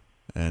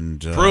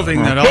 And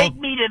Proving that all... Take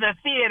me to the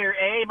theater,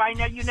 Abe. I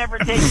know you never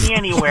take me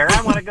anywhere.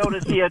 I want to go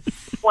to see a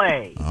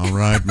play. All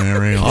right,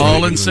 Mary.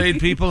 All insane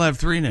people have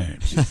three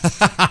names.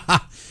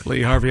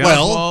 Lee Harvey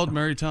Oswald,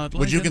 Mary Todd Lincoln.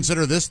 Would you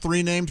consider this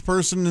three-named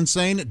person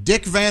insane?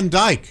 Dick Van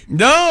Dyke.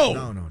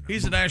 No.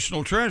 He's a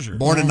national treasure.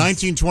 Born in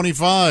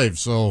 1925,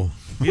 so...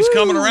 He's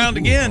coming around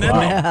again,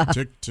 isn't he?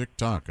 Tick, tick,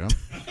 tock, huh?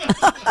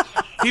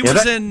 He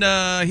was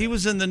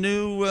in the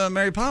new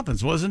Mary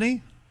Poppins, wasn't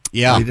he?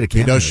 Yeah,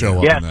 he does show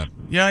up in that.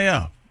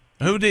 Yeah.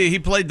 Who did he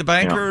played the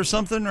banker or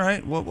something,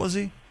 right? What was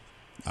he?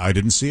 I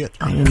didn't see it.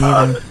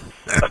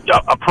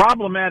 A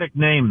problematic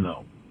name,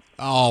 though.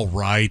 All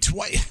right.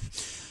 Why?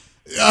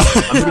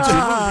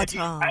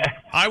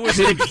 I was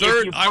in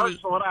third. You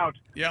parcel it out.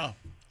 Yeah,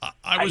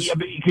 I was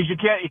because you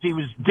can't. If he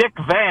was Dick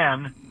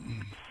Van,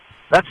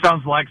 that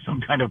sounds like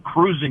some kind of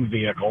cruising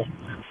vehicle.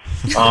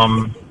 He's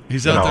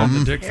out there in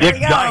the Dick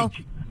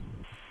Dyke.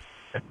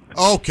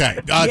 Okay.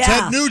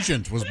 Ted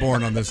Nugent was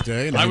born on this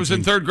day. I was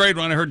in third grade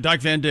when I heard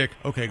Dyke Van Dyke.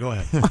 Okay, go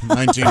ahead.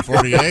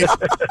 1948.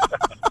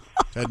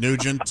 Ted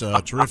Nugent,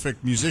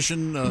 terrific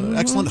musician,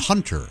 excellent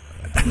hunter.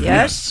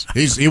 Yes.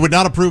 He would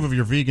not approve of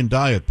your vegan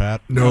diet,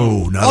 Pat.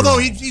 No, not Although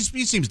at all. he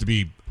seems to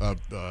be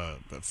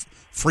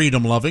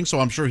freedom loving, so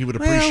I'm sure he would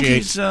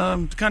appreciate. Well,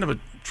 he's kind of a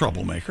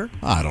troublemaker.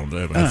 I don't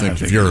know. I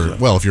think if you're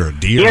a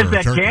deer, He has or a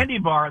that turkey. candy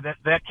bar.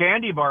 That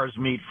candy bar is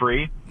meat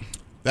free.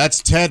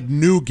 That's Ted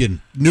Nougat.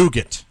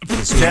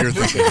 That's who you're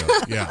thinking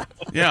of.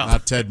 Yeah.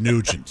 Not Ted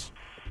Nugent.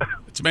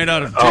 It's made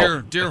out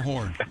of deer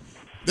horn.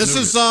 This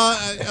is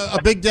a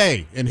big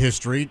day in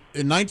history.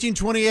 In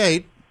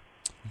 1928,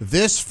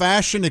 this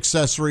fashion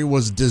accessory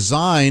was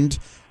designed,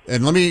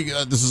 and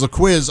this is a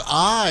quiz.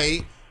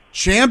 I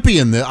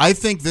champion this. I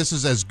think this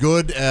is as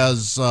good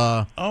as...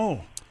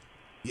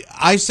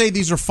 I say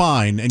these are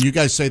fine, and you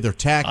guys say they're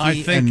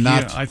tacky and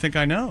not... I think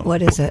I know.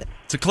 What is it?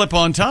 It's a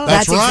clip-on top.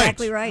 That's right.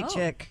 Exactly right,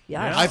 Chick.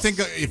 Yeah. I think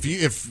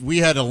if we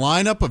had a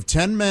lineup of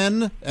 10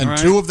 men and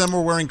 2 of them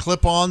were wearing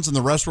clip-ons and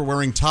the rest were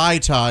wearing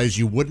tie-ties,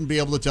 you wouldn't be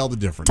able to tell the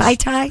difference.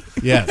 Tie-tie?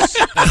 Yes.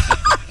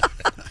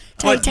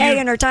 Tay-tay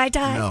and her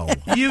tie-tie? No.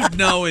 You'd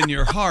know in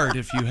your heart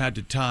if you had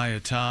to tie a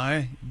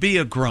tie. Be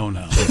a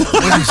grown-up.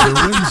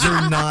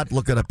 Windsor not.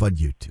 Look it up on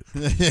YouTube.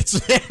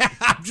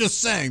 I'm just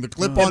saying, the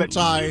clip-on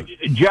tie.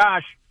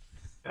 Josh,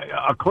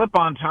 a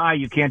clip-on tie,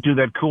 you can't do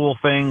that cool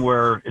thing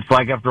where it's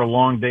like after a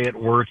long day at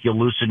work, you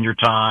loosen your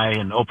tie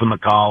and open the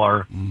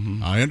collar.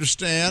 Mm-hmm. I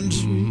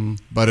understand,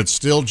 but it's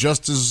still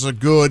just as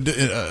good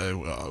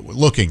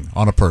looking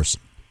on a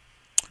person.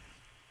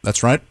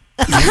 That's right.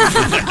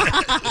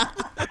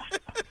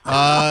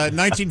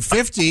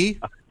 1950,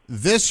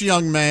 this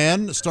young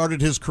man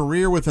started his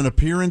career with an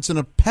appearance in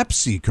a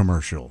Pepsi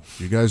commercial.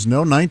 You guys know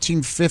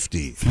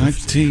 1950.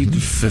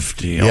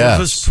 1950, Yes.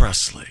 Elvis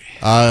Presley.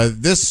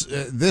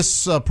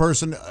 This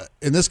person,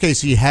 in this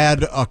case, he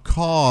had a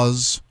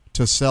cause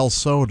to sell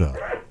soda.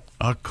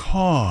 A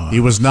cause. He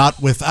was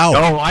not without.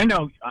 Oh, I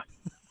know.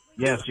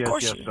 Yes.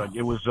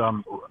 It was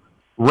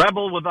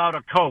Rebel Without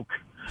a Coke.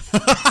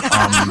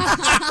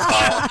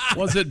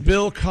 Was it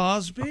Bill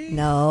Cosby?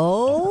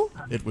 No.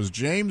 It was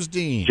James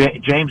Dean.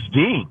 James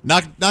Dean.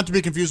 Not to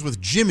be confused with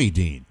Jimmy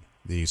Dean,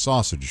 the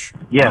sausage.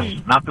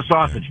 Yes, not the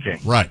Sausage King.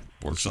 Right.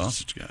 Poor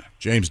sausage guy.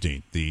 James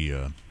Dean,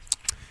 the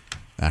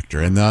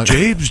actor. And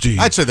James Dean.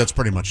 I'd say that's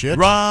pretty much it.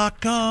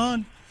 Rock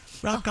on.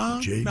 Rock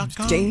on. Rock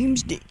on.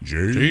 James Dean.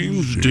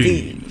 James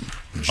Dean.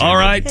 All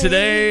right,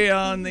 today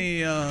on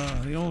the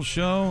old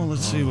show,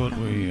 let's see what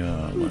we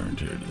learned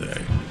here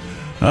today.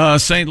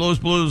 St. Louis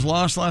Blues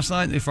lost last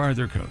night. They fired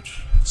their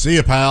coach. See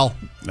you, pal.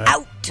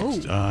 Out.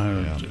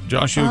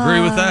 Josh, you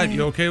agree with that?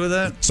 You okay with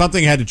that?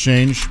 Something had to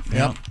change.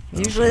 Yep.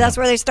 Usually that's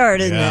where they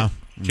start, isn't it?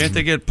 Can't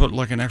they put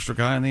like an extra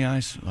guy on the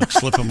ice? Like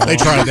slip him They along?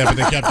 tried that, but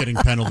they kept getting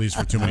penalties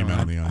for too many men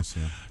on the ice.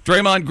 Yeah.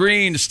 Draymond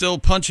Green is still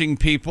punching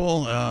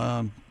people.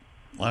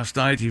 Last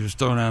night he was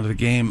thrown out of the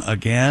game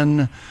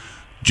again.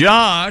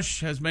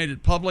 Josh has made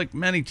it public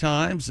many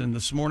times, and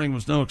this morning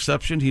was no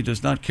exception. He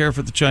does not care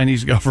for the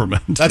Chinese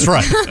government. That's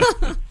right.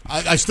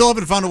 I still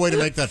haven't found a way to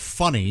make that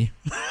funny.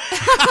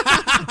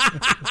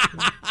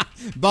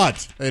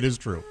 But it is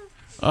true.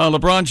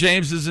 LeBron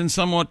James is in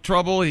somewhat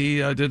trouble. He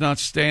did not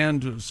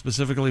stand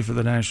specifically for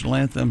the national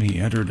anthem. He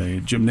entered a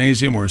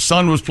gymnasium where his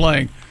son was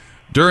playing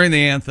during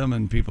the anthem,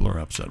 and people are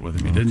upset with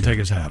him. He didn't take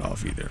his hat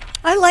off either.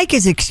 I like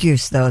his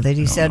excuse, though, that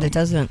he said it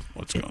doesn't.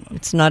 What's going on?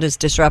 It's not as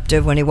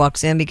disruptive when he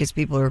walks in because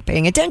people are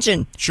paying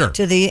attention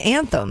to the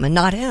anthem and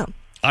not him.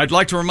 I'd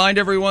like to remind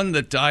everyone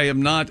that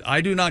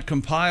I do not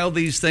compile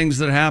these things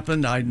that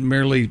happened. I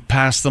merely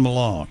pass them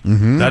along.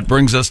 Mm-hmm. That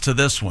brings us to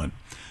this one.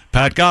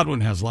 Pat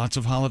Godwin has lots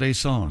of holiday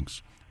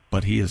songs,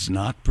 but he is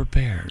not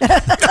prepared.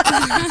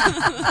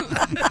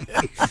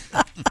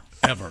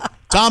 Ever.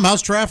 Tom,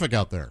 how's traffic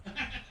out there?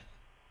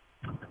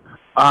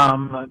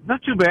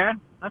 Not too bad.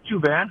 Not too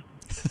bad.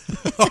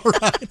 All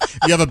right.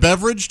 You have a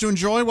beverage to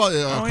enjoy?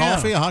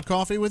 Coffee, a hot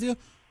coffee with you?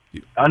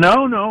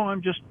 No.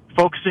 I'm just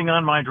focusing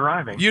on my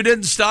driving. You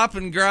didn't stop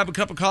and grab a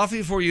cup of coffee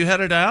before you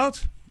headed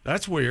out?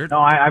 That's weird.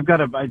 No, I've got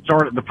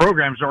the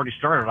program's already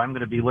started. I'm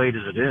going to be late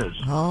as it is.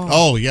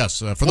 Oh yes.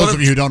 For those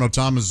of you who don't know,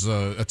 Tom is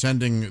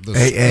attending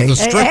the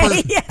stripper.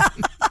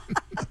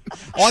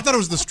 Oh, I thought it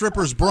was the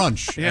strippers'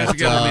 brunch. Yeah,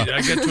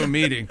 I get to a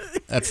meeting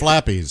at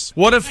Flappy's.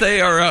 What if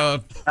they are?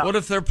 What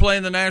if they're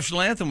playing the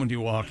national anthem when you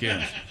walk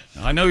in?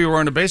 I know you're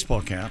wearing a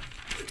baseball cap.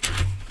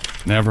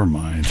 Never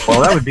mind.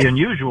 Well, that would be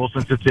unusual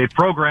since it's a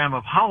program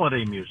of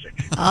holiday music.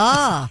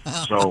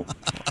 So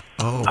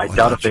I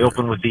doubt if they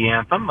open with the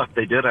anthem. If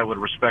they did, I would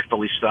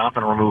respectfully stop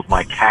and remove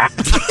my cap.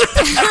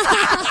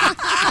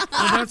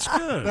 Well, that's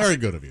good. Very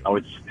good of you. Oh,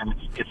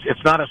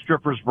 it's not a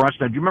stripper's brunch.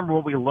 Now, do you remember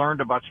what we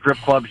learned about strip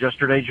clubs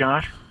yesterday,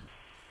 Josh?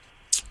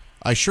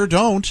 I sure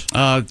don't.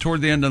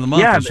 Toward the end of the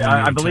month. Yeah,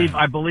 I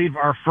believe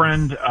our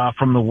friend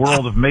from the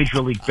world of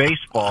Major League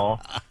Baseball,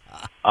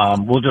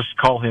 we'll just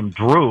call him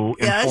Drew,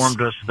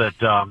 informed us that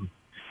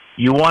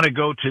you want to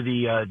go to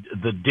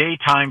the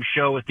daytime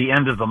show at the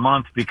end of the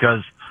month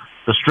because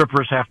the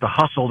strippers have to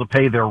hustle to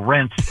pay their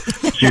rent,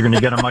 so you're going to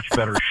get a much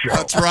better show.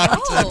 That's right.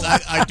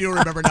 I do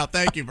remember now.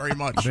 Thank you very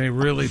much. They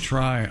really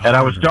try. And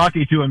I was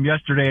talking to him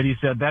yesterday, and he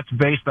said that's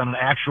based on an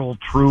actual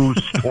true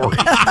story.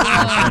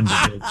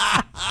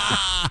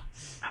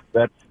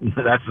 That's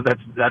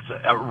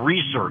a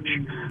research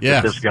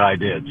that this guy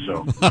did.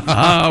 So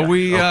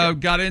we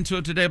got into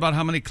it today about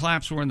how many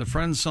claps were in the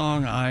Friends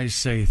song. I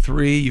say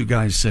 3. You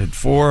guys said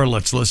 4.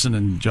 Let's listen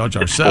and judge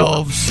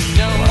ourselves.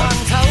 No one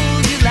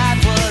told you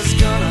life was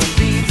gonna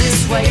be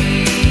this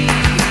way.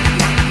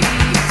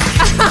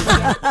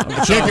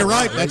 Jake, you're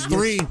right. That's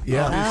 3.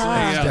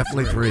 Yeah, it's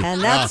definitely 3.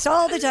 And that's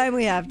all the time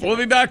we have. We'll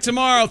be back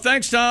tomorrow.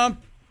 Thanks, Tom.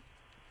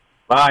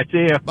 Bye.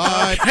 See ya.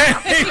 Bye.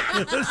 Hey,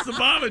 this is the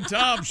Bob and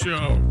Tom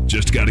Show.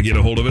 Just got to get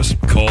a hold of us.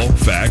 Call,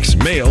 fax,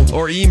 mail,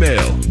 or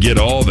email. Get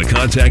all the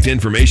contact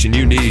information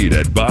you need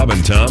at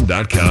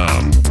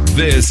bobandtom.com.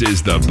 This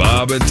is the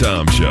Bob and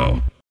Tom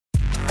Show.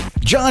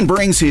 John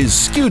brings his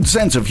skewed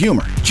sense of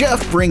humor.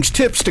 Jeff brings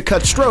tips to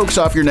cut strokes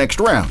off your next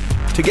round.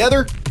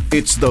 Together,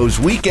 It's those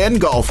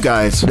weekend golf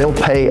guys. They'll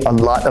pay a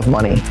lot of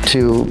money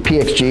to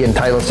PXG and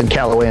Titleist and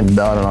Callaway and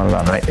on and on and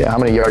on, right? How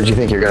many yards do you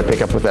think you're going to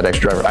pick up with that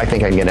extra driver? I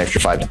think I can get an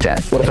extra 5 to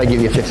 10. What if I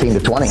give you 15 to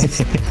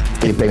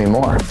 20? You pay me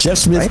more. Jeff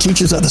Smith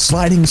teaches on the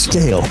sliding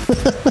scale.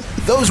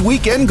 Those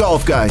Weekend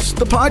Golf Guys,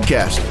 the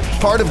podcast,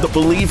 part of the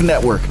Believe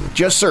Network.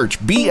 Just search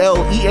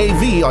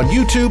BLEAV on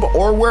YouTube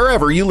or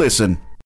wherever you listen.